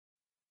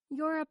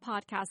You're a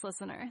podcast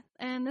listener,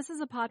 and this is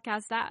a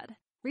podcast ad.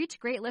 Reach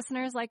great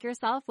listeners like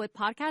yourself with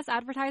podcast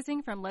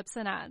advertising from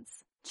Libsyn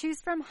Ads.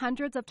 Choose from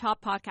hundreds of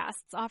top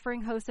podcasts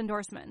offering host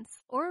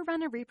endorsements, or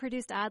run a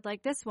reproduced ad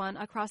like this one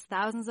across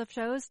thousands of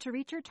shows to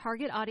reach your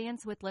target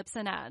audience with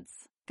Libsyn Ads.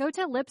 Go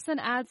to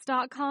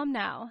libsynads.com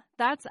now.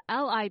 That's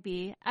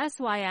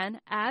LIBSYN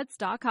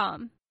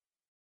ads.com.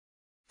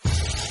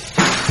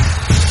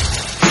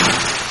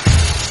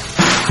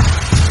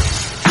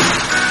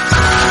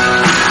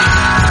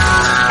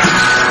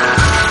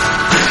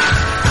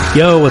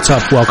 Yo, what's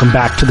up? Welcome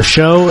back to the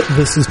show.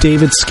 This is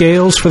David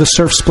Scales for the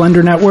Surf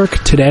Splendor Network.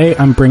 Today,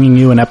 I'm bringing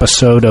you an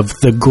episode of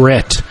The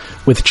Grit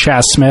with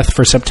Chaz Smith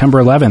for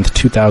September 11th,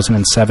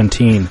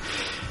 2017.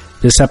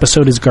 This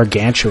episode is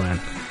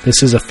gargantuan.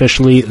 This is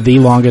officially the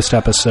longest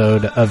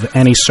episode of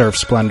any Surf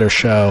Splendor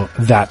show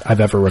that I've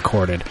ever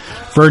recorded,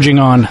 verging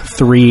on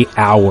 3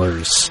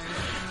 hours.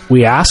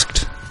 We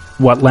asked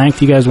what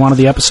length you guys wanted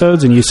the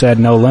episodes, and you said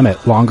no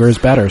limit. Longer is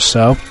better,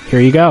 so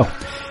here you go.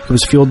 It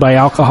was fueled by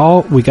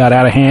alcohol. We got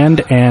out of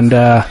hand, and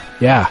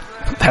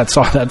that's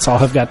all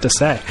I've got to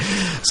say.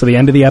 So the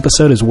end of the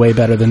episode is way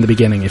better than the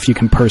beginning if you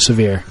can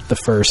persevere the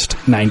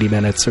first 90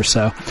 minutes or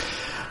so.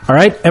 All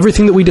right,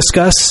 everything that we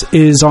discuss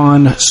is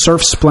on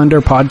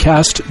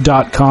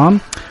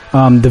surfsplendorpodcast.com.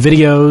 The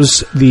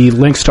videos, the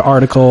links to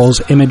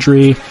articles,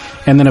 imagery,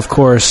 and then, of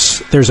course,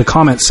 there's a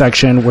comment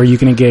section where you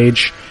can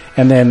engage,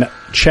 and then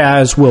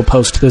Chaz will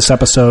post this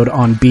episode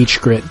on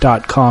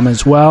beachgrit.com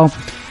as well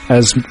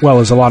as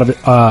a lot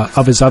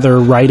of his other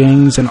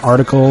writings and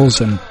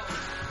articles. And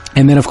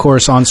then, of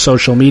course, on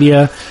social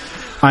media,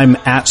 I'm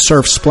at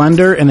Surf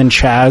Splendor, and then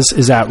Chaz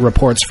is at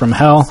Reports from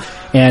Hell,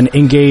 and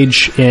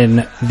engage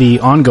in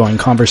the ongoing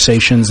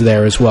conversations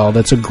there as well.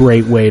 That's a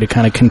great way to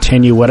kind of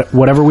continue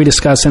whatever we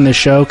discuss in this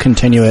show,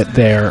 continue it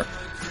there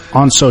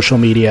on social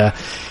media.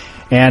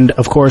 And,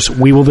 of course,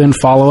 we will then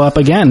follow up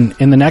again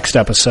in the next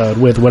episode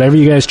with whatever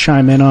you guys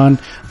chime in on.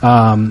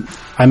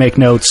 I make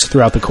notes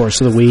throughout the course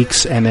of the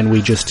weeks, and then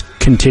we just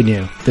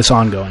continue this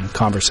ongoing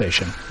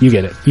conversation. You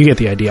get it. You get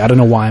the idea. I don't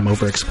know why I'm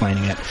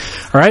over-explaining it.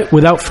 All right,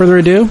 without further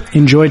ado,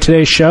 enjoy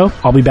today's show.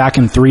 I'll be back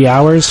in 3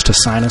 hours to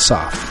sign us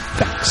off.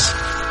 Thanks.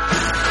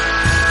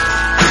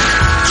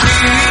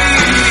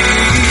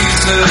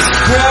 Jesus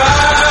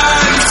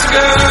Christ,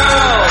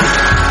 girl,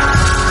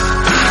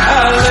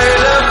 I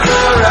laid up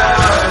 4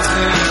 hours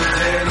in the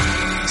day.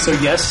 So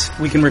yes,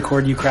 we can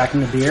record you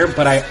cracking a beer,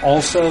 but I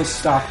also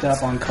stocked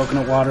up on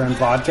coconut water and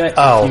vodka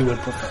if you would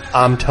prefer.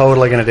 I'm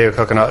totally going to do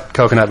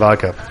coconut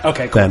vodka.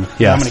 Okay, cool. Then,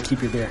 yes. I'm going to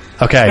keep your beer.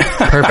 Okay,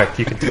 perfect.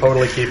 You can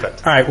totally keep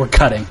it. All right, we're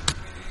cutting.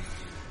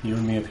 You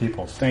and me at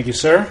Peoples. Thank you,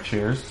 sir.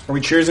 Cheers. Are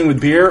we cheersing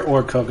with beer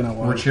or coconut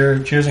water? We're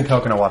cheersing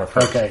coconut water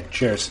first. Okay,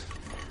 cheers.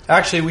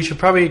 Actually, we should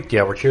probably...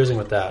 Yeah, we're cheersing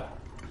with that.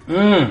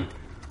 Mmm.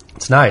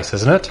 It's nice,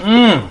 isn't it?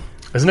 Mmm.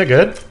 Isn't it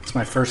good? It's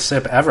my first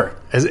sip ever.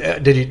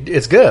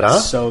 It's good, huh?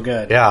 So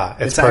good. Yeah,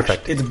 it's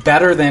perfect. It's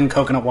better than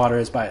coconut water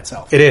is by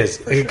itself. It is,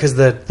 because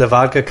the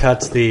vodka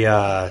cuts the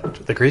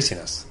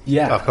greasiness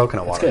of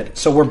coconut water. That's good.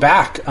 So we're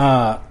back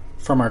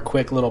from our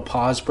quick little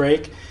pause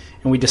break,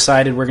 and we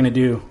decided we're going to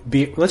do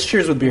beer. Let's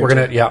cheers with beer.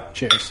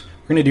 Cheers.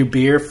 We're going to do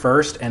beer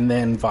first, and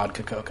then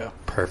vodka cocoa.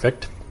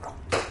 Perfect.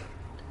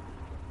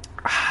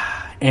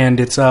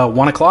 And it's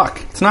 1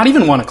 o'clock. It's not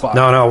even 1 o'clock.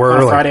 No, we're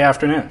early. Friday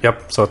afternoon.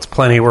 Yep, so it's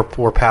plenty.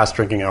 We're past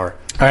drinking hour.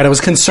 All right, I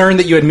was concerned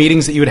that you had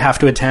meetings that you would have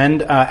to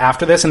attend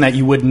after this, and that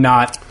you would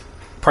not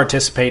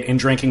participate in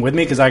drinking with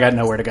me because I got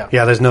nowhere to go.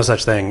 Yeah, there's no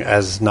such thing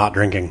as not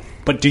drinking.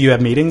 But do you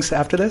have meetings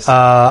after this?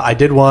 I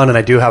did one, and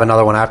I do have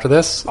another one after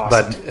this.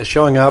 Awesome. But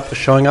showing up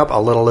a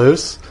little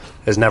loose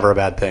is never a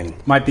bad thing.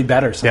 Might be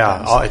better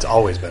sometimes. Yeah, it's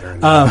always better.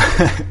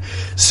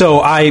 So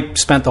I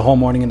spent the whole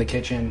morning in the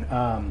kitchen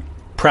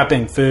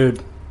prepping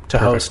food to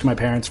host my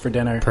parents for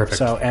dinner. Perfect.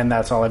 So, and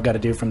that's all I've got to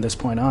do from this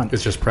point on.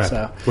 It's just prep.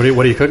 So, what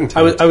are you cooking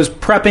tonight? I was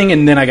prepping,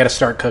 and then I got to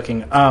start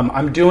cooking.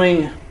 I'm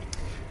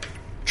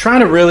trying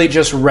to really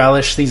just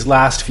relish these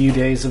last few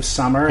days of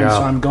summer, and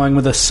so I'm going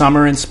with a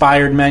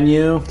summer-inspired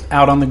menu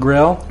out on the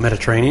grill.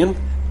 Mediterranean?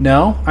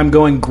 No, I'm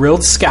going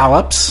grilled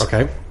scallops.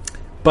 Okay.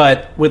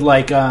 But with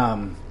like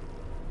a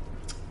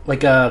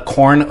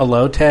corn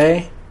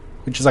elote,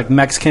 which is like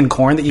Mexican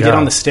corn that you get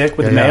on the stick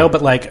with mayo,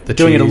 but like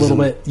doing it a little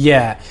bit,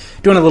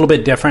 doing it a little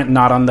bit different,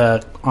 not on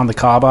the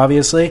cob,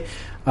 obviously,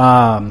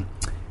 and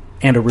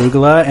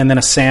arugula, and then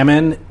a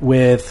salmon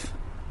with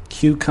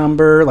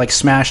cucumber, like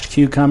smashed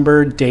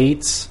cucumber,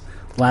 dates,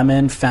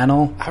 lemon,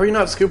 fennel. How are you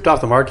not scooped off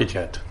the market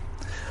yet?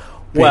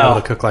 Being able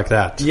to cook like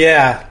that.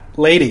 Yeah.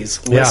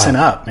 Ladies, listen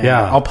up, man.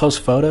 Yeah. I'll post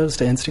photos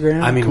to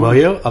Instagram. I mean, will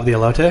you, of the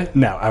elote?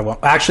 No, I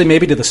won't. Actually,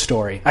 maybe to the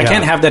story. I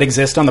can't have that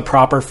exist on the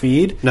proper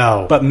feed.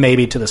 No. But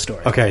maybe to the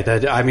story. Okay.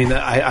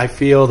 I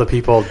feel the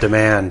people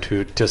demand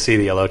to see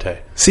the elote.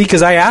 See,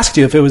 because I asked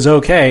you if it was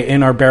okay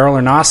in our Barrel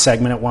or Nos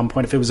segment at one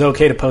point, if it was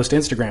okay to post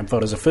Instagram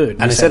photos of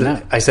food. And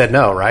I said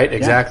no, right?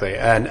 Exactly.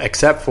 Yeah. And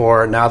except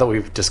for now that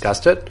we've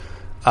discussed it,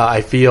 I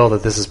feel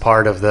that this is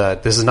part of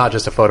this is not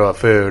just a photo of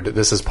food.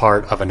 This is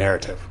part of a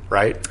narrative,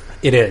 right?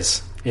 It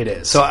is. It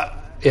is. So,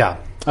 yeah.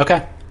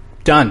 Okay.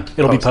 Done.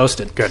 It'll be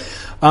posted. Good.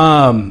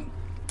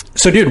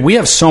 So, dude, we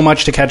have so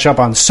much to catch up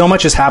on. So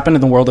much has happened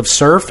in the world of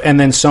surf, and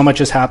then so much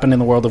has happened in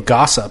the world of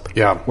gossip.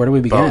 Yeah. Where do we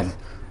begin?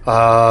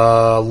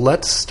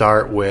 Let's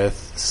start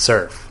with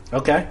surf.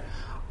 Okay.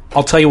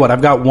 I'll tell you what.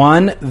 I've got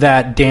one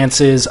that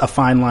dances a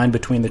fine line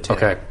between the two.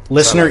 Okay.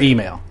 Listener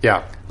email.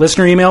 Yeah.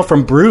 Listener email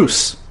from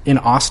Bruce in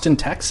Austin,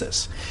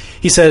 Texas.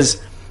 He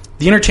says,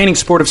 the entertaining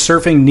sport of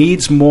surfing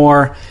needs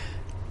more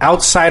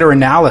outsider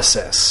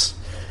analysis.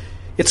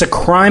 It's a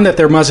crime that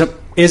there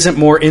isn't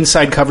more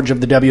inside coverage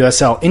of the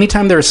WSL.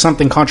 Anytime there is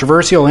something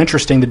controversial,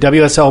 interesting, the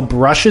WSL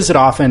brushes it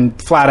off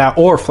and flat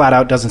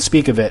out doesn't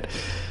speak of it.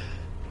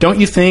 Don't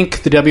you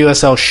think the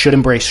WSL should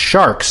embrace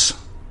sharks?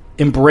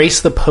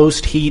 Embrace the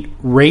post-heat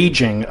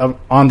raging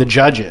on the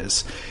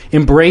judges.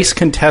 Embrace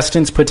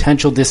contestants'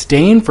 potential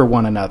disdain for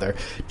one another.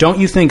 Don't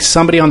you think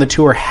somebody on the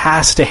tour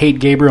has to hate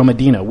Gabriel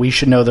Medina? We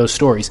should know those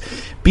stories.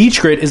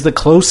 Beach Grit is the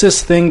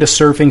closest thing to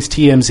surfing's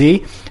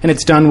TMZ, and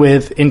it's done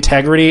with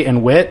integrity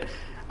and wit.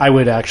 I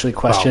would actually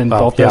question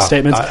both those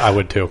statements. I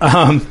would too.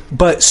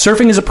 But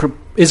surfing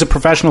is a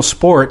professional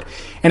sport,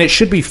 and it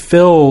should be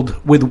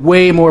filled with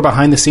way more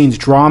behind-the-scenes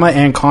drama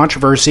and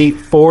controversy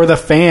for the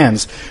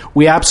fans.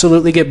 We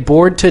absolutely get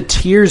bored to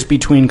tears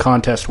between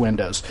contest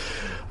windows.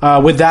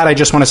 With that, I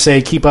just want to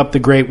say keep up the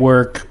great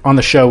work on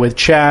the show with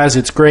Chaz.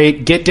 It's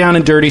great. Get down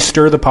and dirty,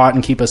 stir the pot,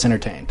 and keep us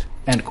entertained.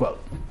 End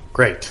quote.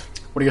 Great.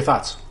 What are your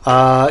thoughts?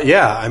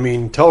 Yeah, I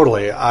mean,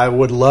 totally. I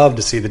would love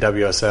to see the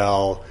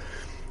WSL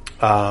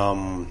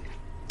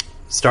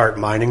start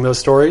mining those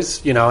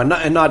stories, you know,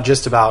 and not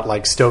just about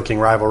like stoking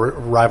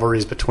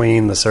rivalries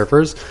between the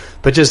surfers,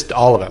 but just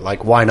all of it.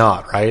 Like, why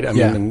not, right? I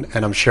mean,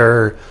 and I'm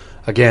sure,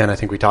 again, I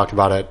think we talked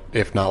about it,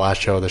 if not last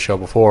show, the show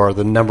before,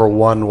 the number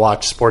one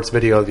watched sports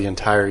video of the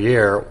entire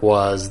year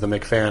was the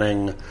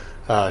McFanning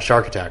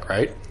shark attack,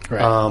 right?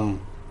 Right.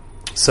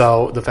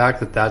 So the fact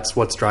that that's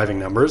what's driving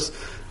numbers,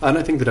 and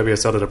I think the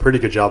WSL did a pretty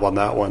good job on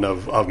that one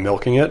of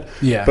milking it.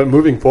 Yeah. But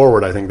moving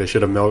forward, I think they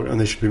should have milked,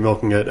 and they should be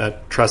milking it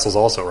at trestles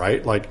also,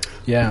 right? Like,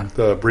 Yeah.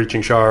 the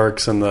breaching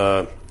sharks and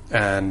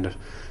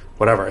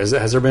whatever. Has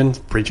there been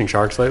breaching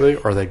sharks lately,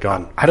 or are they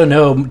gone? I don't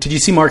know. Did you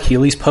see Mark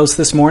Healy's post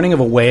this morning of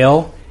a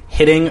whale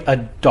hitting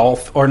a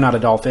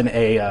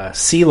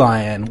sea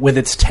lion with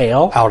its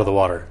tail Out of the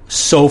water.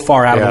 so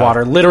far out of the Yeah.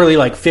 water, literally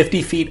like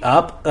 50 feet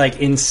up, like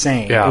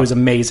insane. Yeah. It was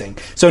amazing.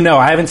 So no,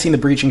 I haven't seen the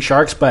breaching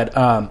sharks, but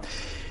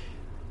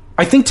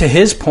I think to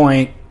his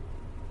point,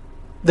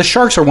 the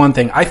sharks are one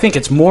thing. I think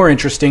it's more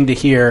interesting to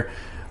hear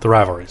The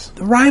rivalries.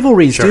 the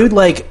rivalries, Sure. dude.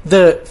 Like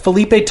the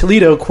Felipe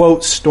Toledo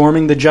quote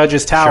storming the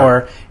judge's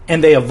tower,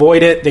 and they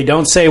avoid it. They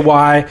don't say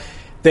why.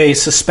 They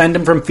suspend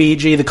him from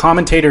Fiji. The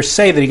commentators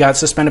say that he got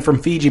suspended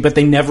from Fiji, but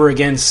they never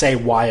again say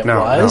why it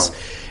was.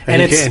 No.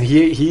 And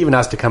he even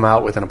has to come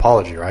out with an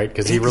apology, right?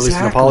 Because he released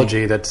an Exactly.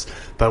 apology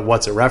but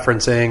what's it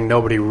referencing?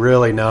 Nobody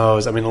really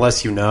knows. I mean,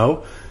 unless you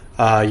know,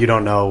 you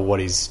don't know what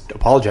he's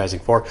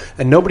apologizing for.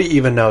 And nobody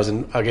even knows,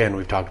 and again,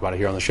 we've talked about it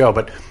here on the show,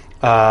 but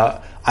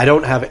I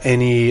don't have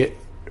any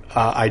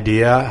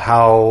idea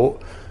how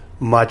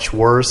much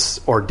worse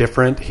or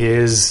different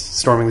his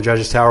storming the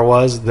judge's tower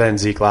was than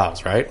Zeke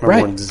Lau's, right? Remember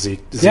Right. when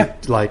Zeke Yeah.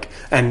 like,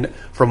 and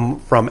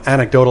from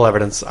anecdotal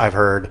evidence I've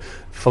heard,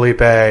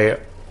 Felipe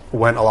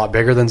went a lot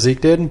bigger than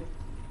Zeke did,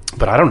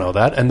 but I don't know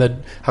that. And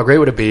how great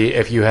would it be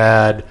if you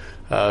had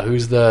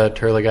who's the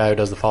Turley guy who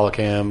does the follow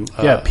cam?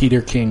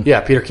 Peter King.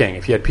 Yeah, Peter King.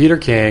 If you had Peter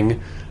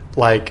King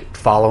like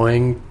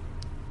following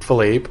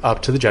Philippe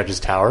up to the judge's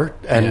tower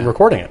and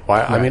recording it.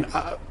 Why? I mean,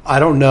 I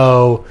don't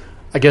know.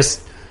 I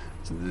guess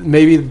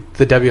maybe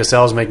the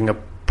WSL is making a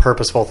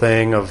purposeful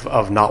thing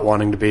of not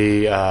wanting to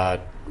be pro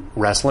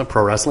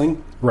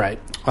wrestling. Right.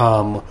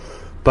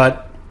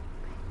 But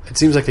it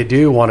seems like they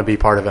do want to be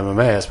part of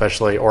MMA,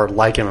 especially, or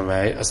like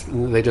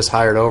MMA. They just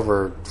hired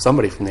over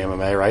somebody from the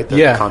MMA, right?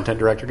 The content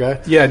director guy.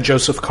 Yeah,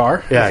 Joseph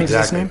Carr. Yeah, I think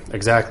exactly. is his name.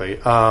 Exactly.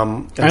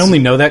 I only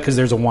know that because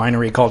there's a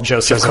winery called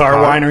Joseph Carr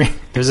Winery.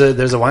 There's a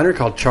winery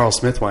called Charles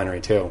Smith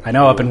Winery too. I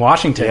know, up in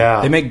Washington.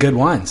 Yeah. They make good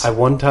wines. I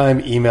one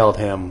time emailed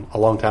him a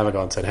long time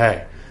ago and said,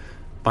 "Hey,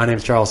 my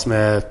name's Charles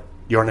Smith.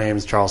 Your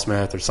name's Charles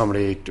Smith, or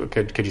somebody.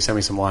 Could you send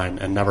me some wine?"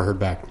 And never heard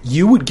back.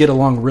 You would get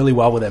along really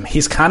well with him.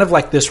 He's kind of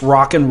like this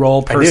rock and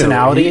roll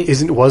personality.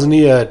 Wasn't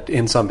he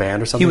in some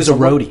band or something? He was a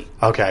roadie.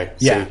 Okay.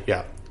 Yeah. See,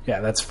 yeah.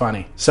 Yeah, that's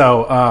funny.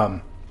 So,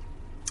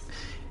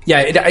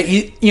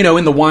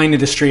 in the wine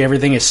industry,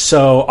 everything is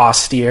so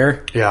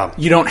austere. Yeah.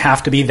 You don't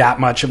have to be that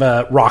much of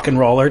a rock and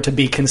roller to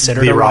be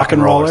considered a rock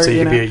and roller. So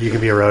you know?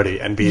 can be a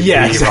roadie and be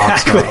Yeah, the rock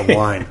star exactly. of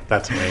wine.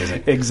 That's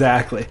amazing.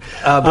 Exactly.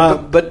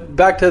 But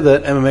back to the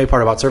MMA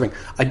part about surfing.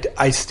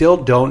 I still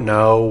don't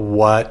know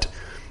what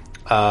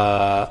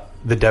the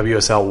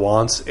WSL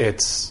wants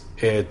its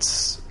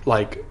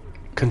like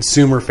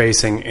consumer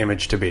facing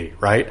image to be,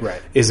 right?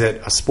 Right. Is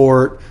it a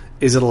sport?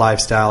 Is it a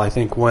lifestyle? I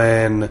think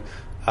when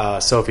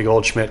Sophie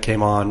Goldschmidt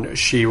came on,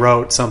 she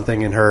wrote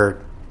something in her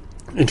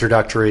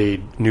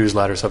introductory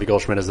newsletter. Sophie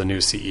Goldschmidt is the new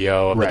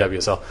CEO of Right. the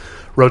WSL.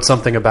 Wrote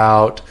something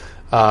about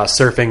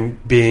surfing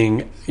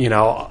being,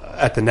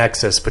 at the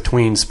nexus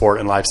between sport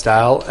and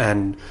lifestyle,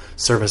 and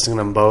servicing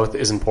them both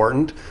is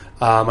important.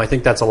 I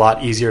think that's a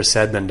lot easier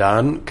said than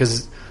done,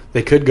 because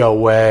they could go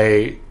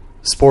way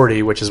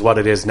sporty, which is what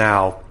it is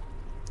now.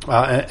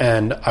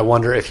 And I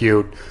wonder if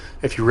you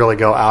really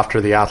go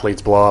after the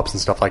athletes' blow-ups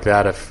and stuff like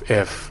that,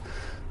 if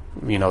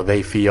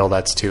they feel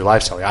that's too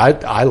lifestyle.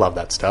 I love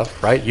that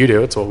stuff, right? You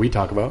do. It's what we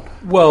talk about.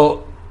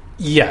 Well,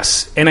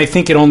 yes, and I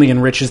think it only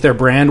enriches their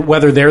brand,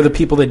 whether they're the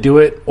people that do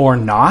it or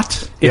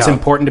not. It's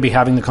important to be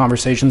having the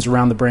conversations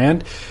around the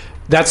brand.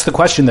 That's the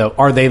question, though.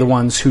 Are they the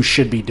ones who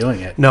should be doing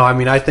it? No, I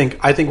mean, I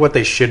think what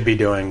they should be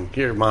doing,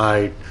 here,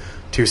 my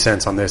 2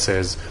 cents on this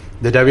is,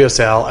 the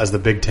WSL as the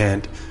big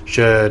tent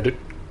should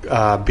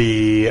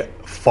be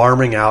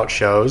farming out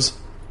shows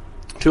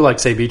to, like,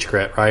 say, Beach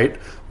Crit, right?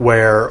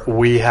 Where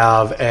we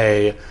have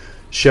a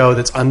show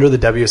that's under the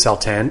WSL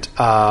tent,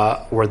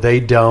 where they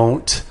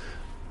don't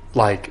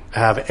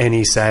have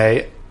any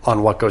say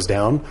on what goes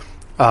down.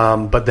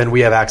 But then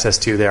we have access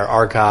to their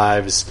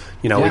archives,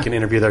 we can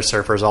interview their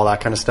surfers, all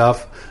that kind of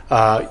stuff.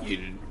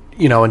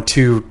 And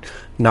to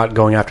not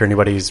going after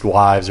anybody's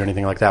wives or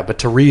anything like that, but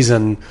to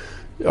reason,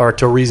 or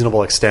to a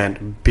reasonable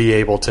extent, be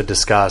able to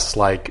discuss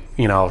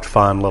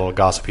fun little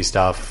gossipy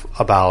stuff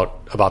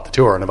about the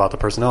tour and about the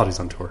personalities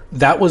on tour.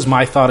 That was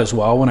my thought as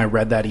well when I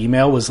read that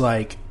email, was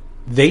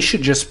they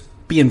should just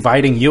be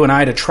inviting you and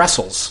I to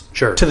Trestles,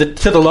 sure, to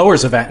the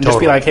Lowers event, and just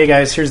be like, hey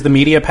guys, here's the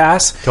media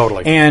pass.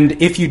 Totally.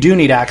 And if you do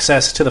need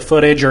access to the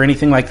footage or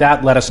anything like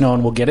that, let us know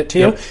and we'll get it to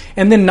you.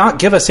 And then not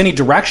give us any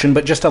direction,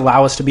 but just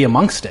allow us to be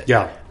amongst it.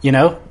 Yeah.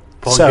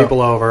 Pulling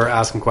people over,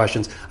 asking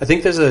questions. I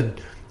think there's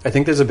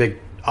a big,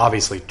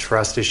 obviously,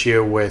 trust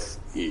issue with,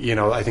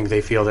 I think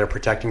they feel they're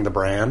protecting the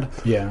brand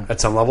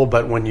at some level,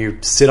 but when you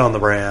sit on the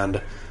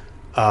brand,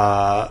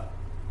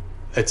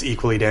 it's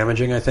equally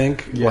damaging, I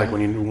think, like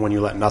when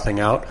you let nothing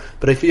out.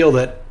 But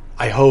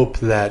I hope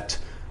that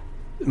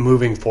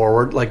moving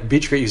forward, like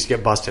Beach Crit used to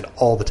get busted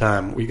all the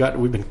time.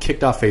 We've been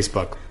kicked off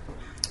Facebook,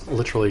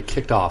 literally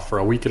kicked off for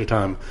a week at a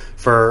time,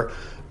 for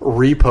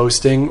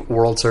reposting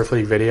World Surf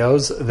League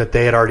videos that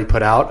they had already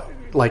put out,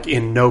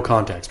 in no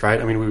context, right?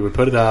 I mean, we would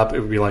put it up, it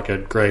would be like a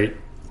great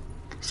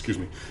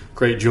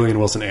Julian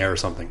Wilson Air or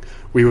something.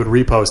 We would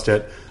repost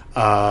it.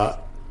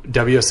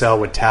 WSL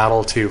would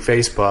tattle to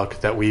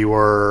Facebook that we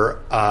were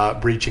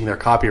breaching their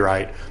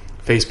copyright.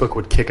 Facebook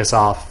would kick us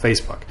off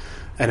Facebook,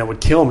 and it would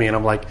kill me. And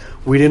I'm like,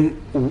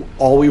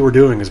 all we were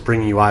doing is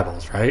bringing you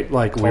eyeballs, right?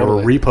 Totally. We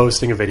were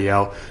reposting a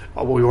video.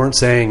 We weren't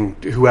saying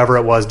whoever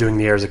it was doing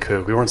the air is a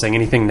kook. We weren't saying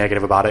anything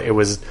negative about it. It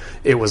was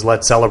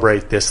let's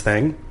celebrate this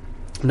thing.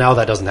 Now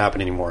that doesn't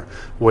happen anymore,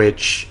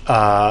 which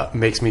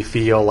makes me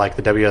feel like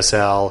the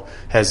WSL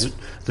has.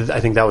 I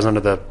think that was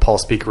under the Paul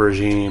Speaker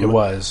regime. It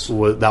was.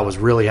 That was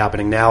really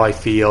happening. Now I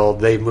feel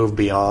they've moved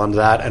beyond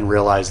that and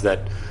realized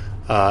that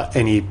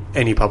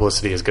any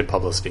publicity is good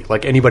publicity.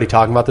 Like, anybody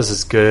talking about this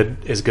is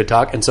good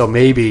talk. And so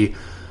maybe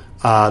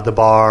the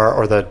bar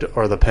or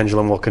the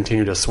pendulum will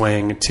continue to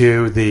swing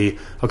to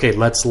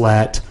let's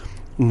let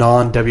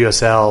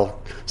non-WSL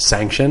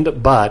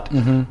sanctioned but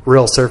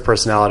real surf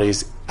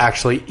personalities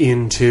actually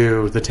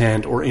into the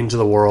tent or into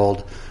the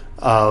world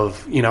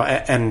of,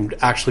 and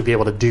actually be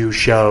able to do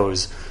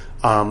shows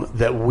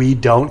that we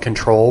don't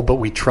control, but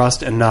we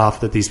trust enough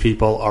that these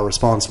people are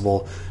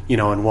responsible,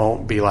 and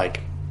won't be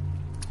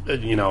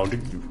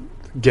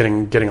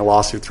getting a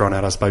lawsuit thrown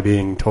at us by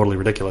being totally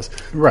ridiculous.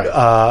 Right.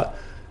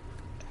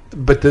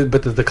 But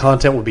the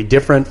content would be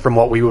different from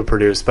what we would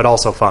produce, but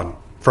also fun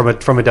from a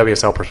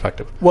WSL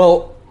perspective.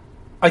 Well,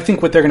 I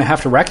think what they're going to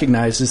have to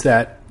recognize is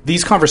that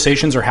these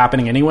conversations are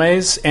happening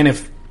anyways, and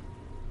if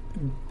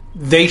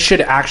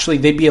they'd actually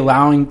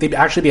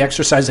be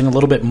exercising a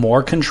little bit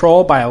more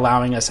control by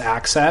allowing us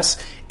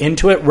access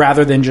into it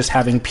rather than just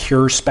having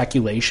pure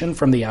speculation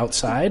from the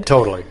outside.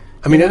 Totally.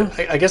 I mean,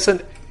 I guess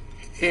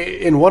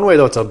in one way,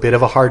 though, it's a bit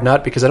of a hard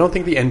nut, because I don't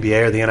think the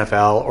NBA or the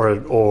NFL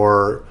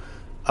or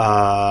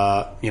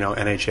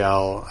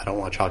NHL, I don't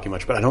watch hockey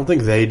much, but I don't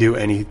think they do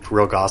any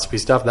real gossipy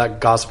stuff. That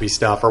gossipy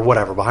stuff or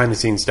whatever, behind the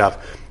scenes stuff,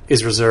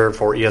 is reserved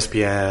for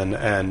ESPN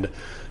and,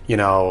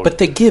 But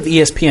they give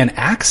ESPN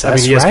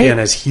access, I mean, ESPN right?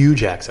 has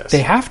huge access.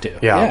 They have to.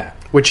 Yeah.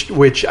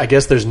 Which I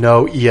guess there's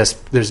no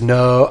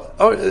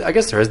I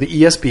guess there is. The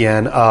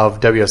ESPN of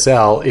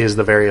WSL is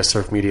the various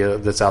surf media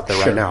that's out there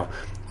right now.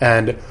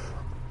 And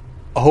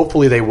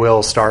hopefully they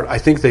will start. I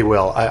think they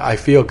will. I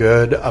feel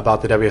good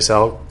about the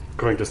WSL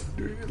going to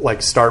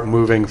start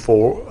moving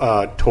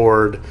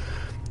toward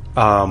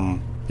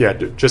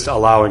just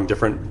allowing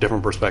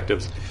different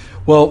perspectives.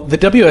 Well, the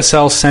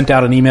WSL sent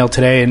out an email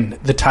today, and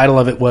the title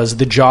of it was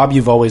 "The Job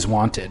You've Always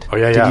Wanted." Oh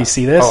yeah, Did you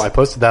see this? Oh, I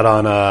posted that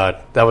on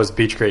that was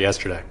Beach Crit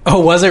yesterday. Oh,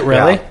 was it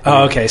really? Yeah.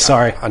 Oh, okay.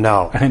 Sorry.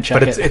 No, I didn't check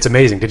but it's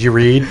amazing. Did you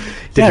read?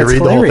 Did you read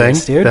the whole thing?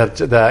 Dude.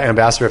 The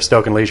ambassador of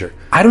Stoke and Leisure.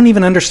 I don't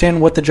even understand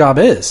what the job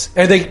is.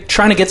 Are they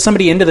trying to get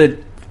somebody into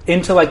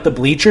the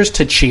bleachers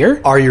to cheer?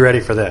 Are you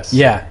ready for this?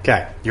 Yeah.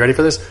 Okay. You ready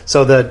for this?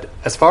 So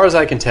as far as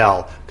I can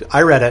tell,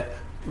 I read it.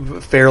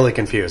 fairly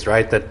confused,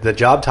 right? The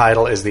job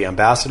title is the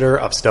ambassador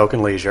of Stoke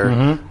and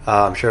Leisure.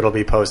 I'm sure it'll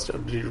be posted.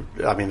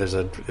 I mean,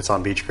 it's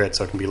on Beach Grit,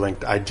 so it can be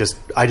linked. I just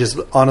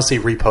honestly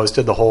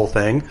reposted the whole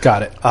thing.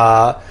 Got it.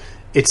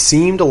 It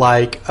seemed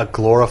like a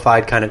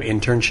glorified kind of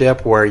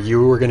internship where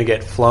you were going to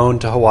get flown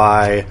to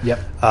Hawaii.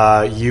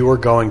 Yep. You were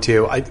going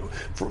to,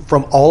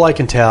 from all I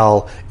can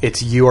tell,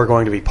 you are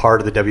going to be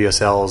part of the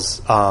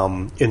WSL's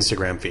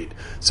Instagram feed.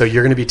 So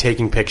you're going to be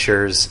taking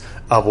pictures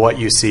of what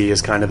you see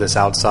as kind of this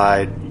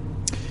outside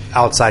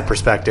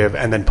perspective,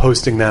 and then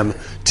posting them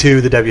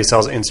to the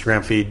WSL's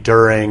Instagram feed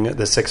during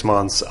the 6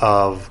 months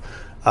of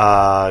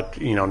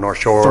North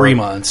Shore. 3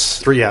 months.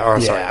 3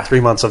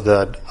 months of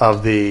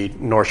the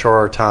North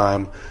Shore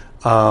time.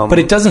 But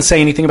it doesn't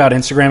say anything about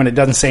Instagram, and it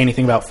doesn't say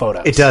anything about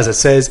photos. It does. It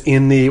says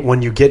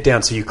when you get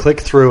down, so you click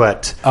through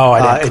it. Oh,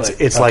 I didn't click.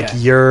 It's like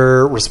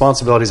your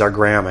responsibilities are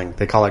gramming.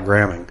 They call it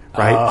gramming,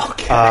 right? Oh,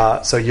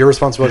 okay. So your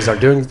responsibilities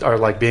are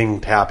like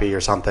being happy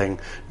or something,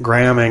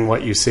 gramming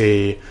what you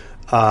see.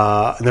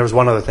 And there was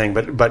one other thing,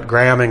 but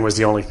gramming was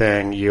the only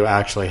thing you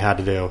actually had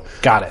to do.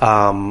 Got it.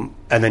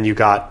 And then you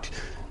got,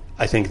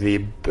 I think the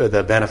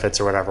benefits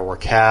or whatever were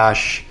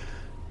cash,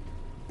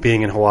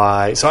 being in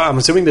Hawaii. So I'm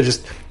assuming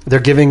they're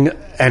giving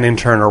an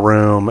intern a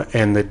room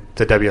in the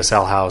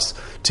WSL house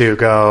to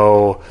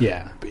go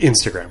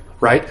Instagram,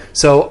 right?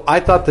 So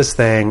I thought this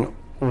thing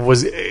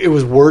was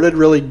worded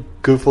really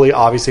goofily.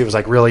 Obviously, it was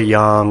like really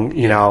young,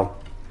 and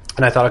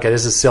I thought, okay,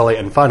 this is silly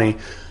and funny.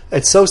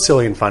 It's so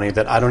silly and funny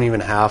that I don't even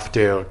have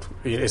to.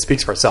 It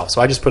speaks for itself.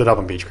 So I just put it up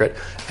on Beach Grit,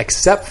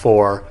 except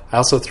for I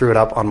also threw it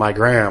up on my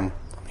gram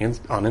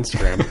on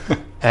Instagram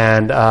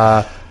and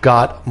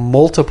got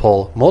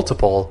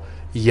multiple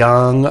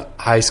young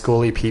high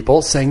schooly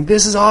people saying,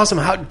 "This is awesome!"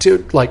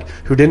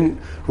 Who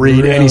didn't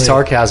read any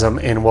sarcasm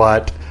in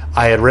what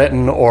I had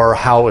written or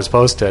how it was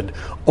posted,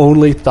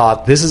 only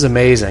thought, "This is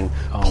amazing!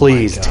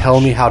 Please tell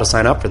me how to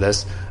sign up for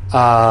this."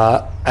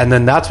 And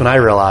then that's when I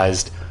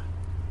realized,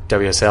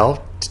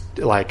 WSL.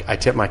 I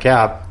tip my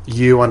cap.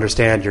 You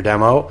understand your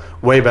demo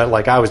way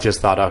better. I was just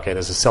thought, okay,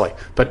 this is silly,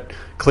 but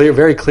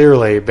very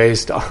clearly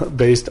based on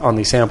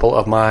the sample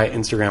of my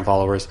Instagram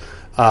followers,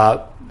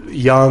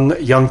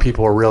 young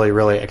people were really,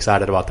 really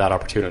excited about that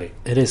opportunity.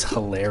 It is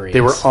hilarious.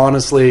 They were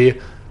honestly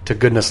to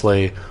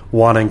goodnessly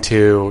wanting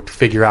to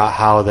figure out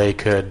how they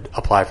could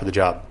apply for the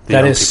job.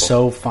 That is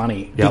so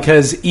funny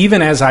because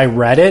even as I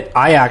read it,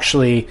 I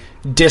actually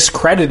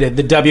discredited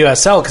the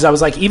WSL because I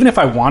was like, even if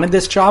I wanted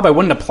this job, I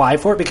wouldn't apply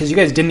for it because you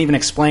guys didn't even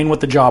explain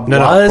what the job was.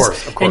 No, of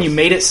course. And you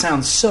made it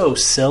sound so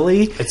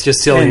silly. It's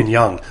just silly and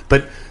young,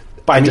 but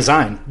by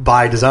design.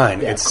 By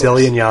design, it's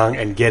silly and young,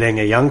 and getting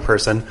a young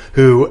person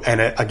who,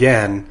 and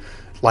again,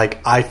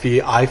 I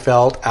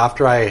felt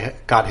after I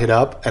got hit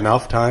up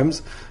enough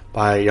times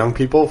by young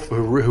people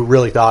who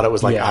really thought it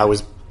was I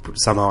was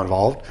somehow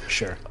involved.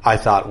 Sure. I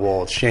thought,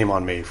 well, shame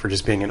on me for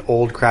just being an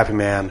old crappy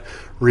man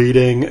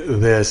reading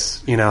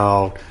this,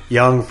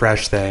 young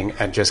fresh thing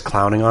and just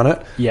clowning on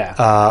it.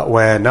 Yeah.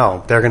 When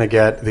no, they're going to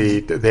get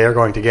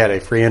a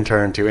free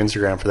intern to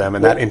Instagram for them,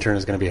 and that intern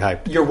is going to be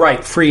hyped. You're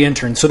right, free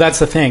intern. So that's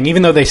the thing.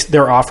 Even though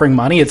they're offering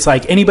money, it's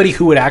like anybody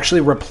who would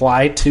actually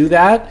reply to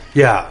that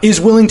is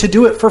willing to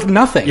do it for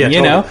nothing. Yeah,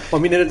 you know. Well,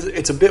 I mean,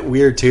 it's a bit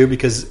weird too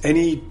because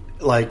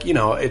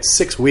it's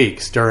 6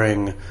 weeks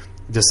during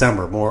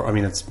December.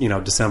 It's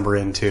December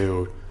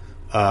into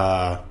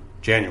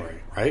January,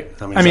 right?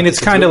 I mean, it's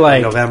kind of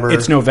like November.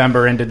 It's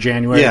November into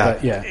January. Yeah.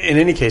 But yeah. In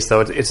any case,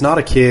 though, it's not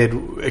a kid.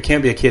 It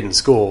can't be a kid in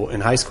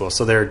high school.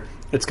 So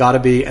it's got to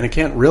be, and it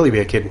can't really be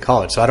a kid in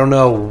college. So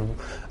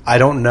I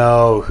don't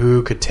know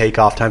who could take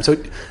off time. So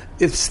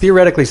it's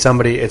theoretically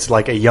somebody. It's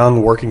like a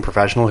young working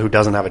professional who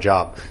doesn't have a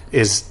job.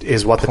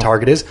 Is what the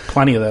target is.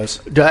 Plenty of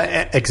those.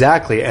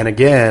 Exactly. And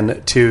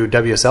again, to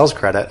WSL's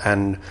credit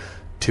and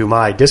to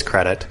my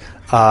discredit,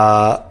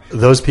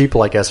 those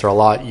people, I guess, are a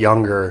lot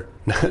younger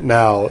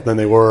now than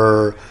they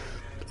were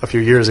a few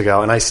years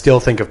ago. And I still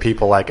think of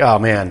people like, oh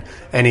man,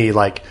 any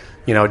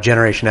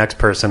Generation X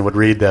person would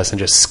read this and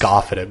just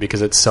scoff at it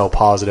because it's so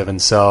positive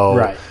and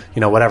so,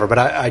 whatever. But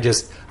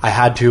I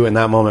had to, in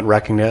that moment,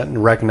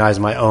 recognize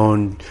my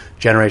own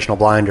generational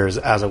blinders,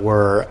 as it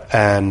were.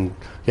 And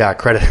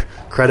credit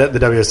the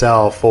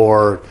WSL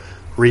for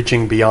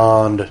reaching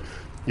beyond,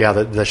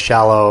 the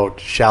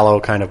shallow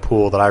kind of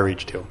pool that I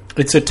reached to.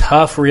 It's a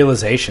tough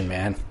realization,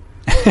 man.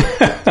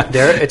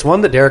 It's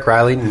one that Derek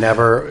Riley,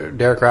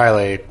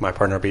 my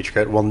partner at Beach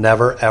Grit, will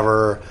never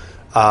ever.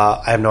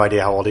 I have no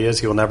idea how old he is.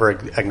 He will never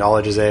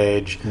acknowledge his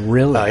age.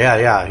 Really?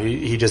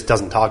 He just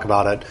doesn't talk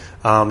about it.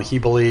 He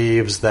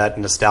believes that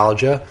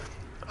nostalgia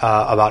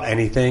about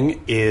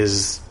anything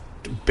is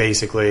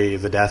basically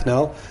the death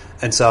knell.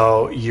 And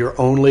so you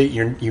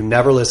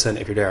never listen,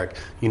 if you're Derek,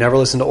 you never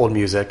listen to old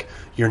music.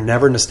 You're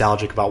never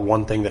nostalgic about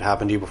one thing that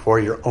happened to you before.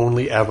 You're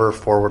only ever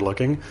forward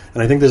looking.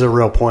 And I think there's a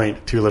real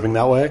point to living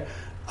that way.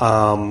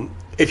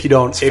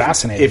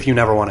 Fascinating. If you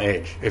never want to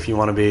age, if you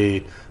want to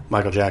be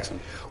Michael Jackson.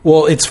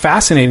 Well, it's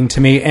fascinating to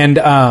me.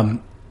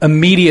 And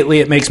immediately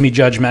it makes me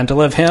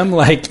judgmental of him.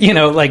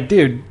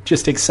 Dude,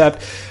 just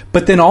accept.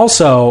 But then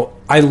also,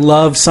 I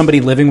love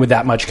somebody living with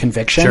that much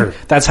conviction. Sure.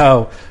 That's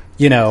how,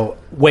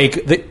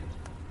 David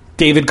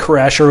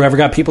Koresh or whoever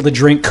got people to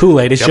drink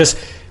Kool-Aid. It's just,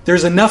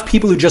 there's enough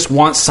people who just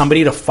want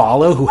somebody to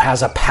follow who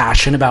has a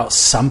passion about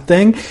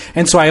something.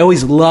 And so I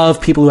always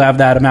love people who have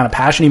that amount of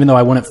passion, even though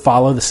I wouldn't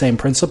follow the same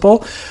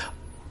principle.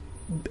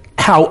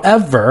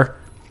 However,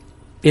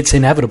 it's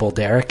inevitable,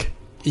 Derek.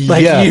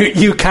 Like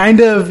you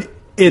kind of,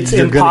 it's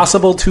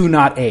impossible to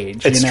not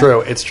age. It's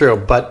true. It's true.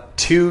 But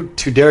to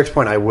Derek's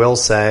point, I will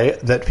say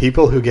that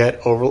people who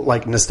get over,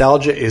 like,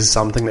 nostalgia is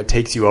something that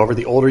takes you over.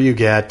 The older you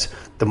get,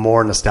 the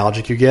more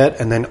nostalgic you get.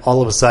 And then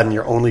all of a sudden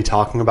you're only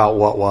talking about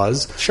what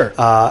was. Sure.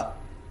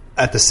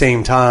 At the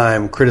same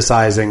time,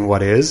 criticizing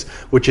what is,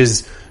 which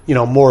is,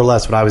 more or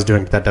less what I was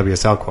doing with that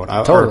WSL quote.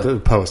 Or the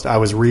post. I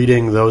was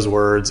reading those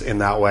words in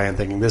that way and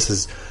thinking, this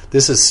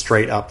is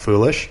straight up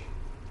foolish.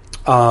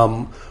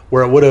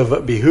 Where it would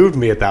have behooved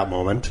me at that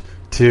moment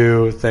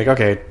to think,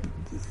 okay,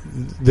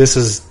 this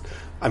is,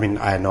 I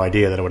had no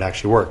idea that it would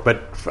actually work.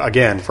 But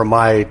again, from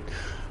my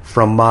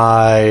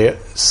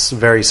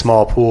very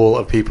small pool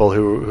of people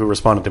who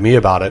responded to me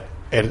about it,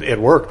 it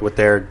worked with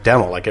their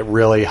demo. Like, it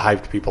really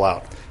hyped people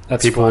out.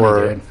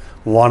 People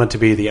wanted to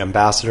be the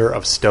ambassador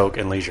of Stoke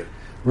and Leisure.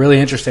 Really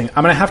interesting.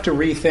 I'm going to have to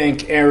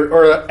rethink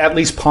or at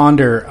least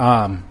ponder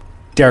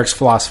Derek's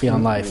philosophy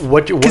on life.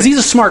 Because he's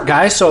a smart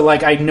guy, so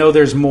I know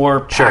there's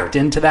more packed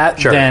into that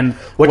than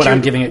what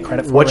I'm giving it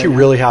credit for.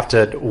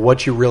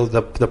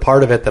 The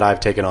part of it that I've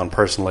taken on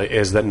personally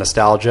is that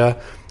nostalgia,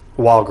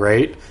 while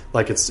great,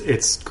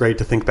 it's great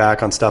to think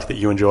back on stuff that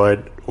you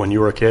enjoyed when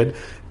you were a kid.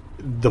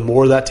 The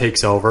more that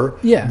takes over,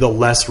 the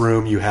less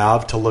room you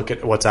have to look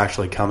at what's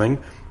actually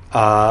coming,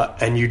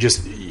 and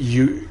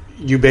you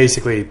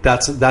basically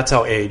that's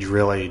how age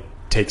really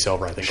takes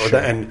over, I think. Sure.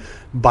 And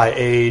by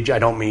age, I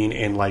don't mean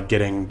in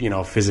getting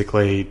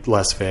physically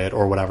less fit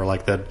or whatever,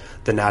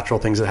 the natural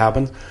things that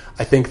happen.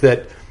 I think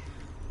that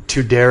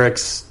in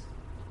Derek's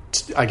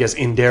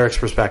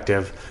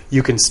perspective,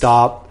 you can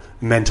stop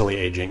mentally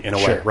aging in a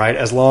way, right?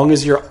 As long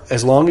as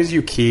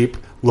you keep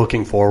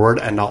looking forward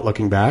and not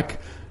looking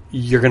back,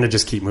 you're going to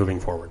just keep moving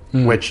forward.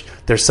 Which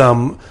there's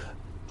some,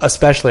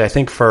 especially I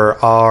think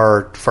for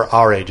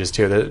our ages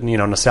too, that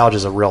nostalgia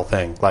is a real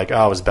thing.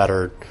 I was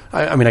better.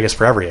 I guess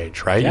for every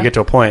age, right? Yeah. You get to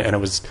a point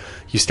and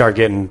you start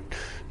getting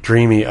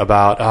dreamy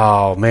about,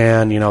 oh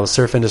man, the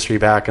surf industry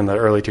back in the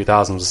early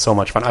 2000s was so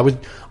much fun. I'm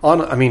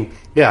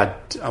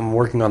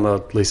working on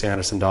the Lisa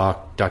Anderson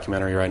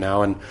documentary right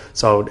now, and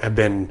so have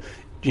been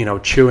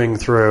chewing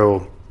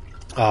through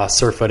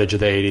surf footage of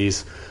the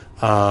 80s,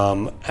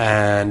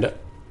 and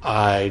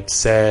I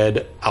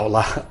said out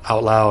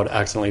loud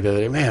accidentally the other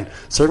day, man,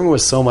 surfing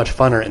was so much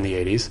funner in the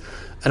 80s.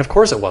 And of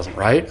course it wasn't,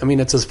 right?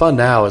 It's as fun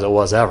now as it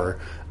was ever.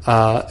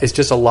 It's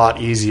just a lot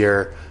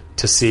easier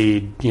to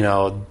see,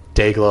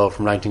 Dayglow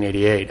from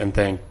 1988 and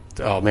think,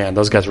 oh man,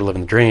 those guys were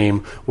living the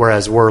dream,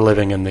 whereas we're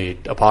living in the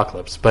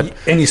apocalypse.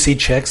 And you see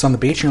chicks on the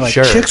beach and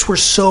you're like, chicks were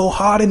so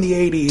hot in the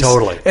 80s.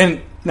 Totally.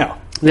 And no.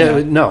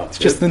 It's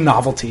just the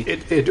novelty.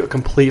 It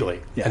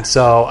completely. Yeah. And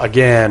so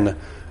again,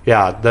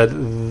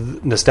 the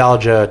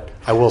nostalgia,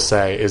 I will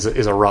say, is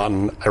a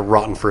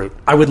rotten fruit.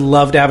 I would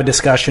love to have a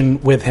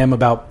discussion with him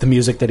about the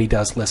music that he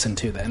does listen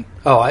to then.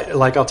 Oh,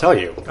 I'll tell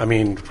you.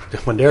 When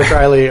Derek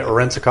Riley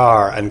rents a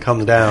car and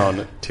comes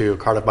down to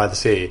Cardiff by the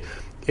Sea,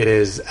 it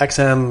is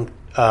XM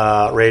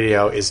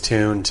radio is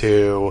tuned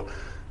to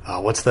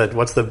what's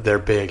their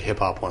big hip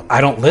hop one? I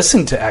don't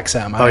listen to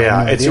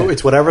XM.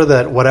 It's whatever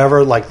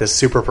the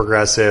super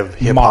progressive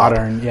hip hop,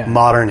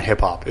 modern hip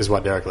hop is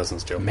what Derek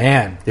listens to.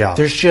 Man,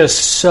 there's just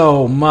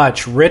so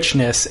much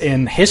richness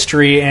in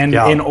history and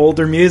in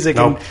older music.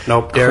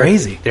 Nope,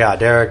 crazy.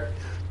 Derek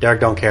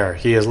don't care.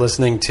 He is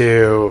listening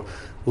to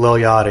Lil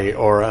Yachty,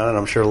 and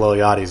I'm sure Lil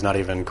Yachty's not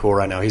even cool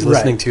right now. He's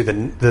listening to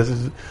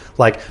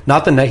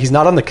he's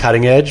not on the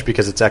cutting edge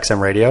because it's XM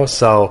radio.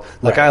 So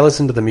I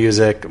listen to the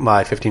music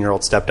my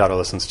 15-year-old stepdaughter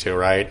listens to,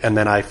 right? And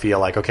then I feel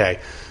like, okay,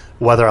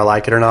 whether I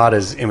like it or not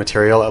is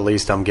immaterial. At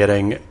least I'm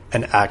getting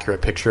an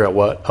accurate picture of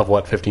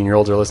what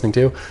 15-year-olds are listening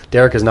to.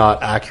 Derek is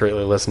not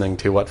accurately listening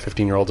to what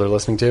 15-year-olds are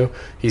listening to.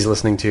 He's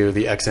listening to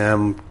the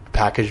XM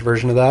packaged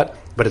version of that,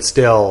 but it's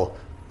still,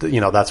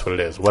 that's what it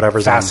is.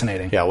 Whatever's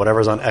fascinating.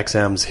 Whatever's on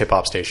XM's hip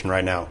hop station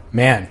right now.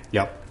 Man.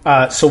 Yep.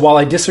 So while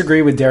I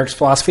disagree with Derek's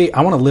philosophy,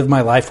 I want to live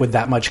my life with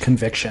that much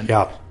conviction.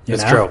 Yeah,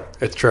 it's true.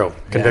 It's true.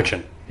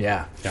 Conviction.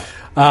 Yeah.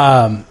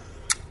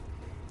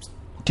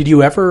 Did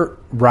you ever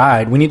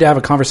ride? We need to have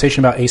a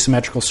conversation about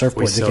asymmetrical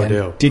surfboards again.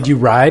 Do. Did you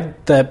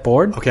ride that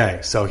board? Okay,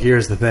 so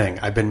here's the thing.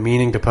 I've been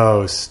meaning to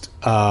post.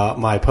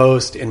 My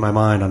post in my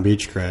mind on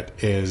Beach Grit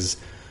is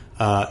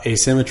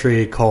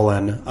asymmetry :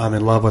 I'm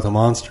in love with a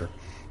monster.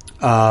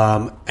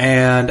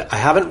 And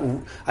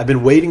I've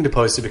been waiting to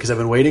post it because I've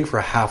been waiting for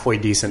a halfway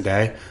decent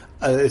day.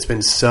 It's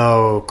been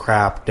so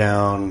crap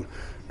down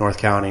North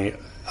County.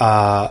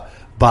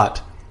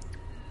 But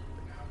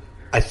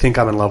I think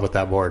I'm in love with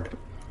that board.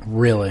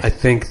 Really? I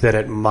think that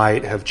it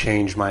might have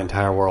changed my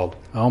entire world.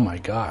 Oh my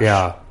gosh.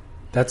 Yeah.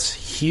 That's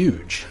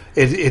huge.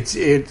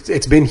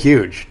 It's been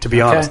huge, to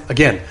be honest.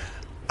 Again,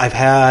 I've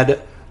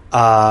had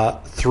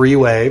 3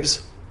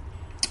 waves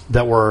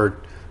that were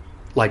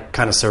like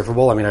kind of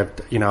surfable. I mean,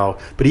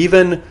 but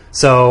even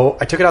so,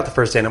 I took it out the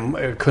first day, and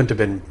it couldn't have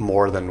been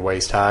more than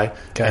waist high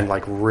and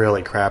like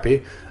really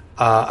crappy.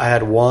 I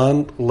had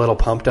one little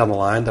pump down the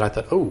line that I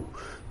thought, oh,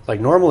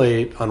 like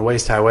normally on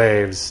waist high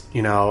waves,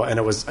 and I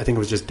think it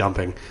was just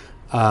dumping.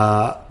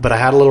 But I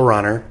had a little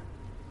runner,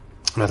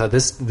 and I thought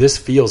this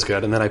feels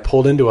good. And then I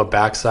pulled into a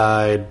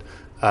backside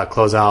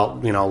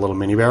closeout, a little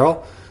mini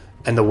barrel.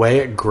 And the way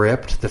it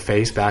gripped the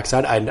face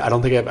backside, I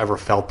don't think I've ever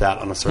felt that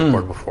on a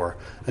surfboard before.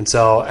 And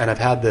I've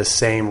had this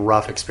same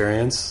rough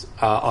experience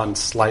on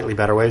slightly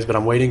better waves, but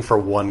I'm waiting for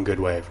one good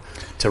wave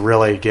to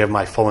really give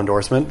my full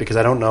endorsement, because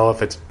I don't know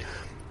have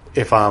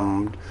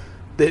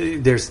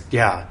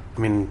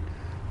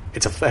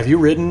you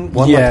ridden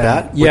one like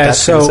that? Yeah. That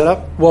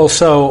setup?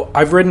 So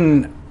I've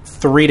ridden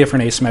 3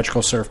 different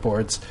asymmetrical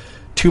surfboards,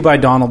 2 by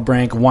Donald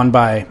Brink, 1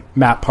 by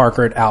Matt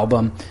Parker at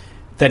Album,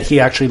 that he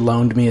actually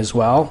loaned me as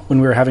well when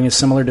we were having a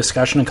similar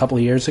discussion a couple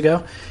of years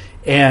ago.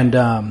 And,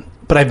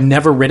 but I've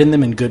never ridden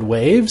them in good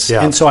waves.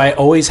 Yeah. And so I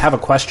always have a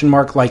question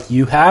mark like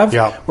you have,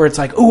 where it's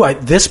like,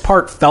 this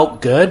part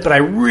felt good, but I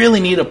really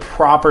need a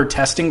proper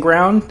testing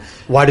ground.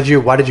 Why did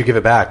you give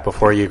it back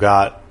before you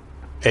got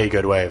a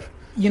good wave?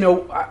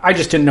 I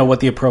just didn't know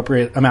what the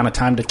appropriate amount of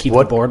time to keep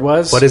the board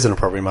was. What is an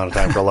appropriate amount of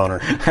time for a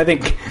loaner? I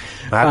think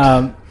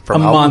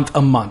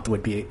a month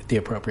would be the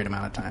appropriate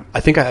amount of time.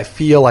 I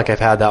feel like I've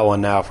had that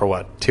one now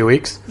for 2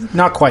 weeks?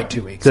 Not quite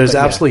 2 weeks. There's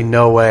absolutely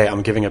no way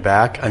I'm giving it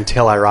back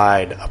until I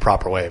ride a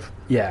proper wave.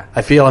 Yeah.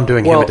 I feel I'm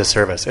doing him a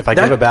disservice if I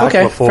give it back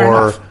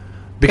before.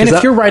 Because and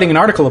if you're writing an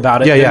article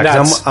about it,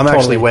 because I'm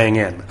actually weighing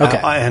in.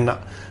 Okay.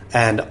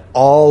 And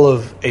all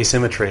of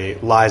asymmetry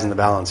lies in the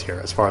balance here,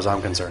 as far as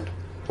I'm concerned.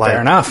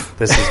 Fair enough.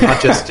 This is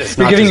not just...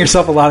 You're giving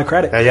yourself a lot of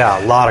credit.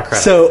 Yeah, a lot of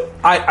credit. So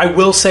I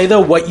will say,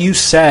 though, what you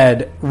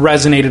said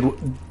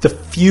resonated... The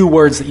few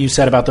words that you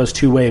said about those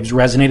 2 waves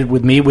resonated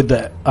with me with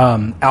the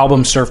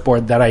Album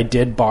surfboard that I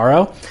did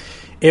borrow.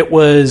 It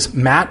was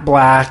matte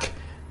black,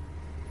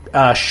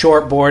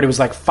 short board. It was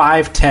like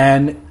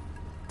 5'10",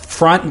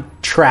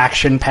 front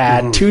traction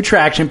pad, 2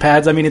 traction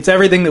pads. I mean, it's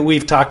everything that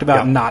we've talked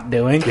about not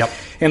doing,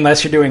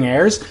 unless you're doing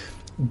airs.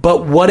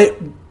 But what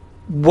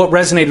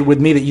resonated with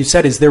me that you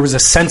said is there was a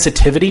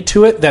sensitivity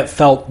to it that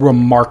felt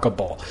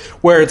remarkable,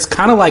 where it's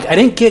kind of like I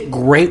didn't get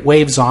great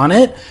waves on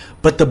it,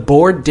 but the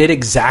board did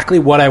exactly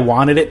what I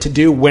wanted it to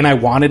do when I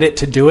wanted it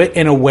to do it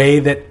in a way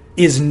that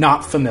is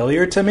not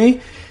familiar to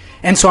me.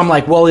 And so I'm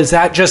like, well, is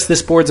that just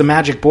this board's a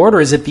magic board,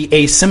 or is it the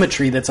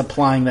asymmetry that's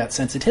applying that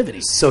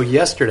sensitivity? So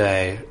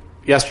yesterday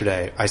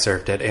I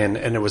surfed it, and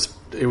it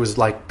was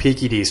like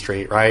peaky D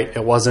Street, right?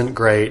 It wasn't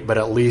great, but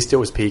at least it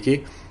was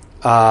peaky.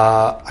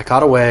 I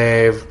caught a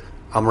wave.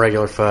 I'm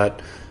regular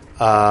foot,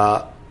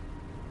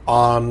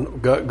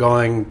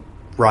 going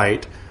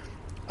right.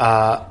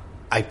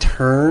 I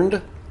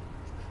turned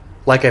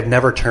like I've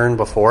never turned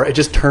before. It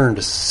just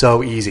turned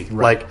so easy.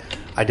 Right. Like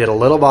I did a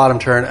little bottom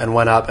turn and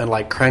went up and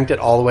like cranked it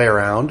all the way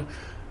around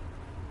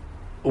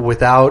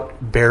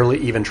without barely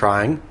even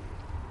trying.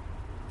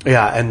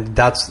 Yeah, and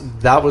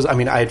that was. I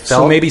mean, I felt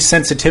so maybe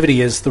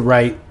sensitivity is the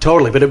right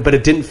totally, but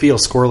it didn't feel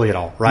squirrely at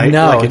all, right?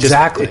 No, like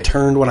exactly. It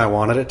turned when I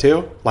wanted it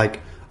to.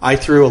 Like I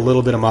threw a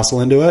little bit of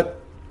muscle into it,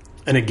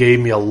 and it gave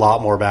me a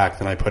lot more back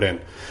than I put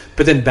in.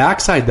 But then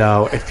backside,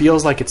 though, it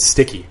feels like it's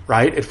sticky,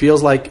 right? It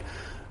feels like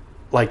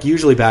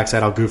usually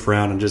backside I'll goof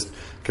around and just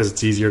because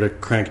it's easier to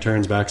crank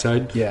turns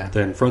backside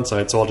than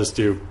frontside, so I'll just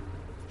do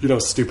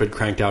stupid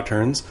cranked out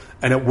turns,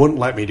 and it wouldn't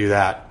let me do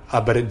that.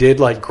 But it did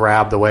like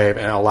grab the wave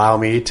and allow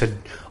me to,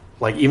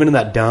 like even in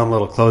that dumb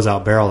little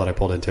closeout barrel that I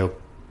pulled into,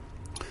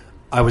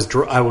 I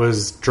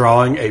was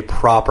drawing a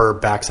proper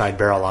backside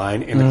barrel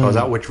line in the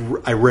closeout, which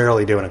I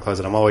rarely do in a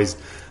closeout. I'll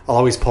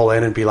always pull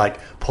in and be like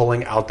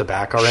pulling out the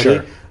back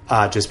already,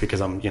 just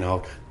because I'm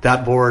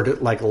that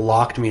board like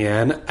locked me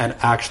in, and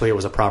actually it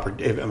was a proper.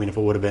 If it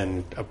would have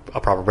been a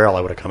proper barrel,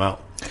 I would have come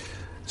out.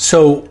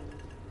 So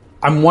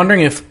I'm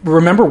wondering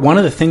remember one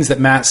of the things that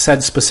Matt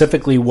said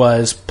specifically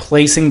was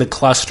placing the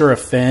cluster of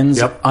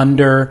fins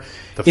under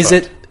the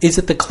foot. Is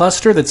it the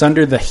cluster that's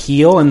under the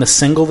heel and the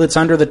single that's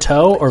under the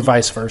toe, or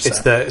vice versa?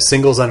 It's the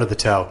singles under the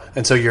toe.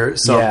 And so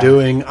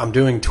I'm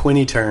doing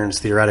 20 turns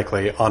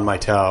theoretically on my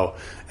toe,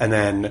 and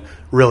then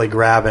really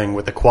grabbing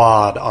with the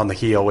quad on the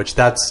heel,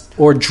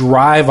 or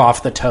drive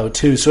off the toe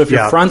too. So if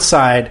you're front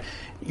side,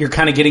 you're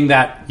kind of getting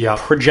that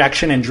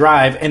projection and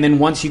drive, and then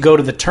once you go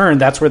to the turn,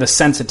 that's where the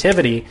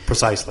sensitivity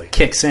precisely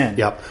kicks in.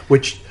 Yep.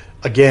 Which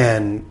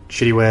again,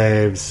 shitty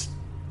waves.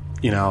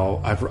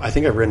 I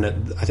think I've ridden it.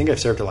 I think I've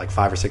surfed it like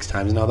 5 or 6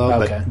 times now, though.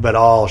 Okay. But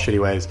all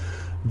shitty waves.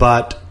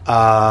 But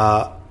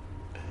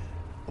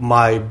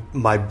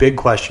my big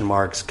question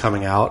marks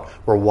coming out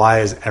were,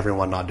 why is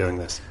everyone not doing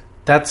this?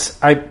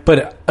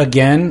 But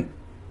again,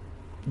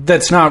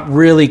 that's not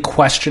really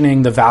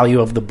questioning the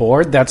value of the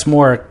board. That's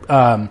more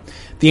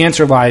the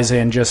answer lies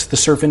in just the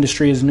surf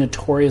industry is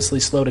notoriously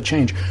slow to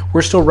change.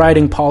 We're still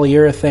riding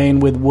polyurethane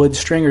with wood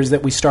stringers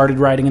that we started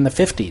riding in the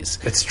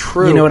 50s. It's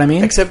true. You know what I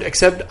mean?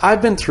 Except I've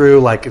been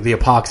through like the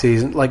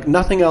epoxies. Like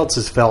nothing else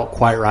has felt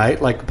quite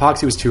right. Like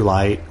epoxy was too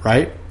light,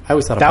 right? I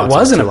always thought That epoxy was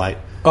wasn't too light.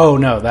 Oh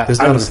no, that It's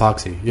not an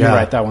epoxy. Yeah, You're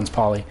right. That one's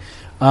poly.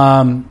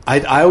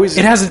 I always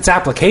It has its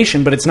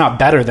application, but it's not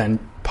better than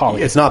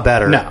poly. It's not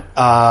better. No.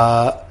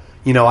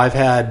 I've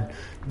had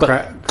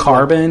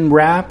carbon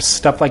wraps,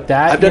 stuff like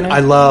that. I've done. you know? I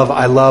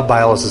love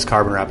Biolis's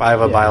carbon wrap. I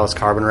have a Biolis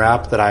carbon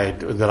wrap that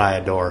I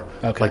adore.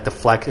 Okay. Like the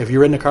Flex. Have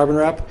you ridden a carbon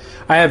wrap?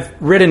 I have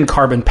ridden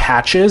carbon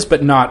patches,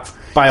 but not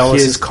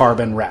Biolis's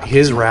carbon wrap.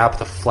 His wrap,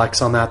 the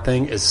Flex on that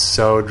thing is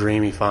so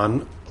dreamy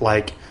fun.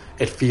 Like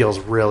it feels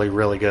really,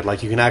 really good.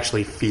 Like you can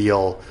actually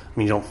feel. I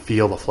mean, you don't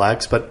feel the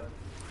Flex, but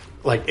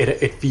like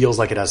it feels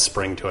like it has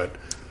spring to it.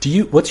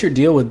 What's your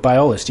deal with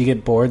Biolis? Do you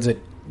get boards at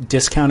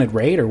discounted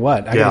rate or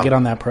what? I gotta get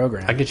on that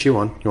program. I get you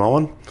one. You want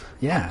one?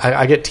 Yeah.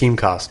 I get team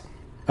cost.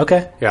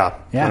 Okay. Yeah.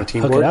 Yeah. Want a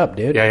team Hook board? it up,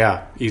 dude.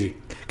 Yeah. Easy.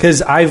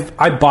 Because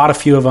I bought a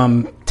few of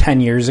them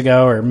 10 years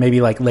ago, or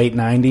maybe like late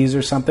 90s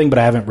or something, but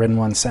I haven't ridden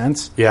one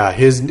since. Yeah,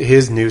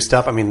 his new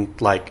stuff. I mean,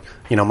 like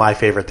my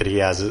favorite that he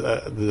has is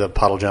the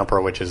Puddle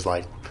Jumper, which is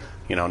like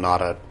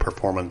not a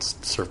performance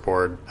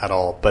surfboard at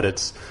all, but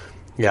it's fun.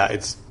 Yeah,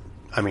 it's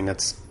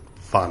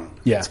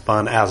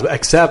fun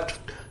except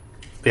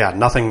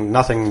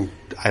nothing.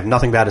 I have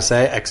nothing bad to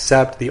say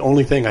except the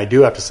only thing I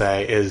do have to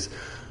say is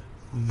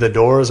the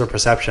doors of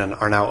perception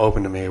are now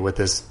open to me with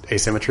this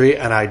asymmetry,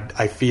 and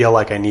I feel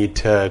like I need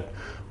to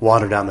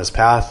wander down this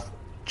path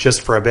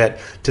just for a bit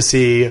to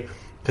see,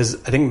 because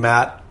I think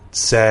Matt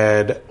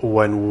said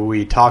when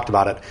we talked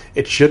about it,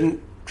 it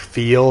shouldn't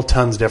feel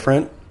tons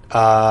different.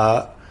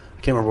 I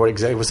can't remember what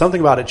exactly. It was something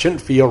about it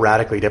shouldn't feel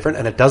radically different,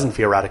 and it doesn't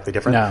feel radically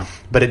different. No.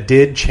 But it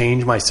did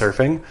change my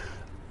surfing,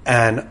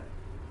 and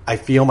I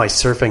feel my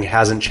surfing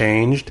hasn't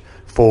changed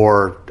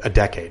for a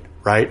decade,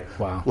 right?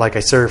 Wow. Like I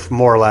surf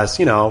more or less,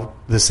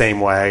 the same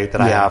way that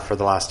I have for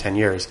the last 10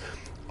 years.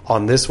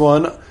 On this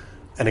one,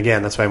 and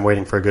again, that's why I'm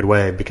waiting for a good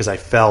wave, because I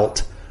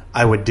felt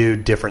I would do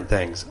different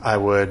things. I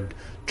would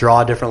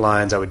draw different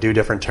lines. I would do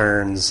different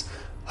turns.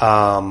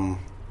 And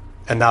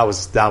that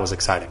was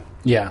exciting.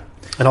 Yeah.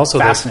 And also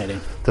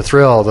fascinating. The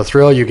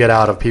thrill you get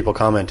out of people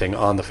commenting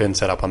on the fin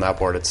setup on that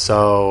board. It's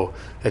so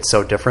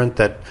different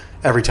that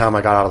every time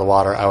I got out of the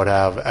water, I would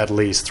have at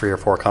least 3 or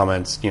 4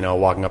 comments,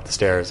 walking up the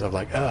stairs of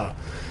like, oh,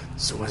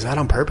 so was that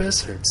on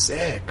purpose or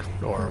sick?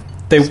 Or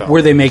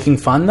were they making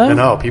fun though?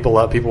 No, people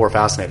were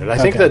fascinated. I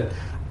think that,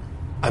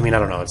 I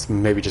don't know, it's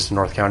maybe just a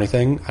North County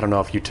thing. I don't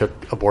know if you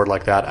took a board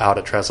like that out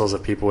at Trestles,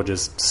 if people would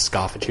just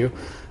scoff at you.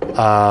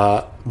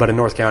 But in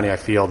North County, I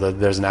feel that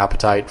there's an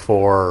appetite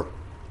for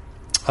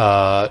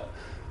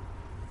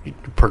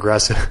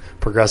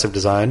progressive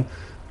design,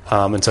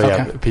 and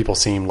so people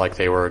seemed like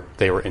they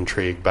were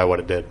intrigued by what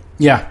it did.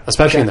 Yeah,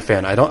 especially in the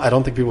fin. I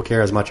don't think people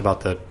care as much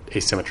about the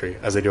asymmetry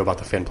as they do about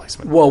the fin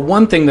placement. Well,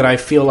 one thing that I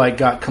feel like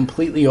got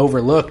completely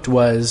overlooked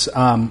was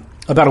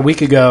about a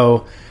week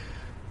ago.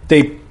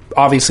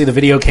 Obviously the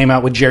video came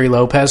out with Jerry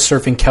Lopez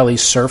surfing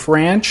Kelly's Surf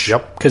Ranch.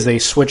 Yep, because they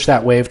switched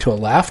that wave to a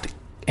left,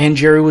 and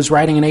Jerry was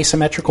riding an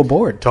asymmetrical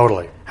board.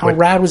 Totally. How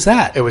rad was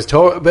that? It was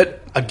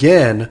but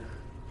again.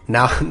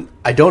 Now,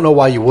 I don't know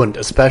why you wouldn't,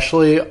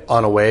 especially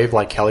on a wave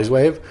like Kelly's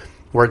wave,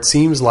 where it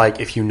seems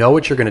like if you know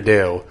what you're going to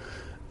do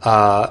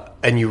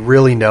and you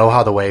really know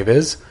how the wave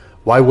is,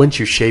 why wouldn't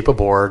you shape a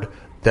board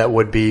that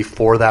would be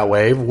for that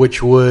wave,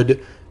 which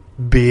would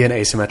be an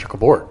asymmetrical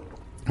board?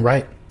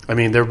 Right. I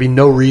mean, there would be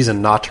no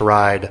reason not to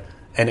ride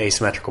an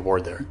asymmetrical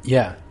board there.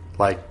 Yeah.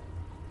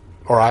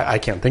 I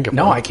can't think of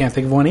one. No, I can't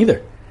think of one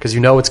either. Because you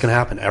know it's going to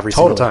happen every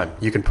single time.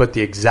 You can put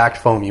the exact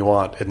foam you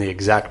want in the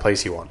exact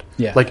place you want.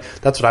 Yeah.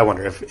 That's what I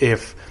wonder.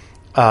 If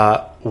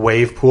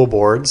wave pool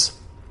boards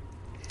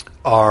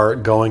are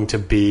going to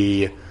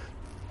be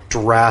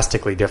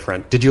drastically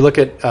different. Did you look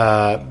at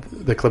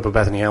the clip of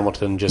Bethany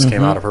Hamilton just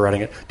came out of her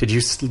riding it? Did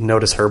you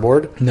notice her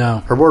board? No.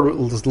 Her board.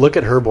 Look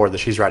at her board that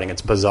she's riding.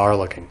 It's bizarre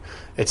looking.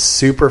 It's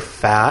super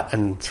fat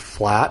and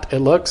flat, it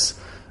looks,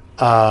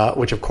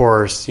 which of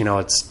course,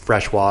 it's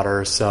fresh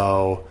water,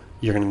 so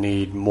you're going to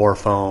need more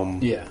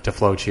foam to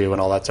float you and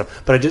all that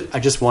stuff. But I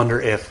just wonder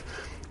if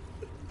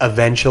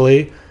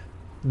eventually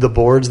the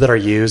boards that are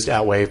used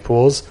at wave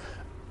pools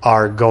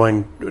are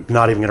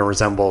not even going to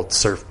resemble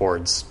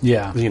surfboards.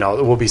 Yeah.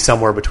 It will be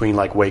somewhere between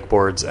like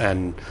wakeboards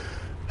and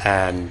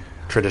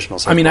traditional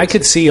surfboards. I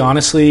could see,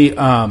 honestly,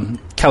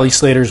 Kelly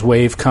Slater's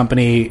wave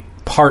company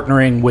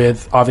partnering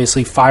with,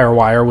 obviously,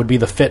 Firewire would be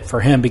the fit for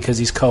him because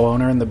he's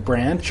co-owner in the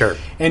brand. Sure.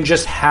 And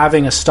just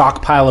having a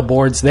stockpile of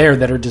boards there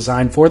that are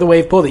designed for the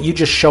wave pool that you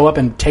just show up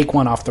and take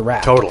one off the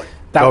rack. Totally.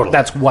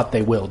 That's what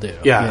they will do.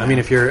 Yeah.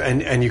 If you're,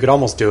 and you could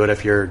almost do it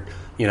if you're,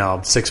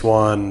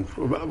 6'1",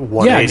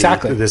 180. Yeah,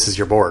 exactly. This is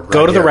your board.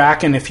 Go to the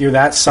rack, and if you're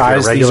that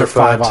size, these are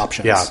 5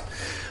 options.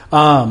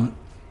 Yeah.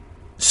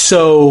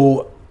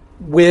 So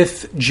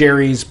with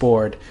Jerry's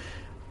board,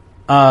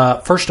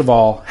 First of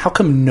all, how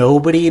come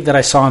nobody that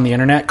I saw on the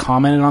internet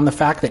commented on the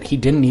fact that he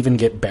didn't even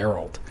get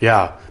barreled?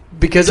 Yeah.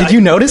 Because Did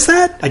you notice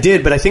that? I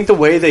did, but I think the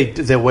way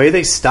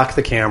they stuck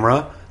the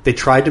camera, they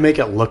tried to make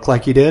it look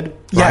like he did.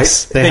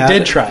 Yes, right? they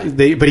did try.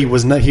 But he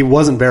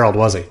wasn't barreled,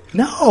 was he?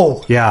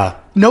 No. Yeah.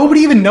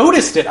 Nobody even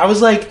noticed it. I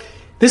was like,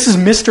 this is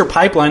Mr.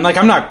 Pipeline. Like,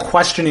 I'm not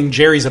questioning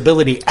Jerry's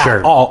ability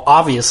at all.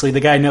 Obviously,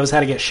 the guy knows how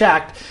to get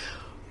shacked.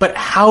 But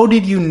how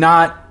did you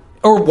not...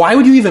 Or why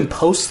would you even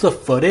post the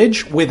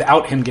footage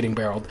without him getting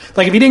barreled?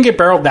 Like, if he didn't get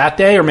barreled that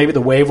day, or maybe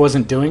the wave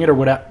wasn't doing it, or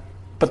whatever,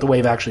 but the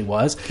wave actually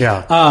was.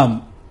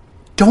 Yeah.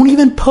 Don't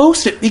even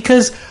post it,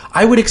 because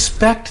I would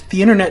expect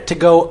the internet to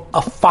go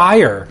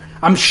afire.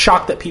 I'm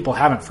shocked that people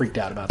haven't freaked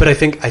out about But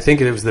that. I think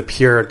it was the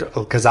pure,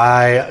 because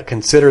I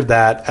considered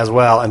that as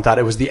well and thought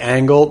it was the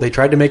angle. They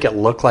tried to make it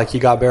look like he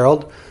got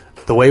barreled.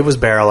 The wave was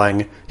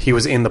barreling. He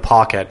was in the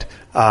pocket.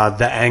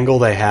 The angle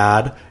they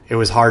had, it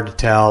was hard to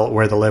tell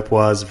where the lip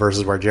was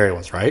versus where Jerry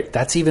was, right?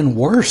 That's even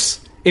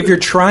worse. If you're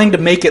trying to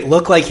make it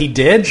look like he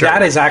did,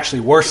 that is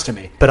actually worse to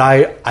me. But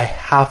I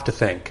have to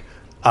think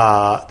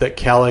that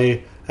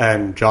Kelly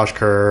and Josh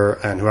Kerr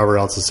and whoever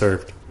else has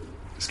served,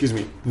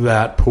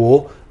 that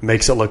pool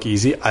makes it look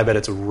easy. I bet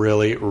it's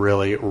really,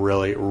 really,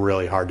 really,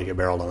 really hard to get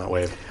barreled on that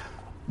wave.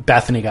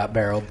 Bethany got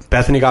barreled.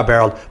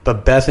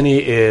 But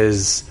Bethany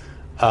is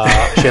she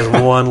has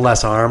one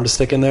less arm to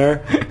stick in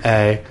there.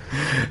 A.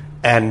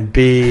 And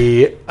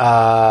B,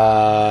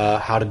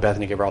 how did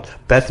Bethany get barreled?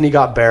 Bethany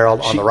got barreled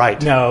on the right.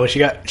 No,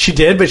 she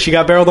did, but she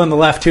got barreled on the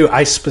left too.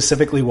 I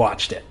specifically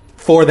watched it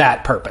for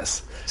that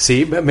purpose.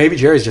 See, maybe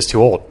Jerry's just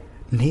too old.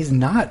 He's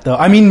not, though.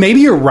 I mean,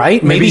 maybe you're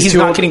right. Maybe he's too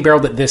not old. getting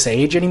barreled at this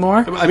age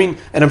anymore. I mean,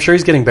 and I'm sure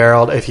he's getting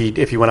barreled. If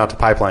he went out to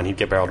Pipeline, he'd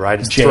get barreled, right?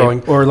 It's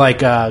throwing. Or like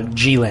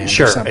G-Land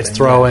Sure, or something. it's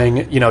throwing.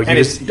 Yeah. You know, And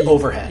it's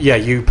overhead. Yeah,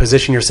 you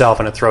position yourself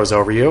and it throws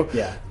over you.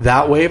 Yeah.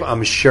 That wave,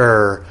 I'm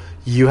sure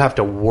you have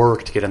to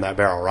work to get in that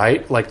barrel,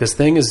 right? Like this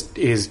thing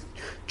is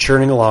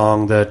churning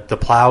along. The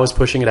plow is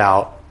pushing it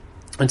out,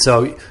 and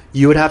so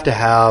you would have to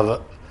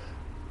have,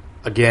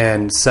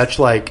 again, such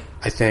like,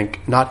 I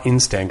think, not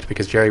instinct,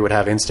 because Jerry would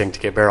have instinct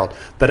to get barreled,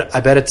 but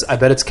I bet it's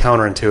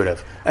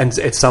counterintuitive, and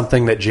it's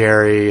something that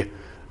Jerry,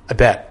 I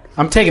bet.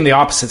 I'm taking the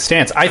opposite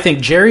stance. I think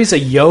Jerry's a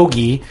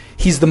yogi.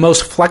 He's the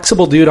most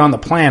flexible dude on the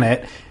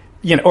planet.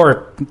 You know,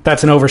 or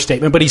that's an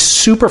overstatement, but he's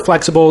super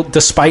flexible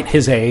despite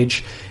his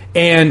age.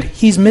 And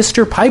he's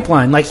Mr.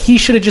 Pipeline. Like, he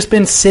should have just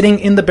been sitting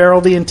in the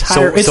barrel the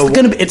entire...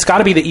 It's got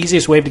to be the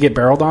easiest wave to get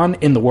barreled on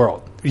in the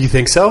world. You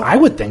think so? I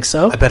would think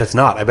so. I bet it's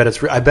not. I bet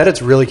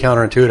it's really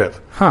counterintuitive.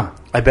 Huh.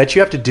 I bet you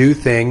have to do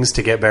things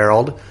to get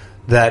barreled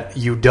that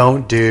you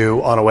don't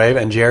do on a wave,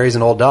 and Jerry's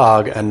an old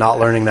dog and not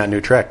learning that new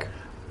trick.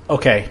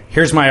 Okay,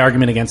 here's my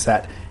argument against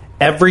that.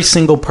 Every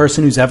single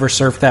person who's ever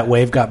surfed that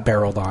wave got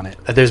barreled on it.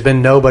 There's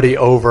been nobody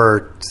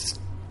over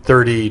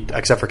 30,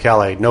 except for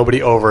Kelly,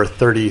 nobody over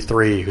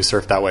 33 who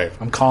surfed that wave.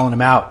 I'm calling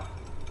him out.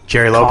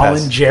 Jerry Lopez.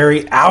 Calling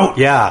Jerry out.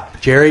 Yeah,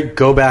 Jerry,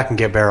 go back and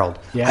get barreled.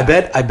 Yeah. I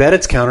bet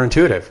it's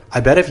counterintuitive. I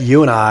bet if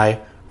you and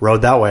I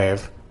rode that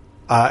wave,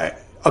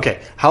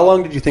 okay, how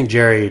long did you think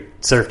Jerry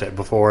surfed it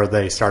before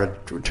they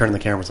started turning the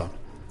cameras on?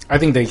 I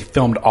think they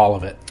filmed all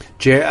of it.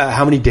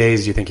 How many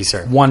days do you think he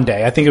surfed? One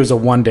day. I think it was a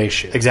one-day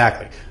shoot.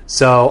 Exactly.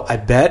 So I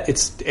bet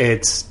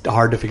it's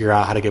hard to figure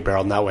out how to get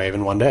barreled in that wave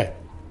in one day.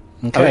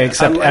 Okay,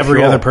 except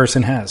every other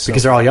person has. So.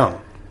 Because they're all young.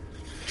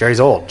 Jerry's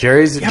old.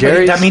 Jerry's but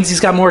that means he's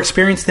got more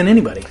experience than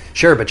anybody.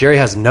 Sure, but Jerry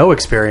has no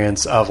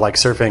experience of like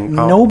surfing.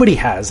 Nobody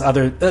has.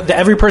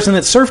 Every person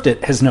that surfed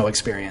it has no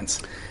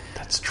experience.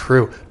 That's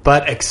true.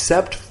 But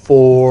except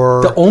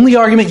for... The only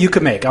argument you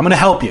could make, I'm going to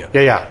help you.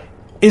 Yeah.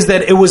 Is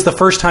that it was the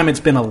first time it's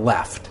been a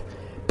left.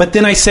 But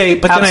then I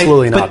say...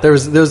 Absolutely not.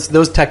 There's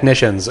those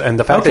technicians, and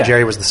the fact that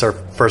Jerry was the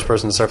first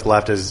person to surf the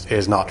left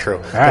is not true.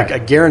 Right. Like, I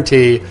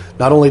guarantee,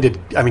 not only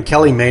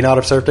Kelly may not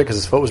have surfed it because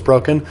his foot was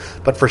broken,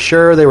 but for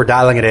sure they were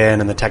dialing it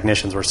in, and the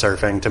technicians were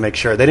surfing to make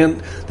sure. They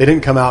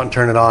didn't come out and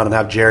turn it on and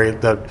have Jerry,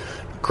 the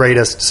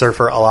greatest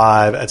surfer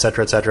alive, et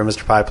cetera,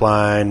 Mr.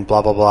 Pipeline,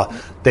 blah, blah, blah.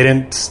 They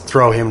didn't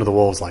throw him to the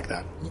wolves like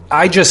that.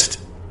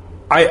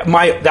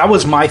 That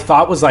was my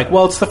thought, was like,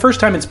 well, it's the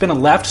first time it's been a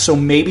left, so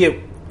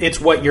maybe it's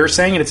what you're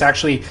saying, and it's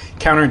actually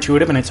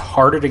counterintuitive, and it's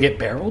harder to get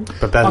barreled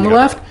on the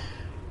left.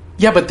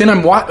 Yeah, but then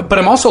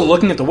I'm also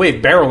looking at the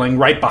wave barreling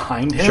right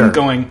behind him,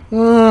 going,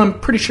 I'm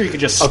pretty sure you could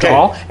just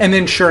stall. And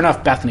then, sure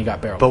enough, Bethany got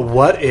barreled. But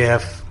what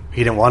if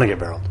he didn't want to get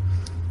barreled?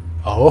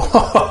 Oh,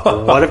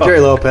 what if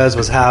Jerry Lopez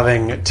was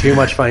having too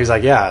much fun? He's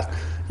like, yeah,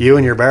 you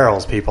and your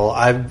barrels, people.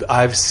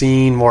 I've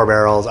seen more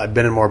barrels. I've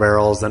been in more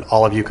barrels than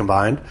all of you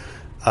combined.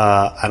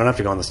 I don't have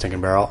to go in the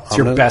stinking barrel. It's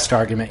your best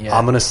argument yet.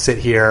 I'm going to sit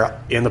here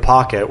in the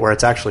pocket where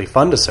it's actually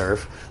fun to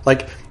surf.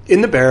 Like,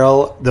 in the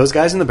barrel, those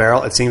guys in the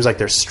barrel, it seems like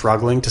they're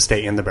struggling to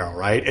stay in the barrel,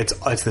 right? It's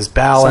this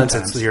balance.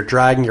 Sometimes. You're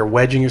dragging, you're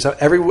wedging yourself.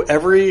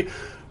 Every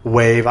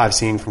wave I've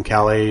seen from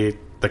Kelly,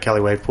 the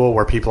Kelly wave pool,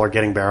 where people are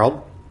getting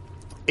barreled,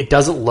 it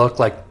doesn't look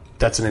like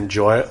that's an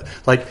enjoy.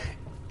 Like,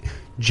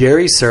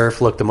 Jerry's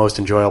surf looked the most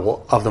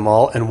enjoyable of them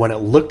all, and when it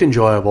looked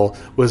enjoyable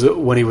was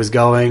when he was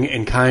going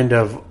in kind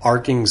of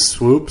arcing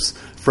swoops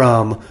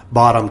from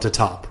bottom to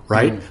top,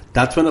 right?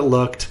 That's when it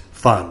looked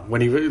fun, when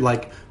he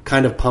like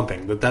kind of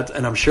pumping.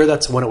 And I'm sure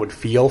that's when it would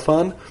feel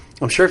fun.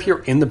 I'm sure if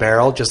you're in the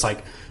barrel, just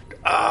like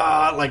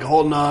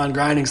holding on,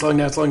 grinding, slowing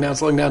down.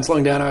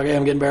 Okay,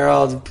 I'm getting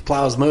barreled.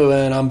 Plow's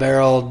moving. I'm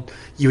barreled.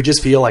 You would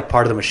just feel like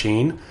part of the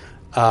machine.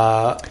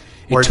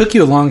 It took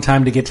you a long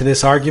time to get to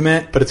this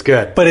argument, but it's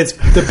good. But it's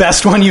the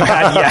best one you've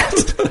had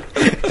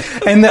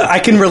yet. And I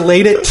can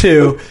relate it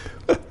to.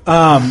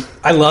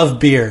 I love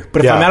beer,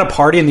 but if I'm at a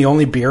party and the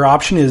only beer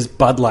option is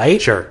Bud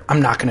Light, sure,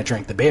 I'm not going to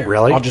drink the beer.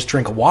 Really? I'll just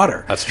drink a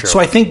water. That's true. So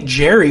I think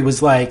Jerry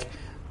was like,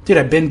 dude,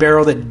 I've been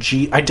barreled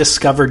at I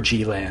discovered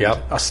G-Land,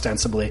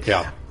 ostensibly.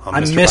 Yeah.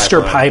 I'm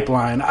Mr.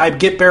 Pipeline. I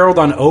get barreled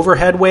on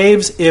overhead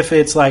waves if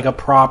it's like a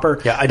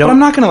proper. Yeah, but I'm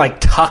not going to like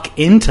tuck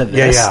into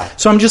this. Yeah.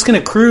 So I'm just going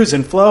to cruise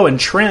and flow and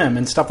trim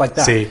and stuff like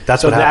that. See,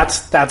 that's what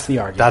happened. That's the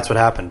argument. That's what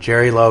happened.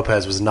 Jerry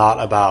Lopez was not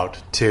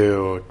about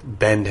to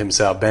bend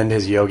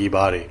his yogi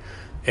body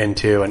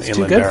into an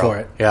inland barrel. Too good for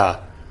it.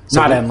 Yeah.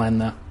 Not inland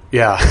though.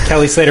 Yeah.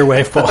 Kelly Slater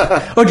wave pool.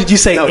 Oh, did you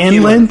say no,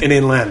 inland?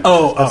 Inland.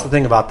 Oh, that's the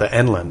thing about the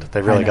inland.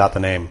 They really got the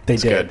name. They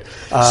it's did.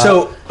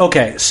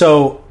 Good.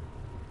 So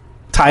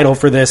title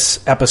for this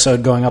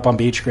episode going up on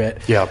Beach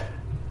Grit. Yeah.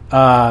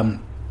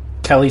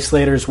 Kelly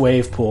Slater's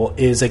wave pool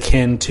is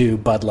akin to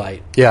Bud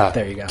Light. Yeah.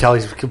 There you go.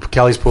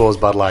 Kelly's pool is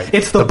Bud Light.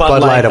 It's the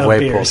Bud Light of wave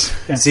beers. pools.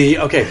 Yeah. See,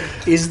 okay,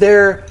 is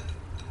there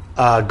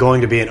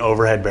going to be an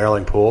overhead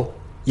barreling pool?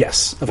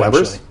 Yes,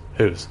 eventually. Weber's?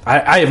 Whose?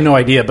 I have no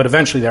idea, but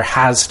eventually there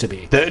has to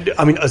be.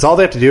 Is all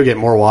they have to do get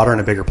more water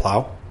and a bigger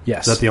plow?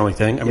 Yes. Is that the only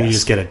thing? I mean, you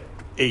just get a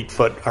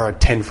 8-foot or a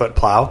 10-foot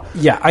plow.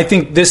 Yeah, I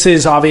think this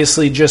is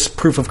obviously just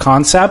proof of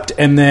concept,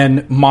 and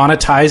then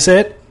monetize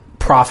it,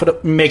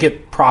 make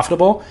it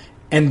profitable,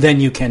 and then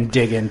you can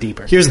dig in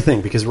deeper. Here's the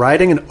thing, because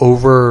riding an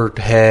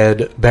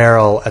overhead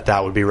barrel at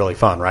that would be really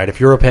fun, right? If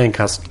you're a paying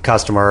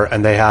customer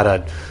and they had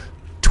a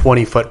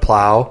 20-foot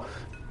plow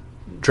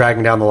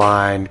dragging down the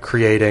line,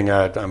 creating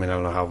I don't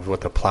know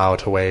what the plow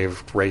to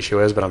wave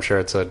ratio is, but I'm sure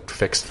it's a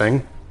fixed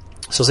thing.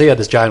 So say you had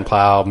this giant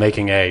plow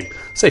making a,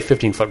 say,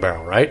 15-foot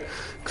barrel, right?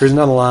 Cruising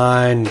down the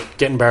line,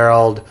 getting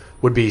barreled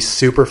would be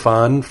super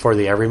fun for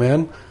the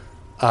everyman.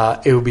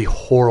 It would be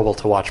horrible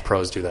to watch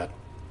pros do that.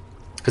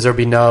 Because there would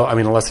be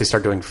unless they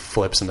start doing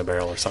flips in the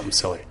barrel or something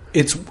silly.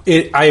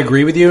 I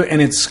agree with you,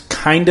 and it's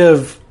kind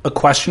of a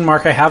question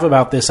mark I have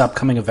about this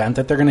upcoming event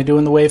that they're going to do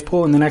in the wave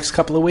pool in the next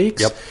couple of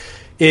weeks. Yep.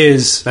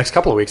 Next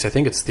couple of weeks, I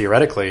think it's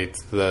theoretically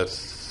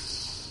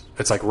it's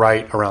like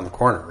right around the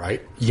corner,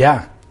 right?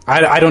 Yeah.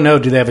 I don't know.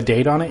 Do they have a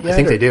date on it yet? I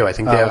think they do. I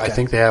think okay. I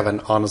think they have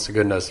an honest to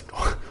goodness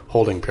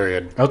holding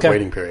period,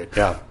 waiting period.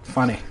 Yeah.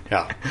 Funny.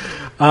 Yeah.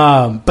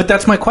 But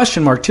that's my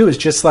question mark too, is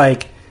just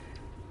like,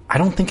 I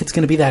don't think it's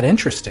going to be that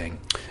interesting.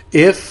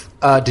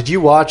 Did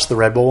you watch the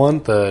Red Bull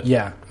one?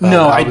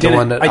 No, I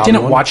didn't. I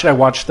didn't watch it. I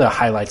watched the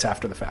highlights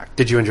after the fact.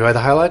 Did you enjoy the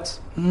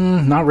highlights?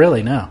 Not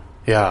really, no.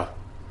 Yeah.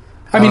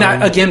 I mean,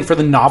 again, for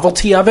the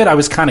novelty of it, I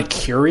was kind of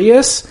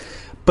curious,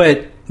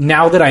 but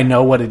now that I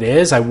know what it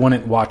is, I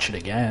wouldn't watch it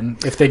again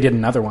if they did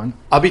another one.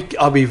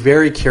 I'll be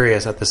very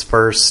curious at this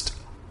first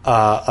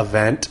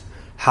event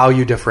how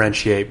you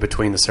differentiate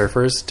between the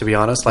surfers, to be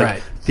honest.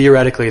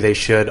 Theoretically, they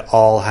should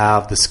all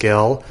have the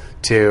skill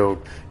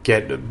to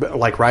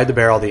ride the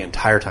barrel the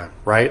entire time,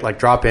 right? Like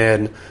drop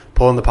in,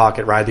 pull in the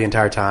pocket, ride the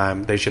entire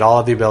time. They should all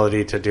have the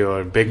ability to do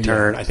a big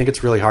turn. I think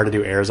it's really hard to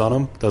do airs on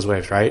them, those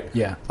waves, right?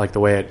 Yeah. Like the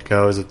way it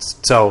goes.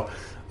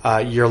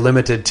 You're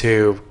limited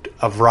to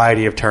a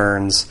variety of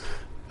turns,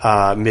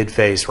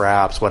 mid-face,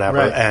 wraps, whatever,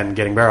 and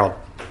getting barreled.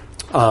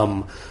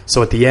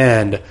 So at the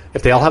end,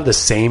 if they all have the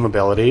same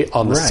ability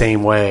on the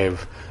same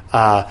wave,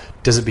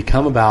 does it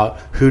become about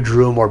who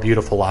drew a more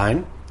beautiful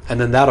line? And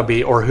then that'll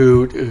be, or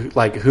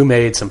who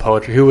made some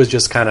poetry, who was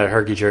just kind of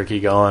herky-jerky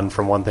going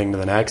from one thing to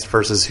the next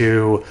versus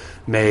who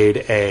made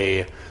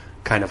a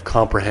kind of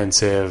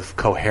comprehensive,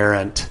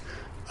 coherent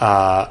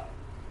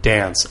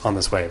dance on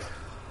this wave.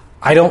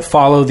 I don't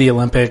follow the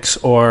Olympics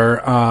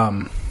or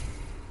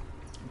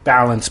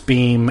balance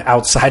beam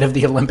outside of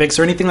the Olympics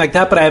or anything like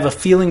that, but I have a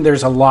feeling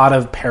there's a lot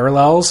of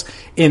parallels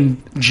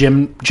in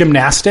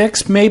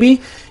gymnastics,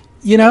 maybe,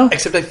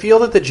 Except I feel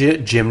that the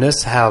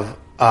gymnasts have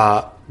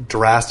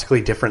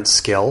drastically different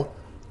skill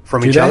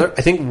from each other.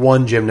 I think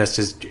one gymnast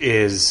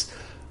is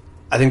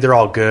I think they're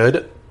all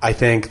good. I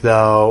think,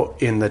 though,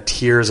 in the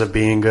tiers of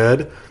being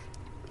good,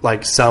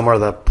 like some are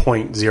the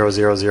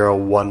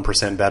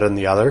 0.0001% better than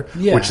the other,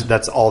 which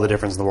that's all the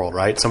difference in the world,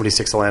 right? Somebody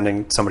sticks the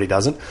landing, somebody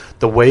doesn't.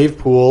 The wave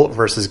pool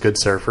versus good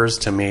surfers,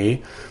 to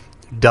me,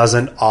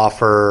 doesn't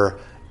offer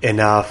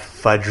enough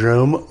fudge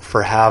room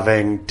for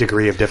having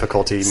degree of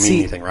difficulty mean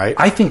anything, right?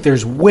 I think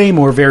there's way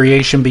more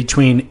variation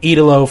between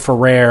Italo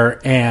Ferrer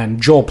and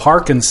Joel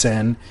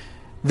Parkinson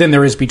than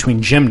there is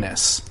between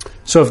gymnasts.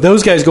 So if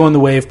those guys go in the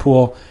wave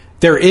pool,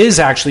 there is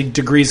actually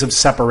degrees of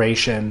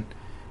separation.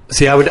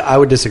 See, I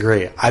would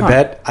disagree.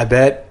 I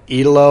bet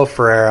Italo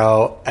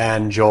Ferrero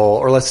and Joel,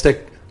 or let's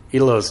stick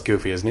Idolo's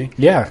goofy, isn't he?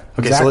 Yeah,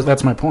 Okay, exactly. so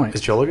That's my point.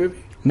 Is Joel a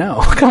goofy?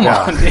 No, come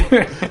Yeah. on,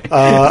 dude.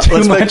 Let's Too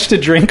pick- much to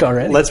drink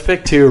already. Let's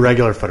pick two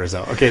regular footers,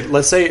 though. Okay,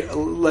 let's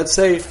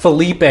say.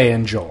 Felipe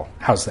and Joel.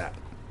 How's that?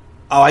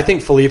 Oh, I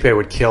think Felipe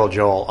would kill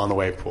Joel on the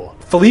wave pool.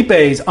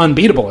 Felipe's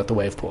unbeatable at the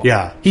wave pool.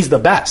 Yeah. He's the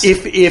best.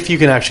 If you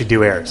can actually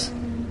do airs.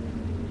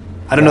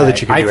 I don't know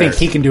that you can do I think airs.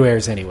 he can do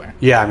airs anywhere.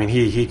 Yeah, I mean,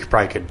 he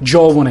probably could.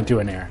 Joel wouldn't do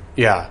an air.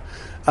 Yeah.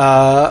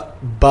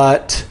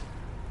 But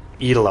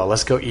Idolo.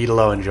 Let's go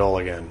Idolo and Joel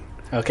again.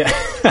 Okay.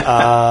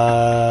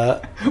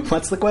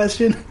 What's the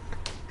question?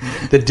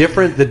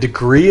 The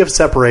degree of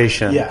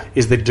separation Yeah.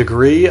 is the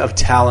degree of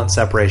talent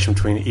separation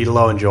between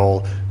Idolo and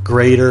Joel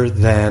greater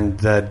than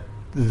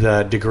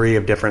the degree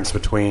of difference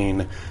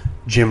between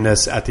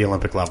gymnasts at the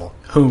Olympic level.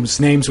 Whose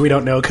names we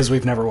don't know because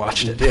we've never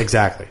watched it.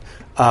 Exactly.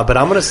 But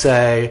I'm going to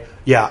say,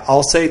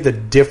 I'll say the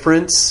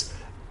difference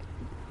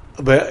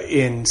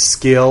in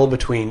skill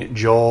between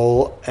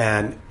Joel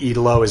and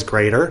Idolo is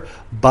greater,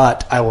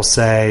 but I will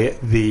say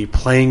the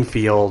playing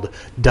field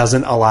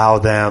doesn't allow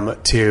them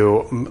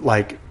to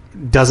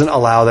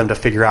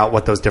figure out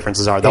what those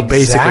differences are. They'll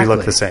basically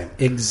look the same.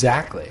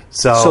 Exactly.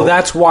 So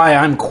that's why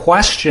I'm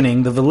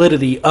questioning the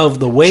validity of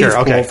the wave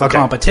pool for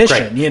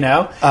competition, great.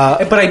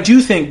 But I do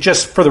think,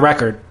 just for the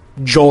record,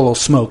 Joel will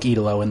smoke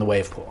Idolo in the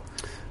wave pool.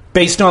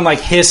 Based on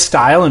his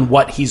style and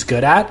what he's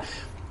good at,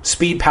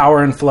 speed,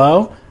 power, and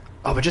flow.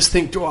 Oh, but just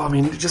think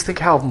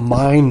how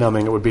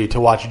mind-numbing it would be to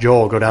watch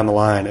Joel go down the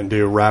line and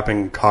do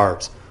wrapping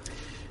carbs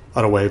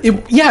on a wave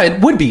pool.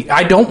 It would be.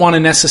 I don't want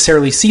to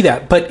necessarily see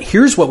that. But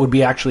here's what would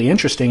be actually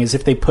interesting is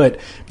if they put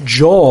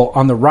Joel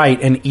on the right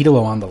and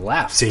Idolo on the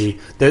left. See,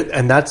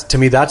 and that's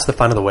the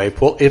fun of the wave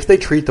pool. If they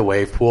treat the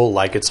wave pool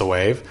like it's a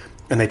wave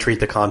and they treat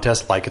the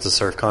contest like it's a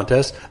surf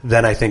contest,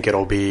 then I think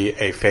it'll be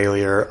a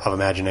failure of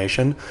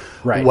imagination.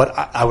 Right. What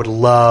I would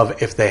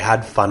love if they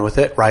had fun with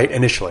it, right,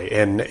 initially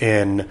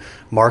in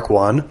Mark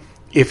 1,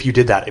 if you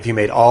did that, if you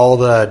made all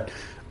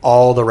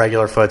the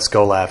regular foots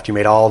go left, you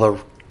made all the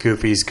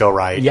goofies go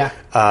right. Yeah.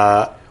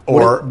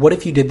 What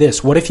if you did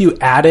this? What if you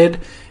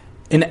added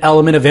an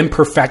element of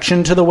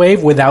imperfection to the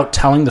wave without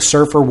telling the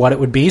surfer what it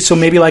would be? So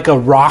maybe like a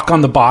rock on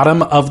the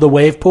bottom of the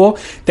wave pool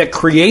that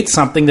creates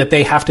something that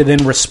they have to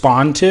then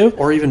respond to.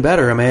 Or even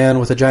better, a man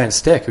with a giant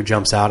stick who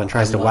jumps out and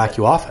tries to whack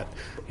you off it.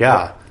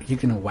 Yeah. You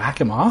can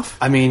whack him off?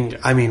 I mean,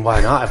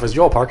 why not? If it was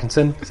Joel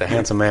Parkinson, he's a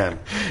handsome man.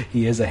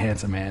 He is a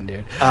handsome man,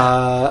 dude.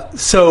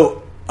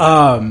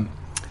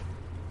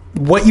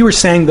 What you were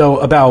saying, though,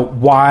 about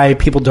why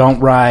people don't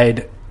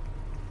ride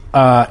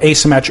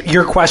asymmetric,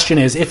 your question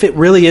is, if it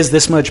really is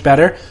this much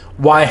better,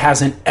 why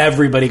hasn't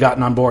everybody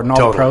gotten on board and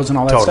all the pros and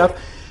all that stuff?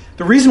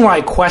 The reason why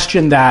I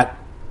question that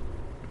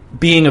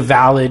being a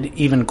valid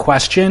even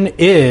question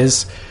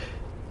is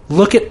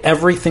look at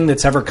everything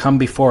that's ever come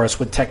before us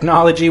with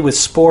technology, with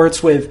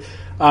sports, with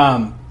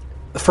the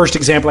first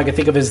example I can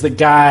think of is the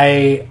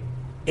guy,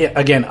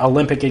 again,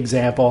 Olympic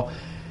example,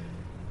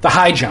 the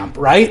high jump,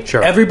 right?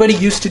 Sure. Everybody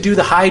used to do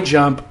the high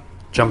jump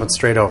jumping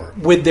straight over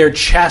with their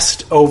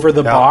chest over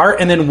the bar,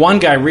 and then one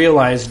guy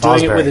realized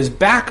doing it with his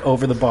back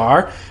over the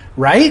bar,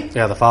 right?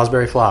 Yeah, the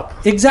Fosbury flop.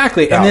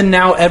 Exactly. Yeah. And then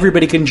now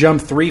everybody can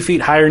jump 3 feet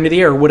higher into the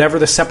air, whatever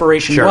the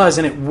separation was,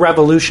 and it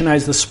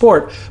revolutionized the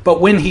sport. But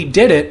when he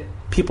did it,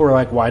 people were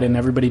like, why didn't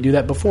everybody do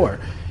that before?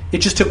 It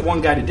just took one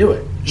guy to do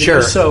it.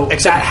 Sure. So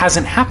that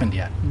hasn't happened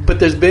yet.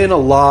 But there's been a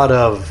lot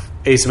of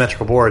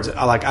asymmetrical boards.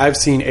 Like, I've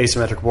seen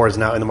asymmetrical boards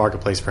now in the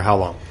marketplace for how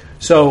long?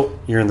 So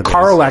you're in the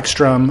Carl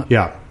Ekstrom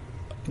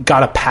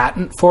got a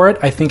patent for it.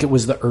 I think it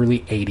was the early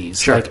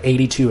 80s, like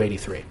 82,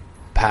 83.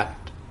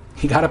 Patent.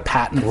 He got a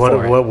patent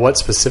for it. What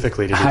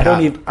specifically did he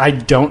patent? I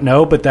don't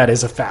know, but that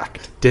is a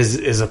fact.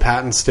 Is a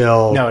patent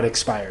still... No, it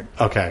expired.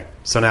 Okay.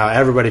 So now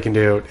everybody can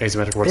do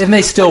asymmetrical boards. And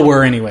they still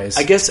were anyways.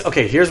 I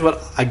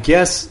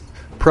guess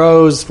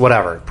pros,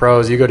 whatever.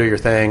 Pros, you go do your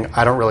thing.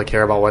 I don't really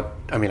care about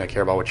I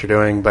care about what you're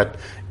doing, but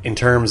in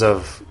terms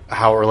of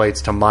how it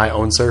relates to my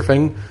own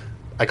surfing,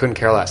 I couldn't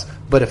care less.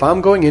 But if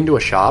I'm going into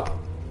a shop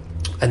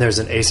and there's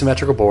an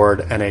asymmetrical board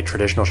and a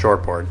traditional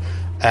shortboard,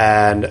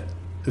 and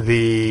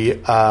the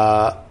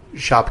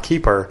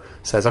shopkeeper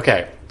says,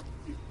 okay,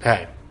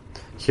 hey,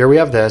 here we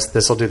have this.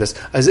 This will do this.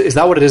 Is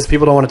that what it is?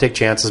 People don't want to take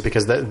chances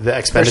because the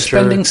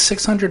expenditure. They're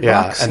spending $600.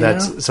 Yeah,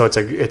 and so it's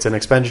an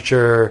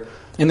expenditure.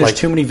 And there's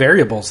too many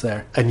variables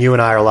there. And you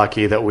and I are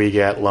lucky that we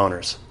get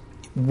loaners.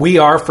 We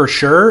are for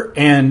sure,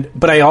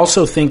 but I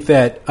also think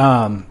that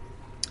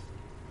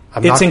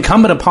it's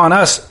incumbent upon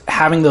us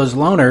having those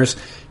loaners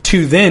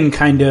to then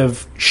kind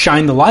of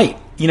shine the light.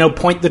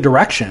 Point the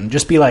direction.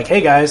 Just be like,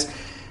 hey guys,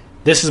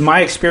 this is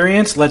my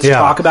experience. Let's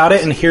talk about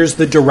it, and here's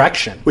the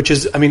direction. Which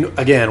is,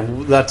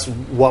 again, that's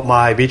what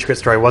my Beach Grit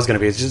story was going to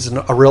be. It's just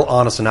a real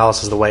honest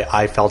analysis of the way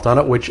I felt on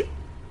it, which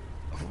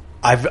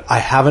I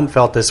haven't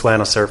felt this way on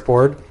a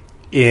surfboard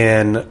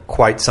in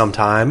quite some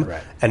time.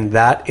 Right. And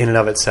that in and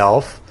of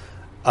itself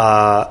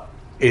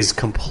is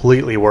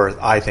completely worth,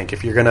 I think,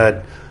 if you're going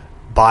to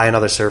buy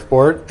another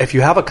surfboard. If you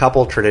have a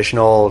couple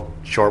traditional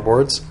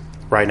shortboards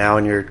right now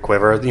in your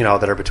quiver,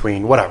 that are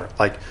between whatever,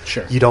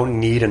 sure, you don't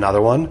need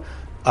another one.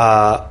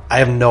 I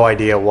have no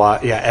idea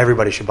why. Yeah,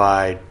 everybody should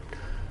buy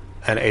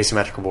an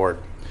asymmetrical board.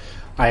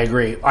 I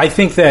agree. I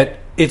think that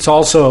it's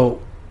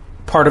also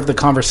part of the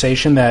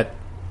conversation that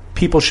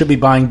people should be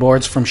buying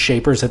boards from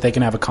shapers that they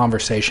can have a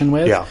conversation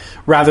with,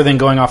 rather than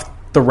going off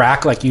the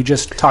rack like you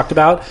just talked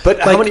about. But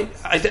like, how many?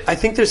 I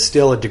think there's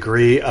still a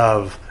degree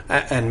of,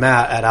 and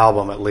Matt at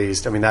Album at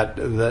least. I mean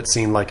that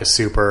seemed like a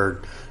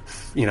super,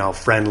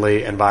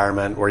 friendly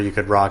environment where you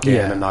could rock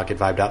in and not get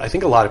vibed out. I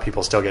think a lot of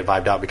people still get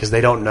vibed out because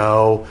they don't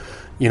know.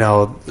 They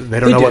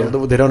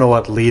don't know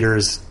what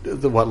leaders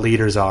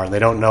are, and they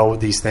don't know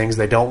these things.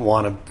 They don't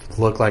want to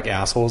look like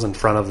assholes in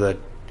front of the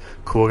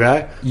cool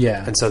guy.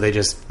 Yeah. And so they'll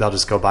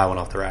just go buy one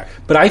off the rack.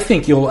 But I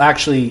think you'll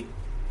actually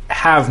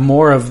have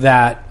more of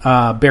that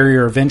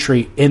barrier of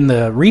entry in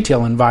the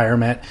retail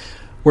environment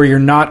where you're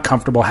not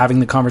comfortable having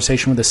the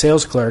conversation with the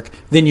sales clerk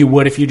than you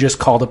would if you just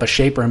called up a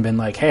shaper and been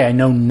like, hey, I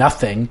know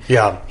nothing.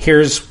 Yeah.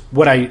 Here's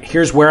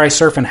where I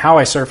surf and how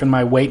I surf and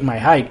my weight and my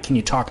height. Can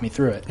you talk me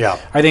through it? Yeah.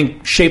 I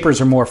think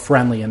shapers are more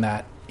friendly in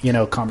that,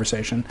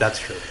 conversation. That's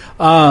true.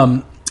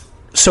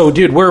 So,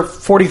 dude, we're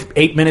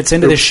 48 minutes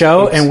into this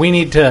show, and we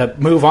need to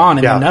move on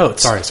in the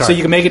notes. Sorry. So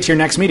you can make it to your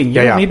next meeting. You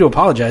don't need to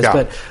apologize. Yeah.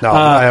 But, no,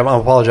 I'm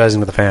apologizing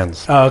to the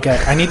fans. Oh, okay.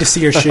 I need to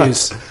see your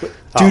shoes.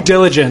 Due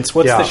diligence.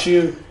 What's Yeah. the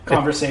shoe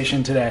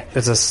conversation today?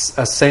 It's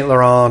a Saint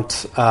Laurent.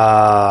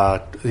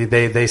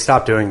 They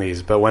stopped doing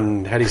these, but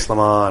when Hedi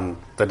Slimane,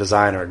 the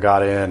designer,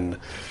 got in,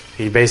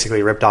 he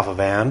basically ripped off a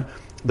Van.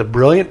 The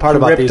brilliant part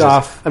about these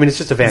is, it's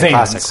just a Van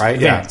Classic, right?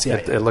 Vans,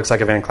 It looks like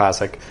a Van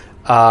Classic.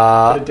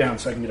 Put it down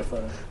so I can get a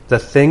photo. The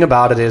thing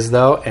about it is,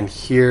 though, and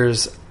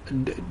here's...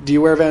 Do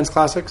you wear Vans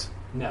Classics?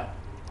 No.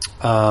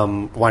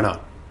 Why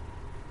not?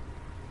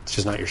 It's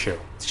just not your shoe.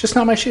 It's just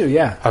not my shoe,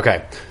 yeah.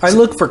 Okay. I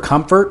look for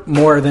comfort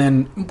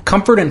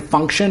and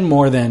function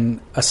more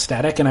than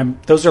aesthetic,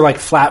 and those are like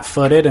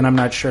flat-footed, and I'm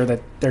not sure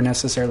that they're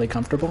necessarily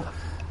comfortable.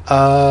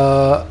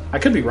 I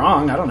could be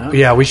wrong. I don't know.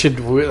 Yeah, we should.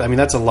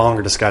 That's a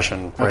longer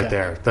discussion right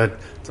there. But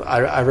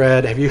I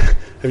read. Have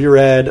you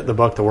read the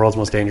book The World's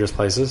Most Dangerous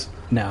Places?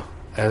 No.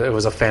 It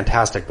was a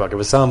fantastic book. It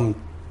was I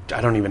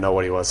don't even know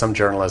what he was, some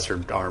journalist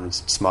or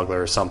arms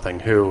smuggler or something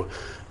who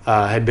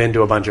had been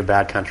to a bunch of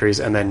bad countries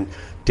and then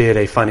did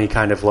a funny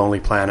kind of Lonely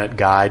Planet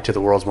guide to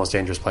the world's most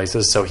dangerous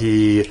places. So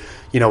he,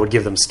 would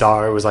give them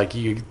star. It was like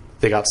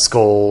they got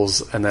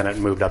skulls and then it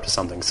moved up to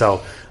something.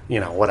 So,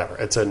 whatever.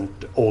 It's an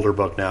older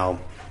book now.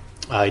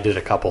 I did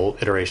a couple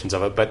iterations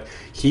of it, but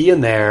he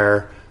in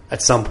there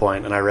at some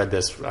point, and I read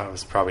this, I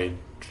was probably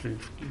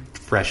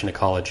fresh into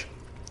college,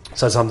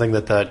 said something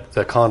that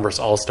the Converse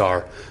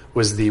All-Star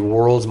was the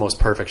world's most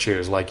perfect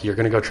shoes. Like, you're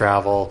going to go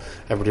travel,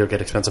 everybody will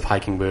get expensive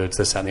hiking boots,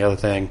 this, that, and the other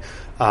thing.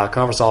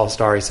 Converse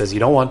All-Star, he says, you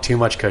don't want too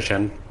much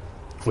cushion,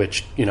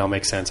 which,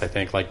 makes sense, I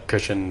think. Like,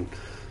 cushion,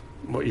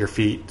 your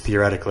feet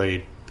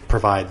theoretically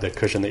provide the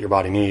cushion that your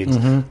body needs.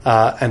 Mm-hmm.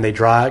 And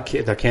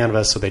they're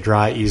canvas, so they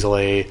dry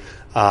easily.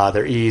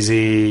 They're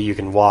easy, you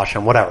can wash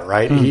them, whatever,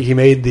 right? He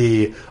made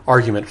the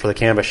argument for the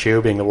canvas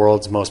shoe being the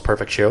world's most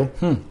perfect shoe.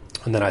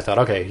 And then I thought,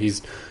 okay,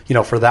 he's,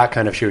 for that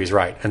kind of shoe, he's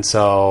right. And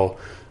so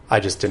I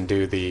just didn't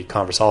do the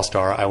Converse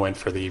All-Star. I went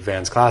for the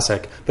Vans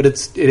Classic. But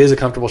it is a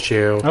comfortable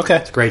shoe. Okay.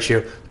 It's a great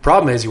shoe. The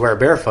problem is you wear it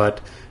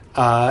barefoot.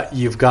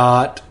 You've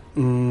got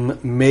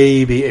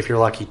maybe, if you're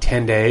lucky,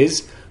 10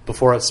 days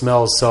before it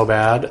smells so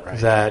bad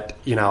that,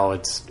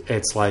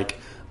 it's like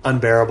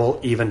unbearable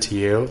even to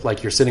you.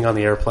 Like, you're sitting on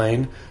the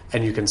airplane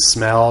and you can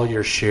smell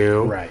your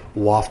shoe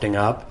wafting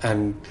up,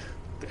 and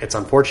it's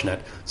unfortunate.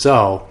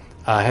 So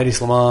Hedi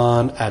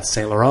Slimane at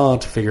Saint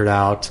Laurent figured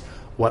out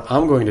what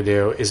I'm going to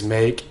do is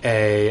make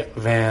a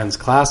Vans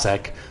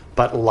Classic,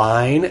 but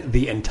line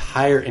the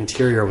entire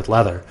interior with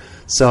leather.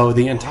 So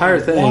the entire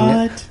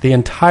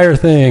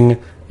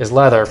thing is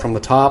leather from the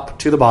top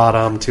to the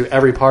bottom to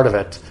every part of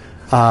it.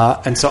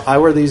 And so I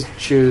wear these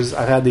shoes.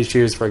 I've had these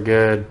shoes for a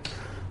good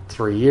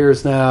 3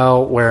 years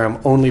now. Wear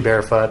them only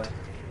barefoot.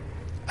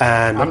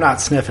 And I'm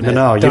not sniffing it.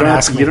 No, you don't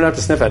have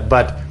to sniff it.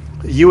 But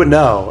you would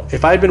know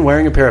if I had been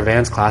wearing a pair of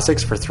Vans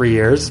Classics for 3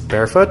 years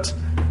barefoot,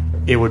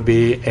 it would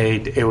be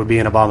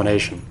an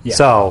abomination. Yeah.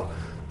 So,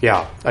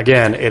 yeah,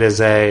 again, it is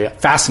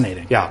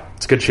fascinating. Yeah,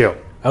 it's a good shoe.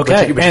 Okay,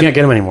 but you can't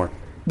get them anymore.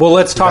 Well,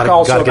 let's talk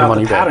also about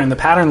the pattern. The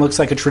pattern looks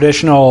like a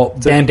traditional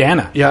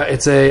bandana. Yeah,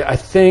 I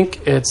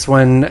think it's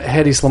when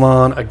Hedi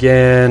Slimane,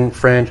 again,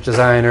 French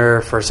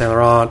designer for Saint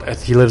Laurent,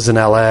 he lives in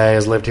LA,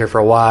 has lived here for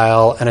a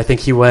while, and I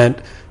think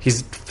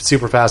he's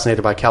super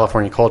fascinated by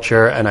California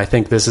culture, and I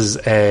think this is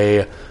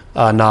a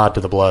nod to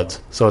the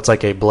Bloods. So it's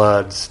like a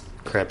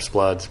Crips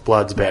Bloods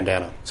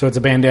bandana. So it's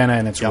a bandana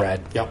and it's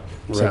red. Yep,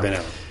 red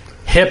bandana.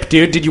 Hip,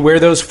 dude. Did you wear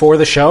those for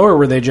the show, or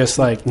were they just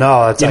like? No,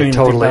 I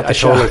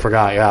totally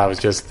forgot. Yeah, it was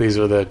just this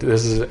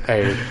is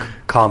a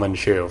common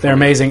shoe. They're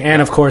amazing,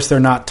 and of course they're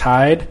not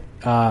tied.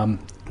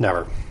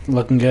 Never.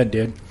 Looking good,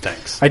 dude.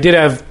 Thanks. I did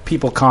have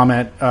people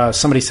comment.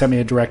 Somebody sent me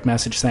a direct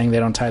message saying they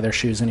don't tie their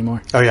shoes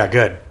anymore. Oh yeah,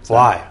 good.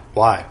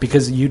 Why?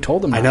 Because you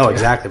told them. I know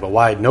exactly, but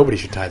why? Nobody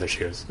should tie their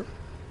shoes.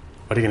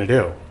 What are you going to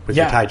do with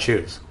your tied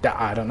shoes?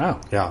 I don't know.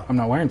 Yeah. I'm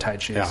not wearing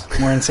tied shoes. Yeah.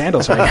 I'm wearing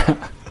sandals right now.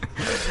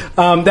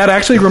 That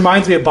actually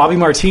reminds me of Bobby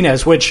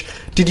Martinez, which,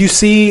 did you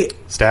see?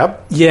 Stab?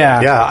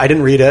 Yeah. Yeah, I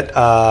didn't read it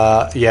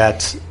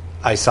yet.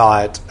 I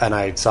saw it, and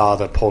I saw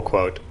the pull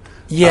quote.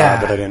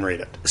 Yeah. But I didn't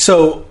read it.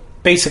 So,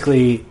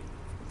 basically,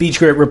 Beach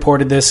Grit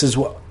reported this as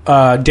well.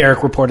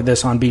 Derek reported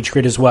this on Beach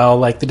Grit as well.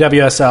 Like, the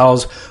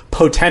WSL's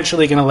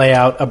potentially going to lay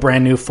out a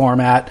brand new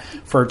format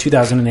for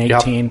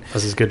 2018. Yep.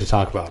 This is good to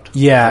talk about.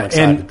 Yeah,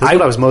 and this is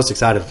what I was most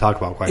excited to talk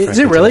about. Quite frankly, is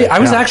it really? today. I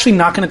was actually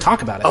not going to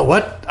talk about it. Oh,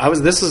 what?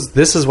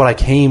 This is what I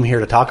came here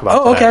to talk about.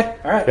 Oh, today. okay.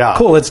 All right. Yeah.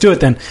 Cool. Let's do it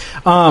then.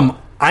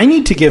 I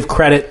need to give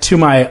credit to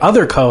my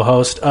other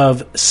co-host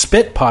of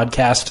Spit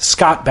Podcast,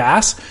 Scott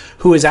Bass,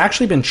 who has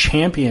actually been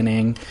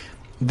championing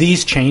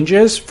these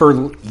changes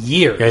for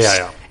years.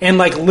 Yeah. And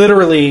like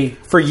literally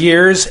for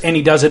years, and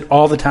he does it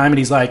all the time, and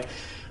he's like,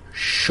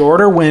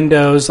 shorter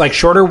windows, like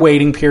shorter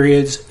waiting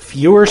periods,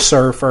 fewer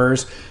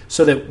surfers,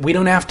 so that we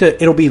don't have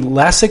to, it'll be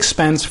less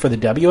expense for the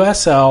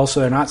WSL,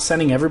 so they're not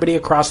sending everybody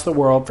across the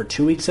world for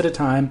 2 weeks at a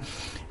time.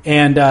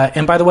 And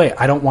by the way,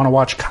 I don't want to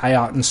watch Kai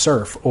Otten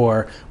surf,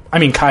 or, I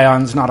mean, Kai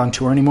Otten's not on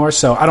tour anymore,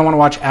 so I don't want to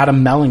watch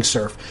Adam Melling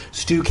surf,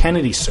 Stu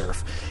Kennedy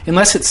surf,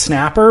 unless it's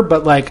Snapper,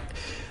 but like,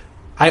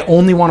 I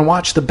only want to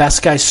watch the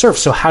best guys surf.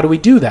 So how do we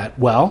do that?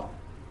 Well,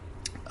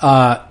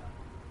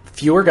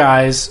 fewer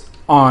guys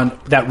on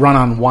that run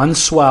on one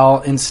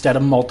swell instead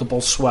of multiple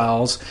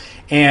swells,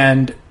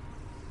 and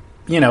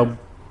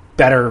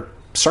better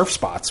surf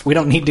spots. We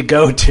don't need to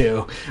go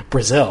to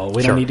Brazil.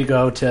 We don't need to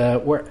go to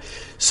where.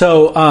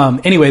 So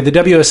anyway, the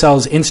WSL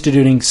is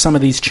instituting some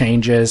of these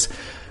changes.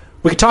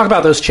 We could talk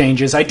about those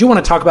changes. I do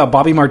want to talk about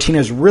Bobby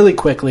Martinez really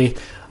quickly.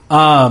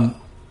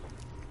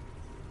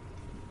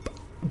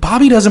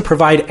 Bobby doesn't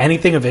provide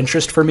anything of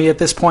interest for me at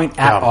this point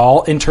at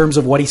all in terms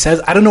of what he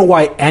says. I don't know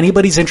why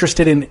anybody's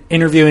interested in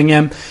interviewing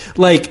him.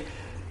 Like,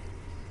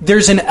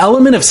 there's an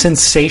element of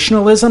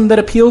sensationalism that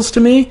appeals to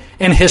me,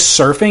 and his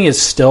surfing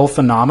is still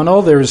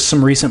phenomenal. There's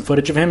some recent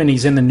footage of him, and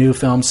he's in the new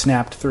film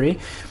Snapped 3.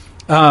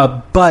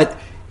 But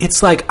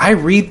it's like I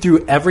read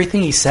through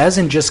everything he says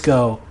and just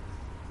go,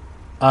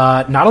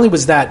 not only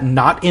was that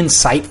not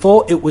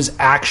insightful, it was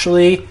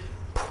actually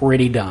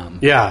pretty dumb.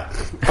 Yeah.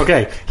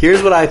 Okay.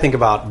 Here's what I think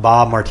about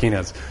Bob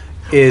Martinez.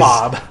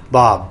 Bob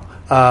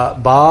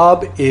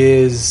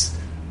is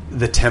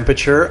the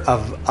temperature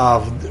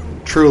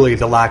of truly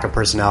the lack of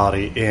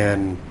personality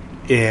in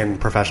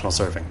professional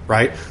surfing,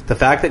 right? The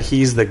fact that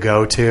he's the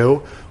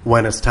go-to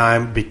when it's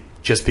time,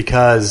 just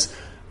because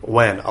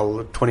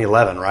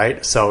 2011,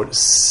 right? So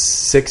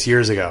 6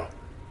 years ago.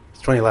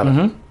 It's 2011.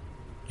 Mm-hmm.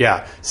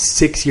 Yeah.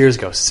 6 years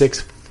ago.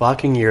 6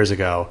 fucking years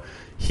ago,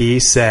 he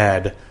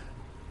said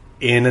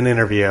in an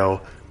interview,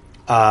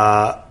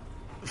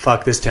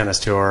 fuck this tennis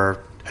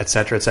tour, et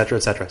cetera, et cetera,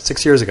 et cetera.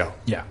 6 years ago.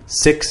 Yeah.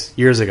 6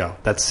 years ago.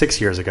 That's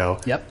 6 years ago.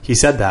 Yep. He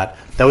said that.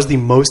 That was the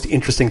most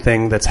interesting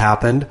thing that's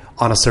happened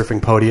on a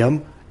surfing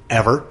podium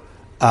ever.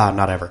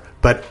 Not ever,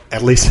 but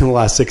at least in the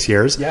last 6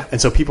 years. Yeah. And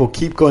so people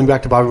keep going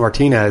back to Bobby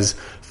Martinez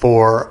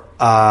for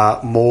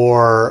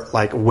more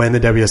like when the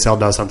WSL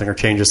does something or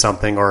changes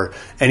something or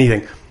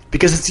anything,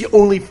 because it's the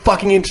only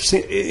fucking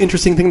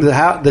interesting thing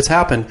that's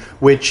happened,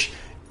 which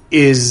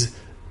is,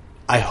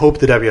 I hope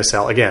the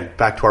WSL, again,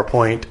 back to our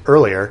point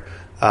earlier,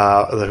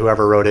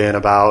 whoever wrote in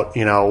about,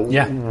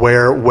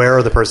 where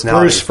are the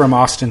personalities? Bruce from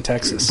Austin,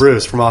 Texas.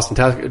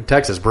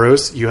 Texas.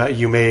 Bruce,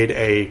 you made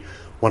a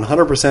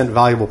 100%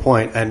 valuable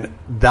point, and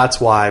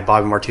that's why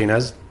Bobby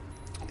Martinez,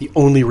 the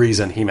only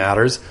reason he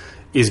matters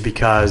is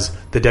because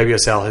the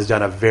WSL has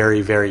done a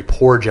very, very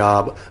poor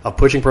job of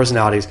pushing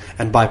personalities,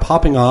 and by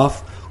popping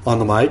off on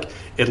the mic,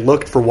 it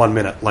looked for 1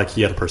 minute like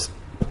he had a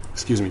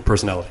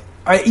personality.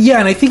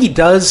 And I think he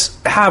does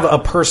have a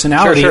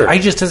personality. Sure. I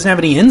just doesn't have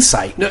any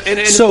insight. No,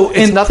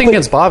 it's nothing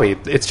against Bobby.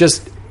 It's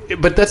just,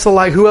 but that's the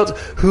lie. Who else?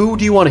 Who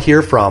do you want to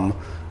hear from?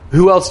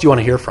 Who else do you want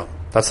to hear from?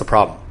 That's the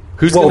problem.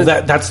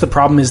 That's the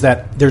problem, is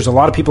that there's a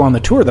lot of people on the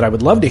tour that I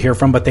would love to hear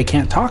from, but they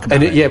can't talk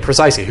about it. Yeah,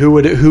 precisely. Who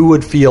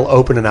would feel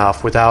open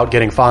enough without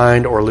getting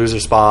fined or lose their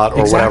spot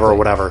or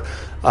whatever.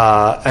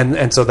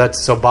 And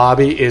so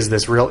Bobby is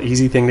this real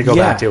easy thing to go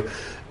back to.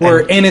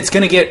 And it's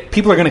going to get,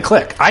 people are going to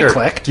click. I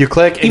clicked. You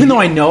click, even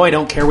though I know I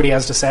don't care what he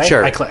has to say.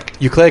 Sure. I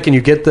clicked. You click, and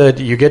you get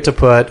to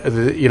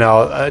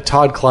put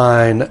Todd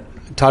Klein.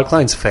 Todd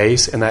Klein's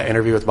face in that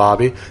interview with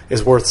Bobby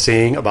is worth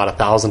seeing about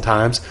 1,000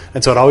 times,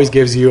 and so it always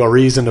gives you a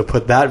reason to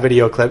put that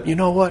video clip. You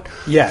know what?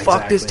 Yeah,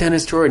 fuck this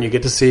tennis tour, and you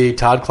get to see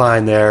Todd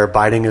Klein there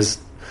biting his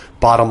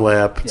bottom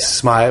lip,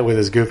 smile with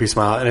his goofy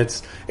smile, and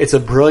it's a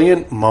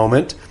brilliant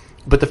moment.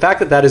 But the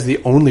fact that is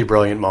the only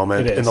brilliant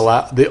moment in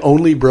the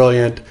only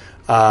brilliant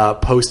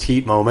post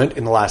heat moment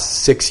in the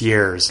last 6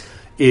 years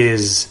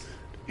is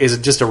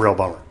just a real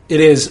bummer. It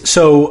is.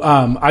 So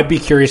I'd be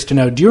curious to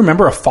know, do you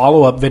remember a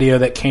follow-up video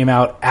that came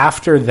out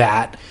after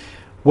that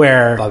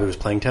where Bobby was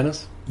playing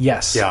tennis?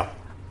 Yes. Yeah.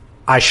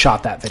 I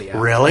shot that video.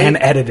 Really? And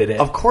edited it.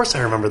 Of course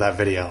I remember that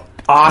video.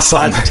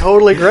 Awesome. That's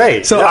totally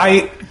great. So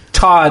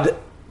Todd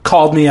Klein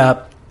called me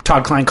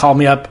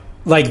up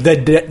like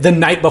the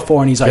night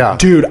before, and he's like,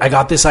 dude, I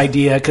got this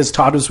idea, because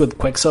Todd was with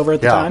Quicksilver at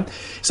the time.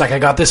 He's like, I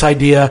got this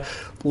idea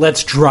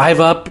let's drive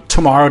up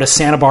tomorrow to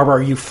Santa Barbara.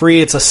 Are you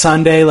free? It's a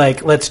Sunday.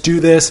 Like, let's do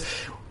this.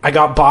 I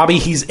got Bobby.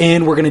 He's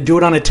in. We're going to do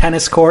it on a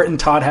tennis court. And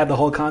Todd had the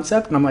whole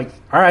concept. And I'm like,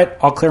 all right,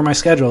 I'll clear my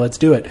schedule. Let's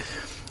do it.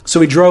 So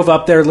we drove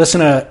up there,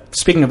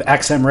 speaking of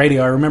XM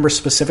radio, I remember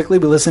specifically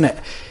we listened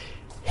to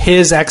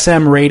his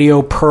XM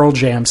radio Pearl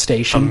Jam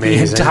station the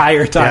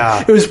entire time.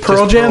 Yeah. It was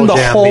Pearl Jam the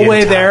whole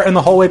way there and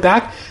the whole way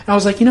back. And I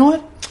was like, you know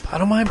what? I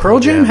don't mind Pearl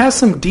Jam has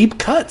some deep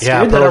cuts,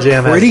 yeah, dude, Pearl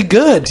Jam that are pretty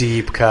good.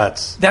 Deep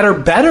cuts that are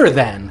better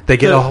than they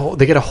get a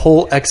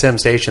whole XM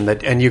station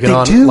that, and you can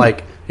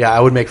I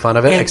would make fun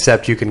of it,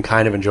 except you can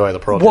kind of enjoy the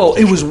Pearl Jam. Well,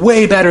 it was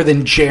way better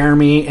than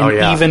Jeremy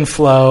and Even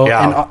Flow.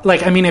 Yeah.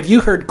 And have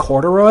you heard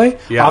Corduroy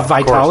off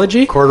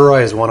Vitology?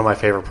 Corduroy is one of my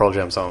favorite Pearl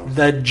Jam songs.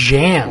 The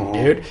jam,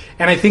 dude.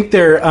 And I think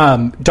their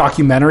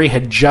documentary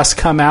had just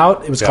come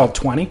out. It was called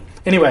 20.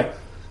 Anyway.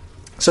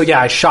 So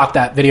I shot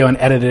that video and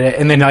edited it,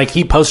 and then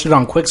he posted it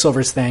on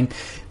Quicksilver's thing.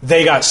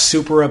 They got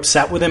super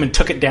upset with him and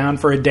took it down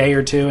for a day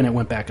or two, and it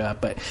went back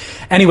up. But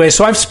anyway,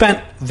 so I've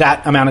spent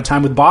that amount of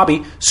time with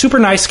Bobby. Super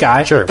nice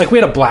guy. Sure. We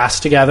had a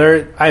blast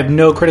together. I have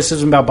no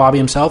criticism about Bobby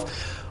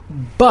himself,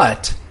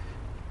 but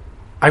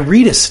I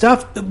read his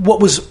stuff. What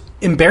was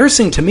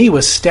embarrassing to me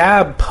was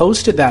Stab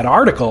posted that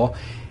article,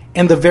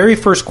 and the very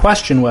first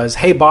question was,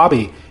 "Hey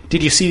Bobby,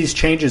 did you see these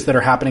changes that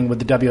are happening with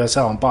the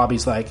WSL?" And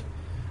Bobby's like,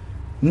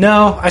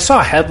 "No, I saw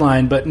a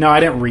headline, but no, I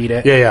didn't read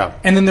it." Yeah.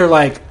 And then they're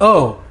like,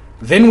 "Oh."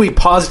 Then we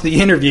paused the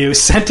interview,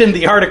 sent him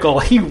the article,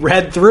 he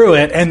read through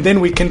it, and then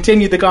we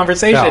continued the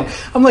conversation. Yeah.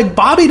 I'm like,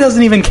 Bobby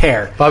doesn't even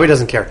care. Bobby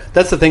doesn't care.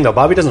 That's the thing, though.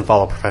 Bobby doesn't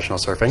follow professional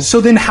surfing.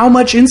 So then how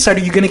much insight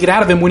are you going to get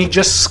out of him when he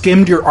just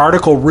skimmed your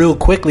article real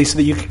quickly so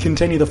that you could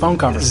continue the phone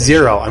conversation?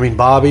 Zero. I mean,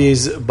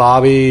 Bobby's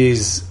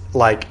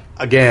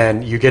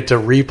again, you get to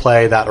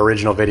replay that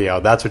original video.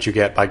 That's what you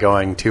get by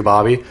going to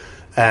Bobby.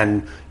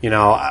 And,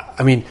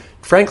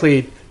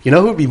 frankly, you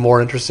know who would be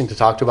more interesting to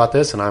talk to about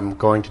this, and I'm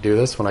going to do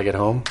this when I get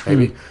home,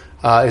 maybe,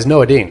 is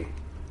Noah Dean.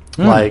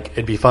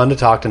 It'd be fun to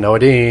talk to Noah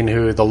Dean,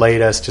 who the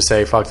latest to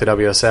say fuck the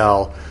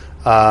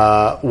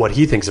WSL, what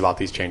he thinks about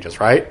these changes,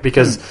 right?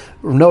 Because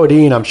Noah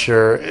Dean, I'm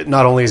sure,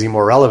 not only is he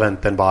more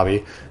relevant than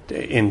Bobby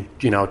in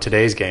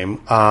today's game,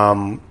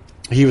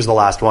 he was the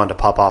last one to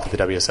pop off at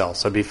the WSL.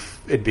 So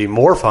it'd be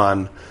more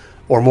fun,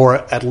 or more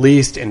at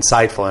least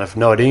insightful. And if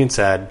Noah Dean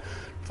said,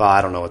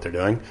 I don't know what they're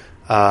doing,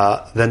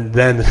 then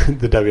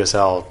the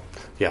WSL,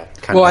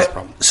 kind of has a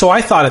problem. So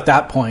I thought at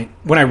that point,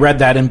 when I read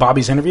that in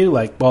Bobby's interview,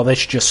 they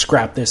should just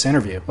scrap this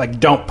interview.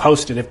 Don't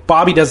post it. If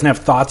Bobby doesn't have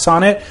thoughts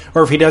on it,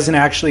 or if he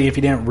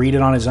didn't read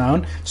it on his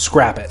own,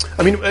 scrap it.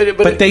 I mean,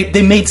 but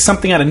they made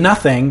something out of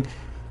nothing.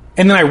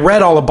 And then I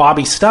read all of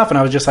Bobby's stuff, and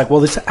I was just like, well,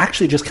 this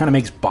actually just kind of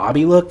makes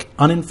Bobby look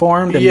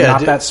uninformed and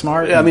not that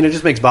smart. I mean, it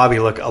just makes Bobby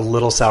look a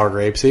little sour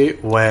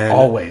grapesy when...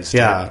 Always.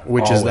 Yeah,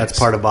 that's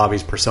part of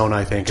Bobby's persona,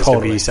 I think, is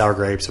to be sour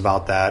grapes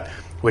about that,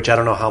 which I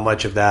don't know how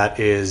much of that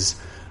is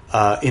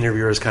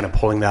interviewers kind of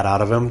pulling that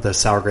out of him, the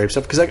sour grape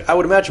stuff. Because I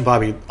would imagine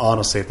Bobby,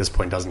 honestly, at this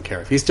point, doesn't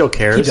care. If he still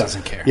cares... He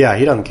doesn't care. Yeah,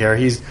 he doesn't care.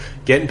 He's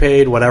getting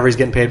paid whatever he's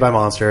getting paid by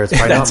Monster. It's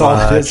probably that's not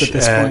much. all it is at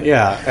this point.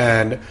 Yeah,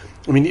 and...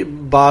 I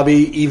mean,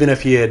 Bobby, even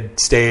if he had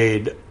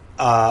stayed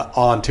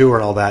on tour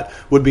and all that,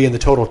 would be in the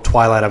total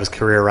twilight of his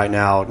career right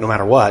now, no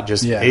matter what,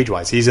 just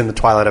age-wise. He's in the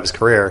twilight of his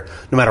career,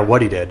 no matter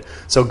what he did.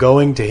 So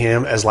going to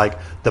him as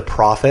the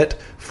prophet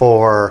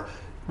for...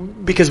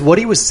 Because what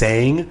he was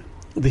saying,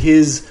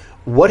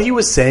 what he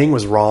was saying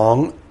was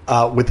wrong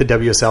with the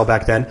WSL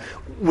back then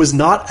was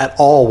not at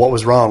all what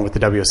was wrong with the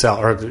WSL,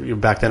 or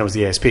back then it was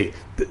the ASP.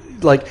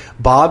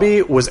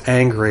 Bobby was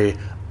angry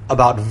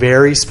about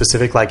very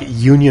specific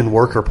union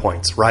worker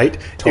points, right?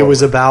 Totally. It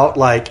was about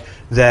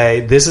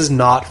this is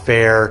not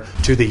fair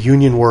to the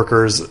union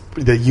workers,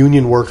 the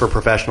union worker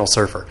professional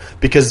surfer,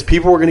 because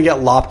people were going to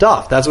get lopped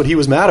off. That's what he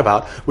was mad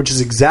about, which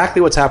is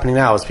exactly what's happening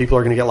now, is people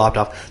are going to get lopped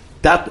off.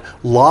 That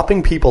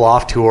lopping people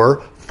off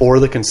tour for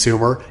the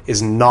consumer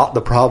is not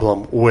the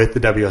problem with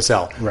the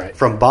WSL. Right.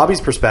 From Bobby's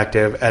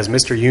perspective, as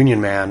Mr.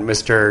 Union Man,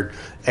 Mr.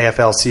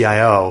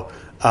 AFL-CIO,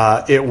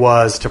 it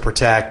was to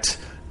protect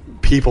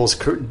people's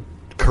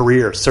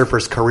careers,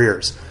 surfers'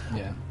 careers.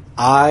 Yeah.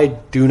 I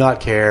do not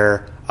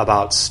care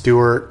about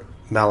Stuart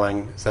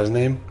Melling. Is that his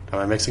name? Am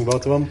I mixing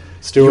both of them?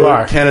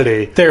 Stuart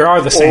Kennedy. They are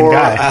the same or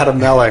guy. Adam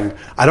Melling.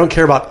 I don't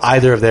care about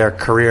either of their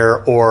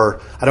career, or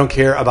I don't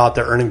care about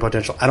their earning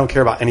potential. I don't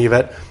care about any of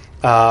it.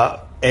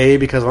 A,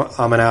 because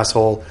I'm an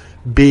asshole.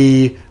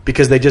 B,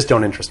 because they just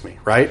don't interest me,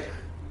 right?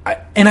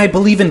 And I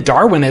believe in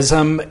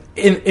Darwinism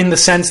in the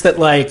sense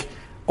that,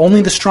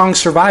 only the strong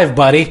survive,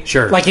 buddy.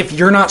 Sure. If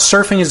you're not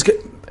surfing as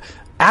good...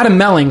 Adam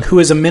Melling, who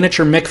is a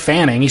miniature Mick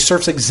Fanning, he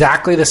surfs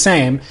exactly the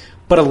same,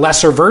 but a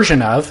lesser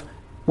version of...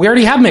 We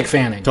already have Mick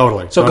Fanning.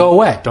 Totally. So go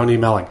away. Don't need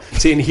Melling.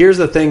 See, and here's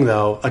the thing,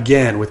 though,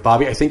 again, with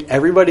Bobby, I think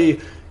everybody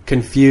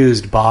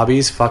confused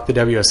Bobby's fuck the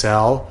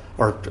WSL,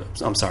 or,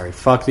 I'm sorry,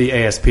 fuck the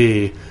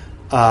ASP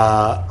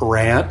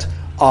rant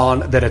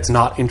on that it's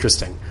not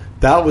interesting.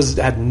 that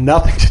had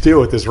nothing to do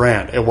with this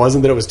rant. It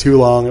wasn't that it was too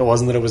long. It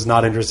wasn't that it was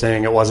not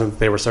interesting. It wasn't that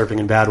they were surfing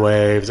in bad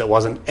waves. It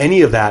wasn't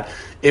any of that.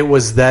 It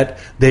was that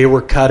they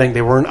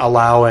weren't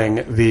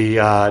allowing the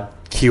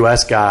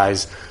QS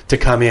guys to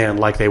come in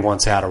like they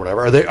once had or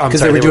whatever. Because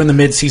they were doing the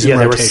mid-season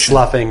rotation.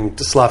 They were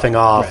sloughing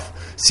off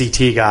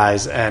CT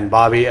guys, and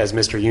Bobby, as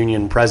Mr.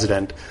 Union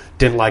president,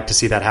 didn't like to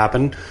see that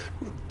happen.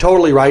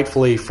 Totally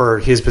rightfully for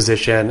his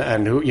position,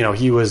 and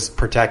he was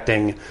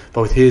protecting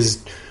both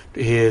his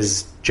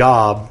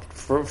job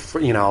for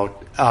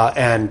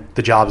and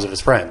the jobs of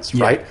his friends,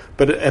 right?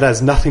 But it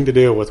has nothing to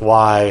do with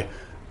what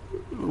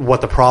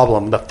the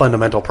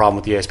fundamental problem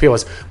with the ASP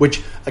was,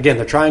 which again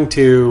they're trying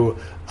to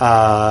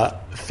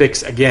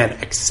fix again.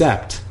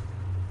 Except,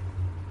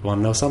 you want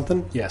to know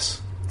something? Yes,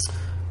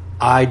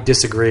 I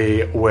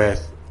disagree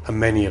with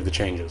many of the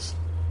changes.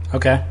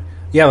 Okay.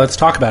 Yeah, let's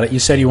talk about it. You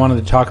said you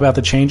wanted to talk about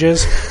the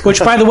changes, which,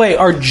 by the way,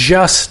 are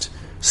just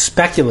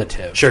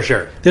speculative.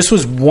 Sure. This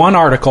was one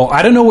article.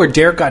 I don't know where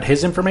Derek got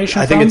his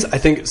information from. I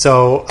think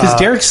so. Because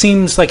Derek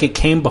seems like it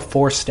came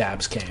before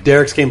Stabs came.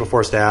 Derek's came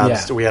before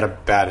Stabs. Yeah. We had a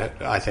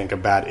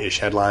bad-ish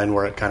headline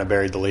where it kind of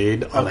buried the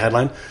lead on the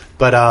headline.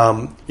 But,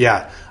 I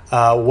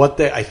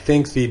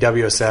think the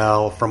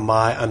WSL, from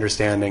my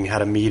understanding,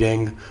 had a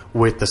meeting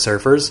with the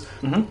surfers,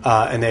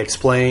 and they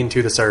explained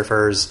to the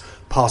surfers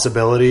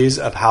possibilities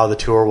of how the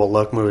tour will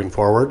look moving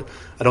forward.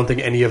 I don't think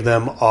any of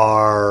them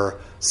are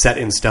set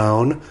in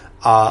stone.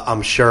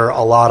 I'm sure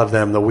a lot of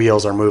them, the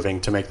wheels are moving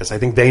to make this. I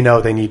think they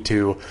know they need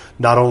to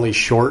not only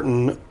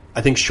shortening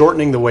the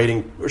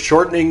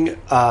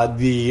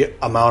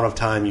amount of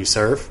time you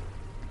surf,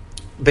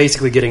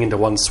 basically getting into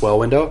one swell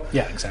window.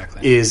 Yeah,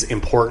 exactly. Is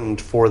important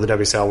for the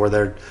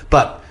WSL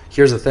but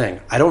here's the thing.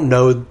 I don't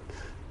know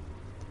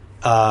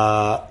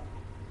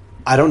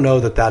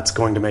that that's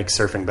going to make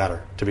surfing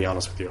better, to be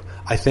honest with you.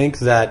 I think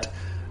that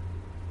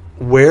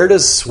where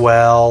does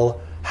swell,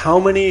 how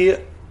many,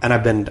 and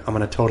I'm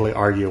going to totally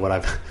argue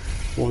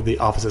the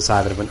opposite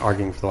side that I've been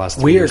arguing for the last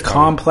 3 years. We are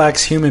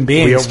complex human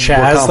beings, Chaz.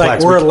 We're complex.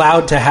 Like, we're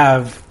allowed to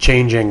have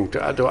changing.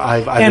 I've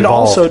and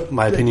evolved. Also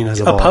my opinion has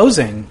evolved.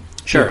 Opposing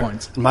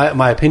viewpoints.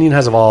 My opinion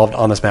has evolved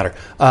on this matter.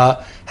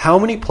 How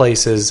many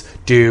places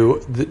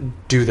do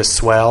the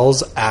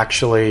swells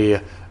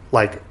actually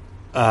where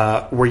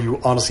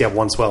you honestly have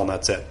one swell and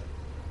that's it?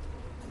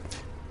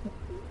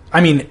 I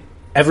mean,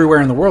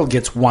 everywhere in the world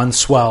gets one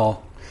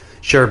swell.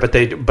 Sure, but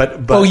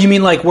oh, you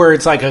mean like where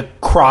it's like a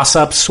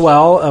cross-up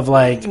swell of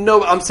like...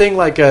 No, I'm saying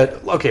look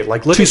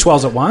two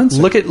swells at once?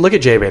 Look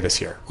at J-Bay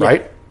this year,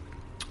 right?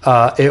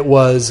 It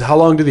was... How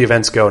long do the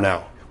events go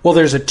now? Well,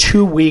 there's a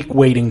 2-week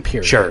waiting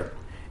period. Sure.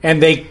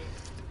 And they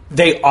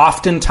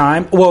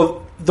oftentimes...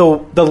 Well,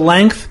 the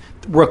length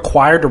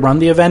required to run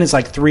the event is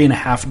like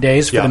 3.5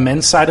 days for the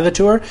men's side of the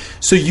tour.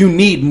 So you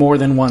need more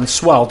than one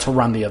swell to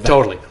run the event.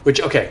 Totally.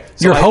 So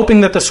you're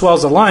hoping that the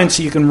swells align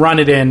so you can run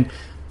it in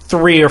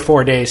 3 or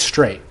 4 days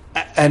straight.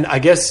 And I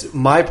guess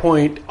my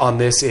point on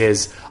this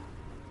is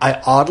I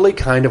oddly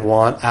kind of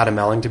want Adam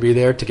Melling to be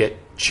there to get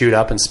chewed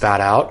up and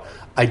spat out.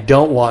 I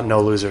don't want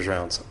no losers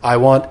rounds. I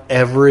want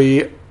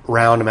every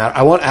round matter.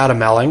 I want Adam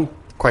Melling,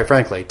 quite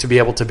frankly, to be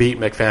able to beat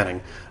Mick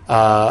Fanning.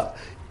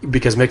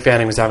 Because Mick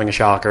Fanning was having a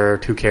shocker,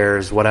 who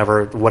cares,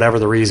 whatever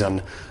the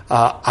reason.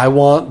 I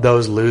want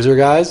those loser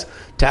guys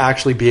to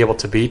actually be able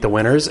to beat the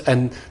winners,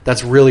 and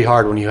that's really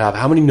hard when you have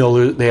how many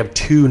they have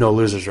 2 no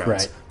losers rounds.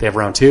 Right. They have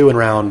round 2 and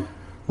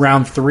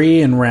round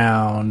 3 and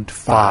round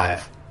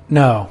 5.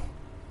 No.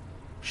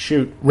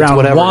 Shoot. It's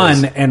round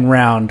 1 and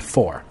round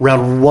 4.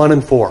 Round 1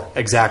 and 4,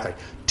 exactly.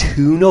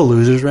 2 no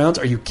losers rounds?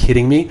 Are you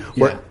kidding me?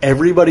 Where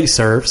everybody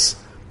surfs.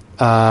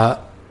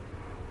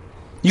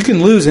 You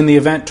can lose in the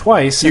event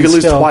twice. You can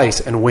lose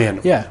twice and win,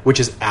 which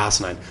is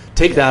asinine.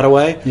 Take that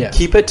away. Yeah.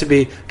 Keep it to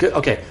be...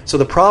 Okay, so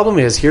the problem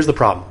is... Here's the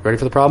problem. Ready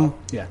for the problem?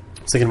 Yeah.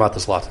 I was thinking about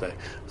this a lot today.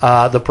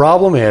 The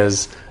problem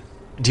is...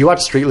 Do you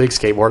watch Street League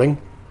Skateboarding?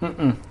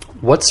 Mm-mm.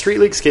 What Street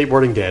League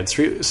Skateboarding did...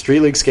 Street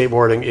League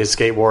Skateboarding is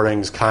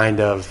skateboarding's kind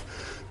of,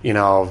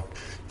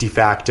 de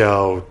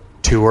facto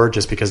tour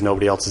just because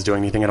nobody else is doing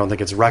anything. I don't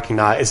think it's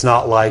recognized. It's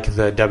not like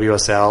the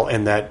WSL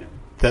in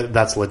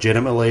that's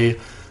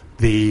legitimately...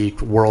 the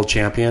world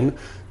champion.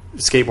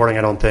 Skateboarding,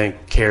 I don't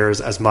think,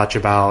 cares as much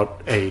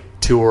about a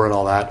tour and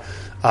all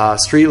that.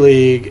 Street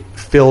League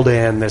filled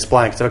in this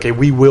blank. Said, okay,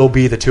 we will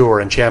be the tour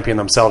and champion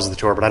themselves as the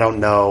tour, but I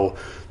don't know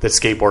that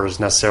skateboarders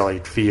necessarily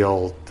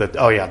feel that,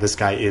 oh yeah, this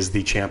guy is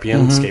the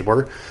champion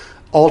skateboarder.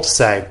 All to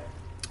say,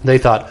 they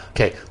thought,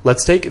 okay,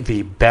 let's take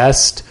the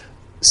best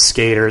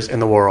skaters in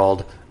the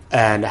world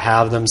and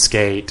have them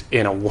skate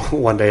in a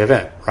one-day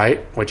event, right?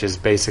 Which is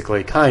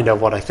basically kind of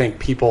what I think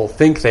people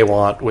think they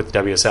want with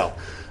WSL.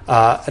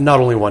 And not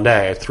only one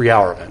day, a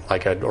 3-hour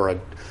event, or a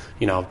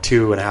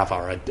 2.5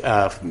 hour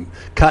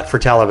cut for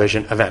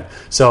television event.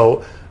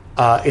 So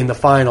in the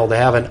final, they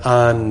have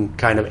an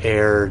kind of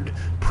aired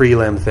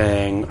prelim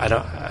thing.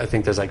 I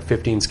think there's like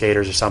 15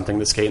 skaters or something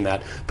that skate in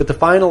that. But the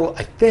final,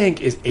 I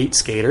think, is 8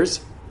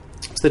 skaters.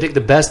 So they take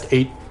the best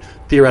 8,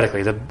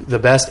 theoretically, the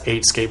best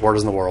 8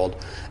 skateboarders in the world.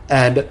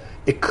 And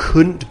it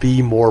couldn't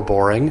be more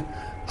boring.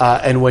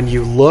 And when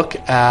you look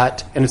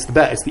at, and it's the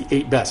best, it's the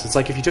 8 best. It's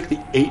like if you took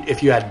the 8,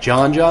 if you had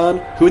John,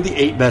 who would the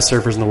 8 best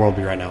surfers in the world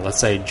be right now? Let's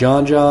say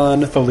John,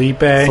 Felipe,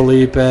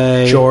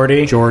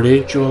 Jordy,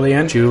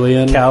 Julian,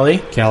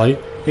 Kelly,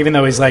 even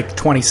though he's like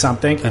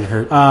 20-something. and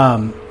hurt.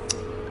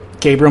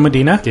 Gabriel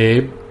Medina.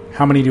 Gabe.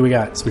 How many do we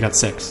got? So we got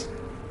 6.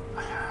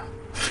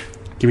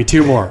 Give me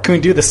 2 more. Can we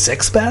do the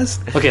 6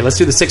 best? Okay, let's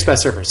do the 6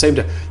 best surfers. Same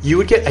time. You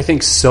would get, I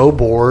think, so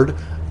bored.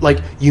 Like,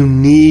 you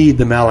need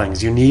the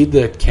Mellings. You need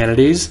the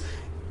Kennedys.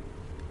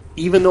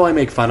 Even though I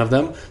make fun of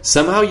them,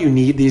 somehow you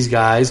need these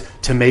guys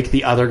to make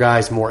the other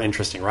guys more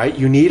interesting, right?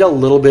 You need a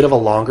little bit of a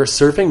longer...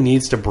 Surfing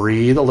needs to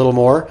breathe a little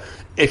more.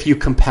 If you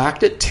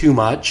compact it too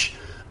much,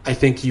 I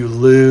think you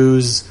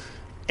lose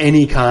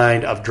any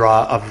kind of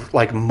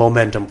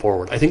momentum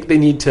forward. I think they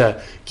need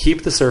to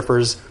keep the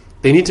surfers...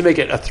 They need to make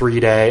it a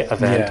 3-day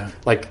event. Yeah.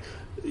 Like,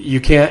 you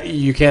can't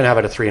have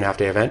it a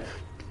 3.5-day event.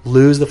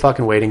 Lose the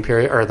fucking waiting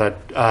period, or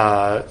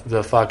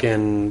the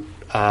fucking...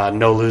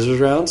 no losers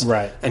rounds,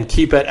 right? And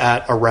keep it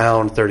at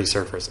around 30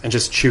 surfers, and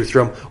just chew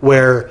through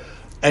them.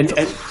 And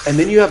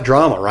then you have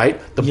drama, right?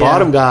 The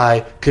bottom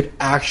guy could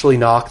actually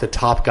knock the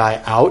top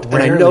guy out.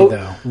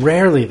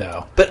 Rarely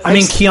though. But I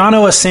mean,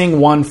 Keanu Asing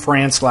won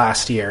France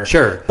last year,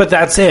 sure, but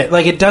that's it.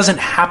 Like, it doesn't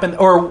happen,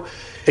 or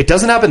it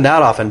doesn't happen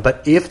that often.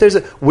 But if there's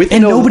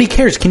nobody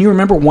cares. Can you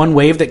remember one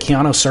wave that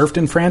Keanu surfed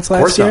in France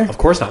last year? Of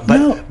course not.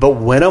 But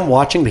when I'm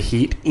watching the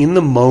heat, in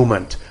the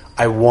moment,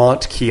 I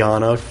want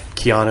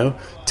Keanu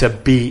to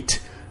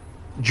beat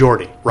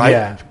Jordy, right?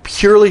 Yeah.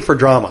 Purely for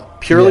drama.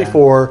 Purely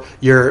for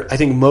I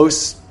think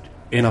most,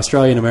 in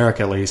Australia and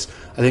America at least,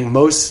 I think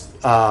most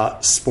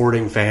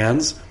sporting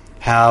fans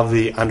have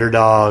the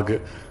underdog,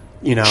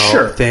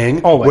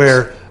 thing. Always.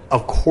 Where,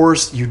 of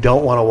course, you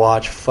don't want to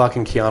watch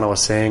fucking Keanu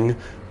Asing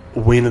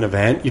win an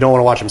event. You don't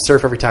want to watch him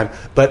surf every time.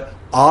 But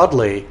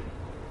oddly,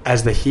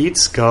 as the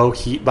heats go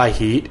heat by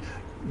heat,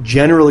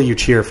 generally you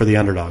cheer for the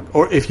underdog.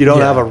 Or if you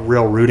don't have a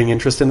real rooting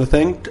interest in the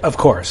thing. Of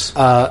course.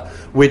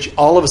 Which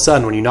all of a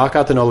sudden, when you knock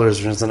out the no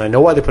losers, and I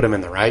know why they put them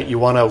in there, right? You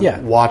want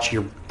to watch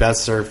your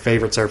best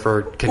favorite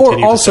surfer continue to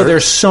surf. Also,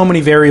 there's so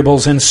many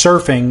variables in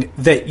surfing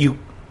that you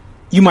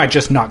might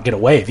just not get a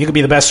wave. You could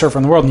be the best surfer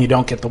in the world and you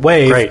don't get the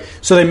wave. Right.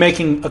 So they're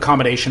making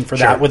accommodation for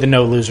that with a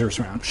no losers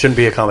round. Shouldn't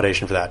be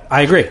accommodation for that.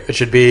 I agree. It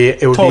should be.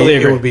 It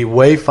would be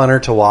way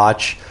funner to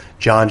watch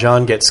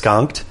John get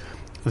skunked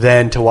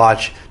than to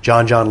watch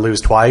John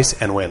lose twice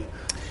and win.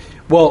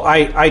 Well,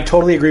 I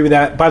totally agree with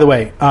that. By the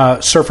way,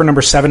 surfer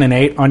number 7 and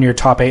 8 on your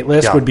top 8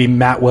 list would be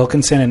Matt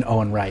Wilkinson and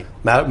Owen Wright.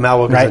 Matt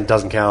Wilkinson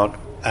doesn't count,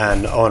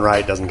 and Owen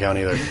Wright doesn't count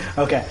either.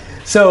 Okay.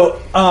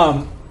 So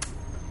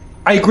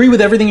I agree with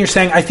everything you're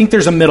saying. I think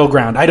there's a middle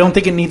ground. I don't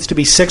think it needs to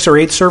be 6 or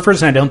 8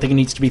 surfers, and I don't think it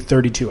needs to be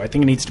 32. I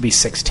think it needs to be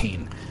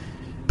 16.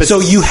 But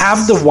so you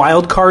have the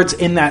wild cards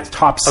in that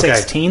top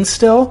 16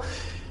 still,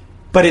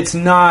 but it's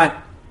not...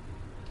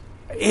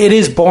 It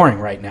is boring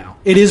right now.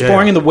 It is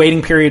boring, and the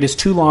waiting period is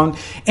too long.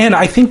 And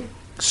I think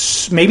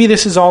maybe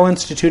this is all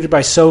instituted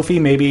by Sophie.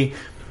 Maybe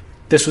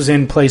this was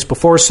in place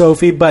before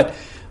Sophie. But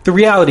the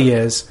reality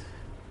is,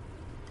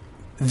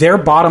 their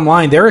bottom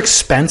line, their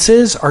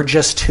expenses are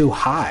just too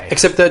high.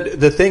 Except that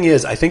the thing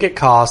is, I think it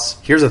costs...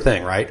 Here's the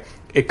thing, right?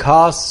 It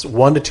costs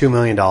 $1 to $2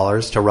 million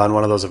to run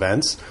one of those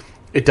events.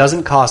 It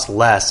doesn't cost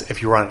less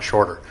if you run it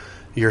shorter.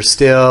 You're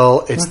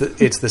still... It's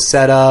the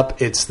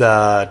setup. It's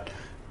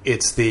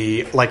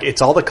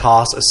all the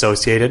costs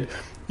associated.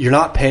 You're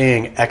not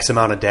paying X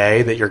amount a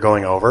day that you're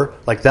going over.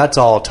 Like, that's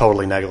all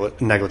totally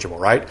negligible,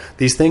 right?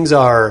 These things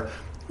are,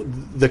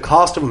 the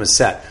cost of them is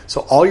set.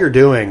 So all you're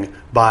doing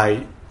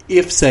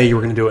if say you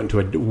were going to do it into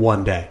a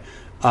 1 day,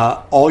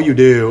 all you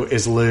do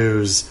is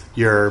lose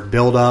your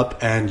build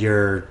up and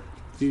your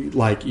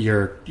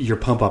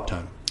pump up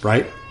time,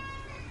 right?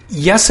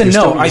 Yes and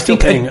no. I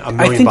think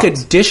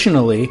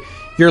additionally,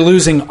 you're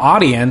losing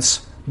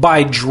audience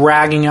by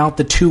dragging out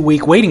the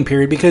 2-week waiting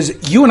period,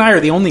 because you and I are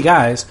the only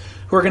guys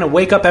who are going to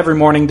wake up every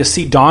morning to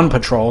see Dawn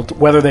Patrol,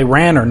 whether they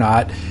ran or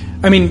not.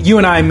 I mean, you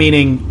and I,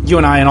 meaning you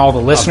and I and all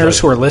the listeners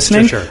who are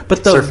listening,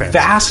 but the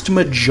vast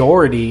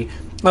majority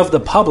of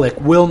the public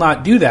will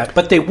not do that,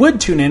 but they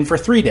would tune in for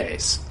 3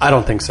 days. I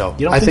don't think so.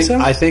 You don't think so?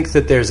 I think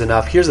that there's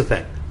enough. Here's the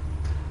thing.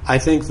 I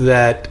think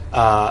that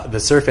the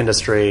surf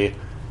industry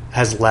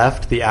has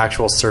left the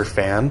actual surf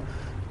fan,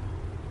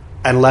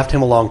 and left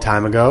him a long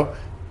time ago,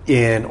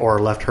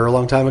 left her a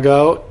long time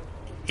ago,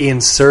 in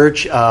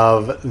search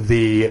of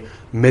the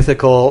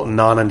mythical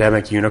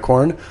non-endemic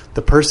unicorn,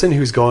 the person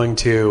who's going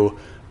to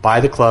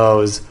buy the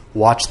clothes,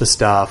 watch the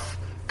stuff,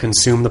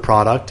 consume the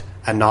product,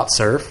 and not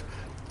surf.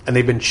 And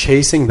they've been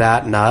chasing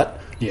that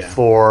nut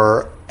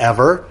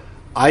forever.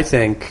 I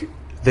think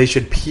they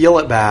should peel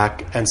it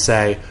back and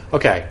say,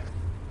 okay,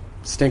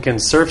 stinking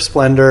Surf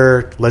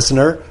Splendor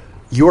listener,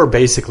 you are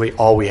basically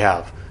all we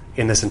have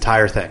in this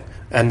entire thing.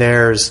 And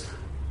there's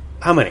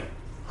how many?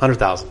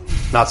 100,000.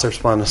 Not Surf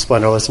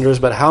Splendor listeners,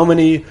 but how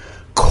many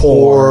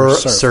core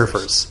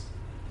surfers?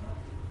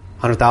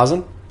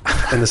 100,000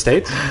 in the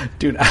States?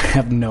 Dude, I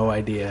have no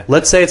idea.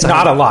 Let's say it's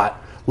not a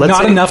lot.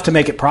 Not enough to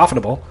make it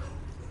profitable.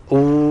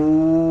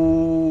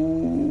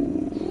 Ooh,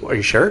 are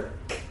you sure?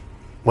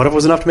 What if it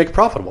was enough to make it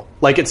profitable?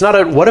 Like, it's not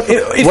a, what if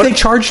they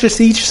charged us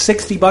each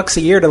 $60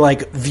 a year to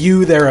like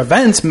view their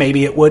events,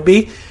 maybe it would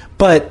be,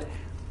 but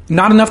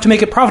not enough to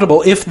make it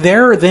profitable. If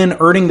they're then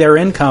earning their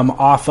income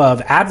off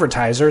of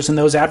advertisers, and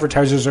those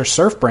advertisers are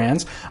surf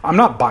brands, I'm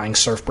not buying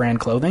surf brand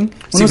clothing.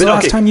 When was the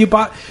last time you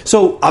bought?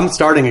 So I'm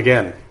starting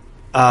again.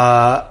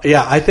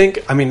 Yeah, I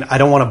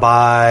don't want to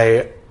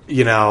buy,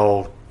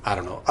 I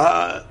don't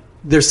know.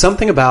 There's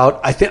something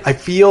about, I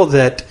feel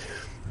that,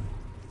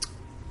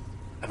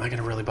 am I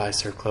going to really buy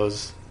surf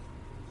clothes?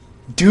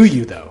 Do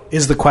you, though,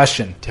 is the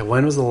question.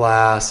 When was the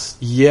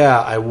last? Yeah,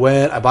 I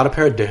bought a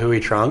pair of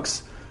Dahui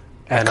trunks.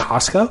 At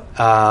Costco?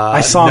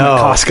 I saw them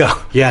at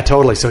Costco. Yeah,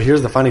 totally. So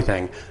here's the funny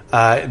thing.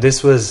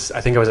 This was,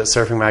 I think I was at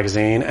Surfing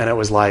Magazine, and it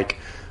was like,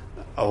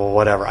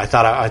 whatever. I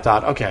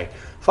thought, okay,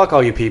 fuck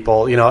all you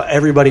people.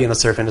 Everybody in the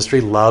surf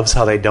industry loves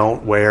how they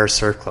don't wear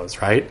surf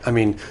clothes, right? I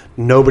mean,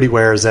 nobody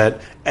wears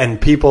it, and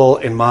people,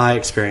 in my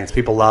experience,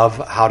 people love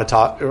to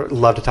talk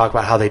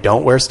about how they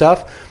don't wear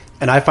stuff.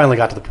 And I finally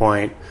got to the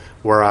point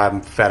where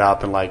I'm fed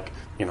up and like,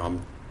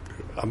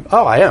 I'm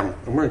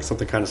wearing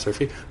something kind of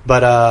surfy,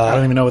 but I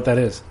don't even know what that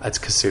is. It's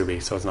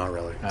Kasubi, so it's not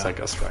really. It's like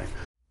Australian.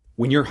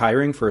 When you're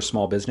hiring for a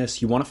small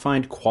business, you want to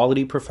find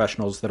quality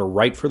professionals that are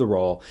right for the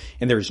role,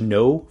 and there's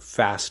no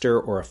faster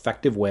or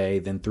effective way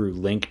than through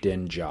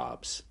LinkedIn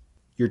Jobs.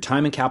 Your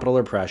time and capital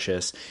are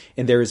precious,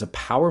 and there is a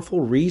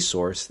powerful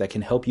resource that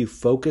can help you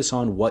focus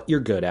on what you're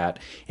good at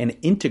and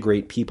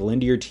integrate people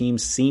into your team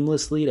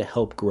seamlessly to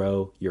help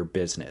grow your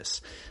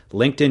business.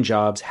 LinkedIn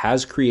Jobs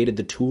has created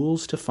the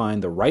tools to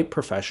find the right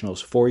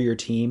professionals for your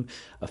team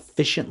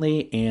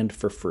efficiently and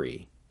for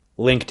free.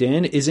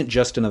 LinkedIn isn't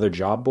just another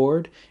job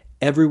board.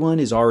 Everyone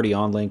is already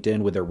on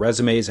LinkedIn with their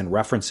resumes and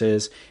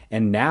references,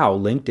 and now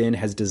LinkedIn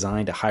has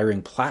designed a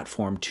hiring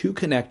platform to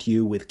connect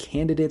you with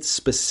candidates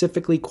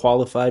specifically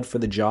qualified for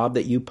the job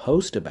that you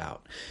post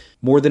about.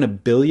 More than 1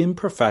 billion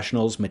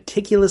professionals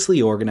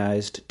meticulously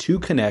organized to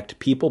connect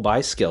people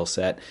by skill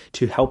set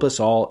to help us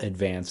all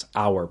advance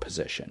our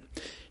position.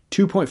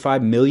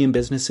 2.5 million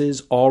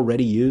businesses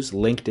already use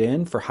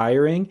LinkedIn for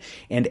hiring,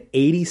 and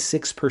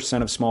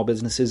 86% of small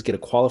businesses get a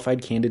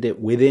qualified candidate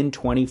within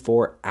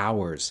 24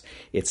 hours.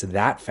 It's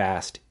that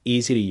fast,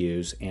 easy to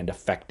use, and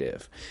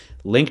effective.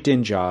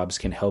 LinkedIn Jobs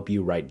can help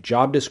you write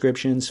job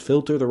descriptions,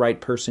 filter the right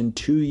person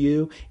to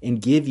you,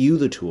 and give you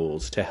the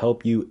tools to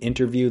help you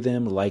interview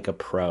them like a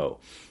pro.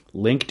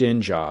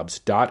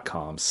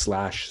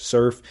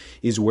 LinkedInjobs.com/surf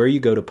is where you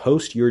go to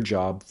post your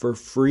job for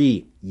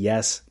free.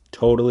 Yes,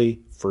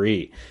 totally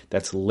free.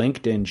 That's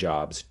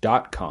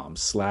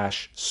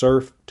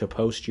LinkedInjobs.com/surf to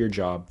post your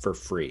job for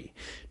free.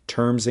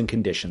 Terms and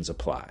conditions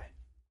apply.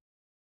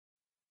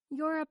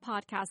 You're a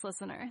podcast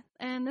listener,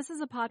 and this is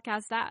a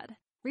podcast ad.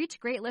 Reach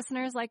great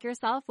listeners like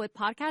yourself with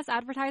podcast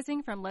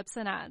advertising from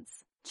Libsyn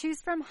Ads.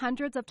 Choose from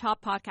hundreds of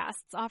top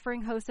podcasts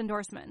offering host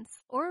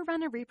endorsements, or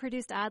run a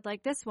reproduced ad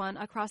like this one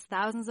across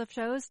thousands of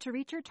shows to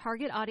reach your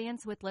target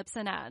audience with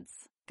Libsyn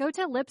Ads. Go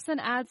to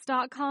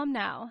libsynads.com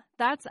now.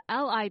 That's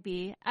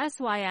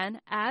LIBSYN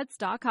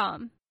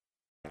ads.com.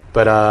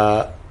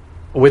 But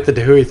with the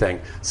Dahui thing,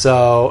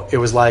 so it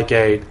was like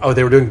they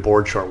were doing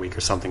board short week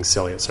or something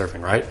silly at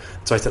surfing, right?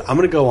 So I said, I'm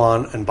going to go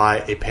on and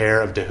buy a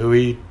pair of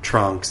Dahui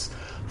trunks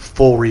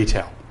full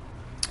retail.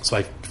 So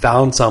I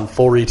found some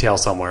full retail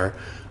somewhere.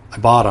 I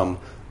bought them.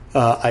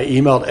 I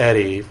emailed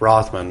Eddie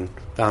Rothman,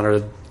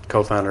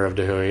 co-founder of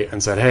Dahui,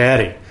 and said, hey,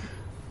 Eddie,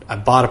 I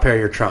bought a pair of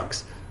your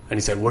trunks. And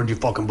he said, where'd you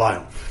fucking buy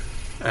them?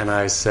 And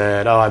I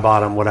said, I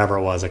bought them, whatever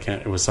it was.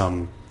 It was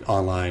some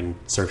online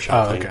surf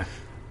shop thing. Okay.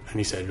 And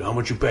he said, how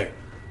much you pay?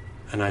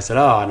 And I said,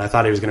 and I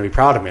thought he was going to be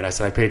proud of me. And I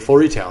said, I paid full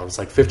retail. It was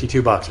like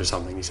 $52 or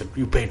something. He said,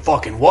 you paid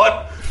fucking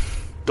what?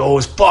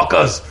 Those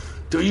fuckers.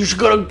 Dude, you should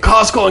go to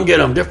Costco and get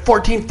them. They're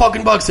 14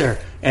 fucking bucks there.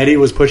 Eddie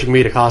was pushing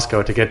me to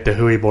Costco to get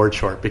Dahui board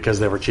short because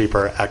they were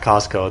cheaper at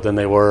Costco than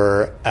they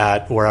were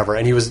at wherever.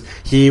 And he was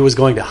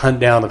going to hunt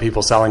down the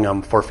people selling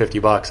them for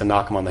 $50 and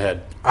knock them on the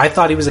head. I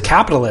thought he was a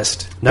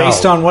capitalist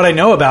based on what I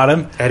know about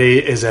him. Eddie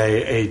is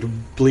a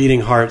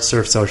bleeding heart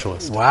surf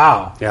socialist.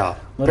 Wow. Yeah.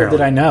 Little did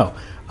I know.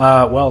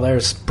 Well,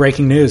 there's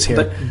breaking news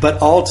here.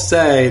 But all to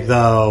say,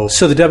 though...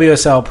 So the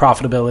WSL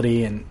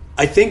profitability and...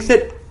 I think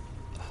that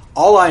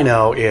all I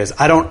know is...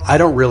 I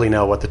don't really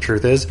know what the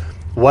truth is.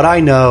 What I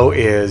know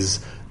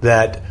is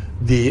that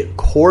the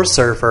core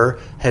surfer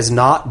has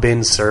not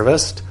been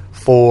serviced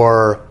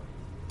for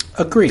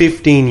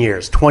 15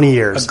 years, 20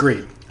 years.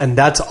 Agreed. And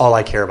that's all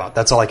I care about.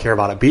 That's all I care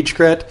about at Beach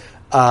Grit.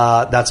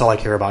 That's all I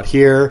care about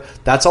here.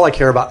 That's all I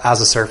care about as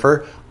a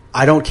surfer.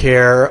 I don't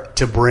care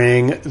to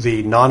bring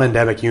the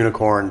non-endemic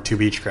unicorn to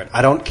Beach Grit.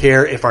 I don't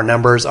care if our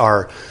numbers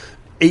are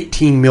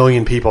 18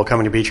 million people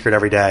coming to Beach Grit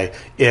every day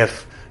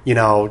if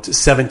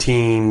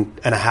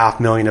 17.5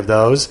 million of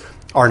those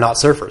are not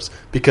surfers,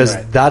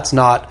 because that's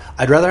not...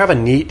 I'd rather have a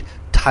neat,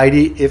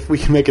 tidy, if we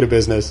can make it a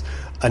business,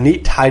 a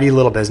neat, tidy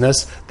little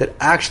business that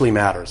actually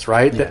matters,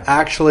 right? Yeah. That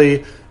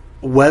actually,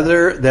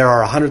 whether there are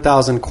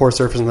 100,000 core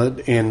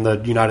surfers in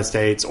the United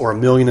States or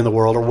 1 million in the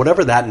world or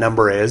whatever that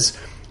number is,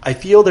 I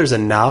feel there's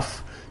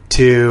enough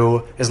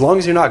to, as long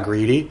as you're not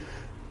greedy,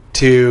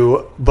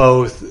 to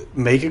both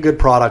make a good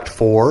product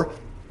for,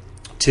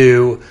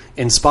 to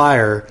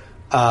inspire,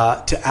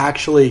 to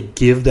actually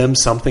give them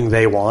something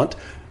they want.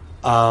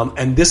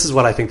 And this is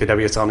what I think the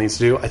WSL needs to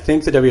do. I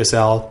think the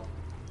WSL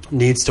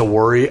needs to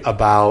worry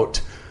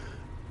about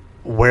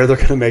where they're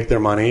going to make their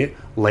money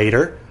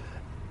later.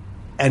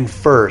 And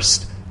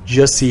first,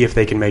 just see if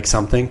they can make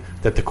something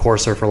that the core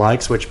surfer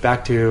likes, which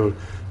back to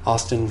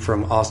Austin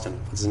from Austin.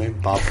 What's his name?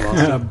 Bob from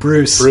Austin?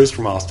 Bruce. Bruce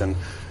from Austin.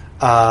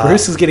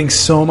 Bruce is getting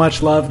so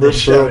much love this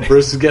show.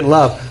 Bruce is getting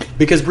love.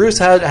 Because Bruce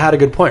had a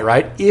good point,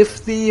 right?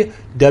 If the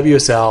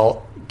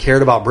WSL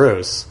cared about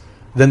Bruce,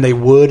 then they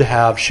would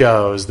have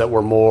shows that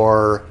were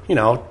more,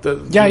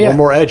 were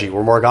more edgy,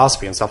 were more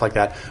gossipy and stuff like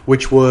that,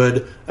 which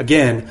would,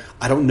 again,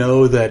 I don't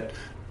know that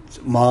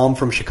Mom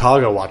from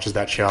Chicago watches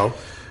that show,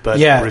 but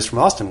Bruce from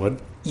Austin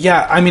would.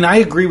 Yeah, I mean, I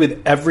agree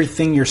with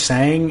everything you're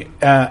saying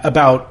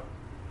about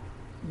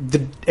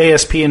the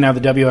ASP and now the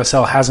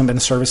WSL hasn't been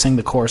servicing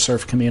the core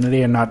surf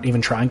community and not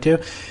even trying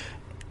to.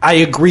 I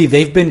agree.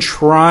 They've been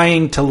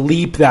trying to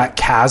leap that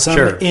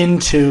chasm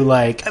into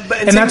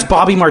and that's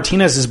Bobby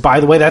Martinez's, by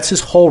the way, that's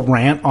his whole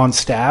rant on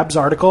Stab's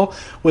article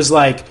was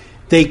like,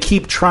 they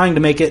keep trying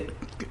to make it,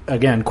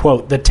 again,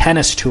 quote, the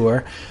tennis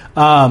tour.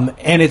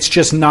 And it's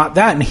just not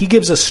that. And he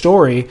gives a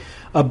story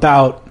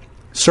about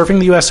surfing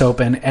the U.S.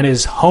 Open and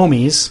his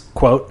homies,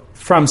 quote,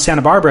 from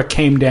Santa Barbara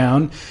came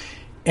down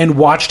and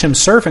watched him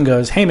surf and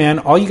goes, hey, man,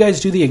 all you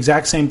guys do the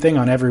exact same thing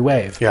on every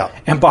wave. Yeah.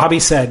 And Bobby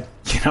said,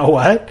 you know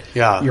what?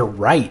 Yeah. You're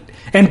right.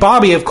 And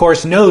Bobby, of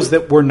course, knows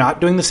that we're not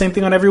doing the same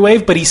thing on every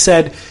wave, but he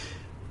said,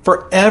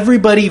 for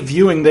everybody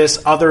viewing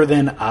this other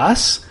than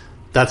us,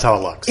 that's how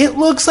it looks. It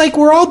looks like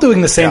we're all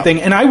doing the same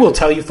thing. And I will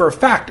tell you for a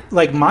fact,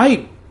 like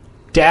my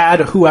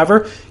dad,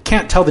 whoever,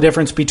 can't tell the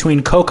difference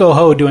between Coco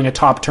Ho doing a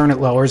top turn at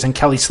lowers and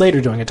Kelly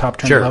Slater doing a top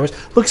turn at lowers.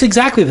 Looks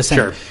exactly the same.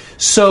 Sure.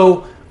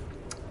 So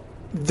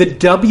the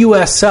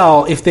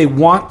WSL, if they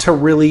want to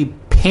really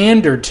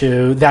pander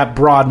to that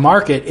broad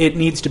market, it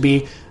needs to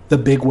be the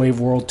Big Wave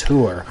World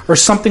Tour or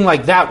something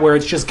like that where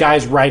it's just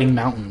guys riding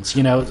mountains,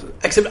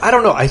 Except, I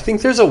don't know. I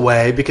think there's a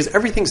way because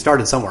everything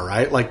started somewhere,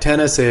 right? Like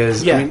tennis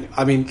is,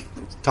 I mean,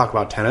 talk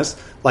about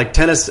tennis. Like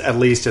tennis at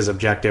least is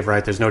objective,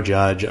 right? There's no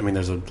judge. I mean,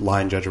 there's a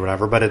line judge or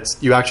whatever, but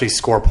you actually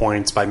score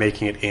points by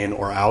making it in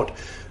or out,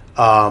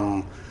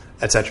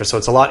 etc. So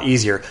it's a lot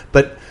easier.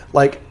 But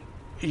like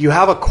you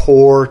have a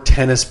core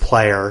tennis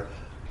player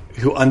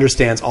who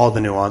understands all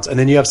the nuance, and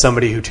then you have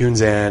somebody who tunes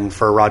in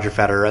for Roger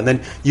Federer, and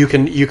then you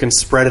can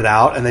spread it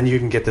out, and then you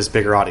can get this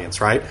bigger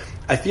audience, right?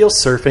 I feel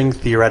surfing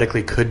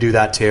theoretically could do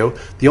that too.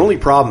 The only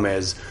problem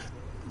is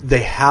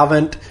they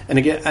haven't, and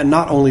again, and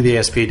not only the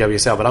ASP,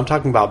 WSL, but I'm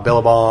talking about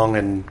Billabong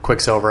and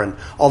Quicksilver and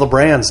all the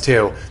brands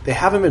too. They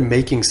haven't been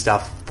making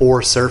stuff for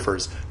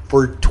surfers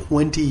for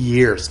 20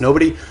 years.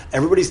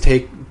 Everybody's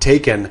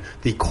taken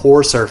the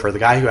core surfer, the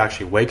guy who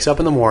actually wakes up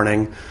in the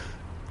morning,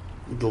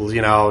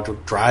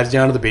 drives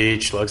down to the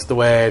beach, looks at the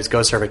waves,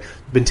 goes surfing.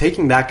 Been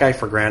taking that guy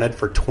for granted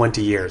for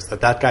 20 years,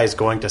 that guy is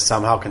going to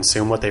somehow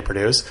consume what they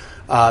produce.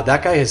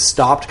 That guy has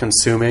stopped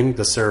consuming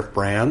the surf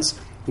brands,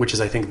 which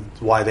is, I think,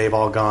 why they've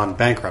all gone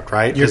bankrupt,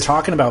 right? You're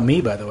talking about me,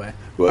 by the way.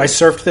 I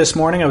surfed this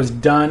morning. I was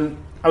done.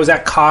 I was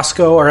at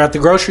Costco or at the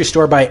grocery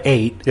store by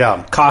 8.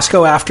 Yeah.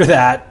 Costco after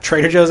that.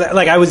 Trader Joe's.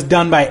 I was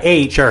done by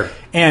 8. Sure.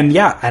 And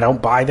I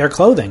don't buy their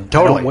clothing.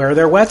 Totally. I don't wear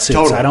their wetsuits.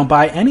 Totally. I don't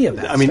buy any of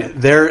that. I mean,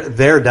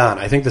 they're done.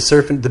 I think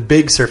the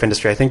big surf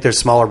industry, I think there's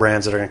smaller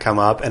brands that are going to come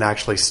up and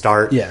actually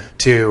start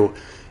to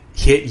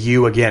hit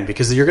you again,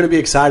 because you're going to be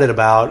excited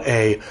about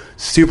a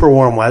super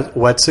warm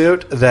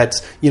wetsuit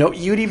that's,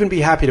 you'd even be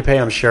happy to pay,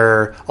 I'm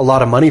sure, a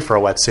lot of money for a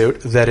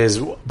wetsuit that is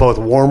both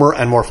warmer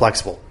and more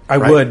flexible. I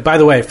would. By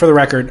the way, for the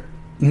record,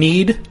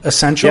 Need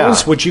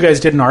Essentials, which you guys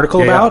did an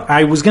article about.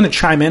 I was going to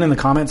chime in the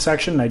comments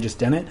section, and I just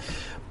didn't.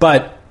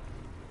 But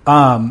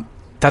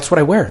that's what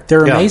I wear.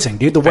 They're amazing,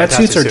 dude. The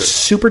wetsuits are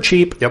super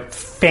cheap. Yep.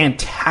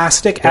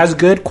 Fantastic. As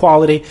good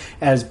quality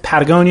as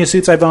Patagonia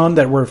suits I've owned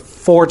that were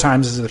 4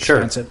 times as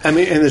expensive. I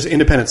mean, and there's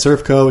Independent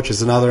Surf Co., which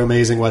is another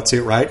amazing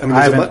wetsuit, right? I mean,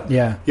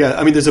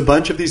 I mean, there's a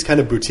bunch of these kind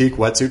of boutique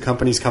wetsuit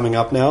companies coming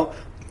up now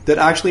that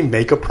actually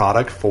make a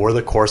product for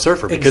the core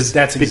surfer,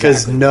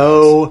 because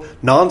no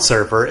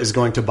non-surfer is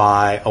going to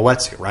buy a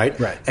wetsuit, right?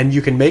 Right. And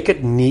you can make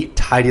it neat,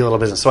 tidy little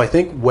business. So I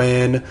think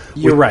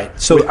you're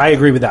right. So I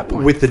agree with that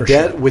point. With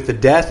the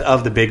death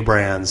of the big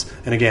brands,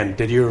 and again,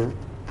 did you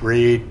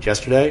read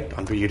yesterday?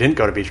 You didn't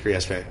go to Beach Creek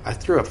yesterday. I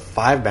threw a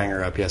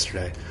 5-banger up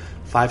yesterday.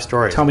 5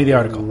 stories. Tell me the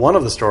article. One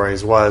of the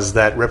stories was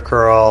that Rip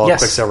Curl,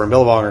 Quicksilver, and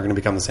Billabong are going to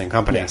become the same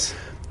company. Yes.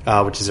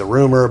 Which is a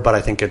rumor, but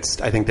I think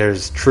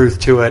there's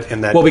truth to it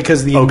in that. Well,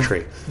 because the Oak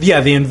Tree,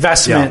 the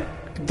investment,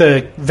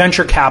 the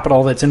venture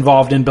capital that's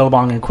involved in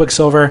Billabong and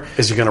Quicksilver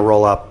is going to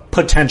roll up.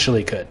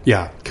 Potentially could.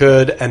 Yeah,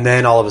 could, and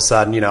then all of a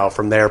sudden,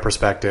 from their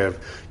perspective,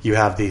 you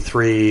have the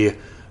 3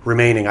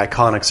 remaining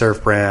iconic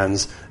surf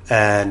brands,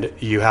 and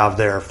you have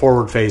their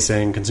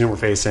forward-facing,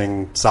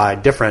 consumer-facing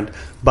side different,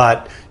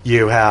 but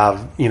you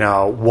have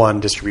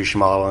one distribution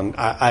model,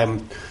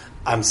 and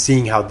I'm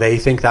seeing how they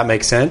think that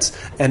makes sense.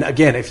 And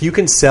again, if you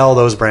can sell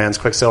those brands,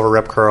 Quicksilver,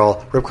 Rip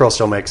Curl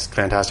still makes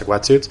fantastic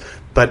wetsuits.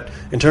 But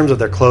in terms of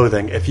their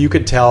clothing, if you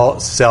could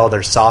sell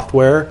their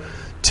software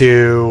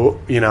to,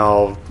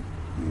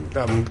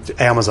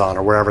 Amazon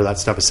or wherever that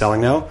stuff is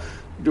selling now,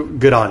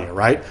 good on you,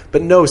 right?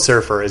 But no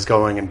surfer is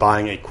going and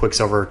buying a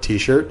Quicksilver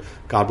T-shirt.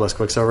 God bless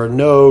Quicksilver.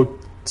 No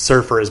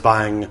surfer is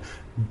buying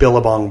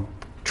Billabong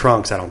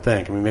trunks, I don't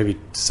think. I mean, maybe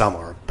some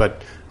are,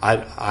 but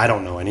I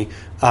don't know any.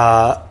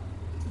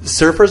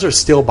 Surfers are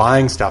still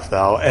buying stuff,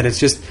 though, and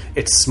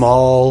it's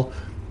small,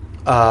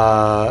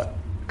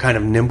 kind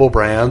of nimble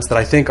brands that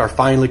I think are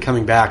finally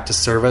coming back to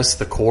service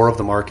the core of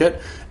the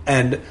market.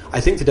 And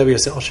I think the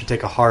WSL should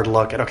take a hard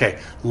look at, okay,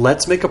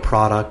 let's make a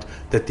product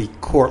that the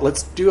core,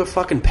 let's do a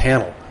fucking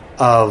panel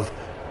of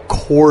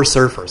core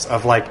surfers,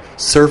 of like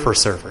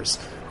surfers,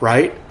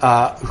 right?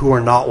 Who are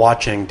not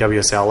watching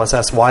WSL. Let's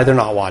ask why they're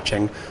not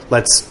watching.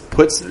 Let's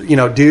put, if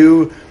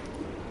you're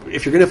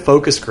going to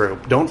focus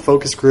group, don't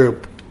focus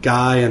group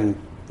guy in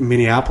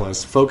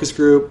Minneapolis, focus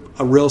group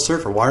a real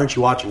surfer. Why aren't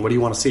you watching? What do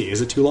you want to see? Is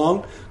it too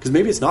long? Because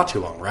maybe it's not too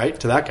long, right?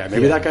 To that guy.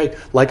 Maybe that guy,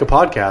 like a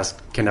podcast,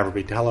 can never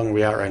be. How long are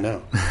we at right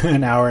now?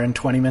 An hour and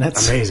 20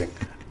 minutes. Amazing.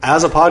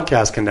 As a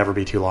podcast can never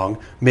be too long.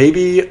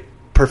 Maybe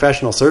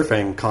professional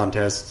surfing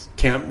contests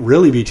can't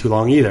really be too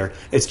long either.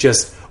 It's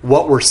just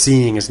what we're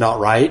seeing is not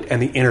right, and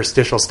the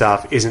interstitial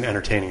stuff isn't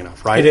entertaining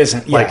enough, right? It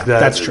isn't. Yeah,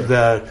 that's true.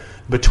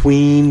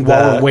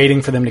 While we're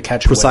waiting for them to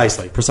catch a wave.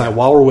 Precisely.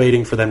 While we're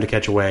waiting for them to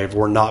catch a wave,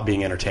 we're not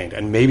being entertained.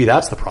 And maybe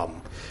that's the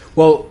problem.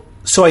 Well,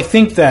 so I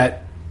think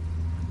that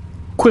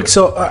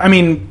Quicksilver,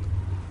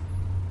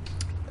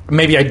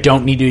 maybe I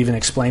don't need to even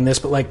explain this,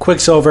 but like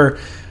Quicksilver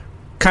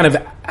kind of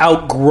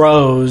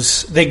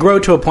they grow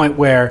to a point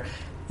where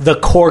the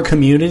core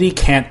community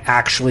can't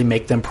actually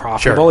make them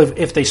profitable. Sure.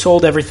 If they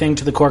sold everything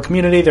to the core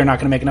community, they're not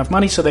going to make enough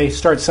money, so they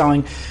start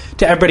selling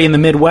to everybody in the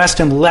Midwest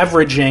and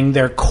leveraging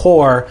their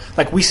core.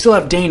 Like, we still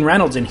have Dane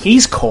Reynolds, and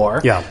he's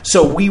core,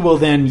 so we will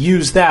then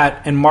use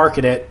that and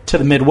market it to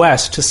the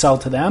Midwest to sell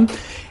to them.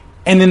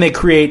 And then they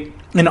create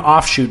an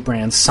offshoot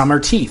brand, Summer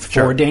Teeth,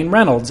 for Dane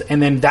Reynolds,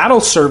 and then that'll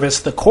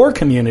service the core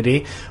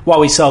community while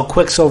we sell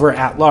Quicksilver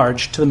at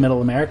large to the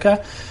Middle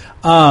America.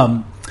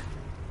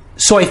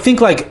 So I think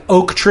like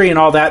Oak Tree and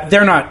all that,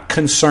 they're not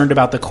concerned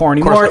about the core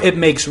anymore. It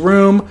makes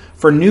room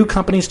for new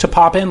companies to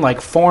pop in, like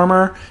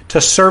Former,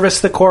 to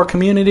service the core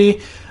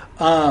community.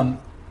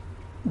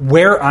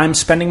 Where I'm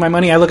spending my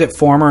money, I look at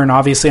Former, and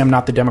obviously I'm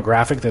not the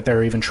demographic that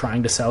they're even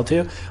trying to sell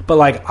to. But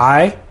like,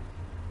 I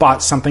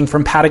bought something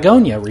from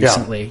Patagonia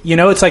recently.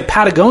 It's like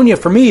Patagonia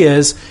for me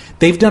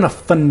they've done a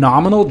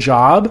phenomenal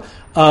job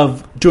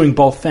of doing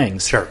both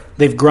things. Sure.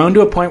 They've grown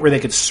to a point where they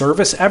could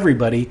service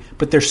everybody,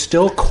 but they're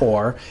still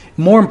core.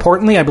 More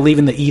importantly, I believe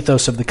in the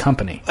ethos of the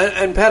company.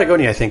 And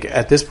Patagonia, I think,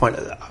 at this point,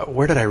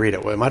 where did I read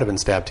it? Well, it might have been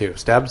Stab, too.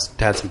 Stab's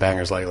had some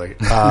bangers lately.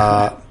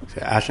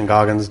 Ashton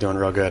Goggins doing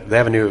real good. They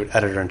have a new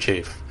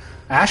editor-in-chief.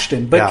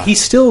 Ashton, but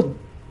he's still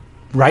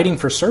writing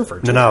for Surfer,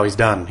 too. No, he's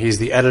done. He's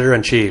the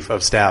editor-in-chief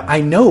of Stab.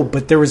 I know,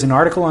 but there was an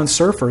article on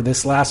Surfer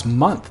this last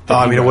month.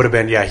 It would have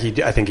been, I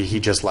think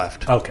he just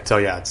left. Okay. So,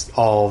 it's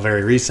all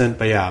very recent.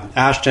 But,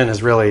 Ashton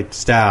is really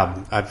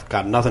Stab. I've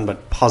got nothing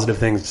but positive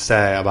things to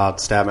say about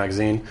Stab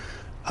Magazine.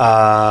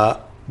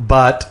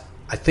 But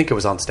I think it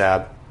was on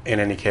Stab, in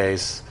any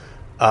case,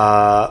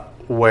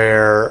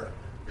 where,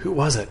 who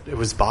was it? It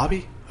was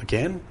Bobby?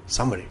 Again?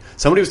 Somebody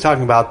was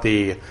talking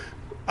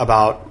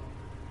about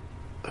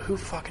who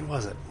fucking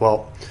was it?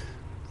 Well,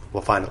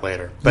 we'll find it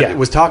later. But it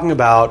was talking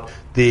about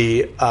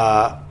the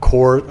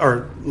core,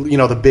 or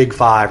the big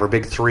five or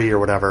big three or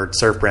whatever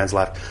surf brands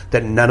left,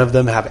 that none of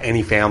them have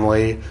any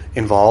family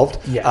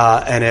involved.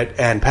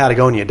 And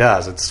Patagonia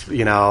does. It's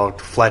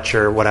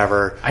Fletcher,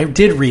 whatever. I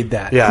did read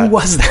that. Who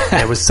was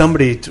that? It was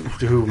somebody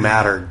who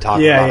mattered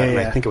talking about it. And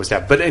I think it was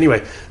that. But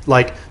anyway,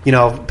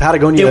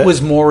 Patagonia. It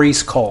was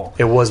Maurice Cole.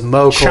 It was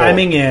Mo Cole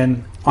chiming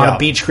in on a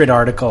Beach Grit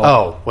article.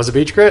 Oh, was it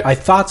Beach Grit? I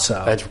thought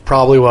so. It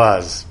probably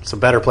was. It's a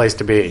better place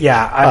to be.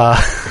 Yeah.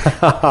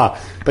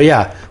 But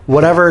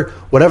whatever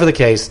the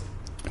case,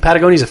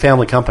 Patagonia's a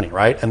family company,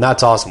 right? And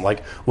that's awesome.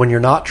 Like, when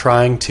you're not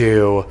trying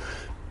to...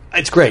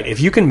 It's great. If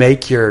you can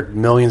make your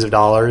millions of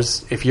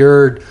dollars, if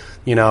you're,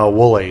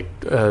 Woolley,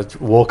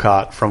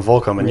 Woolcott from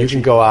Volcom, and you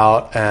can go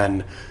out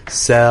and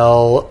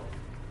sell,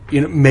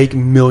 make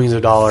millions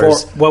of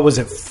dollars. What was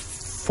it?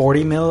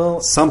 40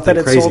 mil?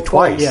 Something crazy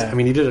twice. Yeah. I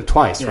mean, he did it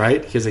twice,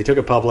 right? Because they took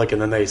it public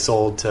and then they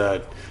sold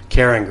to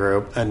Caring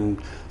Group.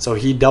 And so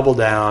he doubled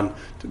down.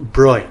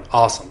 Brilliant.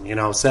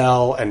 Awesome.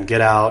 Sell and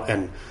get out.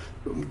 And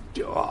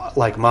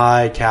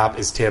my cap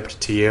is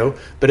tipped to you.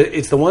 But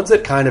it's the ones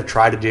that kind of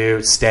try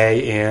to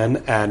stay in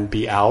and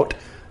be out.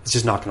 It's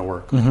just not going to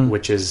work,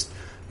 which is,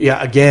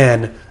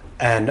 again,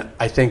 and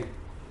I think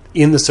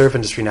in the surf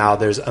industry now,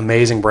 there's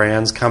amazing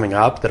brands coming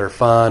up that are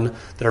fun,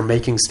 that are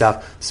making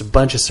stuff. There's a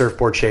bunch of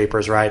surfboard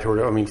shapers, right?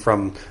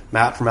 From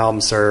Matt from Album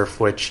Surf,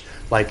 which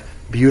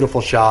beautiful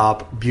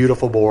shop,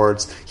 beautiful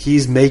boards.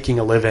 He's making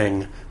a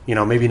living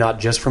maybe not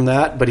just from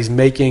that, but he's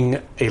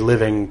making a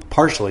living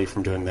partially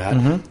from doing that.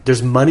 Mm-hmm.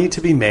 There's money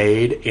to be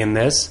made in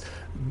this.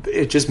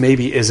 It just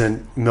maybe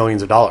isn't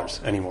millions of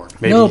dollars anymore.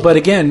 Maybe. No, but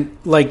again,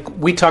 like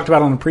we talked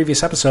about on the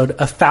previous episode,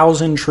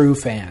 1,000 true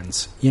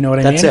fans. You know what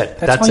I mean? That's it.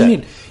 That's all you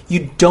need.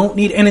 You don't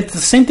need, and it's the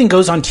same thing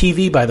goes on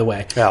TV, by the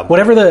way. Yeah.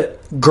 Whatever the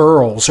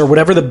Girls or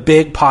whatever the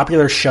big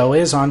popular show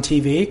is on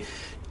TV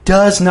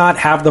does not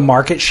have the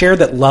market share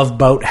that Love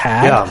Boat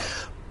had. Yeah.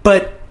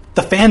 But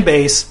the fan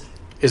base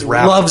Is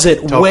rabid. loves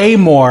it Totally. way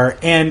more,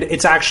 and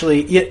it's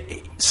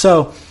actually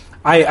so.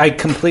 I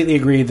completely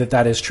agree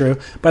that is true.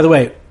 By the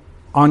way,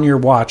 on your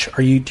watch,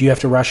 do you have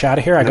to rush out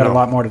of here? I got a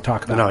lot more to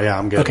talk about. No, yeah,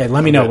 I'm good. Okay,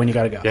 let me know when you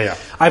got to go. Yeah.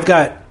 I've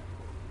got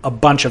a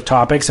bunch of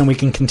topics, and we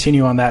can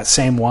continue on that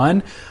same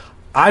one.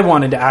 I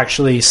wanted to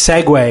actually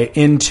segue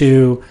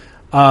into,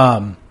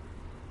 I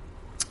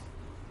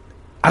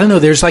don't know,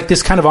 there's like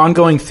this kind of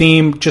ongoing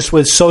theme just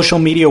with Social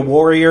Media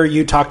Warrior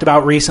you talked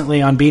about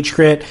recently on Beach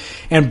Grit,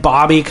 and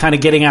Bobby kind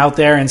of getting out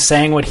there and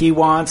saying what he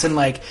wants, and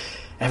like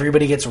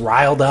everybody gets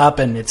riled up,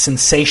 and it's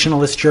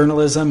sensationalist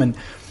journalism. And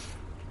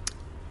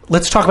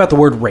let's talk about the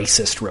word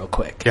racist real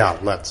quick. Yeah,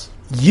 let's.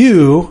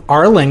 You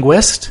are a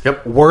linguist.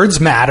 Yep. Words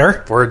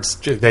matter. Words,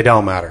 they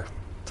don't matter.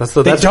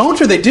 They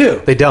don't or they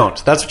do? They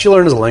don't. That's what you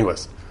learn as a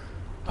linguist.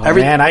 Oh,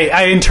 man,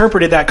 I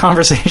interpreted that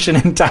conversation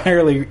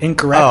entirely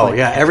incorrectly. Oh,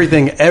 yeah.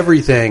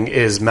 Everything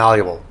is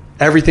malleable.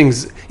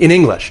 Everything's in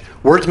English.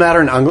 Words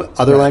matter in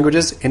other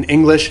languages. In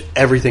English,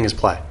 everything is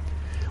play.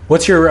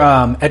 What's your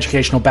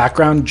educational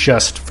background,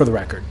 just for the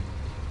record?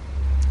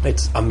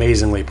 It's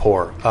amazingly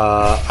poor.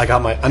 I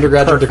got my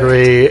undergraduate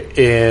degree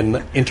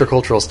in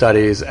intercultural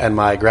studies and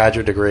my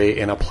graduate degree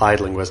in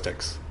applied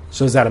linguistics.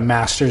 So is that a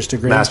master's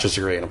degree? Master's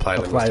degree in applied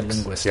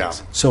linguistics. Yeah.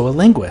 So a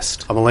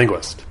linguist. I'm a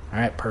linguist. All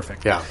right,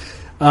 perfect. Yeah.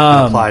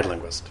 An applied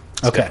linguist.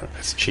 It's okay. different.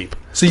 It's cheap.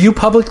 So you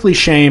publicly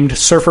shamed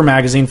Surfer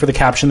Magazine for the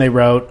caption they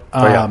wrote.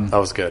 Oh, yeah. That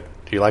was good.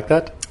 Do you like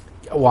that?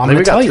 Well, I think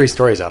we got 3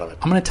 stories out of it.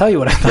 I'm going to tell you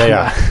what I thought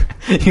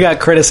about. You got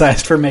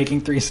criticized for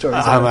making 3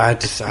 stories out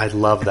of it. I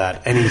love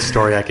that. Any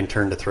story I can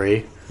turn to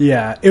 3.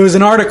 Yeah. It was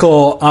an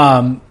article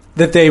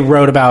that they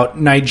wrote about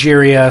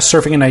Nigeria,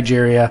 surfing in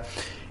Nigeria,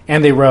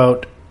 and they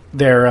wrote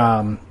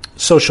their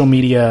social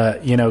media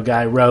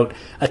guy wrote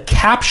a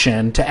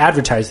caption to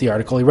advertise the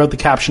article. He wrote the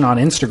caption on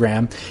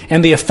Instagram,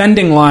 and the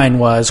offending line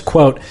was,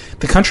 quote,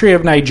 "The country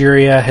of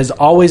Nigeria has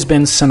always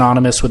been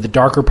synonymous with the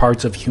darker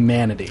parts of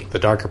humanity." The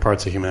darker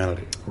parts of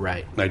humanity.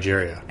 Right.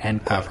 Nigeria.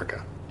 End quote.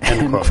 Africa.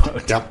 End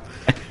quote. Yep.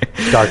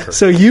 Darker.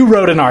 So you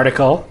wrote an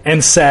article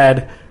and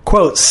said,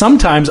 quote,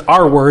 "Sometimes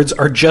our words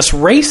are just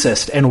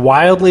racist and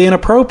wildly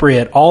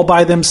inappropriate all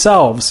by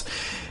themselves."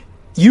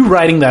 You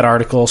writing that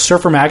article,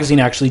 Surfer Magazine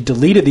actually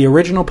deleted the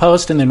original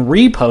post and then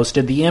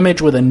reposted the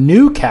image with a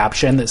new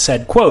caption that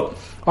said, quote,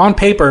 "On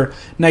paper,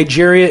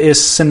 Nigeria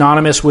is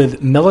synonymous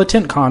with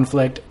militant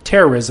conflict,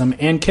 terrorism,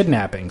 and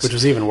kidnappings." Which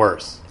was even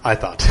worse, I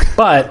thought.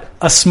 But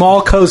a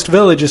small coast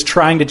village is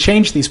trying to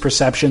change these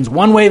perceptions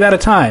one wave at a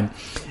time.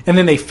 And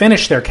then they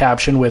finish their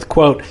caption with,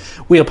 quote,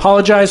 "We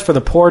apologize for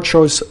the poor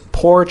choice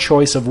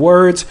of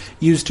words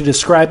used to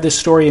describe this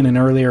story in an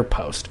earlier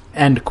post."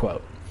 End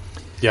quote.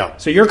 Yeah.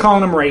 So you're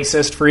calling them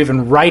racist for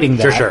even writing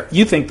that. Sure.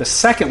 You think the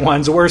second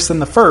one's worse than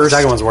the first. The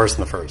second one's worse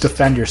than the first.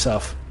 Defend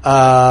yourself.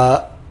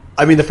 I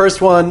mean, the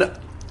first one,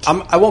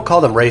 I won't call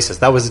them racist.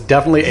 That was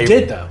definitely You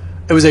did, though.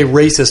 It was a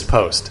racist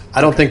post. I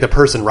don't think the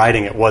person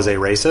writing it was a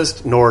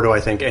racist, nor do I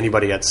think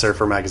anybody at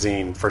Surfer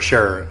Magazine, for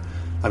sure.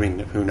 I mean,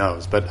 who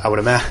knows? But I would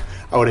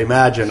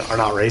imagine are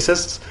not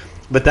racists.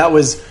 But that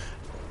was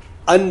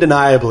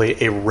undeniably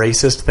a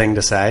racist thing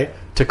to say.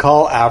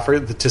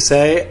 To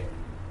say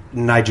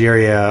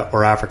Nigeria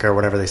or Africa or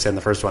whatever they said in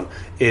the first one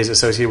is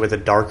associated with the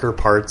darker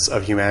parts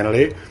of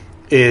humanity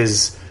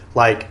is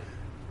like,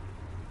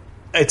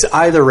 it's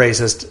either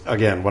racist,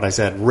 again, what I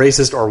said,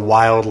 racist or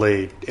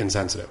wildly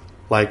insensitive.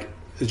 Like,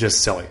 it's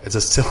just silly. It's a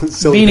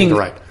silly thing to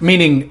write.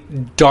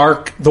 Meaning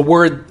dark, the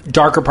word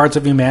darker parts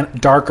of humanity,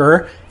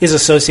 darker, is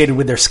associated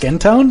with their skin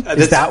tone?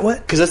 Is that what?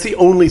 Because that's the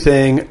only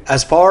thing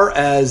as far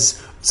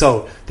as...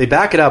 So they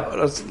back it up.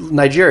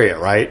 Nigeria,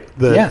 right?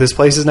 This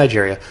place is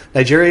Nigeria.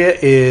 Nigeria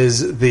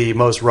is the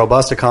most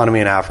robust economy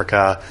in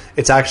Africa.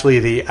 It's actually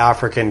the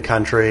African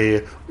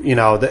country.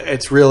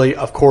 It's really,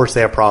 of course,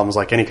 they have problems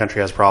like any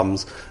country has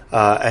problems.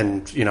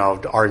 And,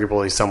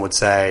 arguably some would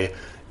say,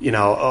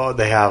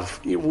 they have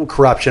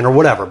corruption or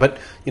whatever. But,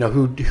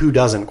 who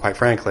doesn't, quite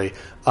frankly?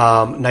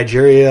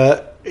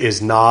 Nigeria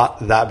is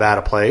not that bad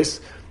a place.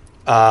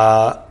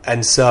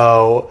 And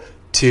so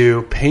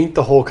to paint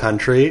the whole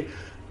country...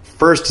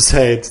 First, to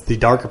say it's the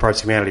darker parts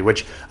of humanity,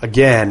 which,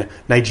 again,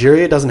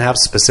 Nigeria doesn't have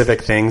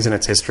specific things in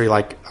its history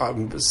like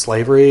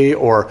slavery,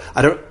 or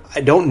I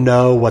don't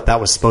know what that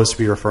was supposed to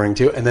be referring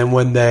to. And then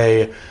when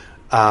they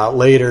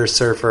later,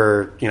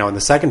 Surfer, in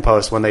the second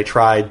post, when they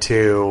tried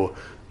to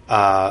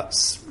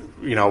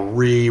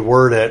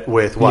reword it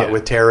with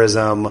with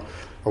terrorism,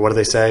 or what do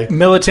they say?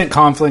 Militant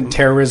conflict,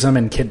 terrorism,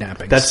 and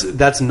kidnappings.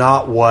 That's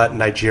not what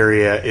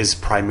Nigeria is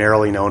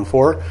primarily known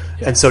for.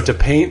 Yeah. And so to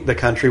paint the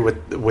country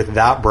with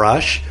that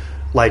brush,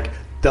 like,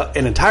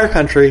 an entire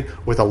country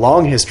with a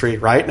long history,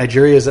 right?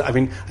 Nigeria is, I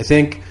mean, I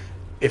think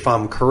if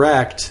I'm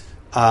correct,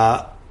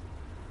 I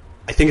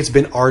think it's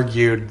been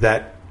argued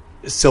that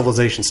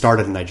civilization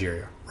started in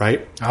Nigeria,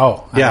 right?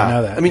 Oh, I didn't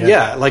know that. I mean,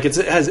 like it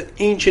has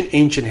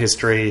ancient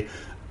history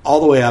all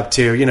the way up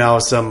to, you know,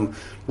 some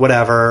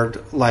whatever,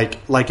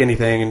 like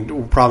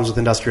anything, problems with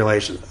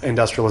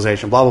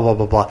industrialization, blah, blah, blah,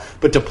 blah, blah.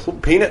 But to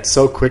paint it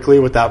so quickly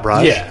with that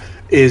brush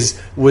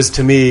was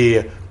to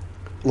me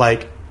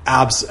like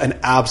an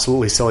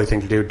absolutely silly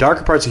thing to do.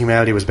 Darker Parts of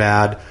Humanity was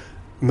bad.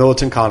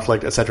 Militant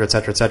Conflict, et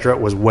cetera,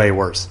 was way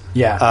worse.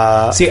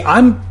 Yeah. See,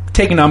 I'm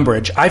taking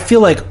umbrage. I feel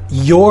like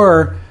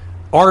your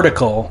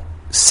article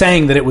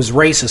saying that it was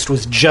racist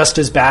was just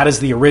as bad as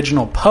the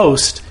original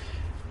post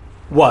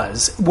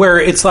was, where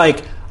it's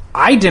like,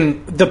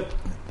 the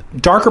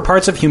Darker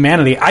Parts of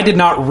Humanity, I did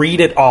not read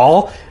it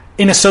all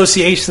in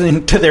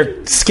association to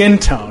their skin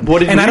tone.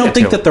 And I don't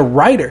think that the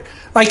writer,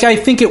 like, I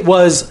think it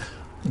was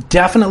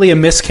definitely a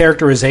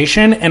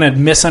mischaracterization and a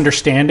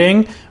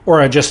misunderstanding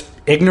or a just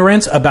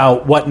ignorance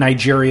about what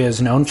Nigeria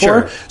is known for.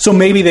 Sure. So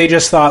maybe they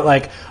just thought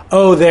like,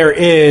 oh, there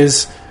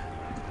is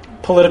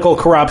political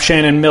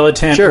corruption and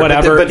militant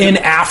whatever in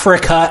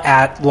Africa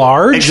at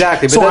large.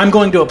 Exactly. So I'm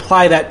going to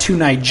apply that to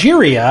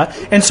Nigeria.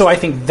 And so I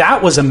think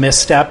that was a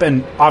misstep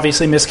and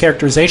obviously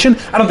mischaracterization.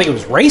 I don't think it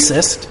was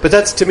racist. But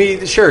that's, to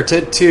me, sure,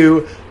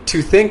 to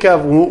think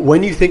of,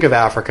 when you think of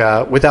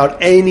Africa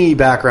without any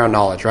background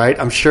knowledge, right?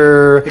 I'm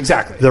sure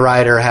exactly the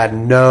writer had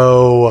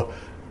no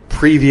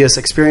previous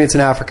experience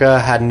in Africa,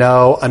 had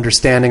no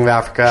understanding of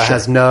Africa,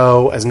 has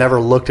never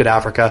looked at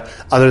Africa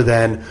other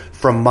than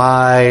from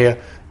my,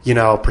 you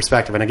know,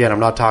 perspective. And again, I'm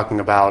not talking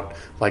about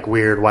like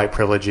weird white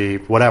privilege-y,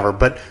 whatever,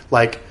 but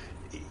like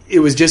it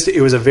was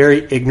a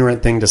very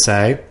ignorant thing to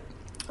say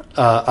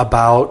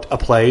about a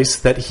place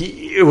that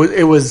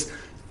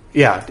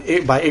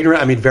by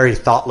ignorant, I mean very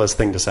thoughtless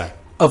thing to say.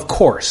 Of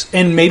course.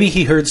 And maybe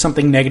he heard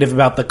something negative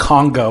about the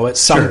Congo at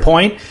some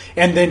point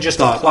and then just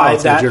applied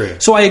that. Nigeria.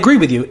 So I agree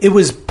with you. It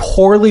was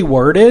poorly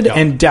worded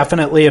and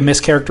definitely a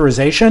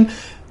mischaracterization,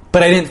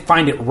 but I didn't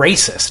find it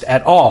racist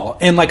at all.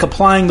 And like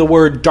applying the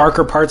word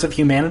Darker Parts of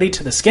Humanity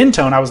to the skin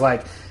tone, I was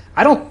like,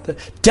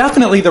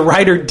 definitely the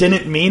writer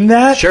didn't mean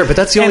that. Sure, but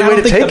that's the only way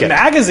to take it. I don't think the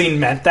magazine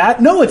meant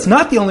that. No, it's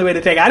not the only way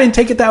to take it. I didn't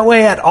take it that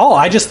way at all.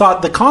 I just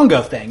thought the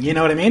Congo thing, you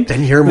know what I mean?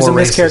 Then you're more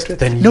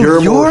racist.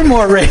 You're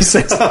more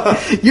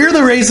racist. You're the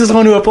racist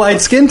one who applied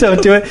skin tone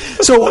to it.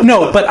 So,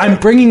 no, but I'm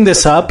bringing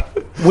this up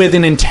with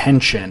an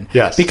intention.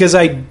 Yes. Because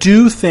I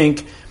do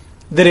think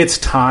that it's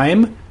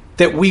time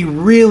that we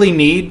really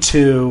need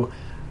to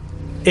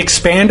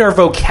expand our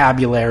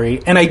vocabulary,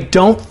 and I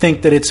don't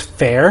think that it's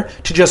fair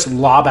to just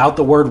lob out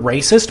the word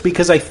racist,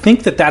 because I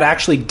think that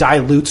actually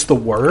dilutes the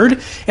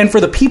word. And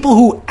for the people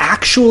who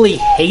actually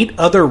hate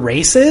other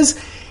races,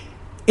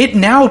 it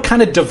now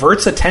kind of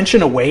diverts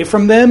attention away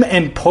from them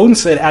and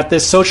points it at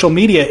this social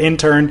media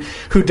intern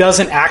who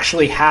doesn't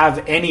actually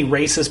have any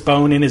racist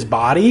bone in his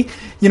body.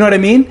 You know what I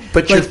mean?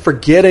 But you're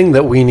forgetting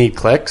that we need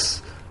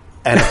clicks.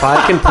 And if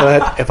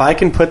I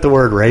can put the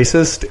word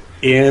racist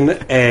in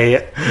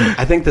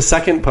I think the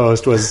second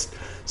post was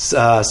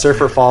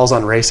Surfer Falls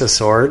on Racist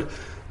Sword,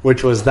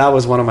 that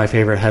was one of my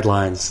favorite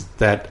headlines.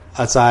 That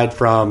aside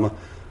from,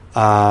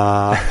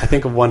 I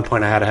think at one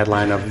point I had a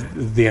headline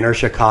of the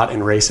inertia caught in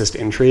racist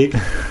intrigue,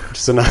 which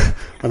is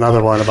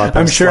another one about.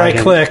 I'm sure I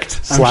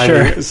clicked.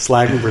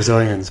 Slagging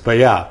Brazilians, but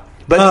yeah,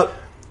 but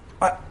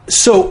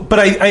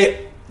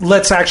I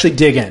let's actually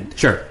dig in.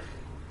 Sure.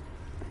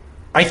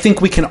 I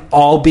think we can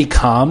all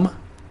become,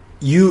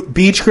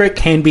 Beach Grit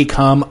can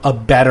become a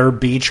better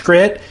Beach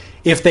Grit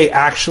if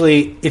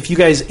you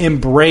guys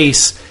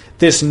embrace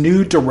this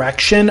new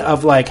direction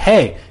of like,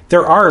 hey,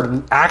 there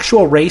are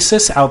actual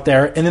racists out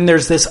there, and then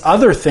there's this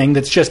other thing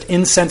that's just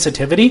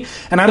insensitivity.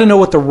 And I don't know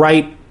what the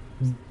right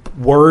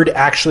word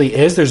actually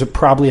is. There's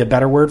probably a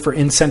better word for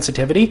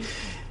insensitivity.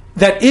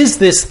 That is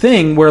this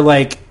thing where,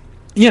 like,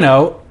 you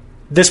know,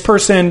 this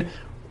person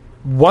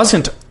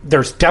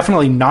there's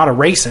definitely not a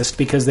racist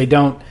because they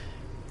don't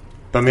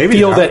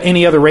feel that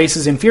any other race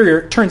is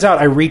inferior. Turns out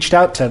I reached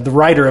out to the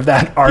writer of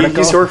that article. He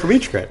used to work for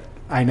Beach Grit.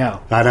 I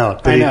know.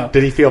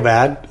 Did he feel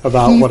bad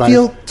about what I... He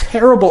feel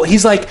terrible.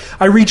 He's like,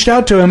 I reached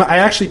out to him. I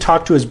actually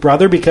talked to his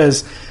brother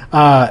because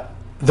the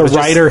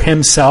writer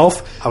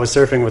himself... I was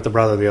surfing with the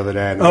brother the other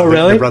day. And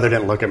really? The brother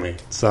didn't look at me.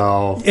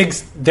 So...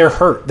 They're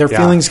hurt. Their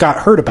feelings got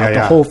hurt about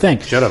the whole thing.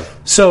 Should have.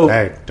 So,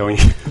 hey, don't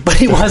you... But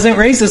he wasn't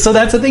racist. So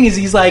that's the thing is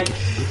he's like,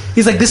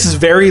 this is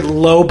very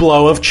low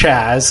blow of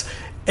Chaz.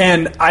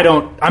 And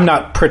I'm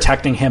not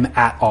protecting him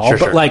at all.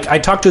 But like, I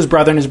talked to his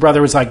brother and his brother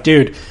was like,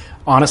 dude...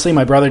 Honestly,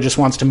 my brother just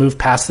wants to move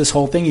past this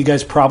whole thing. You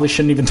guys probably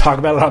shouldn't even talk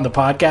about it on the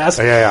podcast.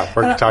 Yeah,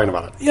 we're talking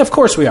about it. Yeah, of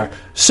course we are.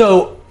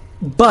 So,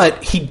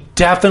 but he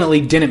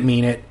definitely didn't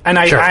mean it. And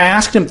I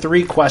asked him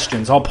 3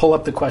 questions. I'll pull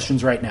up the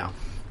questions right now.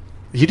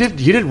 You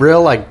did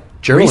real, like,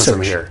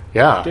 journalism research here.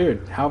 Yeah.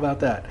 Dude, how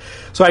about that?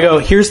 So I go,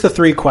 here's the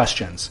 3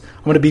 questions.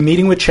 I'm going to be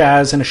meeting with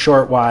Chaz in a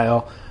short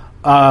while.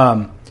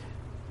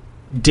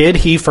 did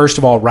he, first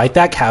of all, write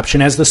that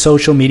caption as the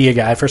social media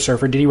guy for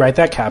Surfer? Did he write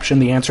that caption?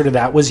 The answer to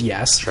that was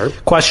yes. Sure.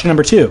 Question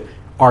number 2,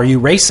 are you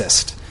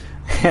racist?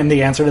 And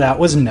the answer to that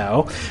was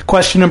no.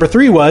 Question number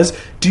 3 was,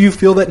 do you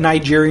feel that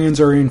Nigerians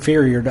are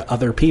inferior to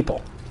other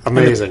people?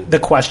 Amazing.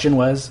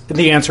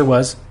 The answer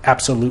was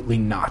absolutely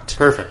not.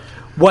 Perfect.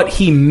 What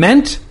he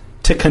meant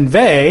to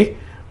convey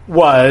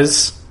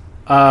was,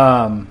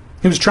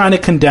 he was trying to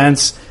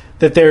condense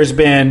that there's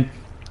been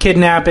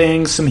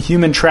kidnapping, some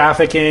human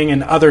trafficking,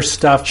 and other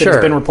stuff that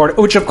has been reported,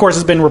 which of course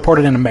has been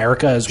reported in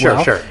America as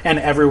well, and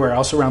everywhere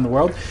else around the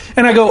world.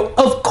 And I go,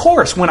 of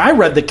course, when I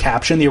read the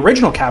caption, the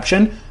original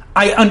caption,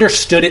 I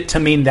understood it to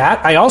mean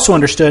that. I also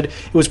understood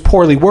it was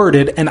poorly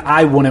worded, and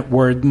I wouldn't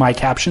word my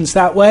captions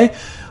that way.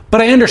 But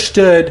I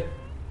understood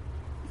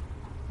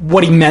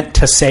what he meant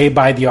to say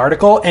by the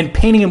article, and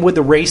painting him with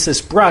the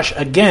racist brush,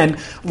 again,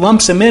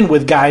 lumps him in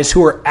with guys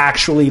who are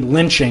actually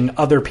lynching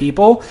other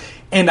people,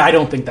 and I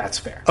don't think that's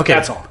fair. Okay,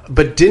 that's all.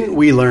 But didn't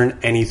we learn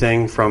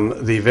anything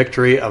from the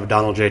victory of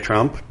Donald J.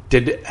 Trump?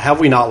 Have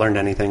we not learned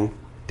anything,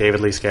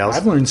 David Lee Scales?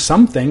 I've learned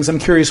some things. I'm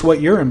curious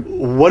what you're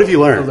What have you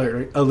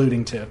learned?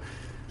 Alluding to.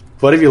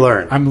 What have you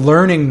learned? I'm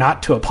learning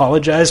not to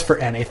apologize for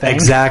anything.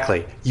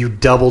 Exactly. You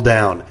double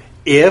down.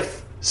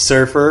 If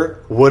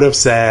Surfer would have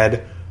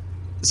said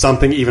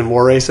something even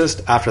more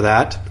racist after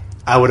that,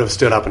 I would have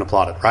stood up and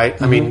applauded, right?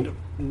 Mm-hmm. I mean,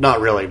 not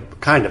really,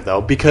 kind of,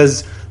 though,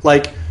 because,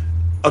 like,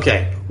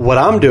 okay, what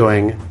I'm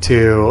doing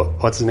to,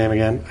 what's his name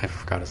again? I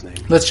forgot his name.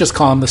 Let's just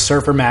call him the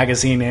Surfer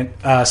Magazine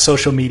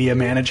social media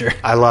manager.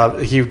 I love,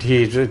 he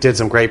did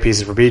some great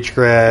pieces for Beach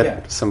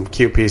Grit, some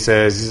cute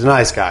pieces. He's a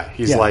nice guy.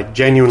 He's like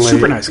genuinely.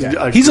 Super nice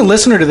guy. He's a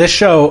listener to this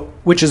show,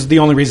 which is the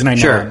only reason I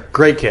know him.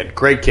 Great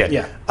kid.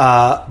 Yeah.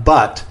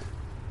 But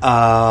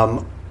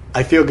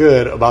I feel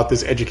good about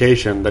this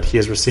education that he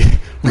has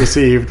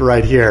received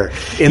right here.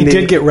 He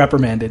did get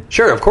reprimanded.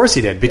 Sure, of course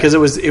he did, because it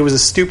was a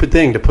stupid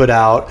thing to put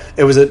out.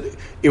 It was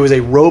a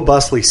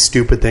robustly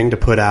stupid thing to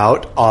put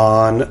out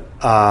on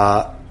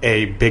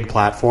a big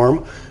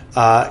platform.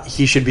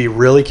 He should be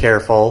really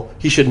careful.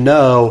 He should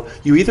know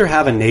you either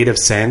have a native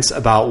sense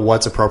about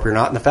what's appropriate or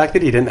not, and the fact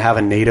that he didn't have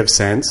a native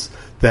sense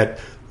that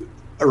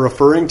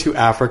referring to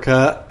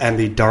Africa and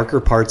the darker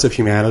parts of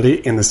humanity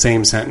in the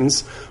same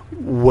sentence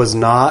was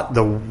not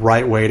the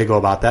right way to go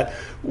about that.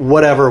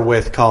 Whatever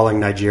with calling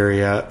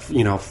Nigeria,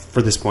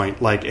 for this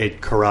point, like a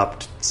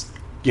corrupt,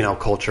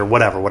 culture,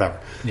 whatever.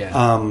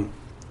 Yeah.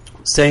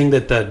 Saying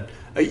that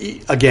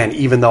again,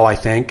 even though I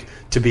think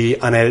to be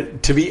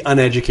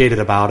uneducated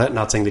about it,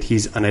 not saying that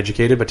he's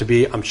uneducated, but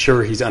I'm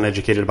sure he's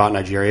uneducated about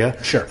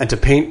Nigeria. Sure. And to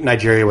paint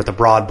Nigeria with a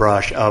broad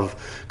brush of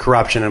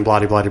corruption and blah,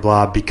 blah, blah,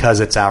 blah, because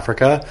it's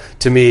Africa,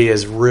 to me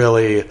is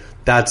really,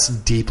 that's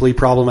deeply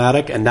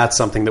problematic, and that's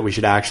something that we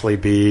should actually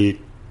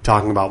be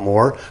talking about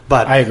more.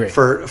 But I agree.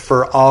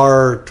 For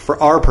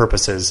our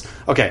purposes,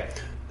 okay,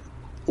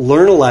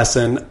 learn a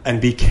lesson and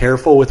be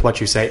careful with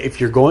what you say. If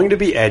you're going to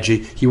be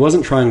edgy, he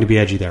wasn't trying to be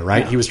edgy there,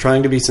 right? Yeah. He was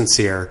trying to be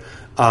sincere.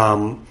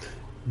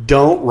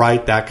 Don't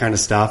write that kind of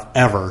stuff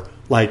ever.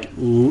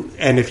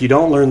 And if you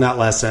don't learn that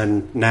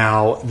lesson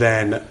now,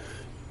 then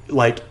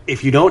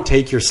if you don't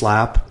take your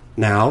slap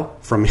now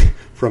from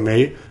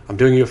me, I'm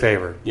doing you a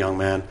favor, young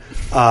man,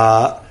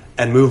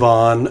 and move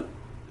on,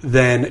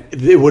 then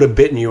it would have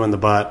bitten you in the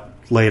butt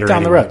later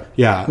down the road.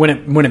 Yeah. When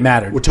it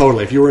mattered. Well,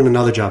 totally. If you were in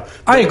another job.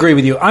 I agree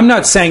with you. I'm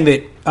not saying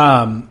that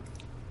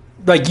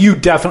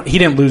he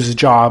didn't lose his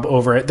job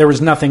over it. There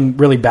was nothing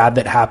really bad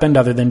that happened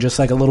other than just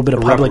a little bit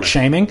of public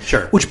shaming.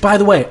 Sure. Which, by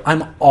the way,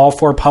 I'm all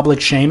for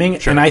public shaming,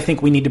 and I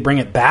think we need to bring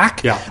it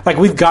back. Yeah.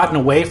 We've gotten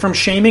away from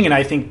shaming, and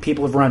I think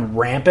people have run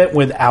rampant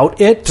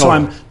without it. Totally. So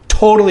I'm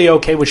totally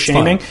okay with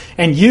shaming.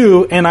 And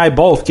you and I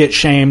both get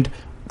shamed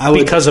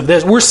because of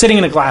this. We're sitting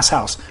in a glass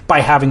house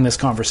by having this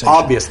conversation.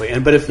 Obviously.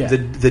 But if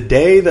the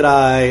day that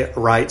I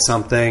write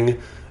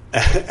something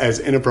as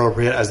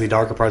inappropriate as the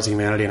darker parts of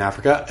humanity in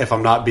Africa, if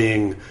I'm not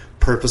being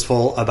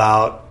purposeful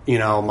about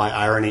my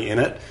irony in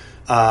it,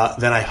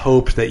 then I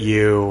hope that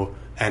you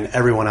and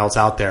everyone else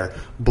out there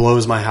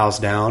blows my house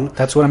down.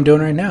 That's what I'm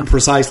doing right now.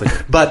 Precisely.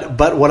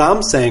 But what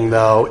I'm saying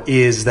though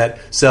is that,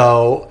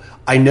 so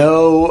I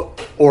know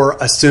or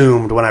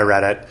assumed when I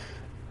read it,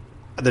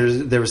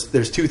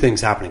 there's two things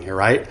happening here,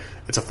 right?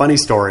 It's a funny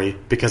story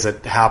because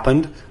it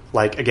happened.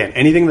 Again,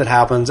 anything that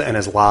happens and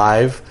is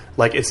live,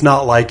 it's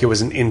not like it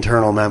was an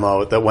internal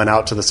memo that went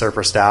out to the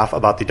Surfer staff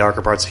about the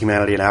darker parts of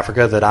humanity in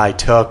Africa that I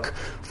took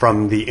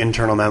from the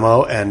internal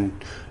memo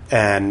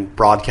and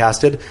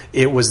broadcasted.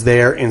 It was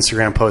their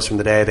Instagram post from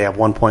the day. They have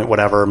 1 point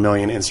whatever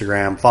million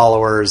Instagram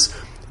followers.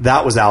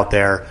 That was out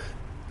there.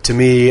 To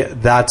me,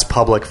 that's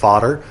public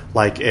fodder.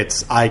 I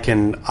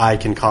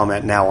can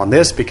comment now on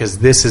this because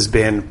this has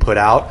been put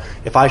out.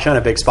 If I shine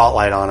a big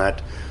spotlight on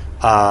it,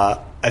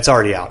 it's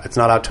already out. It's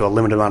not out to a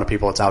limited amount of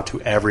people. It's out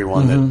to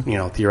everyone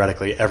that,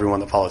 theoretically, everyone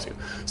that follows you.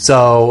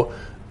 So,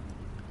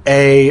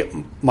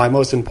 the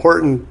most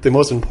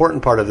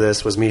important part of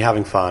this was me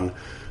having fun.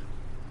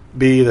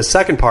 B, the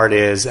second part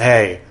is,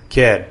 hey,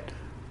 kid,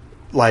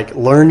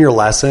 learn your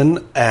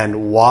lesson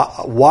and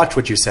watch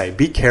what you say.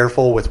 Be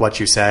careful with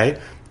what you say.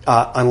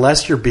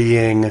 unless you're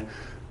being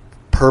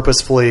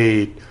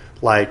purposefully,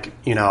 like,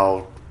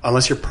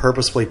 unless you're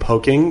purposefully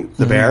poking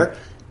the bear,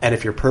 and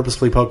if you're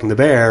purposefully poking the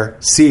bear,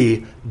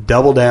 C,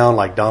 double down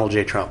like Donald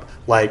J. Trump.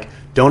 Like,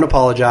 don't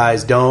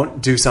apologize,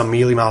 don't do some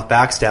mealy-mouthed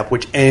backstep,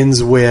 which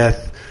ends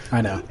with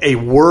a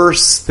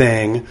worse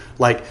thing.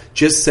 Like,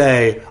 just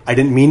say, I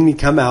didn't mean to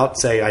come out,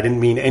 say, I didn't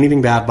mean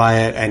anything bad by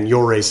it, and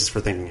you're racist for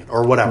thinking it,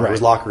 or whatever. It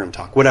was locker room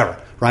talk, whatever,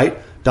 right?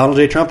 Donald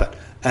J. Trump it.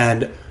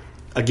 And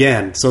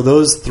again, so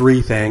those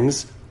three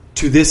things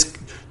to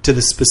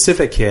the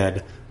specific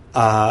kid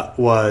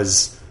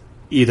was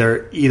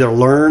either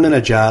learn and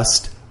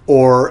adjust,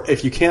 or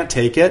if you can't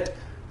take it,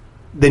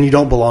 then you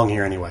don't belong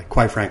here anyway,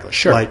 quite frankly.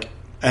 Sure.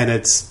 And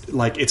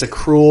it's a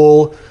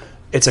cruel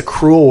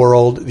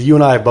world you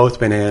and I have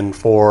both been in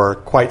for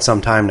quite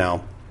some time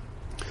now.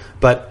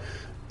 But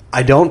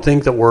I don't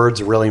think that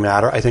words really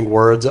matter. I think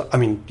words,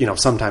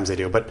 sometimes they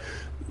do, but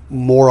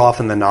more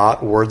often than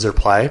not, words are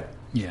play.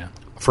 Yeah.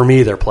 For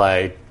me, they're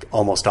play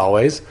almost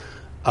always.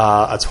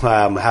 That's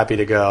why I'm happy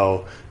to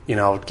go,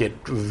 get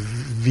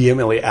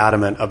vehemently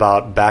adamant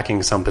about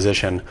backing some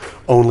position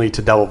only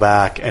to double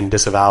back and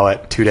disavow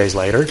it 2 days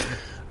later.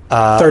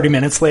 30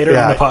 minutes later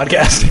on the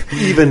podcast.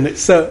 Even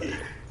so,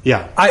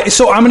 yeah.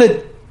 So I'm going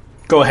to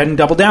go ahead and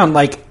double down.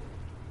 Like,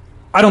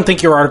 I don't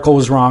think your article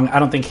was wrong. I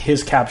don't think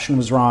his caption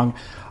was wrong.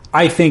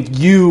 I think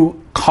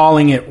you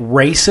calling it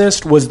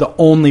racist was the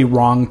only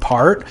wrong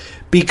part,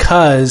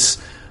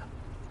 because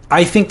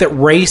I think that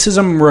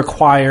racism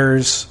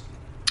requires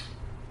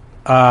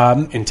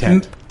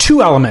intent.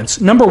 Two elements.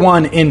 Number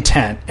one,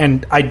 intent.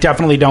 And I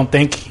definitely don't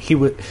think he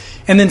would.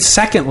 And then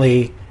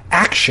secondly,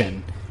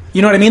 action.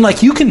 You know what I mean?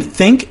 Like, you can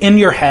think in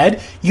your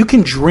head, you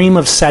can dream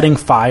of setting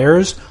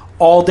fires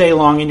all day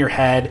long in your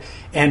head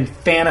and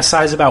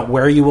fantasize about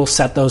where you will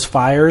set those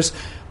fires,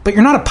 but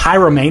you're not a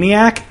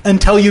pyromaniac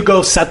until you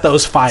go set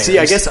those fires. See,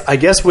 I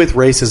guess with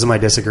racism I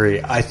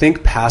disagree. I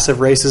think passive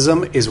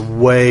racism is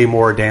way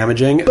more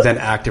damaging than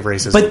active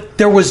racism. But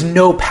there was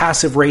no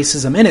passive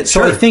racism in it.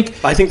 So sure.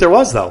 I think there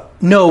was, though.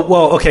 No,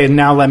 well, okay,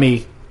 now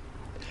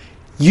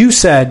you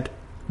said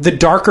the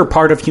darker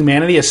part of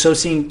humanity,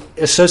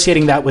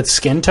 associating that with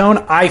skin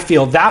tone. I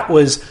feel that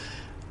was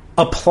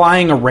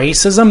applying a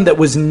racism that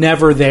was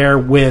never there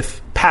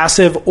with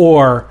passive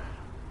or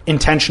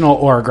intentional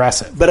or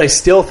aggressive. But I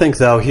still think,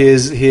 though,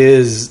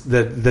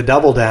 the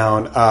double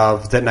down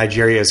of that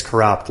Nigeria is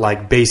corrupt,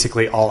 like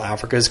basically all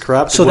Africa is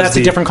corrupt. So that's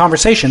a different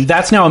conversation.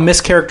 That's now a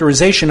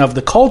mischaracterization of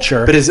the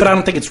culture, but I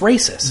don't think it's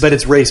racist. But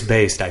it's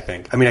race-based, I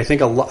think. I mean, I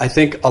think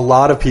a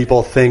lot of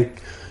people think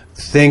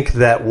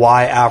that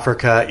why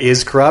Africa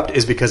is corrupt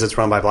is because it's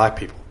run by black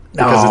people.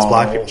 Because it's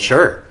black people.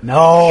 Sure.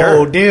 No,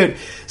 sure. Dude.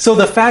 So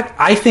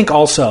I think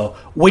also,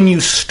 when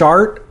you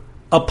start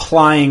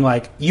applying,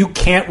 like, you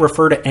can't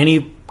refer to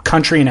any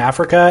country in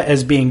Africa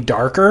as being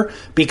darker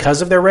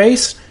because of their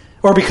race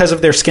or because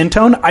of their skin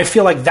tone, I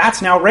feel like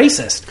that's now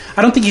racist.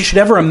 I don't think you should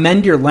ever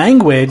amend your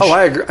language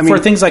I agree. for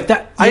things like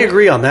that. I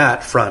agree on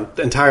that front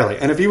entirely.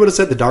 And if you would have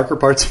said the darker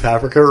parts of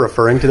Africa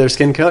referring to their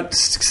skin tone,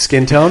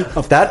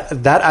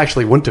 that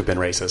actually wouldn't have been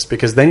racist,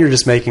 because then you're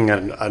just making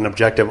an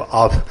objective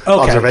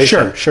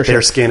observation. Sure.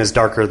 Their skin is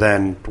darker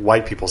than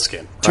white people's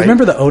skin. Right? Do you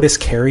remember the Otis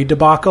Carey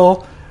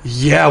debacle?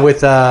 Yeah, with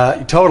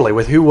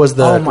who was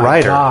the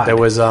writer? God. There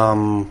was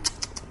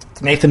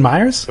Nathan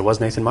Myers? It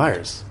was Nathan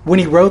Myers. When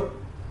he wrote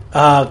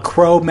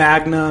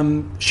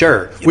Cro-Magnon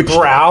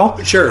Brow,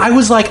 sure. I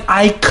was like,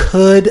 I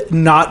could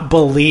not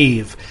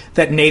believe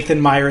that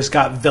Nathan Myers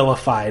got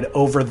vilified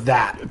over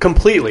that.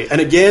 Completely. And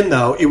again,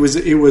 though, it was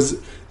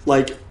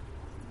like,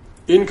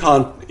 in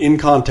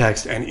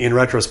context and in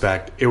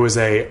retrospect, it was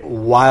a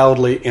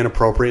wildly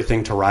inappropriate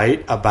thing to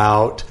write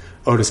about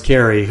Otis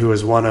Carey, who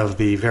is one of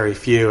the very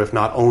few, if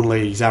not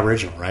only, he's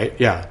Aboriginal, right?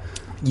 Yeah.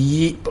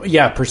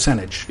 Yeah,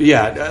 percentage.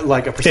 Yeah,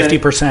 like a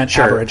 50%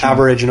 sure,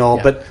 Aboriginal.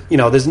 Yeah. But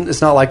it's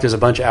not like there's a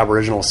bunch of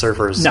Aboriginal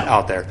surfers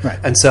out there. Right.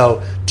 And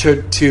so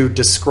to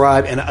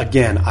describe, and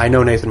again, I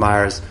know Nathan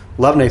Myers,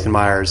 love Nathan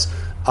Myers.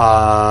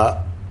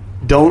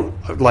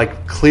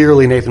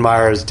 Clearly Nathan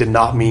Myers did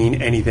not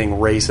mean anything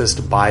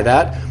racist by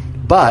that,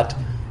 but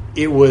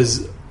it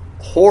was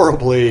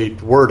horribly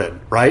worded,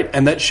 right?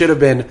 And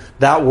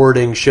that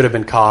wording should have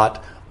been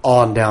caught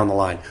on down the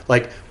line.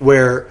 Like,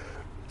 where,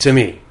 to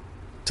me,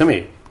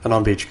 and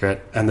on Beach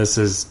Grit, and this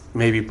is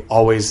maybe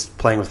always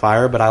playing with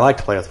fire, but I like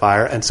to play with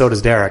fire, and so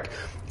does Derek.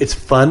 It's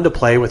fun to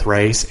play with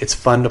race. It's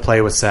fun to play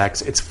with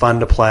sex. It's fun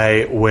to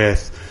play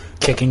with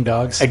kicking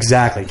dogs.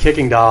 Exactly.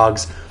 Kicking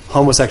dogs,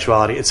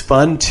 homosexuality. It's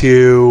fun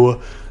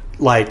to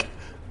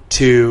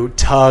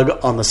tug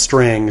on the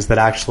strings that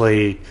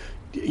actually,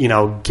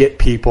 get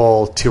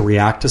people to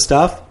react to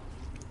stuff,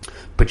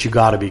 but you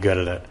got to be good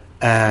at it.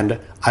 And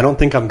I don't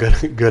think I'm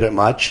good at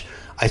much.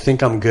 I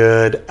think I'm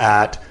good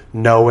at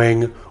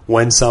knowing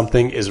when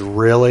something is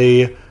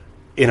really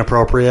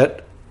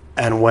inappropriate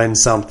and when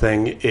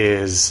something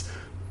is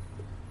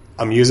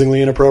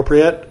amusingly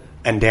inappropriate,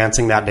 and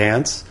dancing that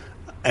dance.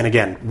 And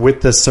again,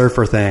 with the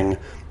surfer thing,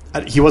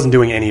 he wasn't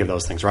doing any of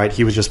those things, right?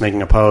 He was just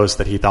making a post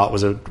that he thought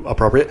was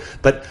appropriate.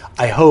 But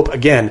I hope,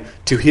 again,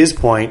 to his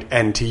point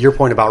and to your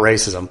point about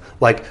racism,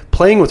 like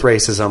playing with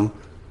racism,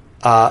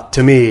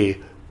 to me,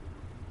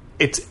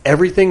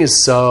 everything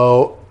is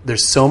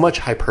there's so much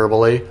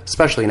hyperbole,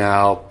 especially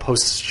now,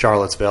 post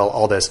Charlottesville,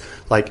 all this,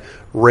 like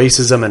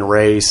racism and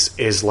race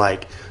is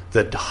like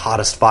the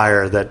hottest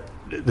fire that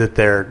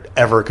there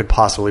ever could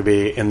possibly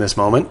be in this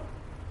moment,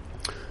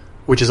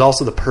 which is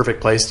also the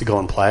perfect place to go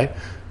and play.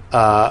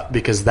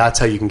 Because that's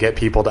how you can get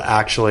people to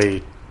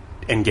actually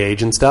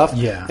engage in stuff.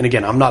 Yeah. And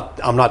again, I'm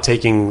not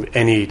taking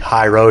any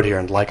high road here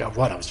and like,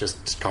 what? I was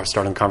just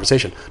starting a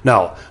conversation.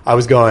 No, I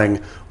was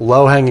going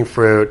low hanging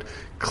fruit,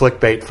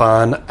 clickbait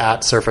fun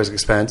at Surfer's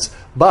expense.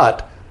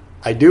 But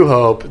I do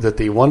hope that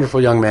the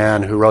wonderful young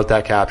man who wrote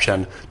that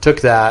caption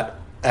took that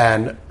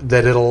and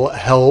that it'll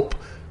help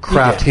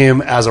craft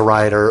him as a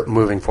writer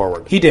moving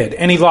forward. He did.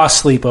 And he lost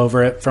sleep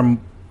over it from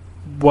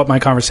what my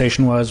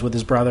conversation was with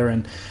his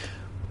brother.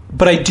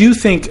 But I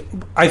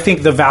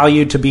think the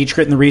value to Beach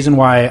Grit and the reason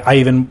why I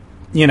even,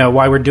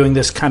 why we're doing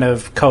this kind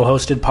of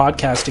co-hosted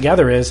podcast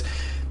together is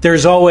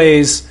there's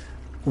always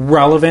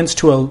relevance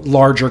to a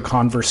larger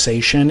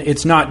conversation.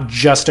 It's not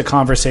just a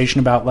conversation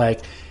about like,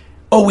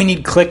 oh, we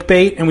need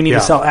clickbait and we need to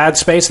sell ad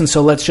space, and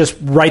so let's just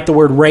write the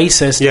word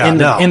racist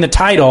in the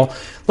title.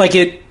 Like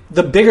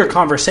the bigger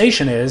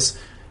conversation is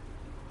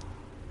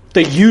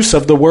the use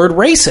of the word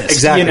racist.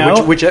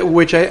 Exactly.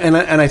 Which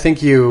I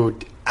think you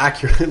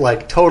accurately,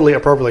 like totally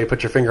appropriately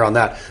put your finger on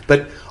that.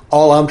 But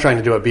all I'm trying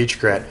to do at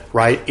Beach Grit,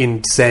 right,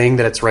 in saying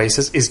that it's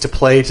racist, is to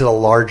play to the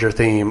larger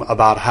theme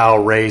about how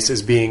race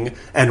is being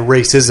and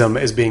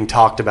racism is being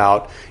talked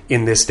about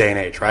in this day and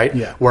age, right?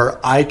 Yeah. Where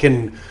I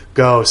can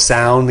go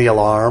sound the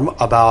alarm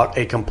about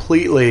a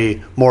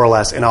completely more or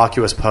less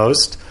innocuous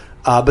post.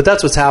 But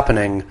that's what's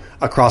happening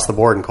across the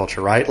board in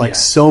culture, right? Like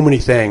so many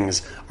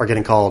things are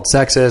getting called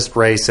sexist,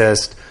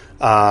 racist,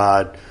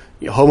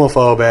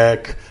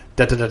 homophobic,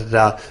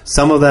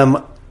 Some of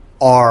them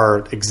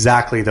are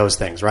exactly those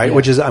things, right? Yeah.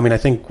 Which is, I mean, I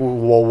think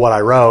what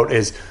I wrote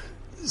is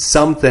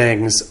some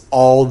things,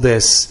 all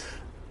this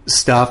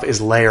stuff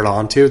is layered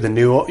onto the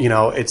new,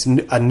 it's a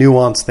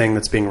nuanced thing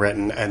that's being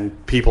written,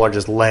 and people are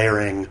just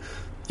layering,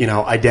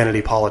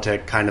 identity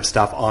politic kind of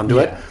stuff onto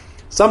it.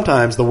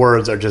 Sometimes the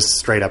words are just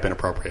straight up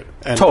inappropriate.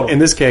 And in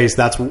this case,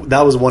 that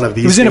was one of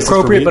these. It was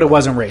inappropriate, but it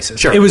wasn't racist.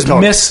 Sure, it was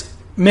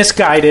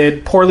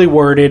misguided, poorly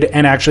worded,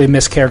 and actually a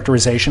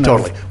mischaracterization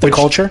of the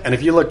culture. And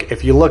if you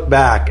look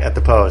back at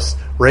the post,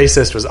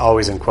 racist was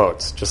always in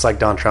quotes, just like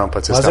Don Trump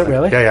puts his stuff. Was it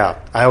really? Yeah.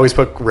 I always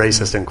put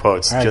racist in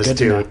quotes, right,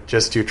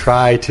 just to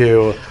try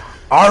to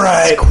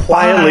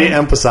quietly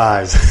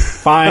emphasize.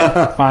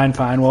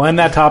 Fine. We'll end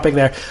that topic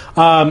there.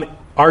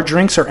 Our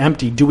drinks are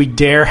empty. Do we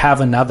dare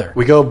have another?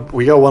 We go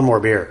one more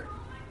beer.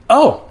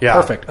 Oh, yeah.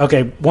 Perfect.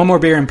 Okay, one more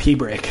beer and pee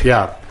break.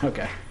 Yeah.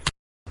 Okay.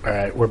 All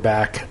right, we're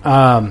back.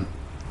 I'm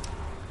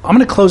going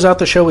to close out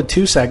the show with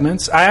 2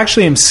 segments. I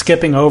actually am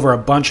skipping over a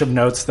bunch of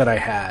notes that I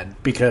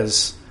had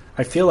because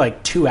I feel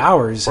like 2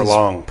 hours is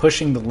long.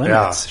 Pushing the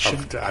limits.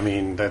 Yeah. I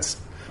mean, that's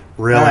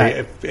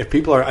really if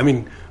people are. I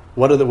mean,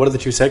 what are the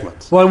 2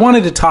 segments? Well, I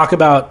wanted to talk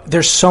about.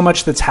 There's so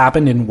much that's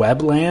happened in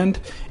Webland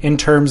in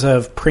terms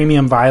of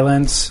premium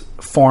violence.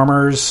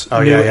 Formers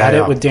new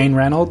edit with Dane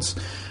Reynolds.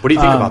 What do you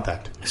think about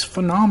that? It's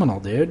phenomenal,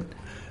 dude.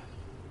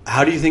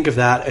 How do you think of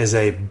that as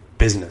a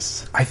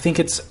business? I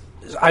think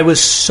I was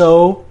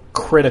so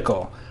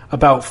critical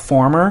about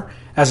Former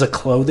as a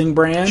clothing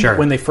brand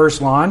when they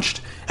first launched.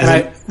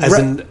 As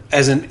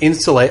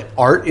an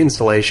art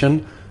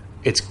installation,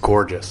 it's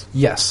gorgeous.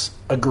 Yes,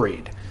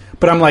 agreed.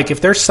 But I'm like,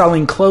 if they're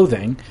selling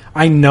clothing,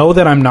 I know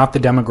that I'm not the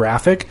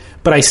demographic,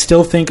 but I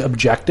still think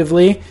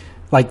objectively,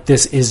 like,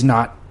 this is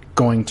not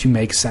going to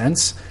make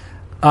sense.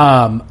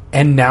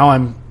 And now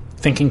I'm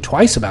thinking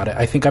twice about it.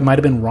 I think I might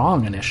have been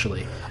wrong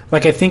initially.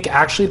 Like, I think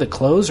actually the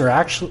clothes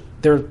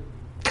they're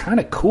kind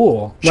of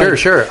cool.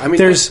 Sure. I mean,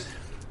 there's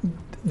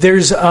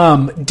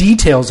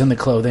details in the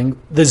clothing,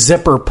 the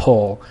zipper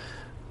pull,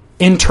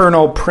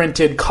 internal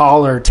printed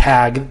collar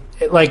tag,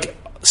 like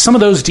some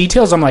of those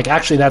details. I'm like,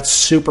 actually, that's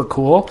super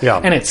cool. Yeah.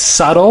 And it's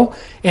subtle.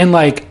 And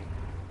like,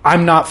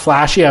 I'm not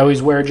flashy. I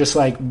always wear just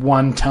like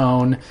one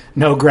tone,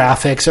 no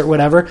graphics or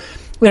whatever.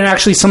 And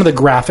actually, some of the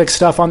graphic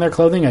stuff on their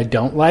clothing I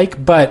don't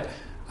like, but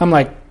I'm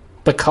like,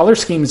 the color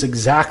scheme is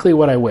exactly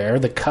what I wear.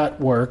 The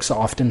cut works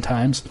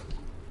oftentimes.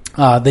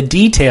 The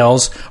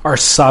details are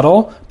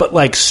subtle, but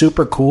like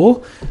super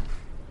cool.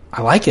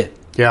 I like it.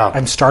 Yeah.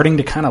 I'm starting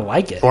to kind of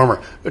like it.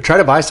 Former. Try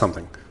to buy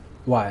something.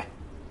 Why?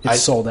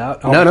 It's sold out?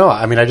 Oh. No.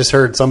 I mean, I just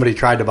heard somebody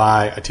tried to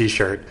buy a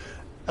T-shirt,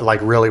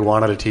 like really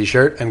wanted a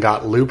T-shirt, and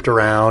got looped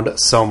around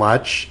so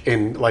much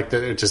in like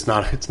it's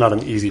not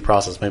an easy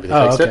process. Maybe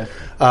they fixed it.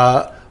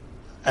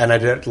 And I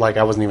did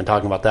I wasn't even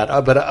talking about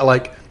that.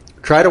 But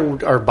try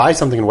to or buy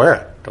something and wear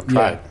it. Don't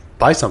try it.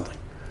 Buy something.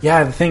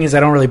 Yeah. The thing is, I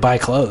don't really buy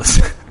clothes.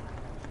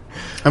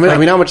 I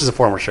mean, how much is a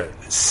Former shirt?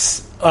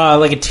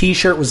 Like a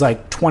T-shirt was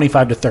like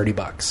 $25 to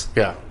 $30.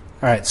 Yeah. All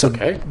right. So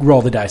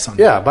roll the dice on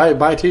that. Yeah.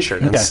 Buy a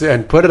T-shirt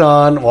and put it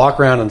on. Walk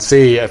around and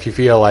see if you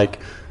feel like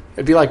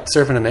It'd be like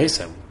surfing an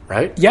ASIM,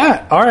 right?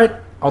 Yeah, all right.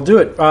 I'll do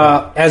it.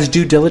 As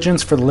due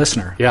diligence for the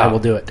listener, Yeah. I will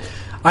do it.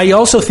 I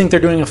also think they're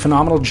doing a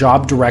phenomenal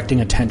job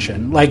directing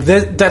attention. Like,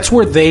 that's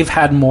where they've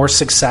had more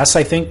success,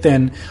 I think,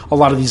 than a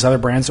lot of these other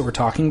brands that we're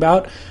talking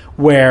about,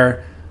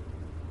 where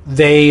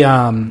they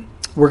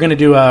we're going to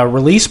do a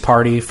release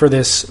party for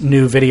this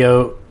new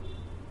video,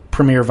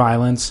 Premier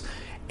Violence,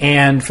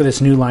 and for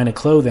this new line of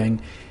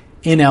clothing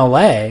in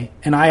LA,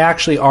 and I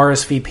actually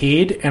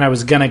RSVP'd, and I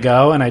was going to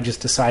go, and I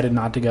just decided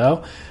not to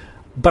go.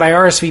 But I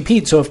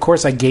RSVP'd, so of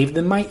course I gave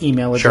them my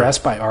email address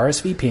by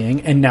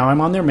RSVPing, and now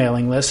I'm on their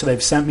mailing list. So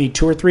they've sent me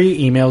 2 or 3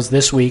 emails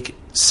this week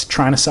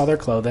trying to sell their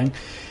clothing.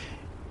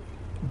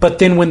 But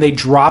then when they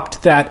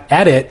dropped that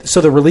edit,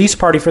 so the release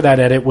party for that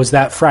edit was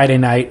that Friday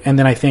night, and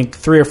then I think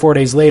 3 or 4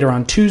 days later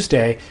on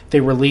Tuesday, they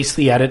released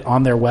the edit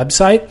on their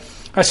website.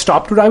 I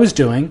stopped what I was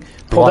doing,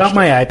 pulled out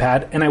my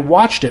iPad, and I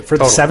watched it for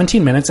the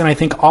 17 minutes, and I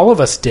think all of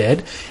us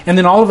did. And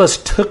then all of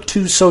us took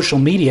to social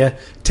media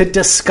to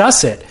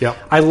discuss it. Yep.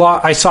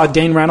 I saw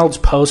Dane Reynolds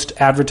post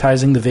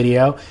advertising the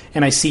video,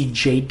 and I see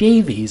Jay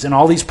Davies and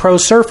all these pro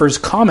surfers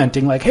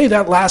commenting like, hey,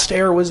 that last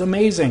air was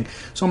amazing.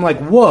 So I'm like,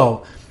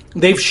 whoa.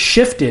 They've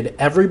shifted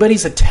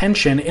everybody's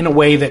attention in a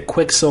way that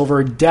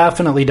Quicksilver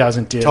definitely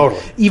doesn't do.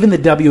 Totally. Even the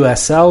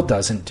WSL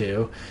doesn't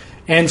do.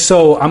 And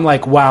so I'm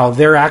like, wow,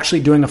 they're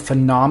actually doing a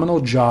phenomenal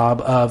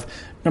job of,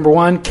 number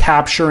one,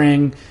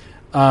 capturing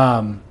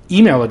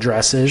email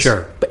addresses.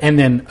 Sure. And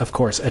then, of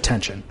course,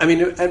 attention. I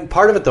mean, and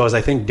part of it, though, is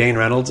I think Dane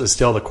Reynolds is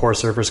still the core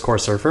surfer's core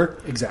surfer.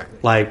 Exactly.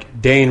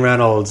 Like, Dane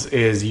Reynolds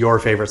is your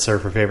favorite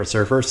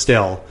surfer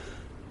still.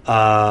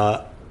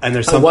 And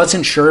there's I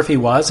wasn't sure if he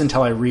was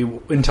until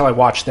I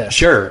watched this.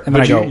 Sure. And then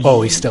but I go,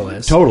 oh, he still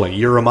is. Totally.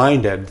 You're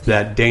reminded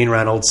that Dane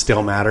Reynolds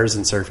still matters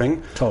in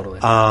surfing.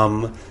 Totally.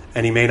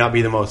 And he may not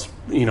be the most,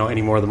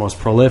 anymore the most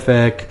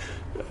prolific.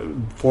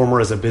 Former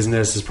as a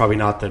business is probably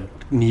not the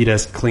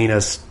neatest,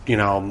 cleanest,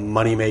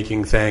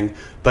 money-making thing.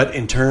 But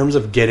in terms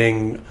of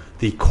getting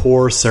the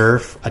core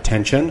surf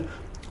attention,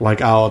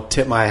 like, I'll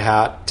tip my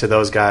hat to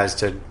those guys,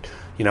 to,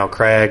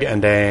 Craig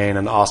and Dane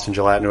and Austin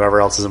Gillette and whoever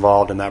else is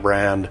involved in that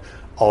brand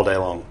all day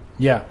long.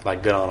 Yeah.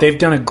 Like, good on them. They've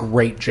done a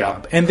great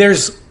job. And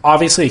there's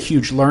obviously a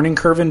huge learning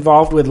curve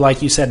involved with,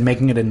 like you said,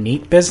 making it a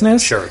neat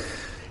business. Sure.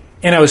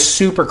 And I was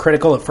super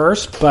critical at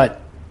first,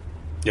 but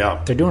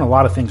Yeah. they're doing a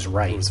lot of things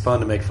right. It was fun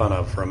to make fun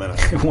of for a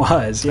minute. It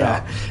was,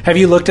 yeah. Have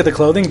you looked at the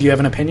clothing? Do you have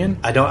an opinion?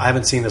 I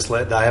haven't seen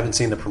I haven't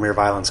seen the Premier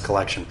Violence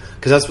collection,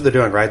 because that's what they're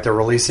doing, right? They're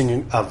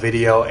releasing a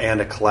video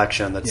and a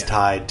collection that's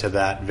tied to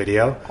that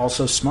video.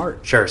 Also smart.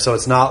 Sure. So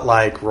it's not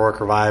like Rourke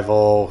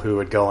Revival, who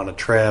would go on a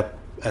trip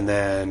and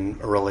then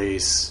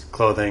release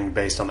clothing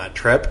based on that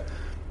trip.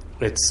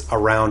 It's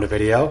around a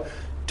video.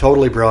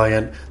 Totally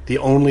brilliant. The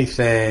only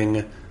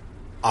thing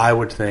I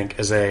would think,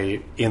 as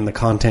in the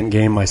content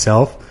game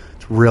myself,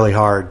 it's really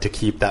hard to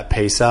keep that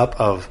pace up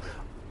of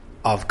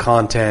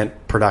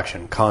content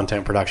production,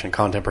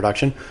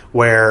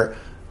 where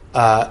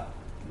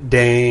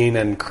Dane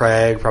and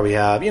Craig probably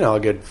have, a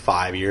good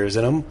 5 years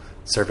in them,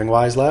 surfing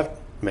wise left,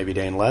 maybe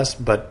Dane less,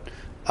 but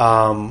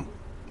I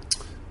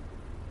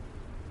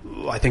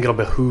think it'll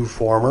behoove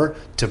Former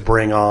to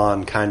bring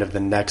on kind of the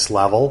next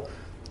level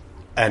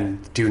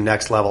and do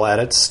next level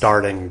edits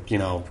starting,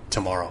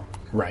 tomorrow.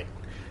 Right.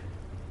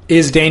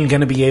 Is Dane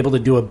going to be able to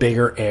do a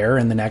bigger air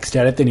in the next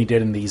edit than he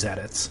did in these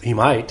edits? He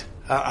might.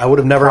 I would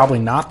have never... Probably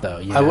not, though.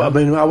 I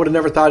would have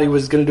never thought he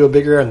was going to do a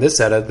bigger air in this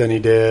edit than he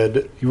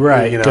did,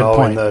 right, good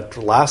point. In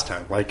the last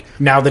time. Like,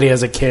 now that he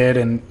has a kid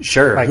and...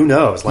 Sure, who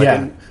knows? Like,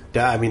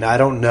 I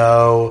don't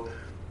know...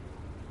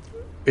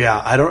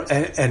 Yeah, I don't...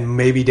 And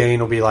maybe Dane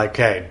will be like,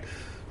 okay,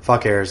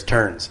 fuck airs,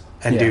 turns.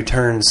 And do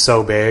turns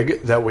so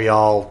big that we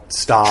all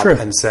stop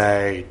and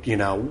say,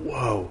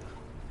 whoa.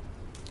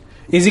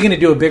 Is he going to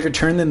do a bigger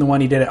turn than the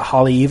one he did at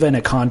Haleiwa in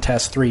a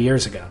contest 3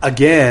 years ago?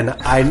 Again,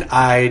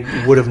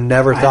 I would have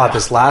never thought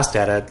this last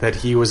edit that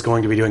he was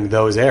going to be doing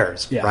those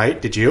airs, right?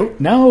 Did you?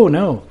 No,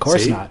 of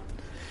course not.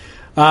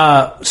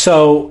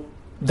 So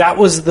that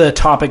was the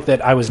topic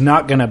that I was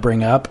not going to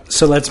bring up.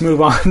 So let's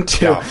move on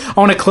to... Yeah. I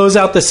want to close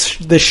out this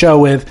show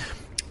with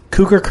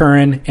Cougar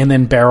Curran and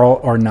then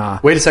Barrel or Nah.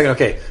 Wait a second.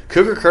 Okay.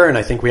 Cougar Curran,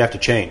 I think we have to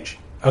change.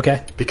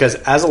 Okay. Because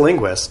as a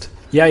linguist...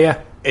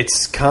 Yeah.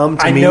 It's come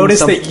to mean... I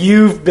noticed that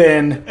you've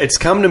been... It's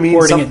come to mean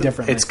wording it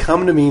differently. It's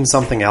come to mean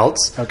something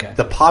else. Okay.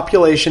 The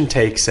population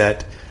takes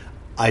it,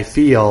 I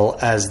feel,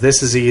 as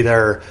this is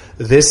either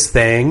this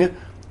thing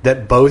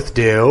that both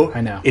do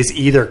is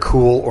either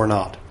cool or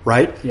not,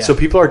 right? Yeah. So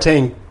people are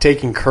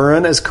taking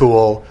Curran as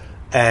cool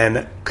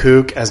and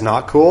Kook as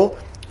not cool.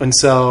 And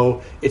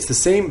so it's the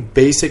same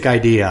basic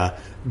idea,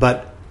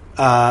 but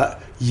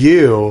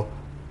you,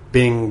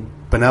 being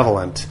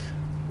benevolent,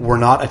 were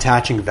not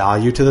attaching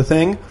value to the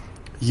thing.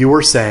 You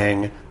were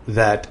saying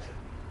that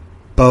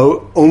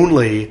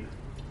only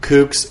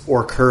Kooks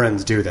or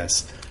Currans do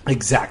this.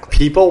 Exactly.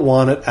 People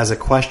want it as a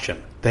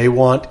question. They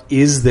want,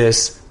 is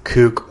this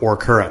Kook or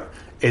Curran?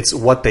 It's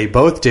what they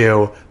both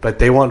do, but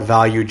they want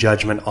value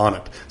judgment on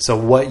it. So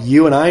what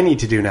you and I need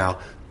to do now,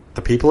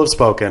 the people have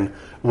spoken,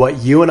 What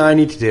you and I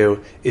need to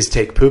do is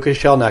take puka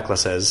shell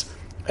necklaces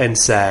and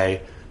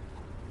say,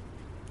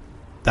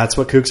 that's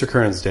what kooks or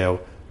currents do.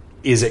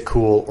 Is it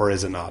cool or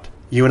is it not?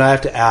 You and I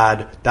have to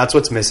add, that's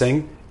what's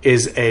missing,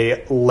 is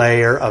a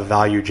layer of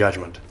value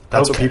judgment.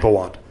 That's what people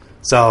want.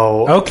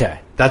 So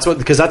that's what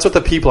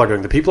the people are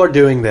doing. The people are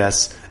doing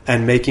this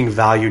and making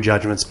value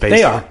judgments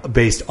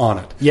based on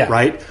it. Yeah.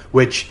 Right?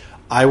 Which,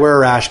 I wear a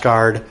rash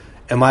guard.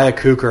 Am I a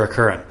kook or a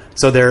current?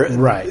 So they're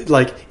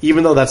like,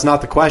 even though that's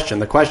not the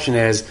question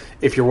is,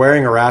 if you're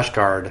wearing a rash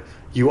guard,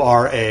 you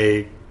are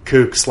a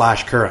kook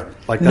 / current.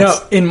 Like,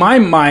 that's, no, in my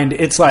mind,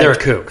 it's like they're a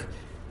kook.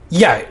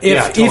 Yeah,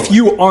 totally. If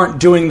you aren't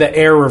doing the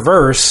air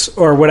reverse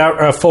or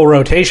without a full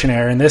rotation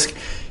air in this,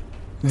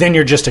 then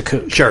you're just a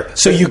kook. Sure.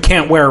 So you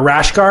can't wear a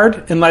rash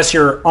guard unless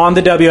you're on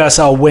the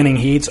WSL winning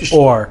heats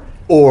or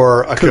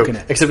a kook.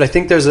 it. Except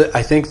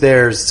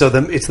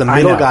it's the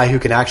middle guy who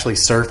can actually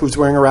surf who's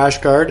wearing a rash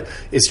guard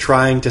is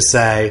trying to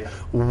say,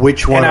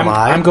 which one am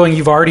I? I'm going,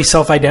 you've already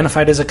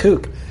self-identified as a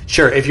kook.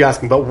 Sure, if you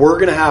ask me, but we're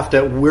gonna have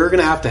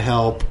to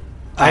help.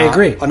 I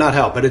agree. Not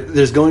help, but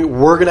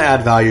we're gonna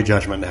add value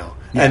judgment now.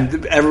 Yeah.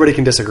 And everybody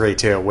can disagree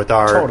too with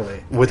our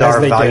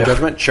value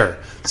judgment. Sure.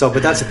 So,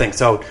 but that's the thing.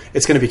 So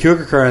it's going to be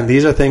kook or current.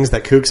 These are things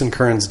that kooks and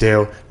currents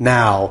do.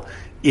 Now,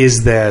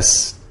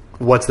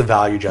 what's the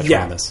value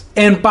judgment on this?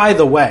 And by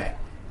the way,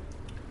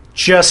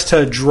 just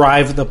to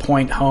drive the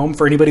point home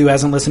for anybody who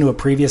hasn't listened to a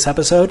previous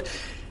episode,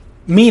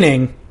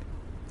 meaning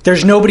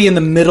there's nobody in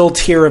the middle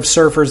tier of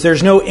surfers.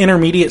 There's no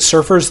intermediate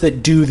surfers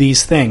that do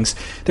these things.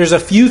 There's a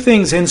few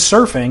things in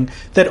surfing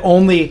that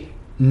only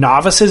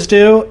novices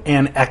do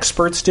and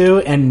experts do,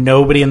 and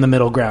nobody in the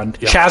middle ground.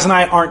 Yeah. Chaz and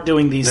I aren't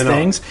doing these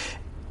things.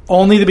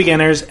 Only the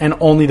beginners and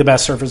only the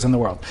best surfers in the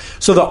world.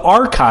 So the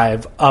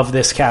archive of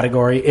this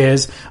category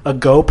is a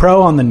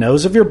GoPro on the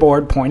nose of your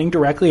board pointing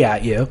directly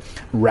at you,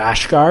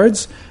 rash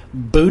guards,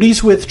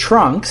 booties with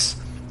trunks,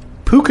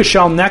 puka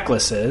shell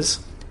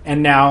necklaces,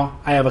 and now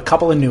I have a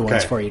couple of new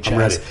ones for you, Chaz. I'm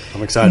ready.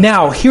 I'm excited.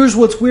 Now, here's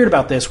what's weird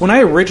about this. When I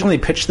originally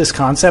pitched this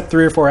concept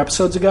 3 or 4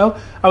 episodes ago,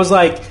 I was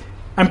like,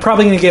 I'm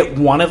probably going to get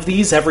one of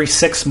these every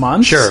 6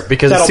 months. Sure,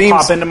 because it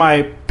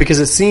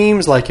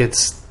seems like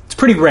it's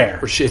pretty rare.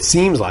 It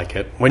seems like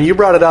it. When you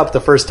brought it up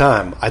the first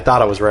time, I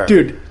thought it was rare.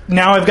 Dude,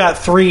 now I've got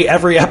 3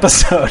 every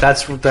episode.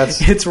 That's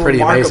it's pretty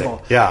remarkable.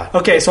 Amazing. Yeah.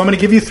 Okay, so I'm going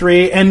to give you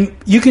 3, and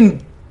you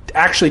can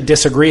actually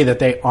disagree that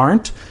they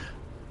aren't,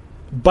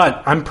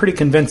 but I'm pretty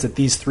convinced that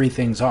these 3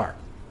 things are.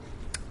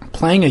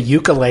 Playing a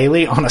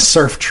ukulele on a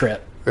surf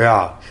trip.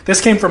 Yeah.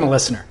 This came from a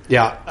listener.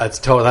 Yeah,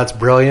 that's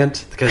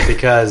brilliant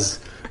because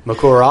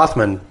McCool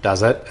Rothman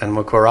does it, and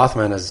McCool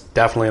Rothman is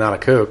definitely not a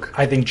kook.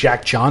 I think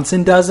Jack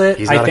Johnson does it.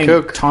 He's not a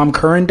kook. Tom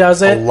Curran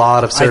does it. A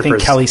lot of surfers. I think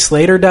Kelly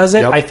Slater does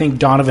it. Yep. I think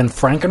Donovan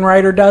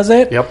Frankenreiter does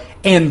it. Yep.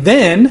 And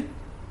then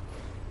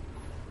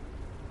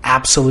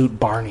absolute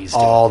Barneys do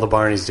All the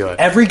Barneys do it.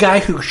 Every guy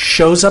who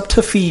shows up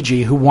to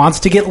Fiji who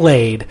wants to get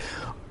laid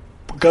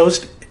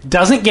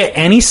doesn't get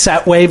any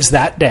set waves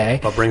that day,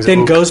 but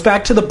then goes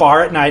back to the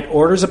bar at night,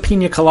 orders a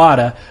pina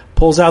colada,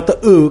 pulls out the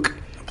ook,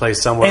 plays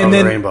somewhere over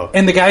the rainbow.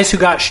 And the guys who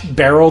got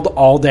barreled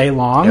all day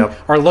long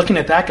are looking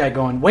at that guy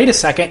going, wait a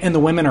second, and the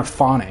women are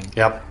fawning.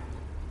 Yep.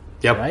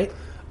 Right?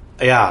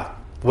 Yeah.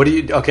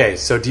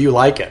 So do you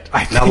like it?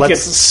 I think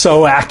it's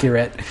so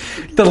accurate.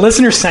 The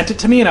listener sent it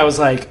to me, and I was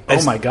like,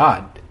 oh my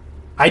God.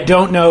 I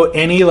don't know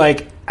any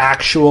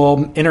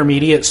actual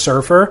intermediate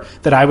surfer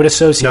that I would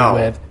associate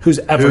with who's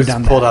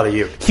done that. Pulled out a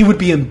uke. He would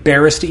be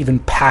embarrassed to even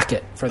pack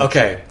it for the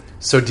trip.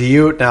 So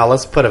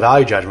let's put a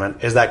value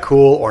judgment. Is that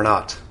cool or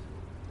not?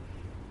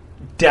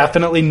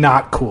 Definitely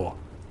not cool.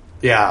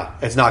 Yeah,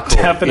 it's not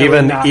cool.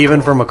 Definitely not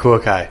even cool. from a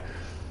Kuokai.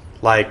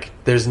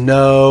 There's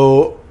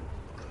no,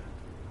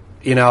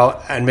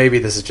 and maybe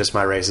this is just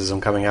my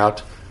racism coming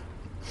out.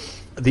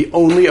 The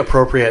only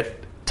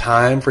appropriate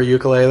time for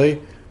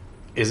ukulele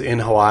is in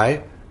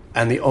Hawaii,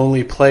 and the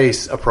only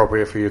place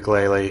appropriate for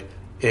ukulele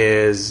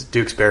is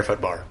Duke's Barefoot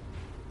Bar.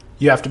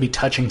 You have to be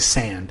touching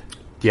sand.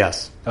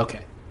 Yes.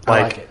 Okay.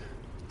 I like it.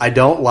 I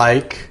don't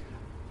like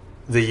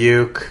the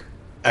uke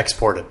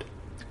exported.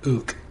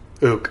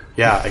 Ook.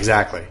 Yeah,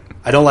 exactly.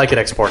 I don't like it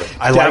exported.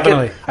 I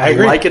Definitely. like it. I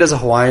agree. like it as a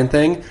Hawaiian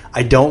thing.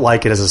 I don't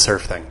like it as a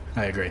surf thing.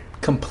 I agree.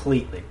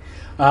 Completely.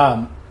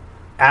 Adam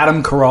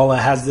Carolla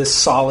has this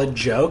solid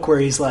joke where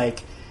he's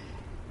like,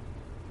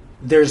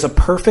 there's a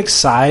perfect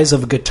size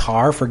of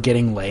guitar for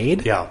getting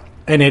laid. Yeah.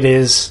 And it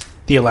is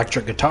the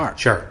electric guitar.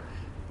 Sure.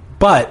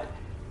 But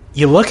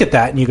you look at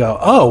that and you go,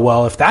 oh,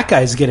 well, if that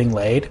guy's getting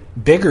laid,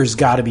 bigger's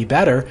got to be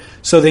better.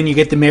 So then you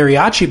get the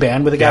mariachi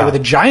band with a guy with a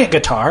giant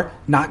guitar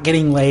not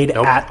getting laid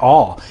at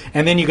all.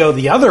 And then you go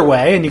the other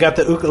way and you got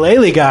the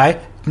ukulele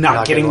guy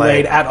not getting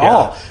laid at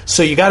all.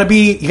 So you got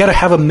to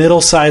have a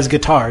middle-sized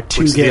guitar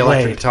to get the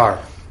electric laid.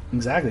 Guitar.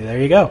 Exactly. There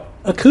you go.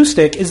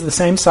 Acoustic is the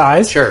same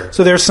size. Sure.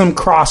 So there's some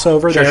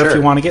crossover there if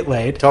you want to get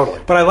laid.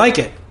 Totally. But I like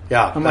it.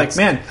 Yeah. I'm like,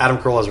 man. Adam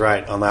Carolla's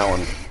right on that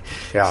one.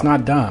 Yeah. It's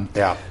not dumb.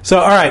 Yeah. So,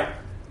 all right.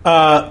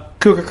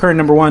 Cougar Current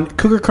number 1.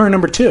 Cougar Current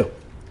number 2.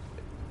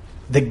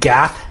 The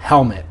Gath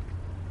helmet.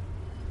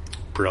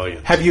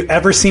 brilliant. Have you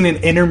ever seen an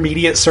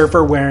intermediate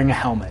surfer wearing a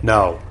helmet?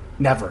 No.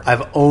 Never.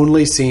 I've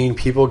only seen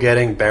people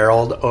getting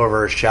barreled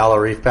over shallow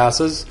reef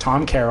passes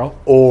Tom Carroll,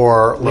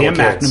 or Liam little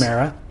kids.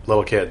 McNamara.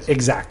 Little kids.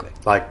 Exactly.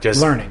 Like just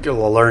Learning.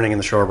 learning in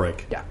the shore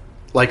break. Yeah.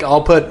 Like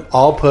I'll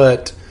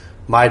put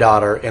my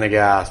daughter in a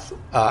gaff.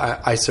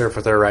 I surf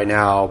with her right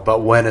now,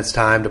 but when it's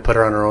time to put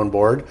her on her own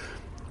board,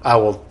 I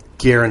will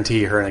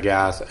guarantee her in a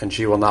gaff, and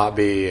she will not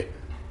be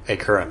a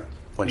current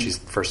when she's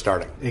first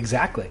starting.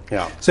 Exactly.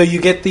 Yeah. So you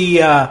get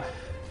the,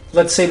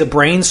 let's say, the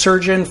brain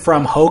surgeon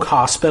from Hoag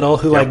Hospital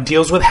who like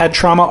deals with head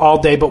trauma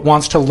all day but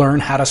wants to learn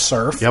how to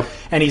surf. Yep.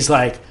 And he's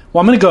like, well,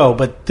 I'm going to go,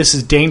 but this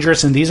is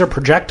dangerous and these are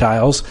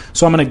projectiles,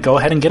 so I'm going to go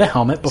ahead and get a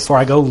helmet before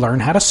I go learn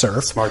how to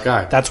surf. Smart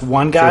guy. That's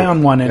one guy True.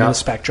 on one end of the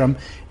spectrum.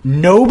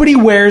 Nobody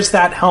wears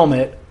that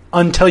helmet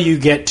until you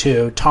get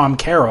to Tom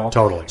Carroll.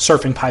 Totally.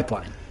 Surfing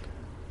Pipeline.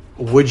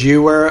 Would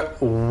you wear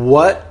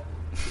what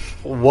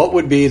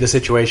would be the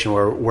situation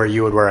where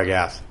you would wear a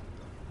gaff?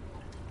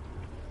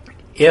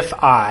 If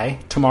I,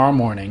 tomorrow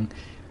morning,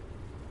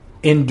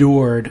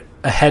 endured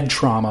a head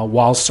trauma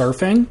while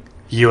surfing,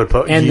 You would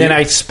put and then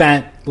I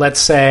spent, let's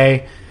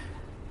say,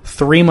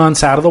 3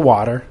 months out of the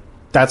water.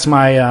 That's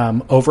my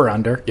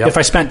over-under. Yep. If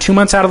I spent 2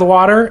 months out of the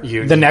water,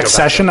 You the go next back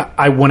session, in.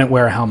 I wouldn't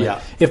wear a helmet.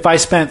 Yeah. If I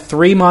spent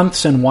 3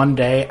 months and 1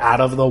 day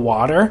out of the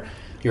water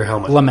your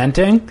helmet.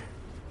 lamenting,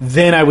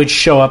 then I would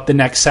show up the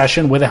next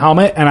session with a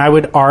helmet, and I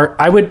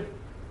would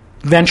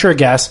venture a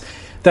guess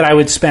that I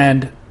would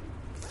spend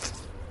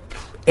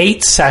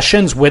 8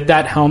 sessions with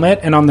that helmet,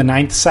 and on the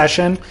 9th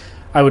session,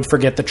 I would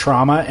forget the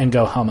trauma and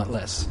go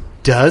helmetless.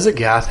 Does a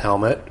gaff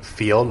helmet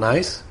feel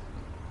nice?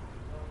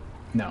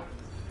 No.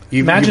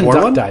 You Imagine worn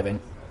duck one? diving.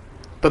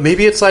 But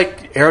maybe it's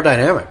like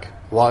aerodynamic,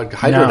 well,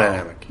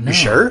 hydrodynamic. No. You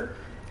sure?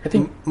 I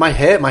think My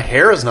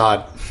hair is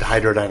not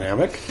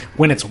hydrodynamic.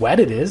 when it's wet,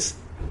 it is.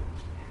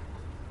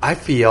 I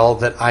feel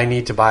that I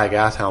need to buy a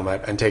gaff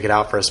helmet and take it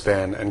out for a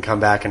spin and come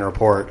back and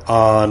report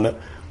on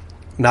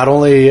not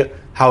only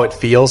how it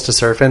feels to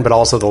surf in, but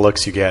also the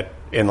looks you get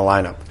in the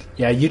lineup.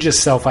 Yeah, you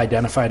just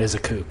self-identified as a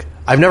kook.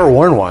 I've never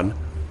worn one.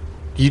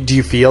 Do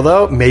you feel,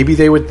 though, maybe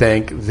they would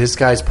think this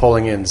guy's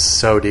pulling in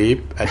so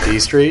deep at D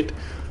Street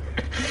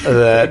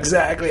that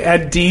Exactly.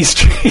 At D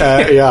Street.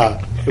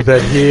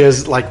 that he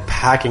is like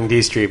packing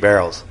D Street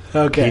barrels.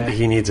 Okay.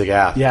 He needs a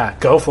gaff. Yeah,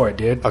 go for it,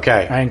 dude.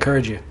 Okay. I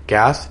encourage you.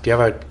 Gaff? Do you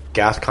have a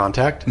gaff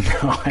contact? No,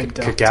 I Could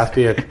don't. Gaff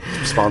be a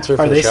sponsor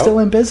for Are the they show? still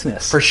in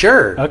business? For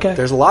sure. Okay.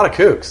 There's a lot of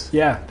kooks.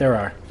 Yeah, there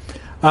are.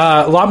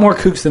 A lot more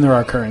kooks than there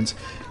are currents.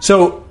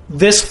 So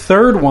this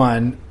third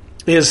one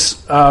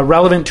is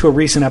relevant to a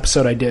recent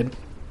episode I did.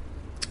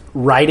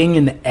 Riding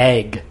an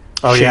egg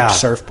shaped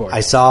surfboard.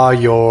 I saw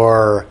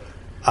your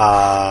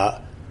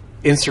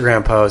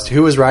Instagram post.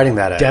 Who was riding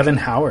that egg? Devin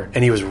Howard.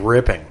 And he was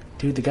ripping.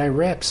 Dude, the guy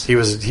rips. He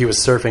was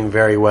surfing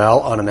very well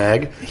on an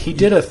egg. He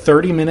did a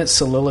 30-minute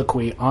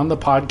soliloquy on the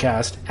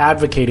podcast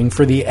advocating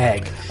for the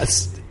egg.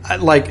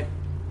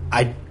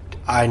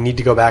 I need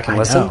to go back and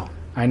listen.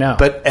 I know.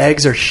 But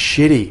eggs are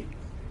shitty.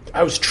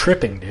 I was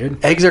tripping,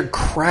 dude. Eggs are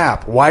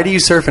crap. Why do you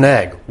surf an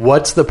egg?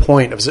 What's the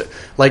point of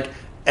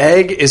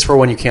egg is for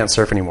when you can't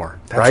surf anymore,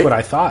 That's right? what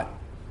I thought.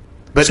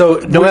 But So,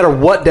 no matter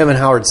what Devin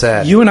Howard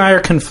said, You and I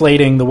are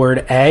conflating the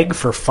word egg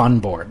for fun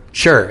board.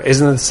 sure,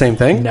 isn't it the same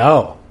thing?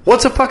 No.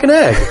 What's a fucking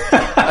egg?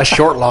 A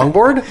short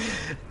longboard?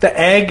 The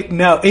egg,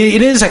 no.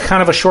 It is a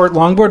kind of a short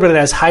longboard, but it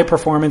has high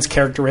performance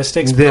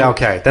characteristics.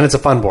 Okay, then it's a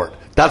fun board.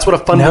 That's what a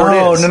fun board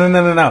No, is.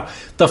 no.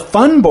 The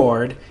fun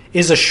board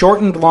is a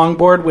shortened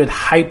longboard with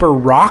hyper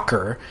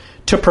rocker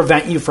to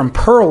prevent you from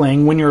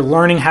purling when you're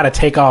learning how to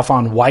take off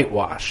on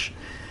whitewash.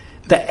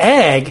 The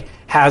egg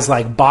has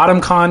like bottom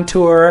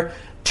contour,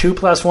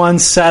 2+1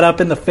 setup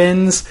in the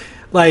fins.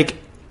 Like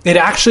it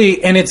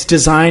actually, and it's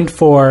designed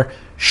for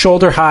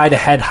shoulder high to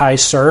head high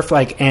surf,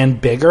 and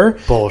bigger.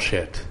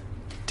 Bullshit.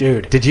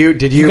 Dude, Did you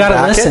gotta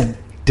back listen.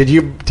 it?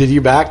 Did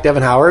you back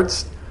Devin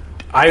Howard's?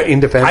 In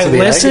defense I of the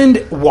listened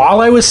egg?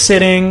 while I was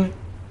sitting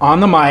on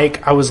the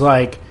mic. I was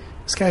like,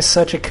 this guy's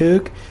such a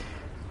kook.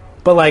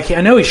 But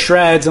I know he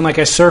shreds, and I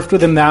surfed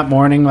with him that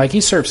morning.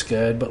 He surfs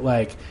good, but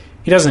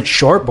he doesn't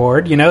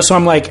shortboard, So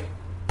I'm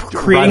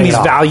creating Writing these it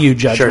off. value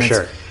judgments.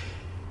 Sure.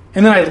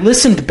 And then I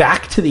listened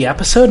back to the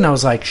episode, and I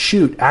was like,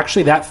 shoot,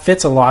 actually that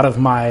fits a lot of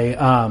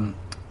my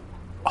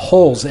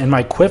holes in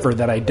my quiver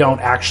that I don't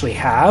actually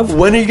have.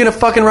 When are you going to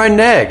fucking ride an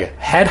egg?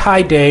 Head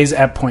high days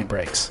at point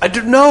breaks. I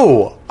don't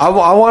know. I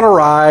want to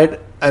ride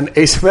an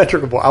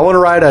asymmetrical board. I want to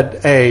ride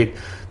a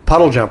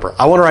puddle jumper.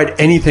 I want to ride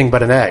anything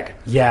but an egg.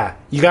 Yeah,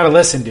 you got to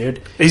listen,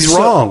 dude. He's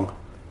wrong.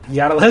 You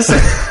got to listen.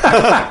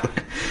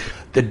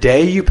 The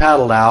day you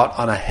paddled out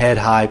on a head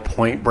high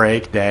point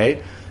break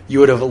day, you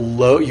would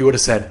have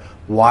said,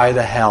 "Why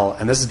the hell?"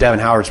 And this is Devin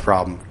Howard's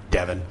problem.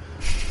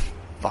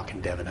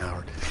 Fucking Devin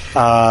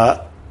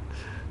Howard.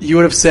 You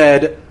would have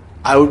said,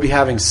 "I would be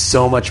having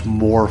so much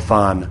more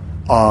fun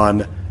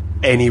on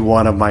any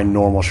one of my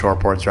normal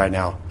shortboards right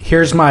now."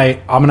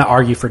 I'm going to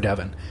argue for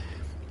Devin.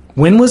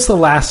 When was the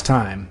last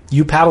time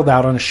you paddled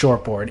out on a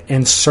shortboard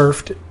and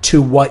surfed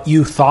to what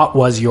you thought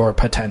was your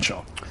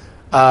potential?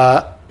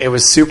 it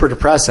was super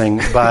depressing.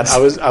 But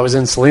I was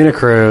in Salina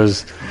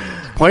Cruz,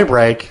 Point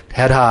Break,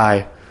 head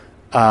high,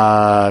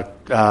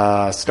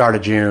 start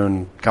of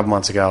June, a couple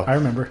months ago. I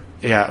remember.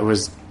 Yeah,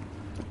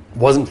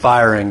 wasn't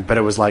firing, but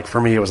it was like,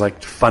 for me, it was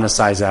like funnest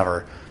size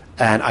ever.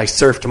 And I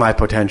surfed to my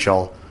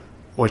potential,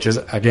 which is,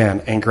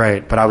 again, ain't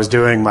great, but I was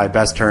doing my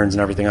best turns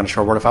and everything on a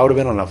shortboard. If I would have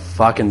been on a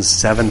fucking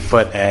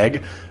 7-foot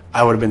egg,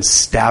 I would have been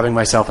stabbing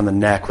myself in the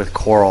neck with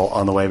coral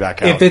on the way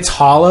back out. If it's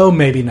hollow,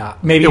 maybe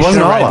not. Maybe It you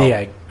wasn't shouldn't ride hollow. the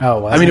egg. Oh,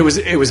 wasn't I mean,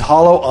 it was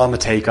hollow on the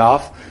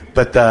takeoff,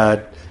 but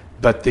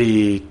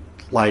the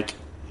like,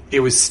 it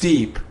was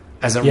steep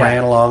as it Yeah.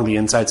 ran along the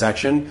inside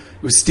section.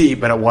 It was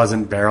steep, but it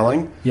wasn't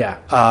barreling. Yeah.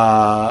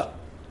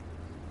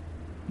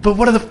 But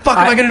what the fuck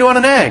am I going to do on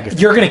an egg?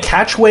 You're going to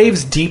catch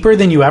waves deeper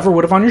than you ever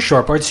would have on your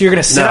shortboard. So you're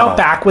going to sit No. out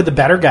back with the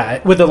better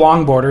guy, with the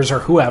longboarders or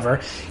whoever,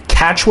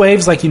 catch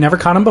waves like you never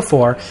caught them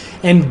before,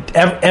 and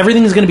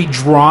everything is going to be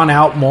drawn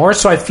out more.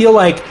 So I feel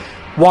like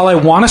while I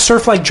want to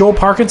surf like Joel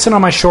Parkinson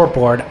on my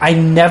shortboard, I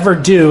never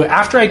do.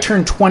 After I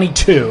turned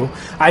 22,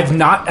 I've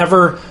not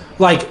ever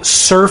like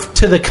surfed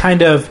to the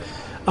kind of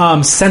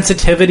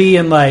sensitivity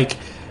and like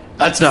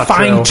That's not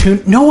fine true.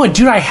 tune. No,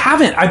 dude, I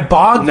haven't. I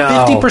bogged No.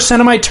 50%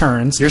 of my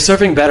turns. You're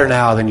surfing better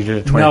now than you did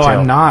at 22. No,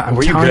 I'm not. I'm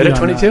Were you telling good you at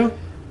I'm 22?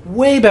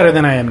 Way better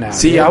than I am now.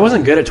 See, dude. I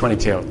wasn't good at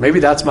 22. Maybe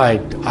that's my...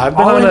 I've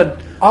been on a...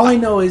 All I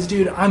know is,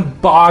 dude, I'm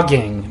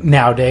bogging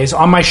nowadays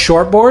on my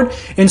shortboard,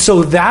 and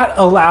so that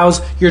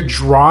allows you're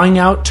drawing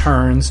out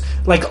turns,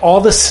 like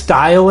all the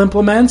style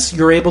implements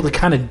you're able to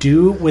kind of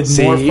do with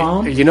more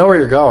foam. You know where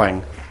you're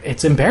going.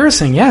 It's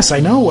embarrassing. Yes, I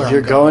know where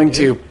You're I'm going.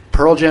 to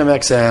Pearl Jam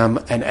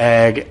XM, an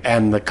egg,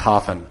 and the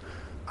coffin.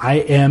 I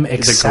am grave.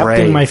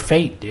 accepting my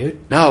fate, dude.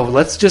 No,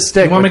 let's just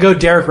stick. You want me to go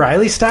Derek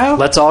Riley style?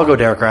 Let's all go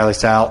Derek Riley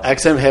style.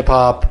 XM hip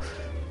hop,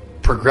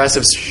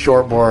 progressive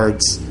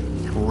shortboards,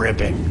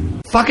 ripping.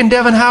 Fucking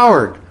Devin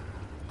Howard.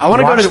 I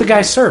want to go Watch to the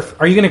guy surf.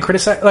 Are you going to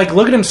criticize? Like,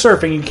 look at him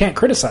surfing. You can't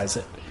criticize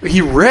it.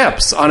 He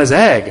rips on his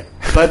egg,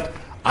 but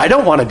I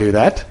don't want to do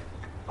that.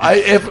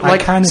 I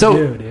kinda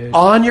do, dude.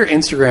 On your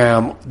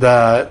Instagram,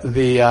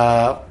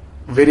 the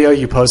video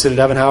you posted of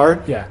Devin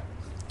Howard, Yeah.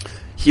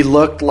 he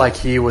looked like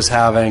he was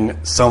having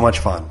so much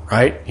fun,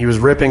 right? He was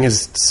ripping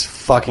his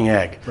fucking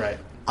egg. Right.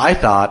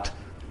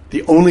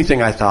 The only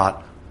thing I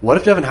thought, what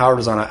if Devin Howard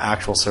was on an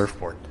actual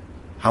surfboard?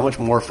 How much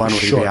more fun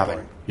would he be Shortboard.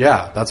 having?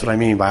 Yeah, that's what I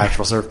mean by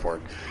actual surfboard.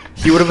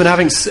 He would have been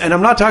having, and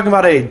I'm not talking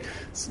about a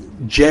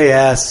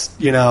JS,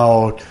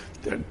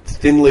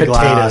 thinly Potato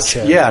glass.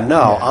 chip. Yeah,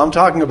 no, Yeah. I'm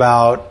talking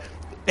about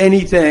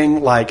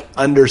anything like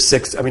under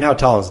 6. I mean, how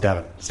tall is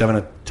Devin? Is Devin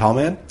a tall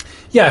man?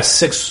 Yeah,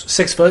 6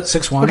 foot,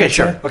 6'1". Okay, I'd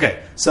sure. say. Okay,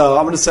 so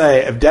I'm going to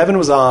say if Devin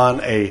was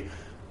on a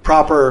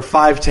proper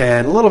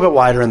 5'10", a little bit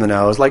wider in the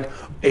nose, like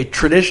a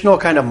traditional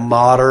kind of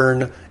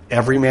modern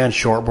everyman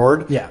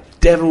shortboard, Yeah.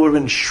 Devin would have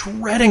been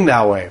shredding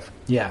that wave.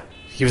 Yeah.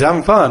 He was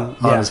having fun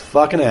on Yeah. his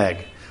fucking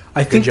egg.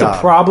 I think the job.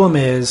 problem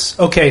is,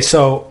 okay,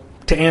 so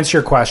to answer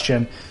your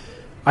question,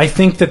 I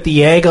think that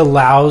the egg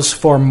allows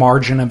for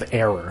margin of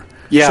error.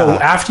 Yeah. So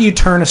after you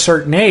turn a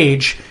certain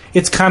age,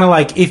 it's kind of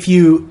like if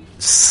you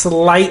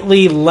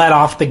slightly let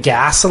off the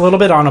gas a little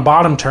bit on a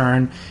bottom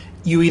turn,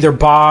 you either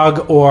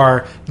bog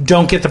or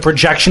don't get the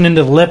projection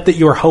into the lip that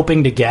you were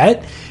hoping to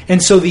get.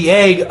 And so the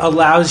egg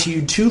allows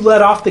you to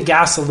let off the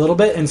gas a little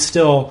bit and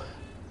still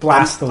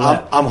blast the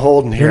lip. I'm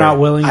holding here. You're not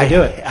willing to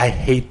do it. I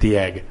hate the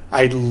egg.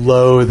 I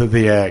loathe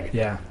the egg.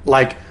 Yeah.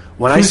 Like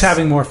when Who's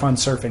having more fun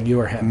surfing, you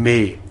or him?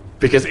 me,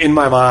 because in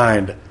my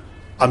mind,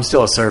 I'm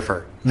still a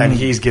surfer, and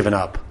he's given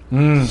up.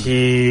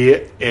 He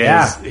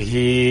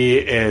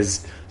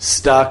is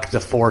stuck the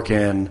fork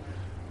in,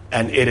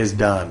 and it is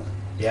done.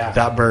 Yeah.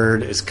 That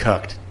bird is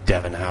cooked.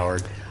 Devin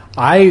Howard.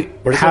 I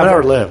Where does have Devin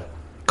Howard live?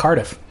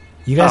 Cardiff.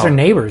 You guys Oh. are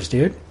neighbors,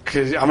 dude.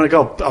 'Cause I'm gonna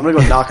go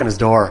knock on his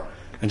door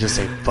and just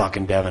say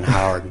 "fucking Devin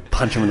Howard" and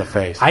punch him in the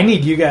face. I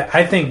need you guys.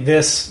 I think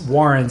this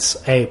warrants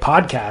a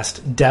podcast.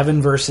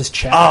 Devin versus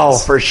Chaz. Oh,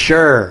 for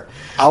sure.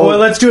 Well,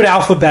 let's do it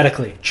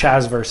alphabetically.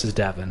 Chaz versus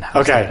Devin.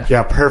 How's Okay, that?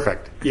 yeah,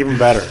 perfect. Even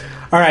better.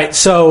 All right.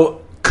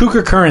 So Kook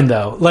or Curran,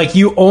 though, like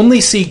you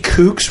only see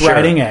Kooks Sure.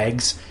 riding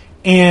eggs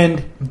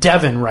and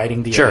Devin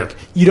riding the Sure. egg.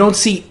 You don't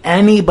see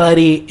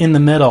anybody in the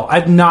middle.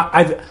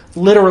 I've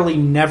literally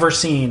never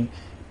seen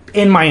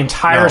in my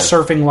entire No.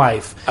 surfing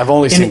life. I've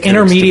only seen an Kooks, to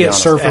intermediate be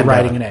honest, surfer and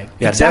riding Devin. an egg.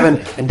 Yeah,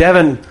 Exactly.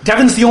 Devin,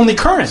 Devin's the only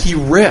Curran. he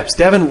rips.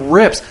 Devin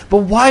rips. But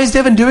why is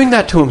Devin doing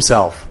that to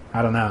himself?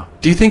 I don't know.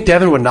 Do you think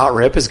Devin would not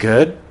rip as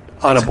good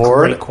on a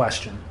board? Great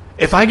question.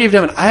 If I gave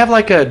Devin, I have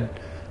like a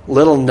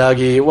little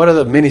nuggy. What are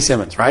the mini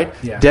Simmons, right?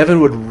 Yeah. Devin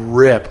would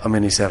rip a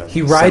mini Simmons.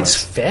 He rides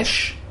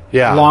fish,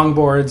 Yeah.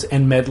 longboards,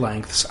 and mid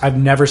lengths. I've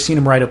never seen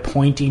him ride a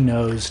pointy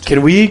nosed.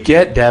 Can we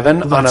get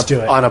Devin Let's do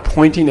it. on a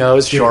pointy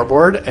nose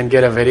shortboard and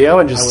get a video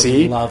and I just would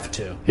see? love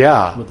to.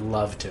 Yeah, Would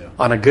love to.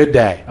 on a good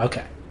day,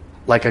 Okay.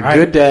 like a right.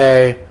 good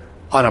day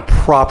on a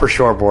proper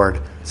shortboard,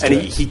 and do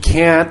he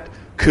can't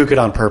kook it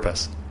on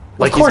purpose.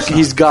 Like course not.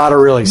 he's got to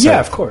really say. Yeah,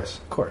 of course,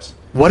 of course.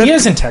 What he if-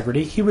 has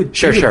integrity. He would.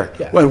 Sure, he would- sure.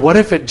 Yeah. Well, what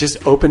if it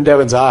just opened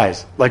Devin's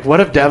eyes? Like, what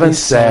if Devin be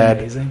so said,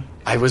 amazing.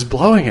 I was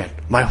blowing it.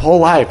 My whole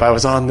life I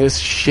was on this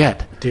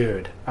shit.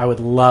 Dude, I would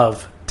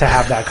love to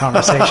have that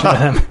conversation with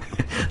him.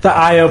 The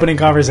eye-opening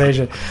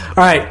conversation. All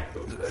right,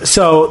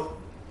 so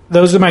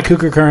those are my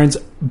Kuka Kerns,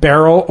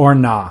 barrel or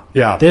nah.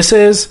 Yeah.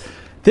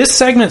 This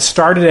segment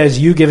started as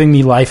you giving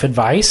me life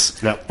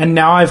advice, Yep. and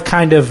now I've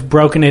kind of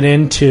broken it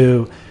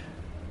into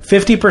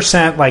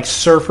 50% like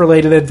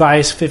surf-related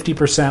advice,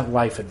 50%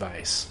 life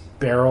advice.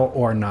 Barrel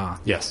or nah.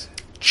 Yes.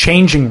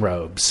 Changing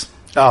robes.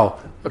 Oh,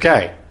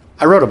 okay.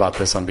 I wrote about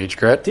this on Beach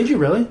Grit. Did you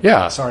really?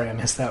 Yeah. Sorry, I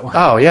missed that one.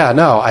 Oh, yeah,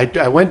 no.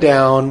 I went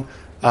down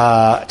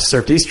to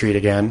surf D Street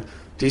again.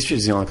 D Street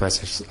is the only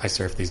place I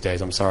surf these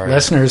days. I'm sorry.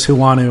 Listeners who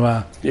want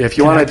to If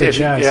you want to, if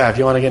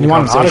you want to get into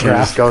conversation,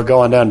 just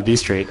go on down to D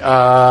Street.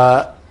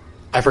 I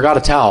forgot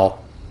a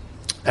towel,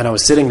 and I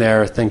was sitting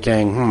there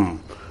thinking,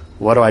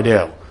 what do I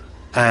do?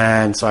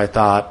 And so I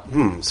thought,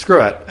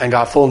 screw it, and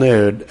got full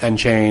nude and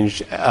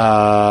changed.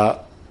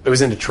 It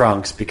was into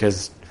trunks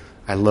because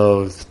I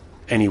loathe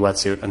any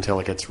wetsuit until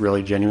it gets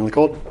really genuinely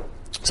cold.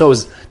 So it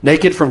was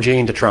naked from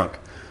jean to trunk.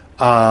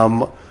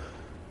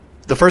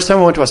 The first time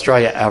I went to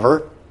Australia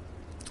ever,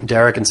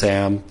 Derek and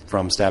Sam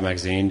from Stab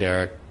Magazine,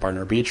 Derek,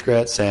 partner of Beach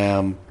Grit,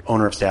 Sam,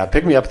 owner of Stab,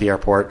 picked me up at the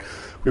airport.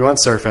 We went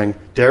surfing.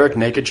 Derek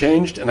naked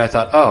changed, and I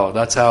thought, oh,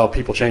 that's how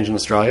people change in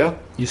Australia?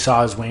 You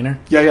saw his wiener?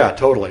 Yeah,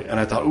 totally. And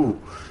I thought, ooh,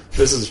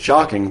 this is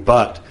shocking,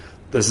 but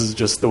this is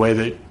just the way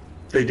that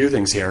they do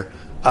things here.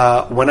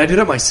 When I did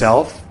it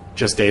myself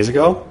just days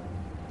ago,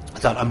 I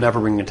thought, I'm never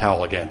bringing a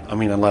towel again. I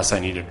mean, unless I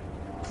need it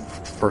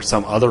for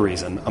some other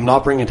reason. I'm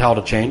not bringing a towel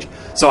to change.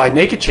 So I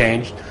naked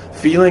changed,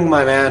 feeling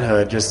my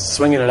manhood, just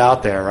swinging it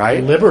out there,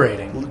 right?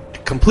 Liberating.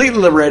 Completely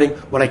liberating.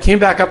 When I came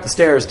back up the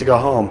stairs to go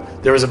home,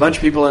 there was a bunch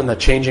of people in the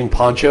changing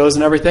ponchos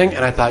and everything,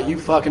 and I thought, you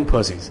fucking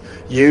pussies.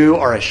 You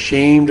are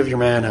ashamed of your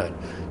manhood.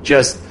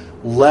 Just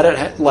let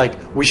it,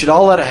 we should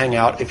all let it hang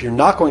out. If you're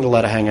not going to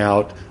let it hang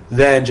out,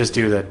 then just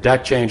do the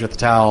deck change with the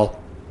towel.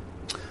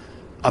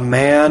 A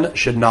man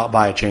should not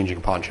buy a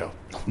changing poncho.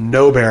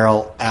 No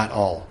barrel at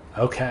all.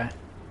 Okay.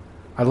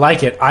 I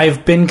like it.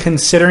 I've been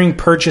considering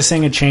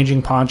purchasing a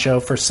changing poncho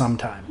for some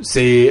time.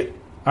 See,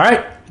 all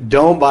right.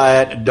 Don't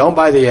buy it. Don't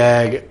buy the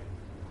egg.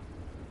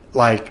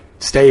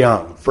 Stay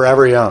young.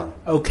 Forever young.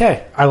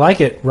 Okay. I like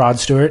it, Rod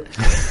Stewart.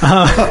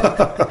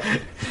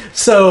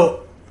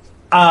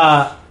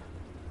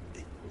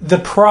 The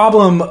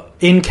problem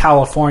in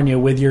California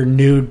with your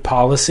nude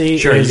policy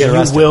is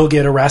you will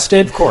get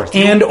arrested. Of course.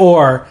 And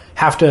or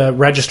have to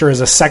register as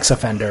a sex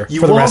offender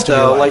for the rest of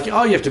your life.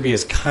 All you have to be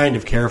is kind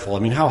of careful. I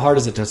mean, how hard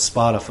is it to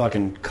spot a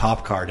fucking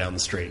cop car down the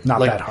street?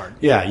 Not that hard.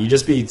 Yeah, you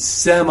just be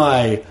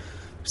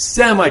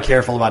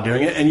semi-careful about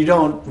doing it, and you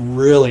don't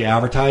really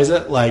advertise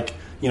it.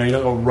 You don't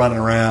go running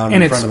around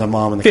in front of the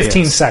mom and the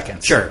 15 kids.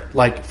 seconds. Sure.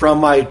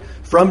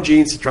 From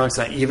jeans to trunks,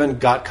 I even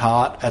got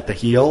caught at the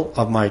heel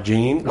of my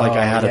jean.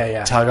 I had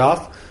a tug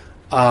off.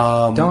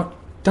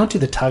 Don't do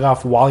the tug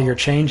off while you're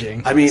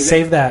changing. I mean,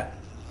 save that.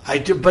 I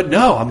do, but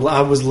no,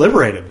 I was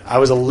liberated. I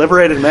was a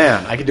liberated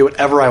man. I could do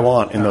whatever I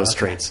want in those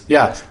streets.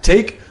 Yeah,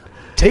 take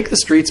the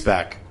streets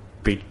back.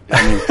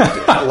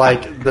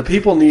 The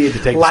people need to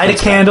take light a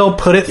candle,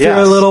 put it through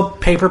a little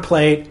paper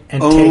plate,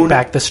 and take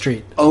back the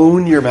street.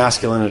 Own your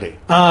masculinity.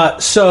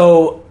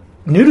 So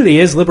nudity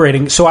is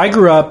liberating. So I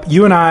grew up.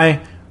 You and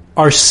I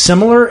are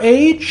similar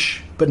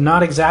age, but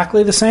not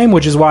exactly the same,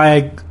 which is why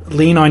I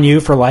lean on you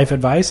for life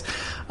advice.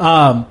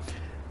 I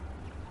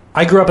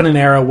grew up in an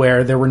era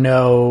where there were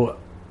no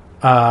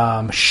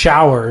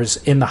showers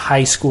in the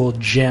high school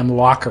gym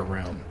locker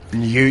room.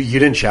 You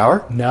didn't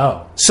shower?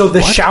 No. So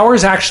the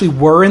showers actually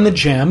were in the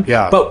gym,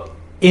 but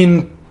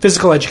in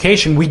physical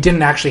education, we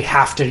didn't actually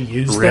have to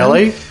use them.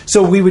 Really?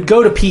 So we would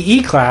go to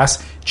PE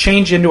class,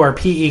 change into our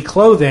PE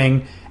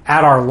clothing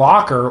at our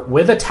locker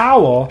with a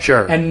towel,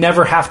 and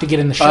never have to get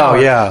in the shower. Oh,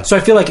 yeah. So I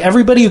feel like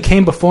everybody who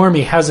came before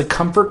me has a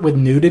comfort with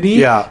nudity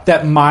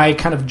that my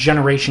kind of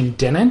generation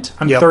didn't.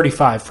 I'm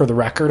 35 for the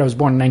record. I was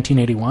born in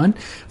 1981.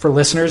 For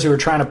listeners who are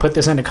trying to put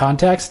this into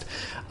context.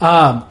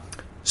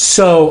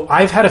 So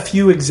I've had a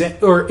few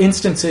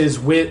instances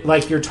with,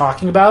 like you're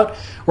talking about,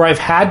 where I've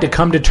had to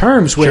come to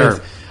terms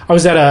with. I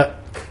was at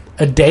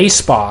a day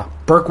spa,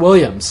 Burke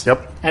Williams.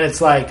 Yep. And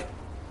it's like,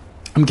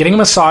 I'm getting a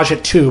massage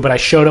at 2, but I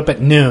showed up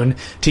at noon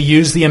to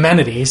use the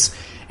amenities.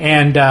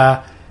 And,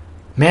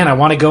 man, I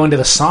want to go into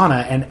the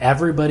sauna, and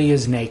everybody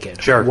is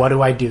naked. Sure. What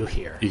do I do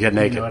here? You get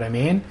naked. You know what I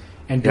mean?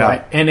 And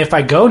and if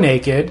I go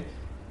naked,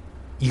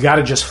 you got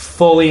to just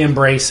fully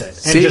embrace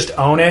it and just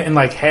own it. And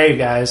hey,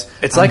 guys,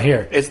 I'm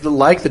here. It's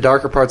like the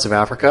darker parts of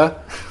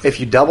Africa. If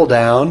you double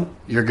down,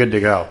 you're good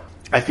to go.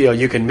 I feel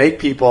you can make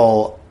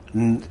people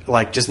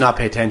just not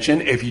pay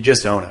attention if you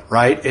just own it.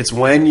 Right? It's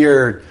when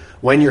you're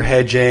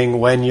hedging,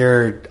 when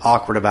you're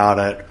awkward about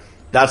it,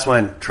 that's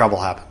when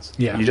trouble happens.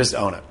 Yeah. You just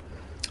own it.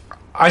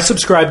 I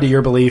subscribe to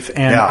your belief,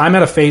 and I'm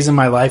at a phase in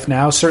my life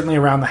now, certainly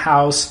around the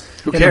house,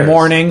 the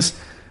mornings.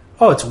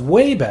 Oh, it's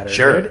way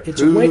better, dude.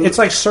 It's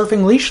like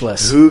surfing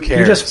leashless. Who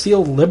cares? You just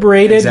feel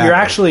liberated.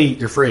 Exactly.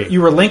 You're free.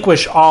 You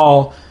relinquish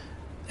all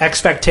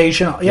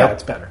expectation. Yeah, Yep.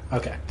 it's better.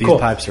 Okay, These cool.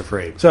 pipes are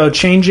free. So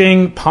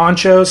changing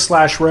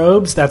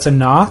poncho/robes, that's a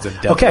nah. It's a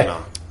definite Okay, nah.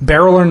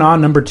 barrel or nah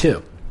number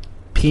 2.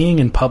 Peeing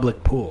in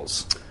public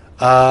pools.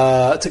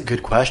 That's a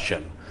good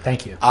question.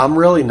 Thank you. I'm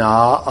really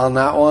nah on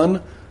that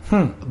one,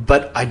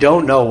 but I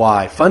don't know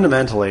why.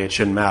 Fundamentally, it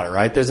shouldn't matter,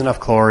 right? There's enough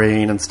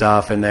chlorine and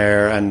stuff in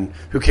there, and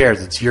who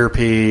cares? It's your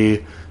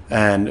pee,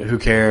 and who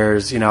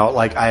cares? You know,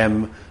 like I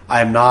am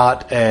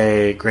not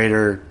a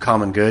greater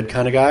common good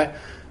kind of guy.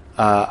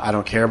 I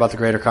don't care about the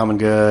greater common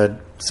good.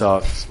 So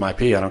if it's my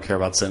pee, I don't care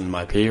about sitting in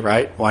my pee,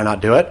 right? Why not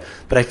do it?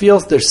 But I feel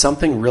there's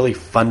something really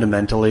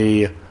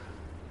fundamentally,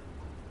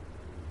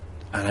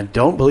 and I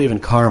don't believe in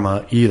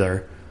karma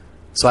either.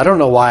 So I don't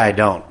know why I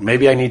don't.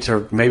 Maybe I need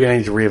to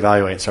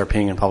reevaluate and start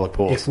peeing in public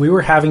pools. If we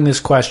were having this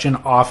question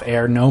off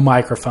air, no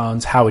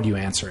microphones, how would you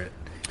answer it?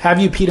 Have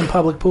you peed in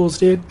public pools,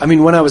 dude? I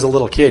mean, when I was a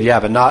little kid, yeah,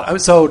 but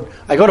not. So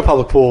I go to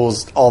public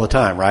pools all the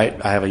time, right?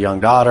 I have a young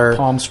daughter.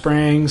 Palm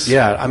Springs.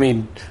 Yeah, I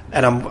mean,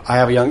 and I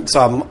have a young. So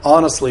I'm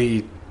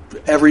honestly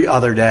every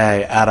other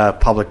day at a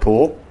public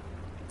pool,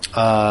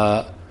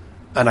 and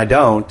I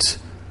don't.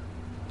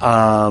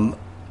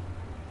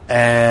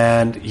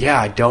 And yeah,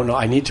 I don't know.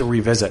 I need to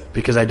revisit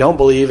because I don't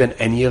believe in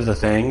any of the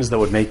things that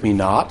would make me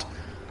not.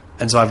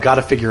 And so I've got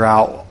to figure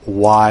out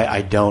why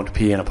I don't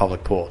pee in a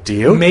public pool. Do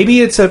you? Maybe.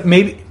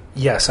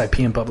 Yes, I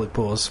pee in public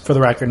pools, for the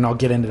record, and I'll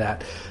get into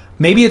that.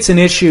 Maybe it's an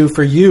issue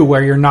for you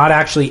where you're not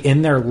actually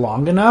in there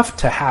long enough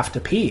to have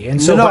to pee.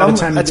 And so by the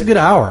time that's a good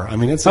hour. I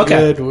mean, it's a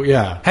Okay. good,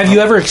 yeah. Have you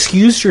ever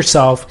excused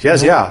yourself?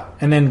 Yes, yeah.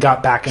 And then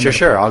got back into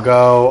Sure. the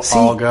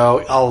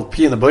I'll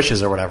pee in the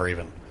bushes or whatever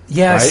even.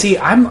 Yeah, Right? see,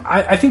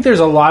 I think there's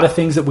a lot of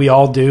things that we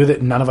all do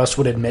that none of us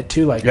would admit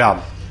to, like Yeah.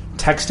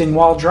 texting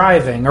while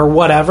driving or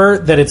whatever,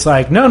 that it's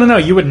like, no,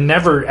 you would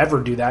never, ever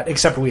do that,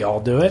 except we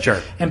all do it. Sure.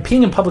 And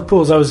peeing in public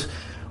pools, I was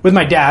with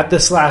my dad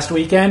this last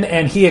weekend,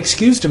 and he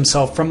excused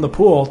himself from the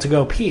pool to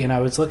go pee, and I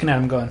was looking at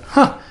him going,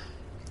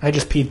 I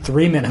just peed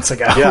 3 minutes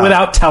ago Yeah.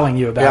 without telling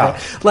you about Yeah.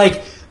 it.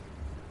 Like,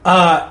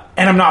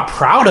 and I'm not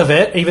proud of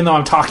it, even though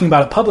I'm talking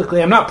about it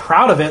publicly. I'm not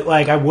proud of it.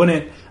 Like, I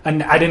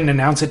didn't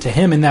announce it to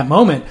him in that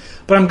moment.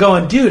 But I'm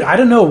going, dude, I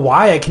don't know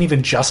why I can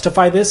even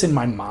justify this in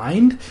my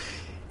mind,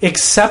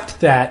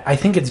 except that I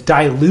think it's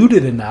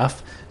diluted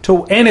enough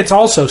to, and it's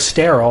also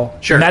sterile,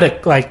 Sure.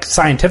 like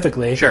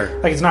scientifically. Sure.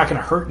 Like, it's not going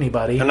to hurt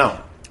anybody. No.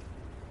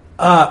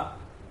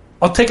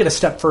 I'll take it a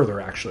step further,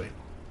 actually.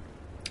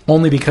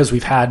 Only because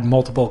we've had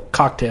multiple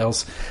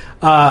cocktails,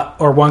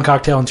 or one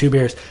cocktail and 2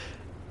 beers.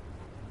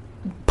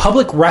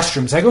 Public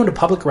restrooms. I go into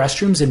public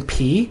restrooms and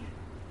pee.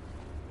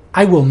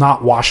 I will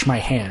not wash my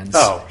hands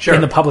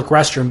in the public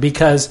restroom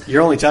because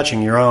You're only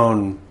touching your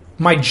own.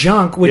 my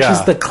junk, which Yeah.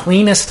 is the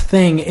cleanest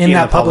thing in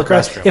that the public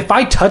public restroom. restroom. If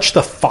I touch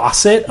the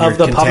faucet You're of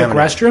the public contaminated.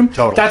 restroom,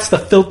 Totally. that's the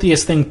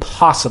filthiest thing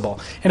possible.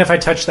 And if I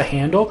touch the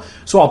handle,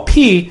 so I'll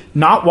pee,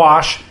 not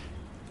wash,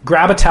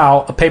 grab a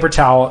towel, a paper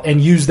towel, and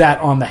use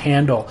that on the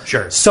handle.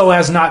 Sure. So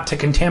as not to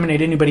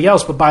contaminate anybody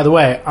else. But by the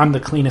way, I'm the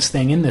cleanest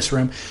thing in this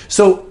room.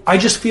 So I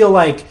just feel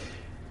like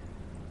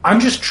I'm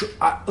just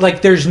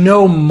like there's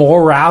no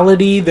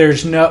morality.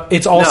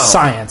 It's all No.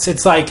 science.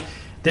 It's like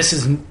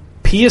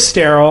pee is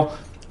sterile.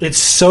 It's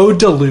so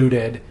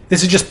diluted.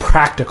 This is just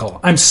practical.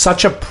 I'm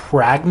such a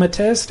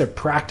pragmatist or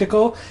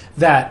practical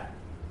that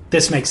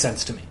this makes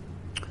sense to me.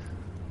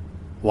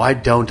 Why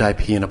don't I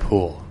pee in a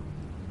pool?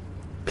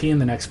 Pee in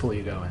the next pool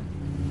you go in.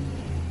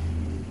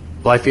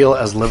 Will I feel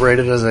as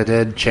liberated as I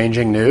did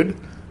changing nude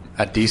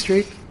at D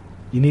Street?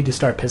 You need to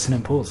start pissing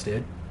in pools,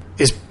 dude.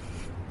 Is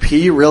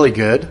pee really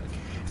good?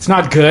 It's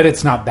not good.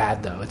 It's not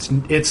bad though.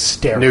 It's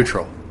sterile.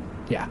 Neutral.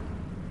 Yeah.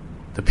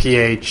 The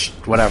pH,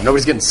 whatever.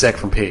 Nobody's getting sick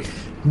from pee.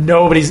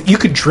 You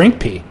could drink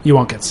pee. You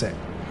won't get sick.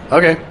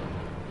 Okay.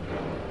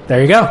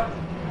 There you go.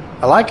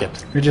 I like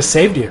it. It just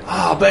saved you.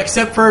 Oh, but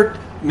except for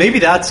maybe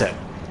that's it.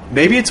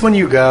 Maybe it's when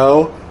you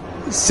go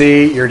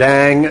see your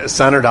dang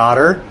son or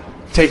daughter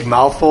take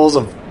mouthfuls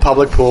of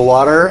public pool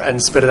water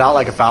and spit it out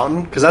like a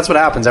fountain, because that's what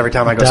happens every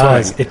time I go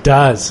swimming. It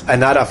does.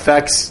 And that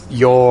affects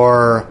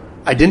your...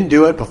 I didn't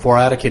do it before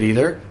I had a kid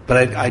either,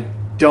 but I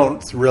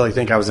don't really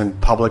think I was in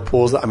public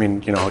pools. I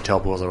mean, hotel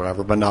pools or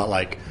whatever, but not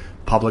like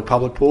public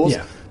pools.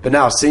 Yeah. But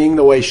now seeing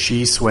the way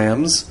she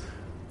swims,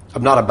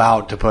 I'm not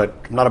about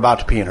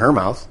to pee in her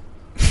mouth,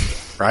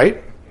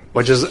 right?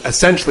 Which is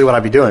essentially what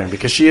I'd be doing,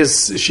 because she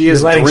is You're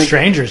letting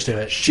strangers do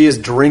it. She is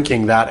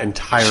drinking that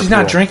entire. She's pool.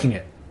 not drinking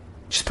it.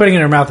 She's putting it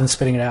in her mouth and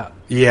spitting it out.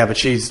 Yeah, but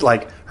she's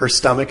like, her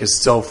stomach is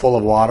so full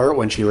of water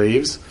when she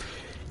leaves.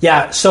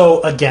 Yeah,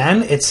 so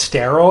again, it's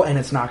sterile and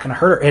it's not going to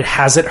hurt her. It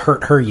hasn't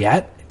hurt her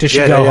yet. Does she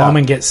go home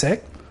and get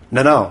sick?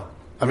 No.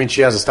 I mean,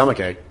 she has a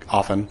stomachache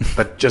often,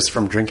 but just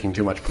from drinking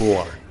too much pool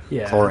water.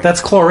 Yeah, Chlorine.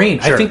 that's chlorine.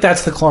 Sure. I think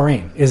that's the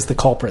chlorine is the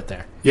culprit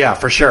there. Yeah,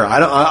 for sure.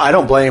 I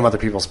don't blame other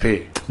people's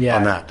pee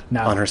on that,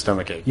 no. on her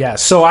stomachache. Yeah,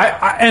 so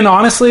I and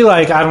honestly,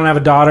 like, I don't have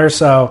a daughter,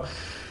 so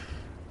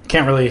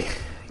can't really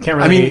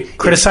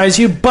criticize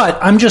you. But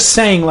I'm just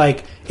saying,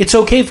 like, it's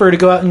okay for her to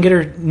go out and get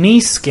her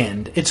knee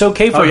skinned. It's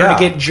okay for her to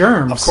get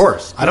germs. Of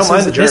course. I don't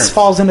mind the germs. This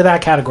falls into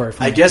that category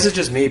for me. I guess it's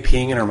just me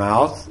peeing in her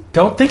mouth.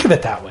 Don't think of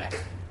it that way.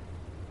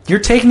 You're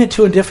taking it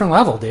to a different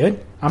level, dude.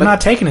 I'm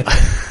not taking it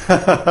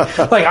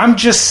there. Like, I'm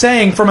just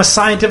saying from a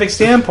scientific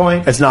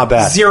standpoint, It's not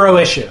bad. Zero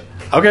issue.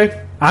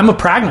 Okay. I'm a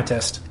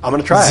pragmatist. I'm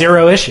going to try it.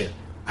 Zero issue.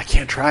 I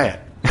can't try it.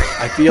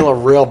 I feel a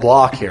real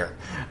block here.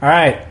 All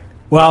right.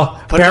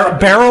 Well,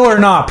 barrel or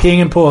not, peeing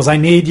in pools. I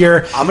need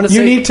your.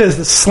 You need to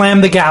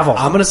slam the gavel.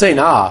 I'm going to say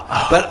nah,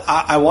 but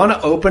I want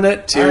to open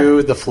it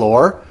to the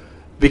floor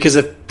because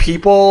if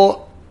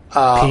people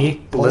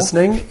Pee pool?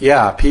 listening,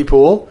 pee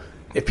pool.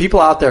 If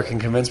people out there can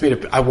convince me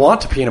to, I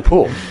want to pee in a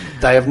pool.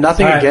 I have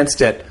nothing All right.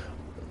 against it.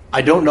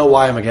 I don't know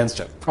why I'm against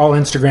it. I'll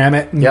Instagram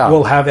it, and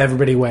we'll have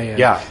everybody weigh in.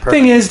 Yeah, perfect.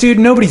 Thing is, dude,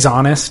 nobody's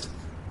honest.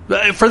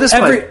 For this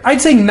one,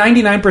 I'd say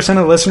 99% of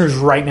the listeners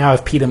right now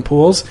have peed in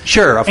pools.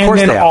 Sure, of and course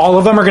then they have. all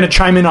of them are going to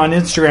chime in on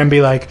Instagram and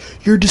be like,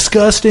 "You're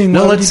disgusting."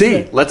 no, Why let's would you do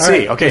see. that?" Let's All see.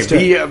 right, Okay, let's do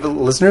it.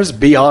 listeners,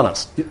 be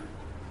honest.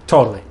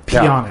 Totally. Pee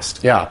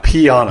honest. Yeah,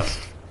 pee honest.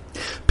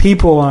 Pee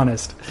pool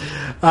honest.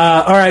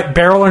 All right,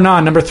 barrel or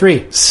non. Number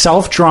 3,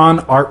 self-drawn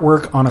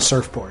artwork on a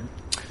surfboard.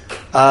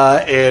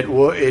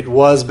 It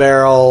was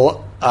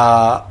barrel.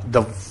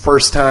 The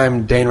first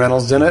time Dane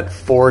Reynolds did it,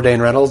 for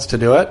Dane Reynolds to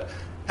do it.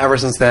 Ever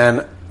since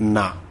then,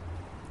 nah.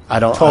 I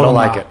don't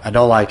like it. I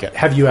don't like it.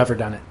 Have you ever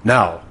done it?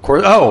 No. Of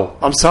course. Oh,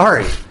 I'm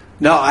sorry.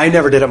 No, I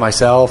never did it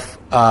myself.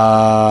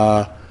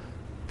 I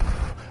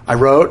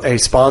wrote a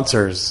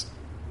sponsor's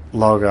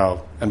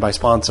logo, and by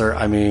sponsor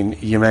I mean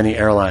Yemeni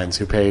Airlines,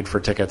 who paid for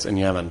tickets in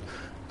Yemen.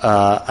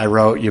 I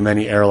wrote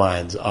Yemeni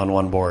Airlines on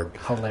one board.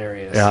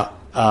 Hilarious. Yeah,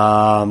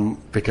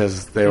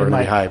 because they were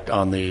going to be like- hyped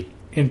on the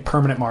In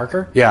permanent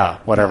marker?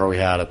 whatever we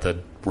had at the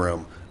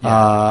room.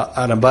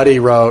 And a buddy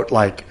wrote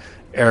like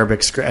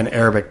an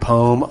Arabic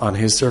poem on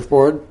his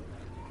surfboard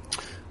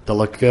that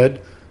looked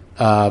good.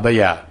 But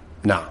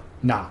nah.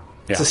 Nah.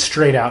 It's Yeah. a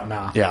straight out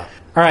nah. Yeah.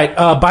 All right.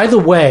 By the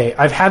way,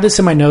 I've had this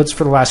in my notes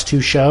for the last 2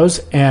 shows,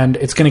 and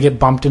it's going to get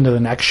bumped into the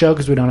next show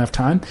because we don't have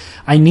time.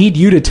 I need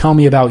you to tell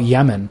me about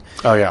Yemen.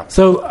 Oh, yeah.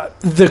 So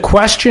the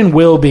question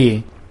will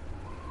be,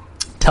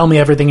 tell me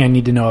everything I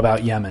need to know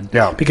about Yemen.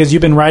 Yeah. Because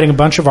you've been writing a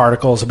bunch of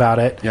articles about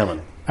it.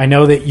 Yemen. I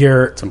know that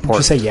you're... It's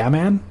important. Did you say yeah,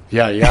 man?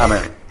 Yeah,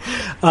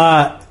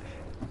 man.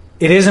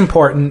 It is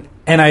important,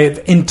 and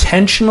I've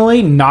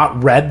intentionally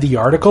not read the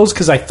articles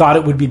because I thought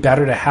it would be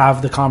better to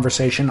have the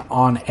conversation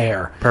on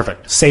air.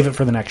 Perfect. Save it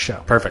for the next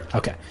show. Perfect.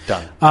 Okay.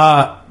 Done.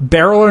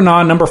 Barrel or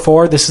non, number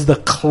 4. This is the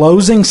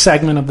closing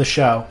segment of the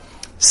show.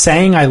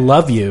 Saying I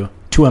love you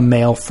to a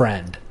male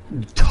friend.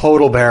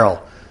 Total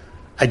barrel.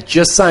 I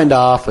just signed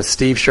off with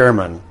Steve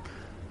Sherman,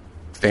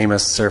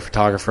 famous surf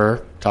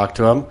photographer. Talked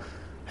to him.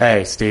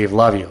 Hey, Steve,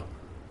 love you.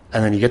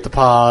 And then you get the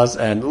pause,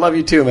 and love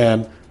you too,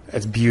 man.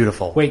 It's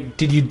beautiful. Wait,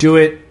 did you do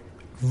it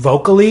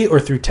vocally or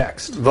through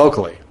text?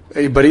 Vocally.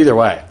 But either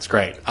way, it's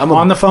great. I'm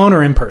On the phone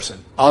or in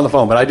person? on the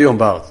phone, but I do them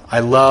both.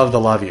 I love the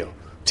love you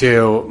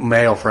to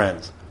male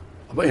friends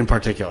in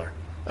particular.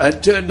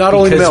 Not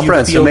only to male you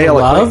friends, to feel male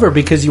the love, acquaintances. or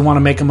because you want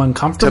to make them To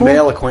uncomfortable?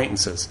 male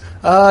acquaintances.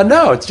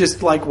 No, it's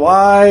just like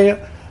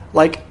why,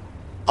 like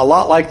a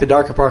lot like the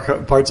darker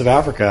parts of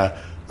Africa.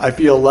 I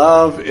feel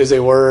love is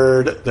a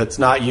word that's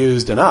not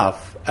used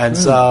enough, and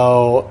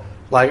so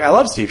like I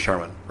love Steve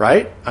Sherman,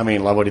 right? I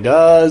mean, love what he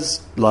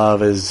does,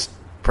 love his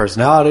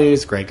personality,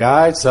 he's a great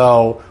guy.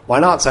 So why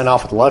not sign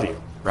off with love you,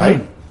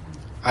 right?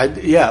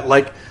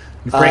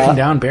 You're breaking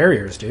down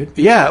barriers, dude.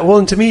 Yeah, well,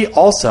 and to me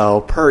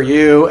also, per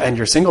you and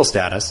your single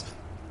status,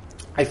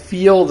 I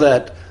feel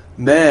that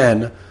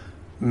men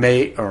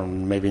may, or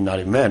maybe not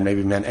even men,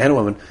 maybe men and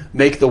women,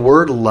 make the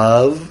word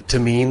love to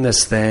mean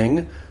this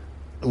thing.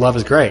 Love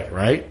is great,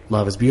 right?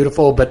 Love is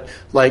beautiful, but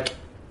like,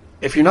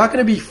 if you're not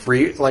going to be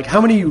free, like,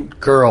 how many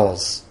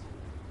girls,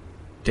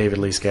 David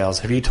Lee Scales,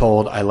 have you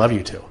told I love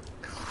you to?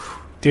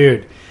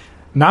 Dude,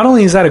 not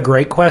only is that a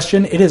great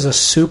question, it is a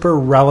super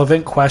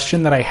relevant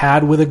question that I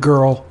had with a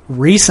girl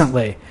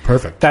recently.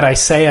 Perfect. That I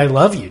say I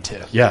love you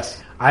to.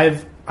 Yes. I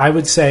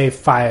would say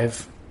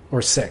 5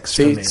 or 6 for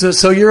See, me.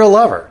 so you're a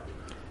lover.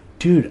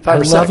 Dude, 5 I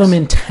or love 6. them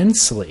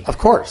intensely. Of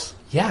course.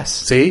 Yes.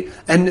 See?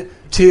 And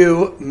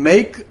to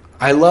make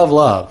I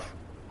love.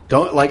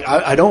 Don't like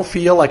I don't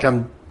feel like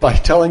I'm by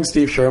telling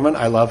Steve Sherman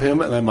I love him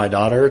and then my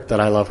daughter that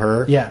I love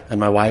her and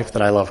my wife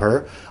that I love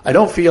her. I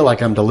don't feel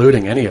like I'm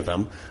diluting any of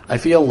them. I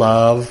feel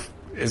love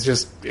is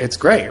just it's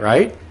great,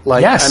 right?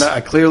 Like Yes. and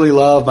I clearly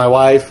love my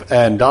wife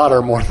and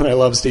daughter more than I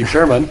love Steve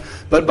Sherman,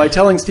 but by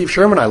telling Steve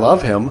Sherman I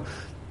love him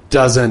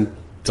doesn't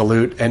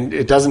dilute and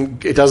it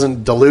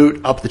doesn't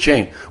dilute up the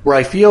chain. Where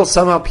I feel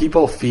somehow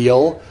people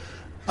feel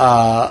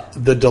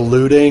the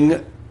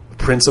diluting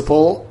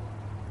principle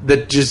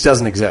that just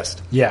doesn't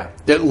exist. Yeah.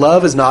 That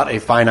love is not a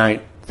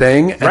finite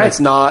thing, and Right. it's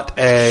not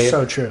a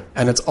So true.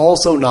 and it's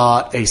also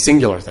not a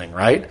singular thing,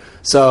 right?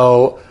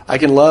 So I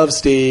can love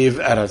Steve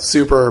at a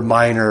super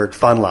minor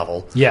fun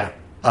level. Yeah.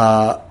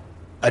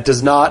 It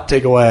does not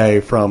take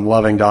away from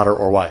loving daughter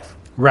or wife.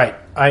 Right.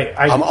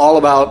 I'm all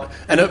about,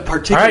 and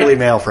particularly All right.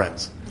 male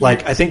friends.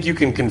 Like, I think you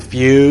can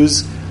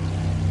confuse,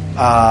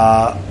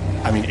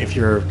 I mean, if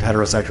you're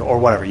heterosexual or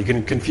whatever, you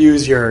can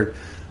confuse your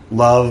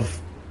love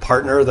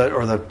partner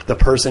or the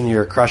person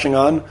you're crushing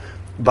on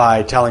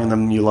by telling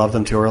them you love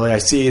them too early. I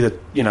see that,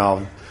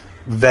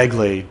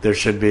 vaguely there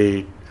should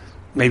be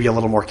maybe a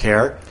little more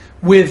care.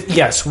 With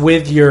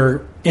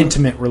your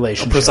intimate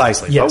relationship.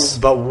 Precisely. Yes.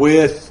 But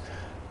with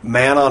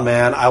man on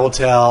man, I will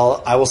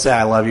say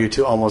I love you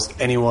to almost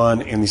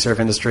anyone in the surf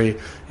industry,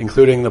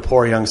 including the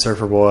poor young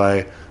surfer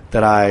boy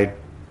that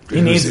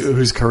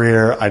whose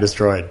career I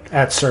destroyed.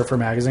 At Surfer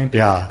Magazine.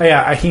 Yeah.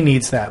 Yeah, he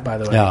needs that, by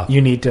the way. Yeah.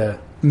 You need to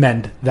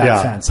mend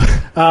that fence.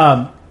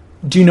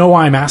 Do you know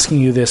why I'm asking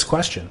you this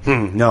question?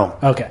 No.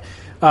 Okay.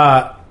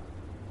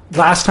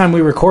 Last time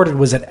we recorded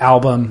was at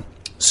Album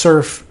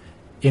Surf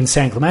in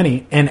San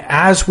Clemente, and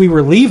as we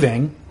were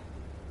leaving,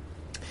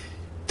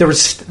 there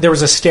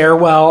was a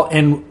stairwell,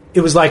 and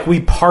it was like we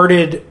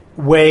parted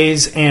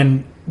ways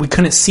and we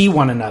couldn't see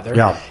one another.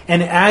 Yeah.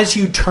 And as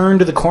you turned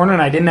to the corner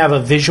and I didn't have a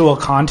visual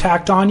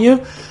contact on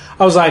you,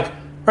 I was like, all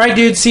right,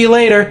 dude, see you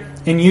later.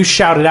 And you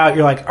shouted out,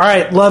 you're like, all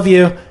right, love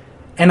you.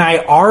 And I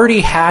already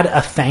had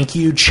a thank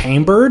you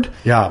chambered.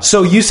 Yeah.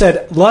 So you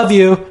said, love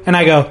you. And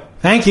I go,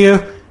 thank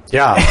you.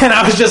 Yeah. And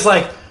I was just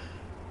like,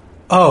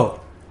 oh,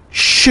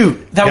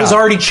 shoot. That was Yeah.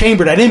 already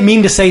chambered. I didn't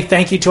mean to say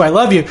thank you to I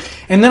love you.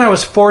 And then I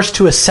was forced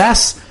to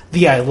assess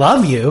the I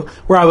love you,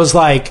 where I was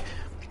like,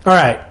 all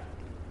right,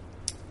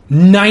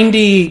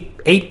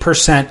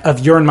 98% of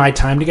your and my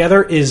time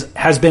together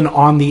has been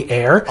on the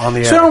air. On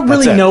the so air. I don't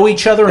really That's it. know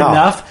each other No.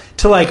 enough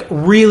to like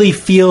really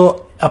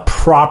feel a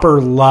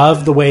proper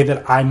love the way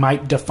that I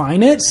might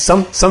define it.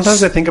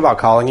 Sometimes I think about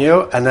calling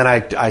you, and then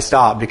I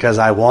stop because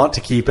I want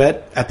to keep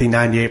it at the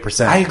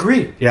 98%. I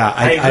agree. Yeah,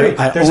 I agree.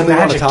 I There's a only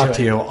want to magic talk to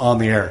to it. you on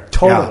the air.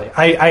 Totally. Yeah.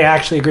 I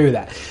actually agree with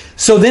that.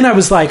 So then I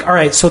was like, all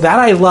right, so that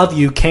I love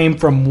you came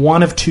from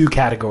one of two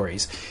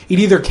categories. It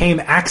either came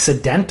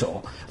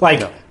accidental,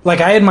 like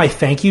I had my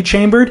thank you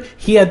chambered,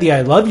 he had the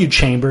I love you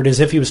chambered as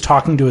if he was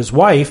talking to his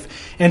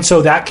wife, and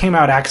so that came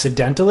out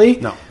accidentally.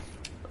 No.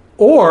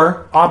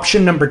 Or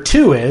option number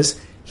 2 is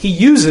he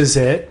uses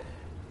it,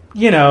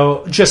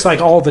 just like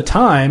all the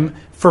time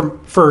for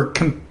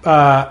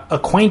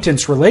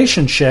acquaintance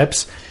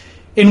relationships.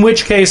 In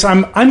which case,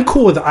 I'm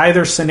cool with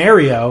either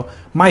scenario.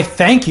 My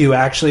thank you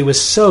actually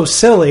was so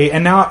silly,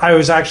 and now I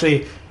was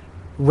actually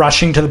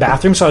rushing to the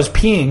bathroom, so I was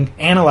peeing,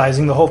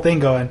 analyzing the whole thing,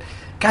 going,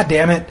 God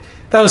damn it,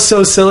 that was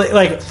so silly.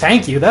 Like,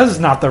 thank you, that is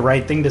not the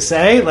right thing to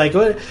say. Like,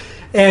 what?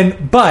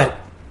 But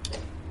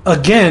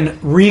again,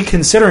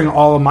 reconsidering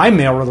all of my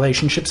male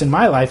relationships in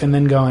my life, and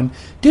then going,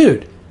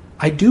 dude,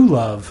 I do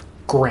love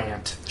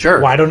Grant. Sure.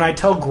 Why don't I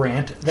tell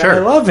Grant that Sure. I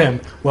love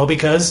him? Well,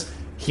 because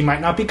he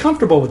might not be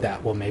comfortable with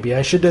that. Well, maybe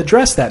I should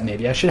address that.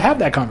 Maybe I should have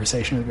that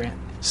conversation with Grant.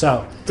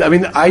 So, I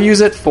mean, I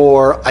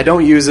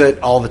don't use it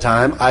all the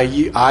time. I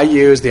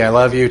use the I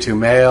love you to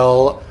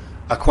male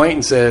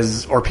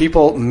acquaintances or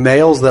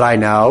males that I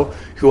know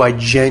who I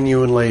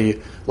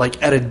genuinely,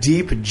 like at a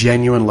deep,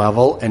 genuine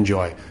level,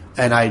 enjoy.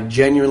 And I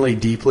genuinely,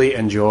 deeply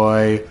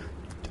enjoy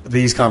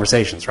these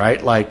conversations,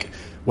 right? Like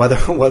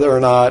whether or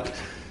not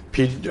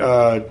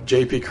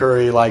JP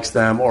Curry likes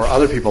them or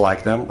other people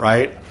like them,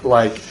 right?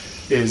 Like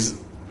is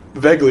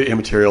vaguely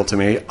immaterial to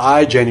me.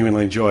 I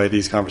genuinely enjoy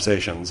these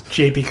conversations.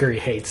 JP Curry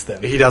hates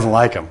them. He doesn't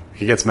like them.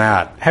 He gets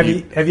mad. Have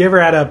you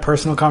ever had a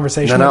personal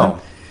conversation with No.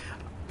 him?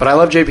 But I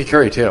love JP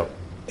Curry too.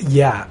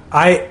 Yeah.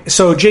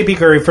 So JP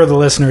Curry, for the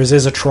listeners,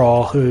 is a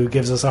troll who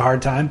gives us a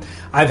hard time.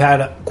 I've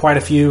had quite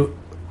a few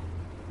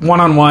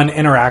one-on-one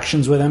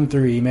interactions with him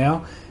through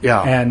email.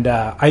 Yeah. And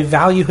I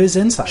value his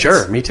insights.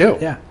 Sure, me too.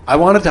 Yeah. I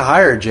wanted to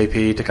hire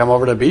JP to come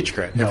over to Beach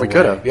Grit if we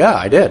could have. way. Yeah,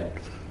 I did.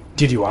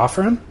 Did you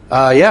offer him?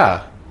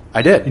 Yeah,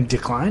 I did. And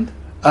declined?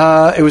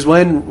 It was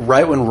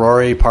right when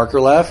Rory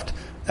Parker left,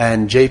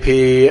 and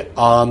JP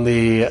on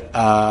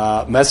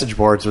the message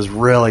boards was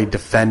really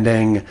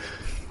defending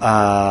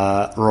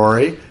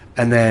Rory,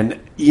 and then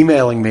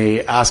emailing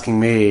me, asking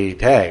me,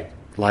 hey,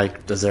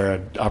 like, is there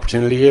an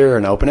opportunity here,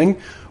 an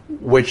opening?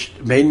 Which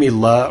made me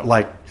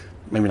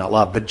maybe not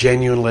love, but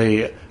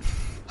genuinely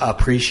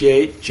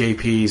appreciate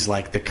JP's,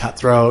 like, the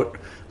cutthroat,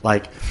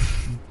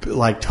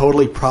 like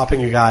totally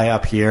propping a guy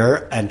up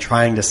here and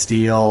trying to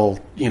steal,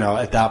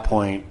 at that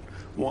point,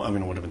 well, I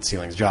mean, it would have been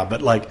stealing his job,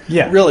 but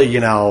really,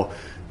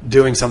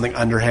 doing something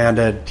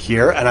underhanded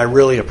here. And I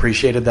really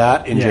appreciated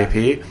that in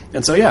JP.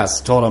 And so,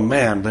 yes, told him,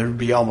 man, there would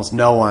be almost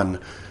no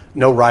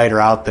writer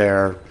out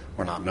there,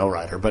 or not no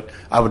writer, but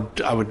I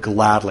would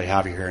gladly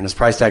have you here. And his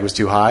price tag was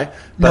too high.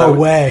 But No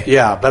way.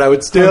 Yeah, but I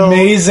would still.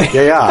 Amazing.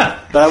 Yeah.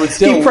 But I would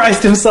still. He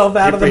priced himself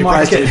out of the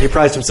market. He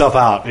priced himself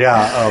out,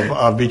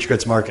 of Beach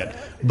Grit's market.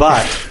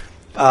 But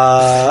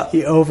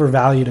He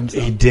overvalued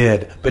himself. he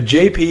did. But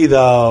JP,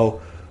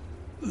 though,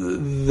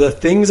 the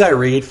things I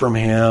read from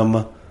him,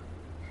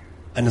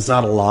 and it's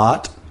not a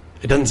lot,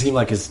 it doesn't seem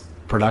like his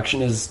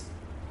production his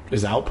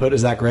output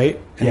is that great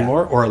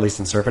anymore, or at least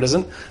in surf it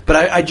isn't. But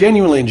I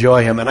genuinely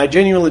enjoy him, and I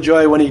genuinely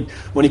enjoy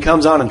when he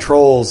comes on and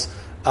trolls.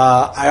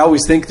 I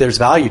always think there's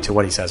value to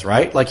what he says,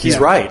 right? Like, he's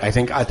right. I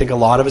think a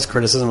lot of his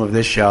criticism of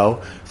this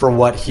show for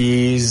what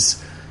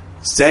he's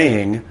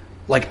saying,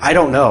 like, I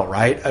don't know,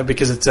 right?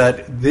 Because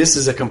this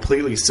is a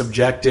completely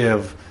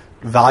subjective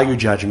value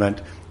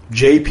judgment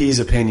JP's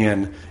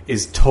opinion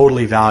is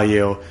totally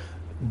valuable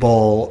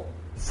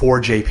for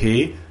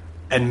JP,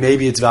 and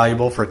maybe it's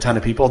valuable for a ton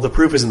of people. The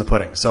proof is in the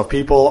pudding. So if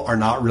people are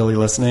not really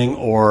listening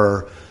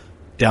or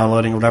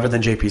downloading or whatever,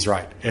 then JP's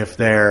right. If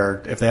they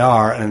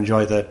are and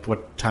enjoy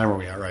what time are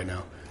we at right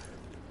now?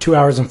 2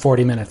 hours and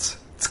 40 minutes.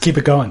 Let's keep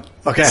it going.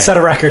 Okay. Set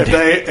a record.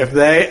 If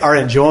they are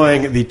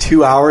enjoying the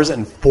 2 hours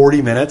and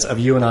 40 minutes of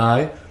you and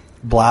I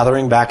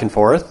blathering back and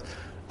forth,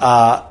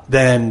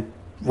 then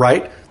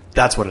right,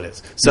 that's what it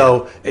is.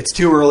 So it's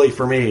too early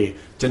for me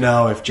to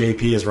know if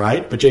JP is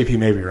right, but JP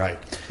may be right.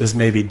 This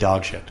may be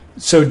dog shit.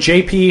 So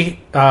JP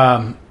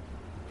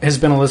has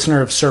been a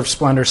listener of Surf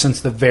Splendor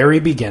since the very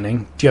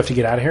beginning. Do you have to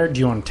get out of here? Do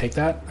you want to take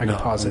that? I can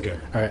pause it.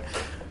 Good. All right.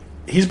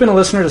 He's been a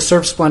listener to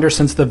Surf Splendor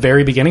since the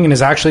very beginning and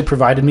has actually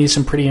provided me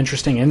some pretty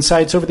interesting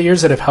insights over the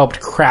years that have helped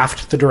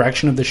craft the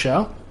direction of the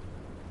show.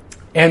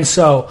 And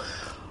so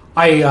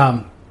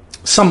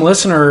some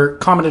listener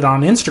commented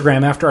on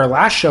Instagram after our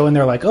last show, and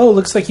they're like, "Oh,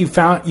 looks like you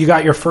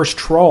got your first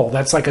troll.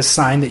 That's like a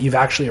sign that you've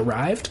actually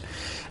arrived."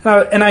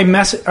 And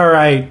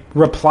I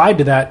replied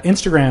to that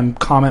Instagram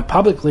comment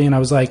publicly, and I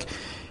was like,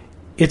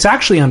 "It's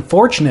actually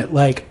unfortunate.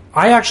 Like,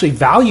 I actually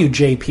value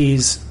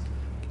JP's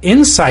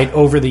insight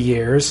over the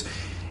years,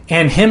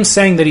 and him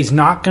saying that he's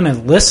not going to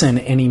listen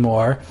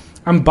anymore.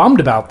 I'm bummed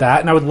about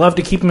that, and I would love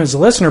to keep him as a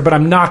listener, but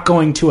I'm not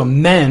going to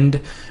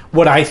amend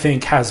what I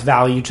think has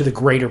value to the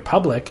greater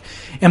public."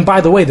 And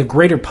by the way, the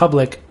greater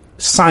public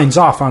signs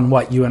off on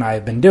what you and I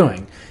have been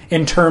doing.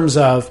 In terms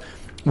of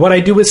what I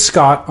do with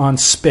Scott on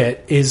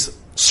Spit is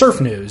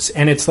surf news,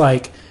 and it's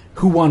like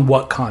who won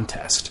what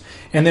contest.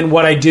 And then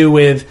what I do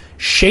with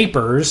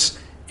Shapers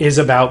is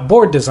about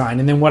board design.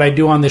 And then what I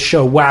do on this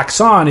show,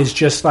 Wax On, is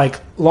just like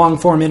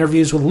long-form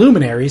interviews with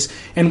luminaries.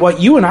 And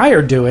what you and I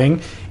are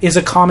doing is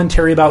a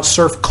commentary about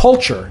surf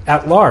culture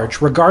at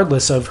large,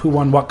 regardless of who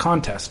won what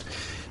contest.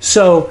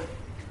 So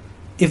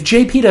if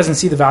JP doesn't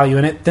see the value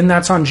in it, then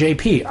that's on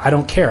JP. I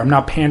don't care. I'm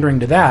not pandering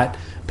to that,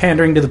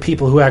 pandering to the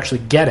people who actually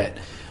get it.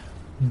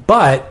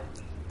 But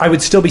I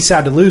would still be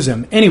sad to lose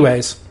him.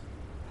 Anyways,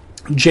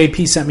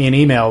 JP sent me an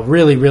email,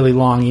 really, really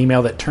long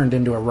email that turned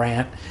into a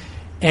rant.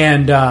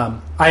 And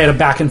I had a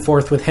back and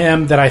forth with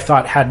him that I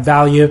thought had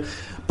value.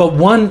 But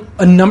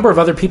a number of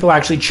other people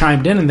actually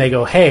chimed in and they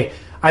go, "Hey,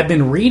 I've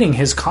been reading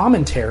his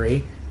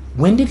commentary.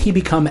 When did he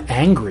become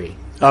angry?"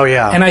 Oh,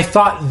 yeah. And I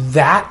thought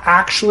that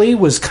actually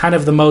was kind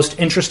of the most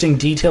interesting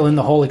detail in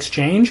the whole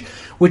exchange,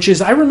 which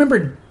is I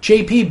remember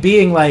JP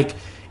being like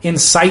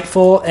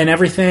insightful and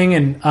everything.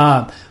 And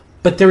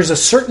but there was a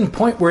certain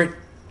point where it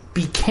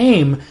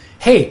became,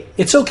 hey,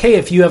 it's okay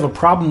if you have a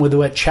problem with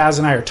what Chaz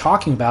and I are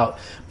talking about,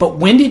 but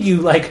when did you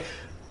like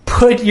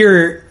put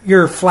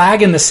your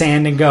flag in the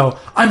sand and go,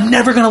 "I'm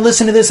never going to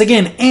listen to this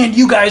again, and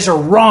you guys are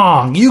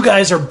wrong. You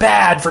guys are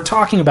bad for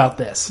talking about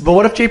this"? But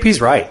what if JP's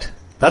right?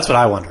 That's what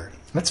I wonder.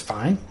 That's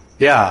fine.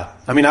 Yeah.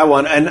 I mean, I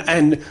want,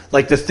 and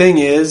like the thing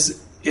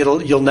is,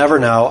 you'll never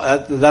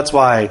know. That's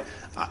why,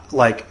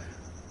 like,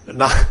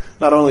 not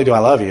only do I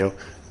love you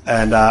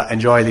and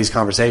enjoy these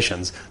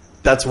conversations,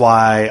 that's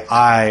why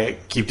I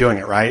keep doing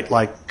it, right?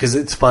 Like, because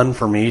it's fun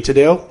for me to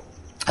do,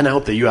 and I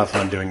hope that you have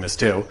fun doing this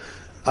too.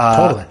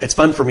 Totally. It's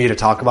fun for me to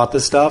talk about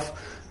this stuff.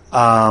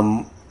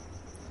 The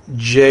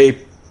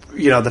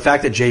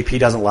fact that JP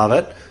doesn't love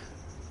it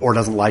or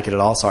doesn't like it at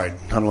all. Sorry,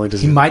 not only does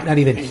he might not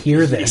even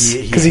hear this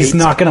he because he's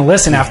not going to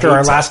listen after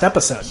our last it.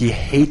 episode. He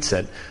hates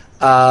it.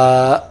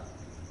 But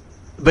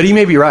he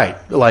may be right.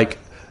 Like,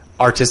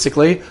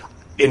 artistically,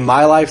 in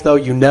my life though,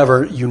 you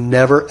never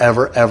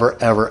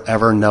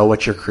ever know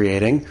what you're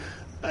creating,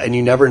 and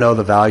you never know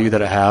the value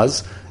that it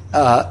has.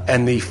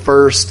 And the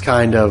first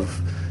kind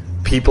of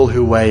people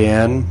who weigh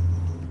in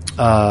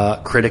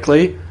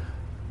critically,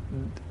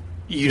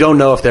 you don't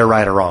know if they're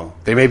right or wrong.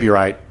 They may be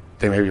right,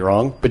 they may be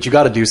wrong, but you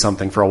got to do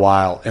something for a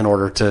while in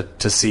order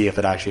to see if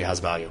it actually has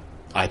value.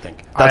 I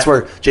think that's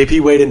where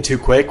JP weighed in too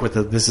quick with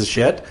the "this is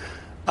shit."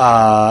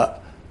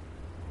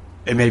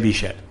 It may be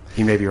shit.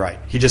 He may be right.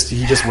 He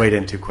just weighed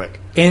in too quick.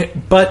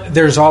 But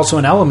there's also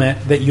an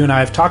element that you and I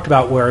have talked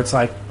about where it's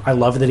like, I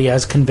love that he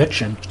has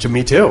conviction. To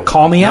me too.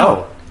 Call me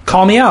out.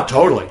 Call me out.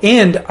 Totally.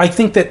 And I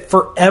think that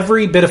for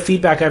every bit of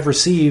feedback I've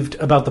received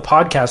about the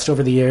podcast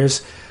over the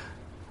years,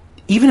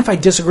 even if I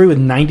disagree with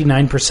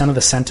 99% of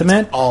the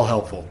sentiment, all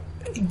helpful.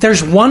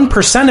 There's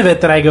 1% of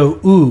it that I go,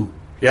 ooh,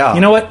 yeah,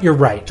 you know what? You're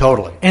right.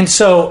 Totally. And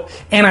so,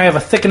 and I have a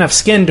thick enough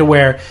skin to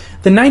where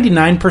the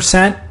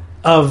 99%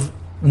 of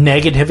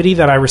negativity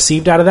that I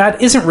received out of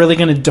that isn't really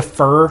going to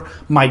defer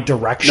my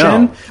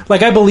direction. No.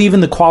 Like, I believe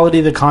in the quality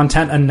of the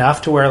content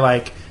enough to where,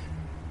 like,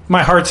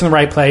 my heart's in the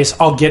right place.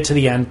 I'll get to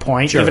the end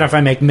point, even if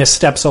I make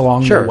missteps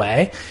along the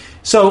way.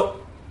 So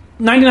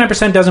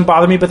 99% doesn't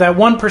bother me, but that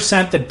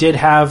 1% that did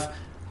have,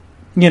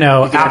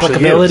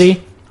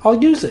 applicability,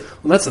 I'll use it.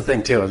 Well, that's the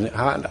thing, too.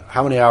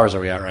 How many hours are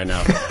we at right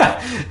now?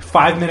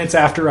 5 minutes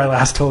after I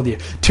last told you.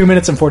 2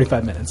 minutes and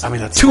 45 minutes. I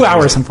mean, that's 2 amazing.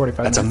 hours and 45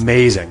 minutes. That's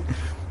amazing.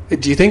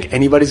 Do you think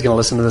anybody's going to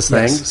listen to this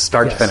thing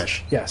start to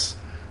finish? Yes.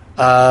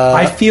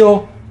 I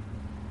feel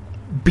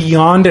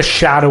beyond a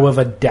shadow of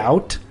a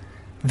doubt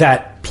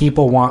that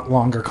people want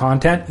longer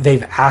content.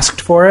 They've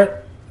asked for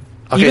it.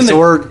 Okay,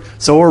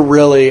 so we're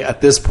really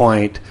at this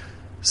point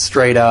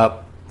straight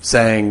up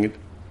saying,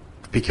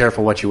 be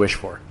careful what you wish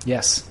for.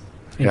 Yes,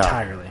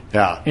 entirely.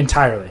 Yeah.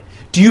 Entirely.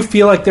 Do you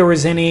feel like there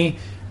was any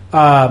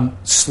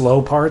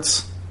slow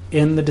parts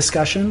in the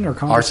discussion or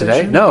conversation?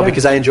 Today? No,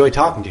 because I enjoy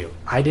talking to you.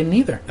 I didn't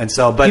either. And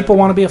so, but people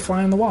want to be a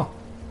fly on the wall.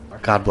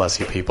 God bless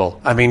you people.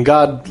 I mean,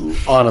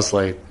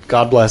 honestly,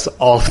 God bless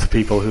all of the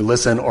people who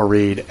listen or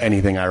read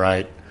anything I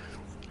write.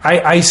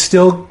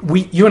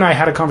 You and I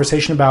had a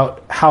conversation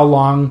about how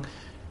long,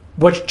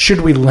 what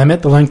should we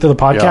limit the length of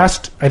the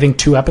podcast? Yeah. I think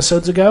 2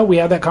 episodes ago we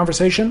had that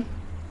conversation.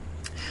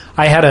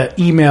 I had an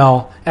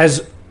email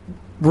as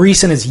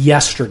recent as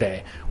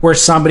yesterday where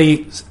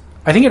somebody,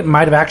 I think it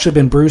might have actually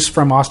been Bruce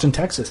from Austin,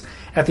 Texas,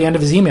 at the end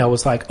of his email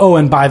was like, oh,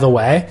 and by the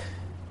way,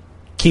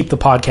 keep the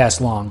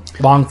podcast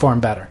long form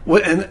better.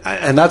 Well,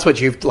 and that's what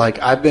you've, like,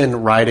 I've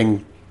been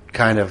writing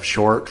kind of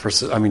short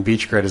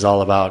Beach Grit is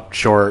all about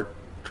short,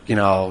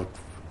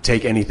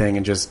 take anything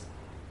and just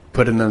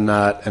put it in a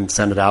nut and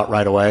send it out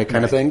right away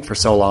kind of thing for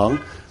so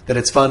long that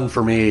it's fun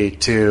for me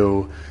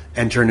to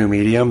enter a new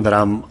medium that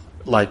I'm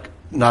like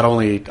not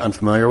only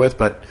unfamiliar with,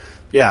 but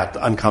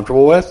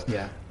uncomfortable with.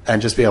 Yeah.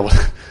 And just be able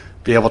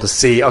to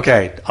see,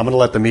 okay, I'm going to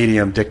let the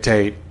medium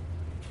dictate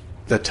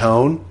the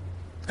tone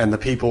and the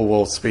people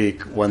will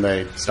speak when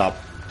they stop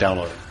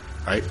downloading,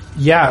 right?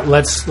 Yeah,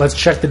 let's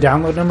check the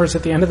download numbers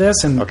at the end of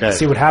this and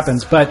see what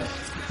happens. But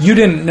you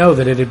didn't know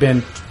that it had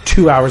been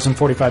 2 hours and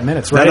 45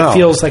 minutes, right? No. It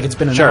feels like it's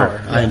been an hour.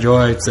 Sure. I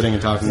enjoy sitting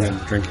and talking and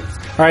drinking.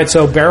 All right,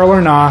 so barrel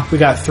or nah, we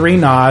got 3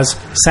 nahs.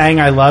 Saying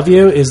I love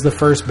you is the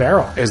first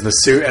barrel. And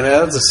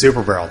that's a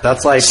super barrel.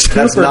 That's like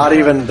that's not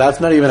even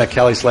a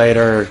Kelly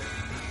Slater,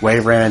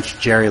 Wave Ranch,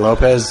 Jerry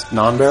Lopez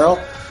non-barrel.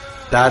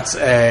 That's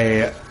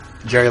a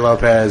Jerry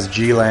Lopez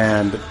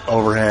G-Land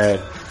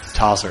overhead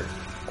tosser.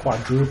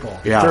 Quadruple.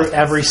 Yeah. Through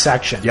every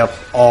section. Yep,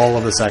 all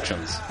of the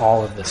sections.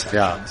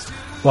 Yeah.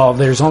 Well,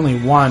 there's only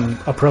one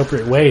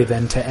appropriate way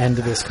then to end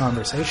this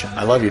conversation.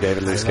 I love you,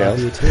 David Lee Scales. I love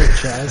you too,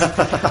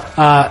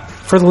 Chaz.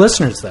 For the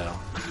listeners, though,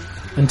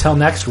 until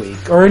next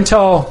week, or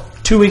until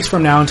 2 weeks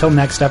from now, until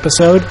next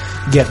episode,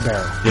 get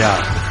barrel. Yeah.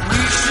 We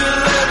should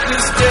let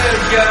this dead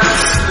guy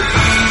sleep.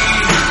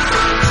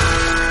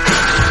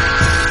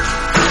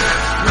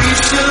 We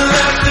should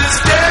let this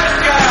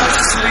dead guy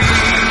sleep.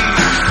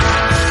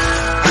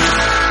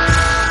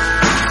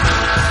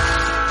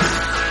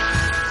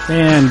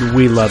 And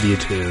we love you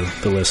too,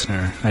 the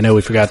listener. I know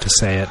we forgot to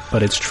say it,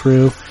 but it's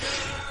true.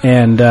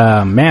 And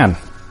man,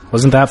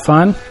 wasn't that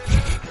fun?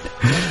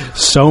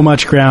 So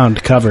much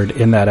ground covered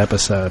in that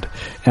episode.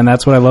 And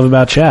that's what I love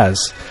about Chaz.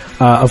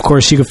 Of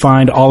course, you can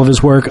find all of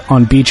his work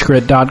on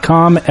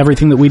beachgrit.com.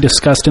 Everything that we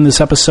discussed in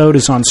this episode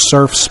is on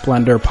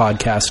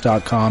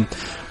surfsplendorpodcast.com,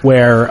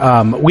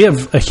 where we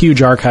have a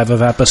huge archive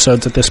of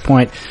episodes at this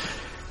point.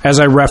 As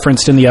I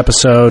referenced in the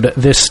episode,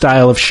 this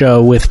style of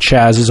show with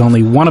Chaz is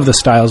only one of the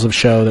styles of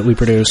show that we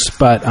produce,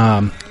 but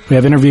we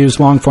have interviews,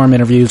 long-form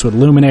interviews with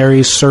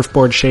luminaries,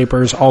 surfboard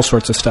shapers, all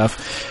sorts of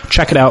stuff.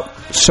 Check it out,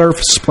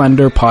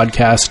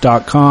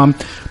 surfsplendorpodcast.com.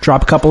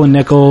 Drop a couple of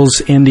nickels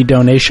in the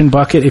donation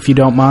bucket if you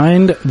don't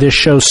mind. This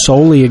show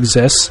solely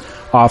exists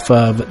off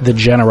of the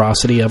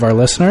generosity of our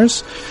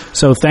listeners,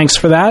 so thanks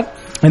for that.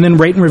 And then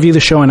rate and review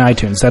the show on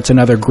iTunes. That's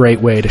another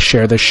great way to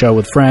share this show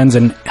with friends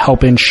and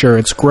help ensure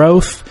its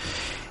growth.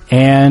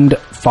 And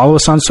follow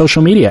us on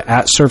social media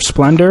at Surf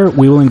Splendor.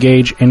 We will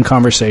engage in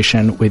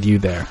conversation with you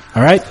there.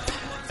 All right?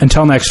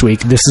 Until next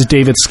week, this is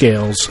David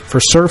Scales for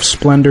Surf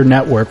Splendor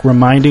Network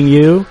reminding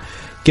you,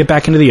 get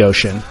back into the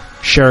ocean,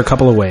 share a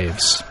couple of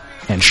waves,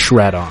 and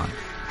shred on.